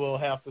tonight, I will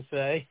have to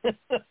say.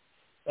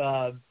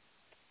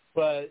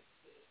 But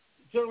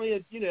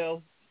certainly,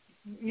 you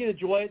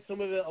enjoy it. Some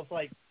of it I was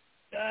like,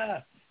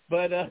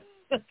 but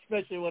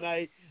especially when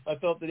I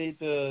felt the need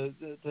to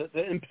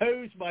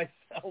impose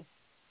myself,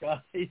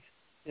 guys,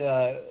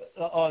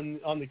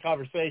 on the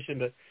conversation.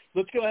 But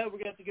let's go ahead. We're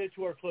going to have to go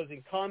to our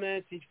closing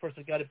comments. Each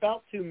person's got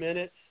about 2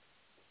 minutes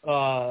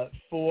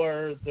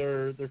for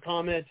their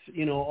comments,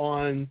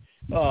 on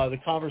the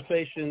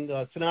conversation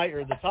tonight,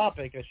 or the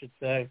topic, I should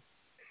say,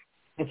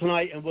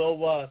 tonight. And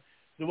we'll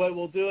the way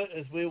we'll do it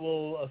is we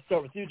will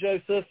start with you,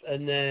 Joseph,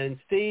 and then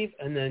Steve,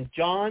 and then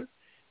John,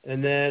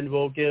 and then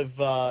we'll give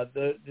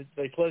the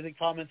closing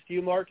comments to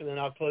you, Mark, and then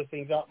I'll close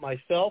things out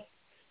myself.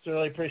 So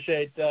really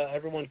appreciate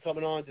everyone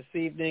coming on this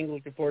evening.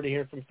 Looking forward to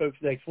hearing from folks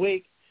next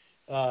week.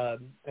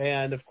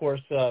 And, of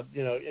course,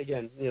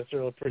 again,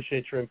 certainly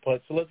appreciate your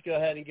input. So let's go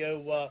ahead and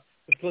go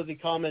with closing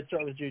comments.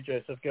 Start with you,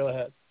 Joseph. Go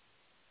ahead.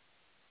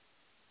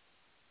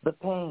 The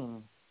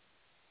pain.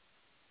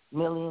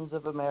 Millions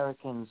of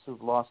Americans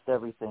who've lost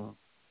everything,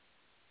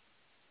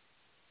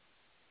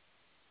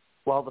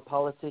 while the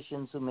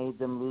politicians who made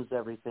them lose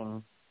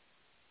everything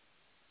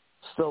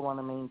still want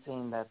to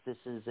maintain that this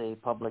is a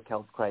public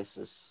health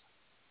crisis.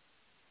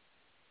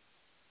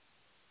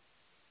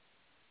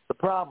 The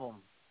problem,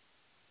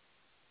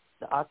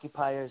 the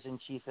occupiers in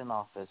chief in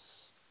office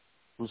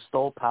who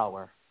stole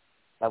power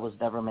that was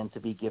never meant to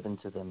be given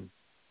to them.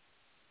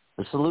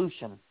 The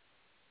solution,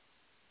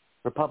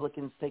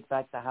 Republicans take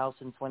back the House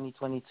in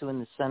 2022 in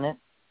the Senate,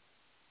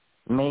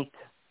 make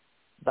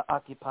the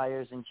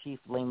occupiers in chief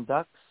lame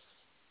ducks,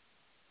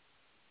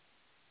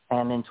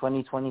 and in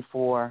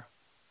 2024,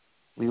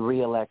 we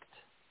reelect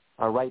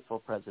our rightful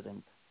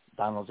president,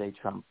 Donald J.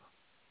 Trump.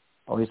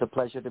 Always a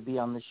pleasure to be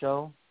on the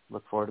show.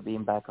 Look forward to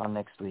being back on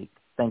next week.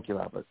 Thank you,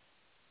 Robert.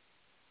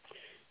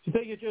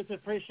 Thank you, Joseph.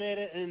 Appreciate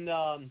it. And,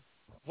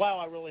 wow,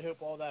 I really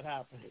hope all that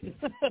happens.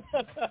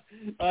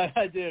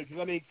 I do.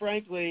 Because,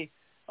 frankly,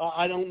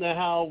 I don't know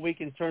how we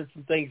can turn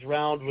some things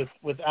around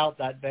without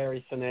that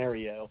very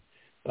scenario.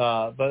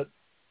 But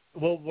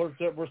we're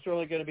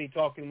certainly going to be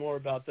talking more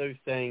about those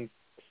things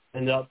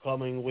in the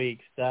upcoming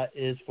weeks. That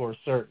is for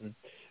certain.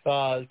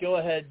 Go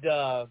ahead.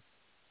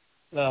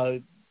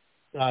 I'm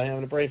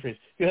having a brain freeze.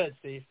 Go ahead,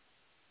 Steve.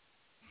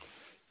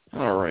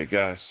 All right,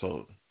 guys.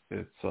 So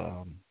it's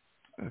a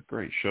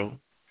great show.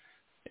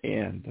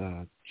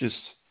 And just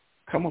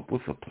come up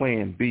with a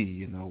plan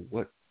B.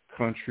 What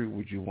country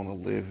would you want to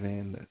live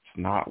in that's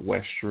not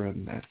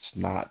Western, that's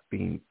not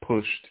being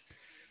pushed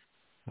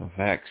a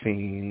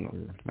vaccine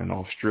or an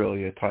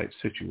Australia-type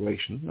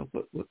situation?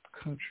 What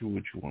country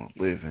would you want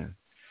to live in?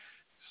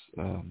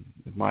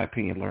 In my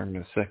opinion, learning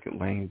a second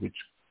language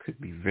could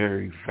be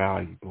very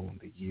valuable in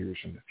the years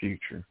in the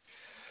future.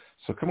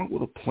 So come up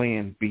with a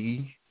plan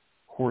B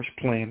course,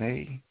 plan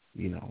A,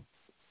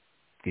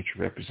 get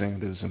your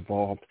representatives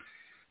involved.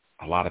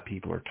 A lot of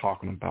people are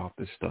talking about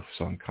this stuff's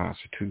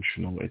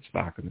unconstitutional. It's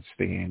not going to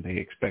stand. They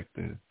expect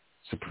the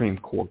Supreme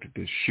Court to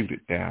just shoot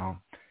it down.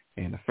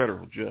 And a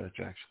federal judge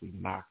actually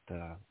knocked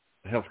the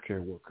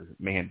healthcare worker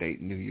mandate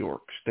in New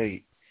York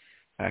State,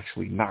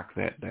 actually knocked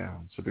that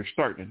down. So they're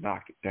starting to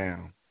knock it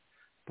down.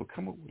 But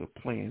come up with a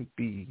plan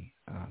B,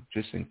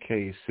 just in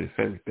case if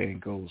everything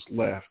goes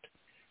left.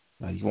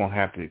 You won't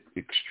have the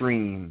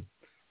extreme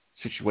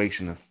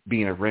situation of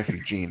being a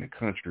refugee in a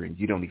country and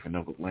you don't even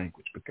know the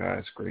language. But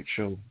guys, great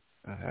show.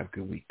 Have a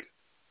good week.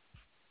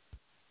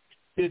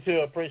 You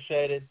too.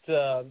 Appreciate it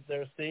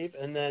there, Steve.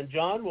 And then,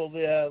 John, we'll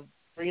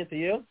bring it to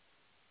you.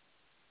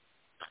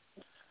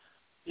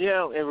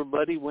 Yeah,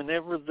 everybody,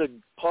 whenever the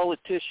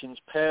politicians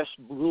pass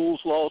rules,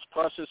 laws,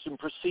 process, and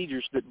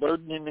procedures that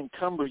burden and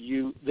encumber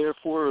you,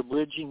 therefore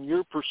abridging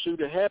your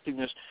pursuit of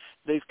happiness,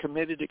 they've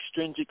committed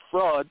extrinsic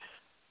fraud,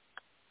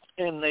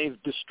 and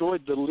they've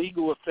destroyed the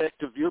legal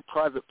effect of your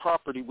private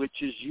property,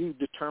 which is you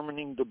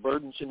determining the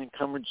burdens and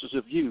encumbrances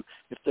of you.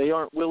 If they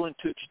aren't willing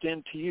to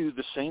extend to you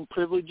the same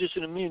privileges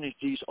and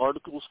immunities,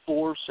 Articles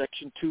 4,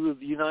 Section 2 of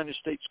the United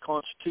States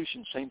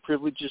Constitution, same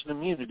privileges and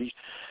immunities,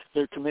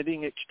 they're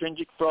committing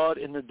extrinsic fraud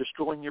and they're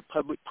destroying your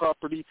public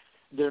property.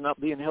 They're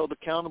not being held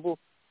accountable.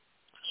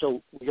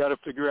 So we got to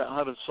figure out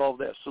how to solve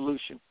that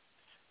solution.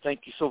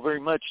 Thank you so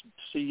very much.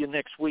 See you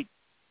next week.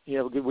 You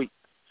have a good week.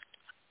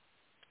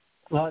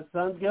 Well, it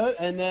sounds good.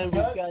 And then we've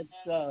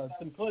got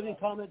some closing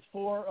comments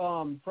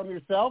from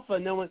yourself.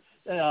 And then when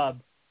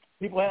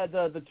people had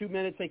the 2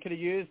 minutes they could have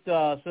used,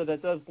 so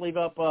that does leave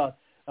up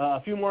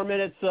a few more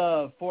minutes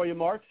for you,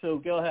 Mark. So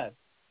go ahead.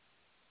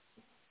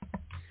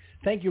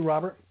 Thank you,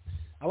 Robert.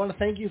 I want to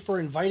thank you for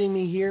inviting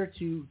me here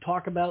to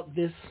talk about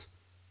this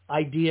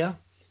idea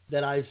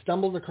that I've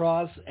stumbled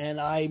across,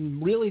 and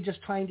I'm really just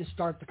trying to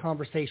start the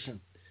conversation.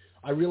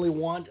 I really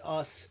want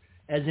us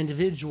as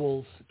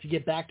individuals to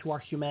get back to our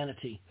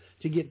humanity,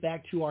 to get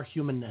back to our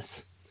humanness.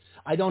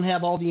 I don't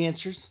have all the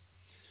answers.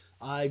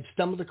 I've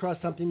stumbled across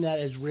something that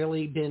has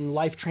really been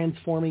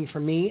life-transforming for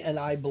me, and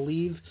I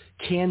believe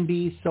can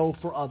be so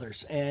for others.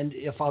 And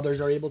if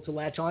others are able to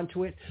latch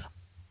onto it,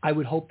 I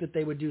would hope that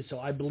they would do so.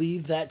 I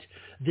believe that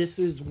this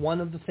is one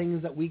of the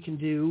things that we can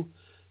do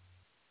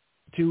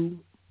to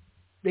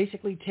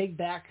basically take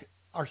back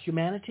our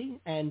humanity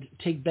and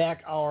take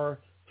back our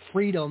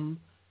freedom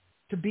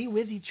to be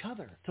with each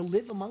other, to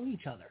live among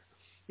each other.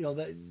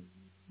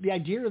 The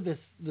idea of this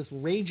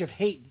rage of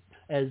hate,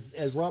 as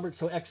Robert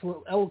so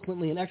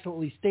eloquently and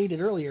excellently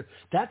stated earlier,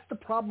 that's the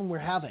problem we're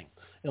having.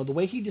 The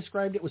way he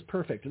described it was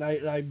perfect, and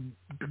I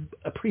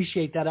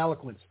appreciate that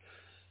eloquence.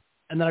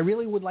 And that I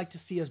really would like to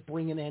see us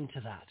bring an end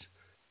to that.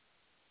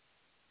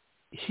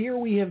 Here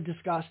we have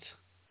discussed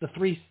the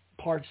three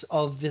parts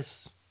of this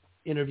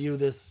interview,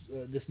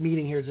 this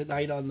meeting here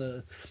tonight on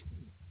the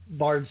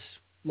Bards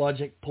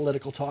Logic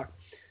Political Talk,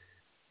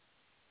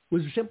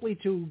 was simply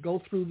to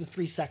go through the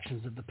three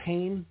sections of the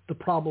pain, the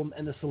problem,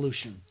 and the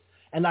solution.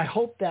 And I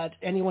hope that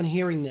anyone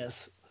hearing this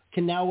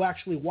can now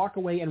actually walk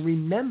away and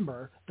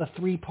remember the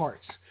three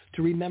parts,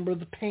 to remember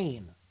the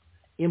pain.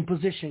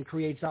 Imposition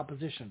creates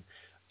opposition.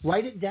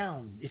 Write it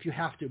down if you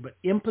have to, but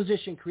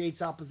imposition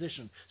creates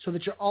opposition, so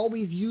that you're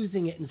always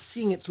using it and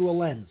seeing it through a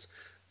lens.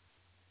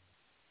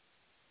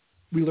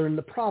 We learn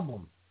the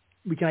problem.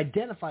 We can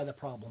identify the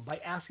problem by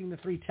asking the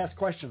three test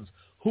questions.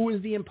 Who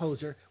is the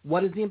imposer?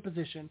 What is the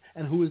imposition?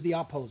 And who is the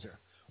opposer?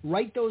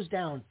 Write those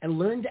down and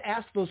learn to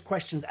ask those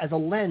questions as a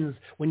lens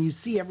when you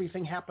see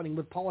everything happening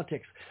with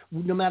politics,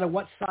 no matter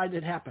what side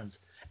it happens.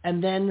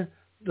 And then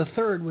the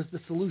third was the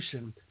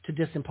solution, to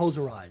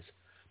disimposerize,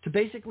 to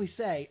basically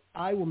say,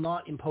 I will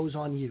not impose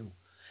on you.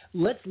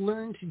 Let's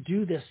learn to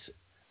do this.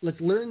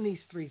 Let's learn these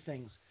three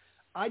things.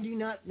 I do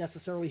not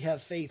necessarily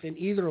have faith in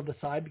either of the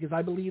sides, because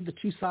I believe the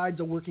two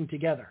sides are working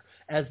together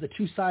as the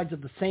two sides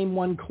of the same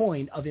one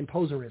coin of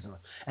imposerism.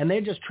 And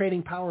they're just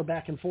trading power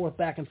back and forth,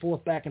 back and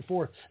forth, back and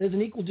forth. There's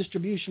an equal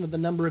distribution of the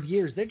number of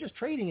years. They're just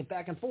trading it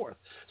back and forth.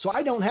 So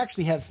I don't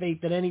actually have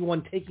faith that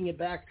anyone taking it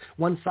back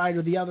one side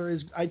or the other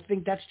is. I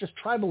think that's just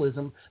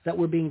tribalism, that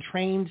we're being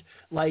trained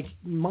like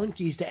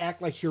monkeys to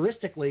act like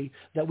heuristically,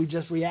 that we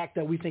just react,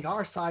 that we think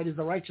our side is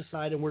the righteous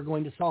side and we're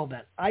going to solve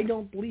that. I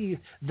don't believe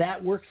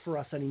that works for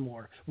us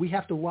anymore. We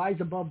have to rise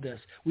above this.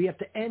 We have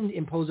to end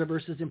imposer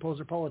versus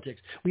imposer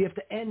politics. We have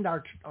to end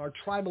our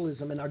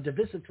tribalism and our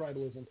divisive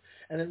tribalism.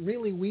 And that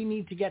really we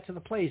need to get to the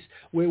place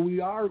where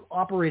we are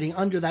operating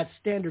under that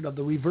standard of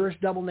the reverse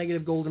double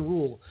negative golden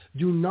rule.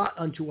 Do not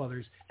unto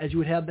others as you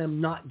would have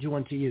them not do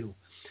unto you.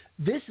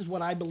 This is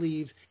what I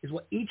believe is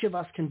what each of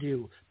us can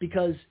do,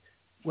 because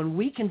when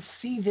we can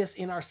see this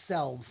in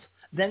ourselves,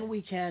 then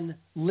we can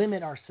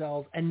limit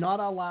ourselves and not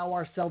allow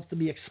ourselves to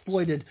be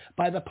exploited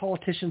by the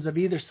politicians of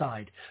either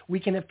side. We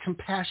can have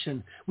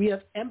compassion. We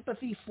have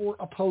empathy for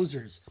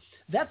opposers.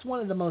 That's one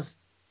of the most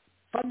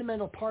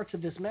fundamental parts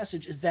of this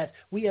message, is that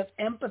we have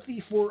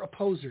empathy for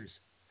opposers.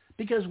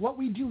 Because what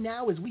we do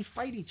now is we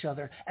fight each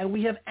other, and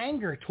we have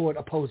anger toward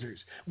opposers.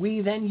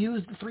 We then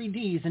use the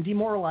 3Ds and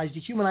demoralize,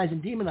 dehumanize,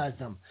 and demonize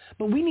them.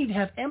 But we need to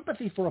have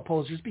empathy for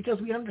opposers because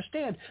we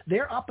understand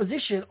their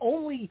opposition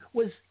only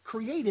was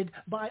created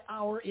by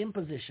our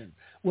imposition.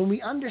 When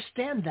we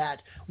understand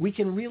that, we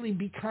can really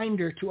be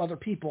kinder to other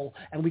people,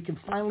 and we can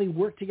finally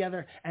work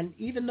together. And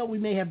even though we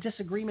may have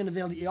disagreement of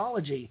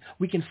ideology,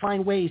 we can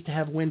find ways to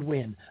have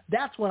win-win.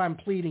 That's what I'm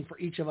pleading for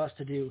each of us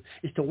to do,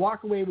 is to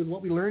walk away with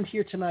what we learned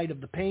here tonight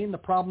of the pain, the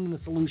problem, and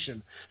the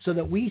solution, so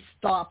that we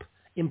stop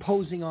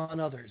imposing on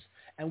others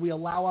and we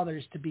allow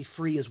others to be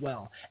free as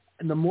well.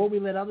 And the more we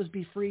let others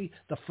be free,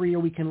 the freer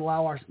we can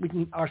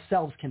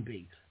ourselves can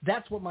be.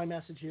 That's what my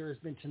message here has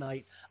been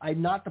tonight.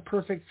 I'm not the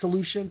perfect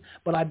solution,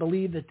 but I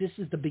believe that this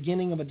is the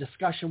beginning of a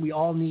discussion we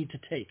all need to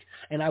take.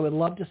 And I would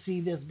love to see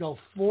this go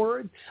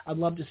forward. I'd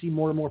love to see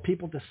more and more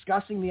people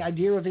discussing the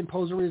idea of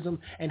imposerism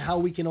and how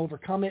we can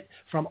overcome it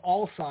from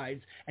all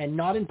sides, and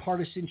not in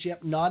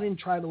partisanship, not in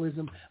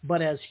tribalism,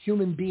 but as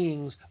human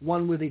beings,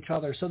 one with each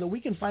other, so that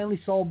we can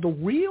finally solve the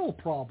real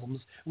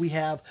problems we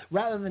have,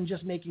 rather than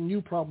just making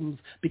new problems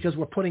because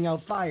we're putting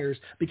out fires,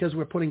 because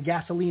we're putting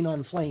gasoline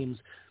on flames.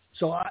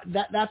 So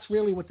that's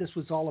really what this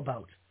was all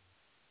about.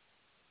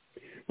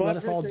 Well, let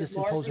us all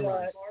disimpose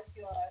around.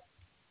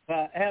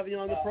 Have you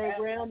on the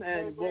program,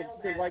 and we'll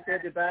like to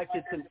have you back,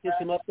 get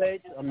some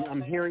updates.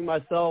 I'm hearing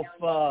myself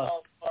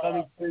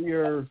coming through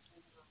your.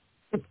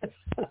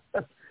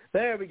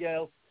 There we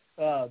go.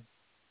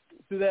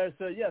 Through there.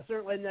 So yeah,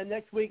 certainly. And then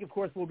next week, of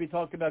course, we'll be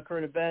talking about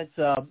current events.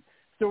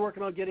 Still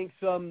working on getting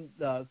some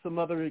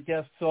other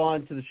guests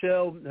on to the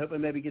show. Hoping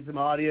maybe get some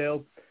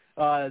audio.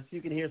 So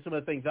you can hear some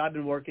of the things I've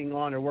been working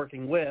on or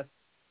working with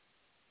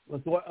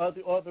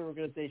other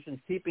organizations,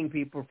 keeping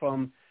people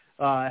from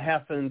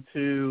having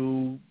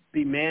to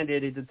be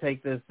mandated to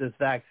take this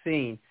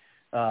vaccine.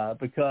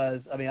 Because,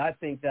 I mean, I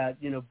think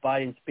that,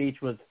 Biden's speech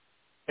was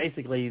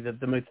basically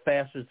the most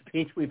fastest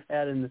speech we've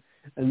had in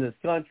this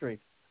country.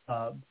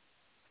 So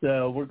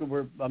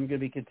I'm going to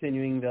be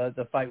continuing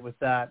the fight with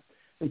that.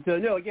 And so,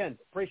 again,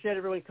 appreciate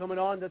everyone coming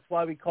on. That's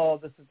why we call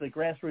this is the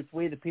Grassroots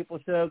We the People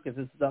show, because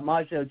this is not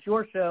my show, it's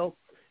your show,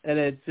 and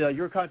it's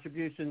your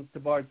contributions to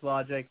Bards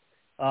Logic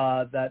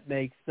that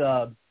makes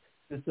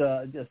this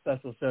a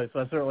special show. So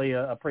I certainly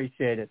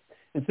appreciate it.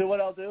 And so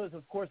what I'll do is,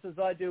 of course, as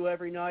I do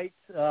every night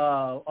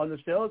on the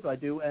shows, I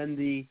do end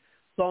the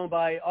song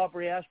by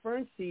Aubrey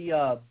Ashburn. She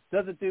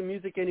doesn't do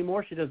music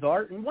anymore. She does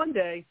art, and one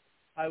day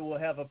I will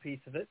have a piece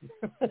of it,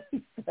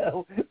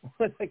 so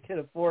when I can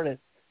afford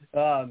it.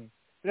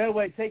 But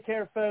anyway, take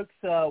care, folks.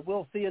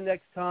 We'll see you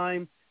next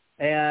time.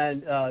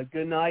 And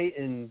good night.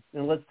 And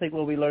let's take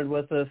what we learned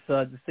with us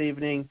this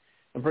evening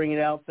and bring it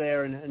out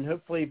there. And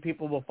hopefully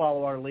people will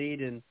follow our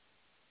lead. And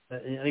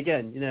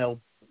again,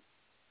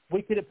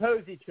 we could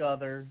oppose each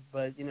other,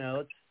 but,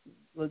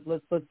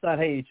 let's not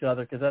hate each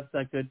other, because that's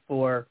not good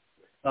for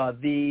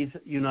these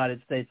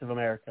United States of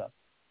America.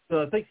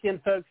 So thanks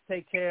again, folks.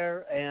 Take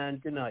care,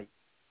 and good night.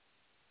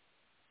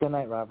 Good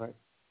night, Robert.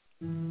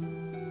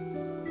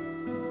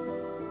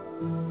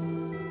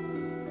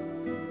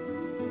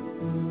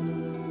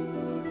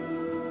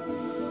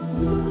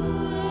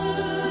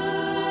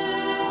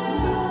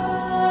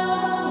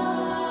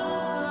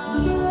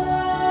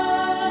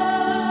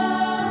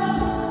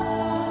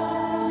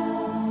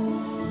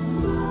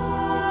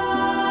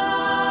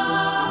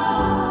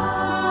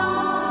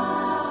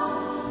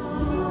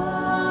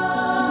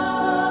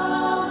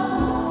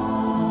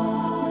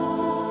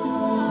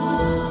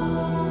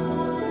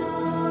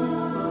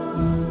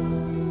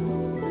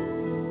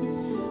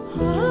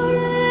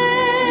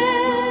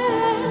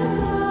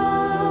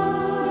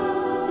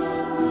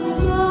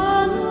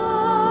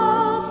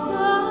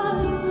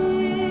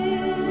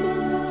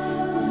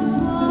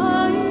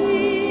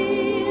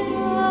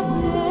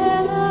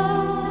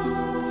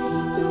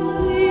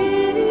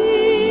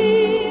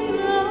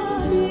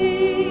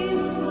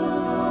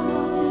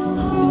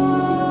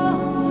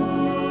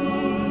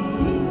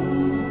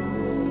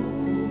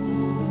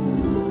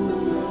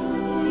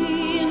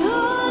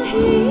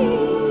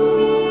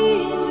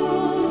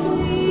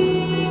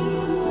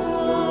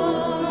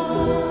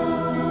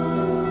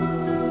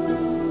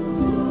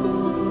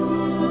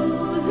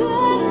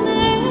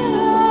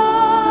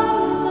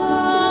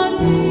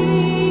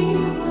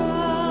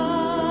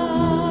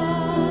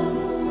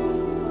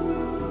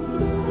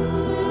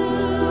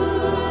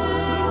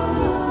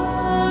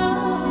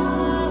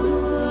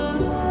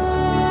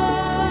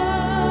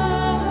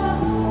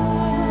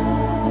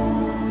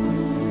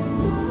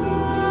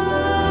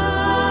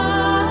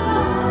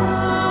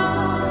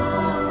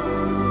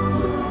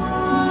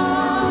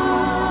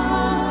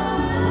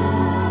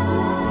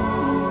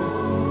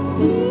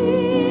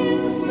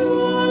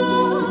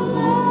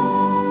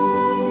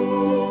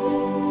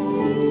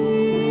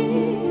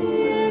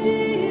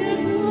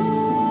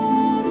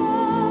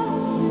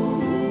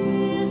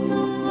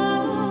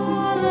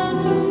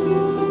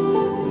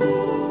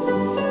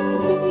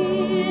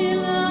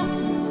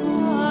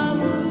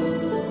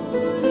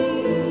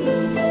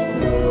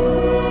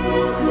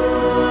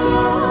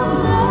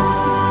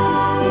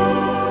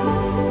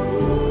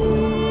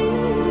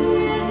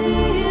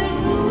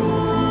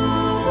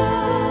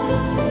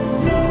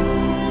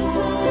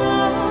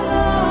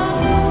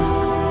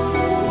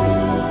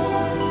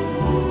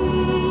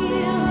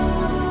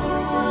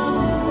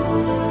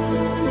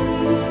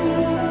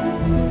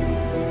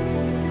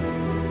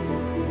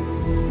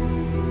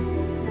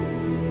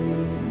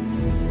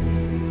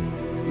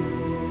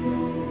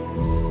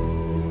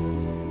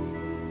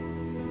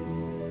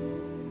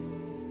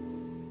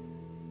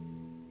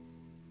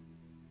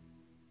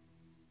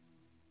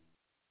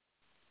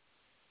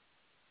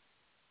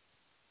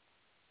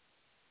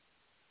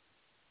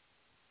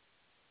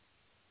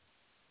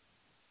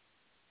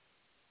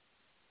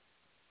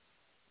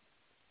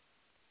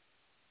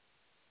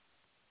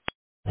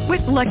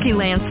 With Lucky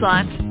Land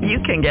Slots, you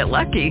can get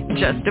lucky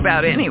just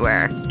about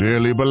anywhere.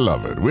 Dearly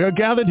beloved, we are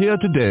gathered here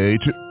today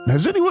to...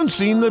 Has anyone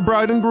seen the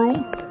bride and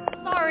groom?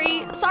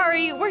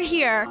 Sorry, we're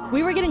here.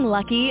 We were getting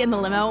lucky in the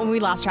limo and we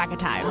lost track of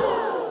time.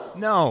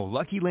 No,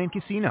 Lucky Land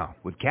Casino,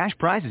 with cash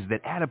prizes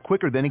that add up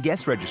quicker than a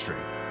guest registry.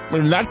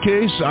 In that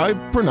case, I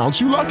pronounce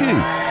you lucky.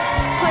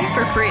 Play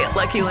for free at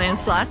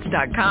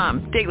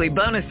LuckyLandSlots.com. Daily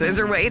bonuses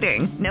are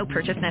waiting. No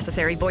purchase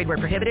necessary. Void where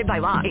prohibited by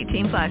law.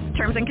 18+.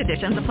 Terms and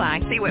conditions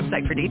apply. See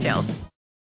website for details.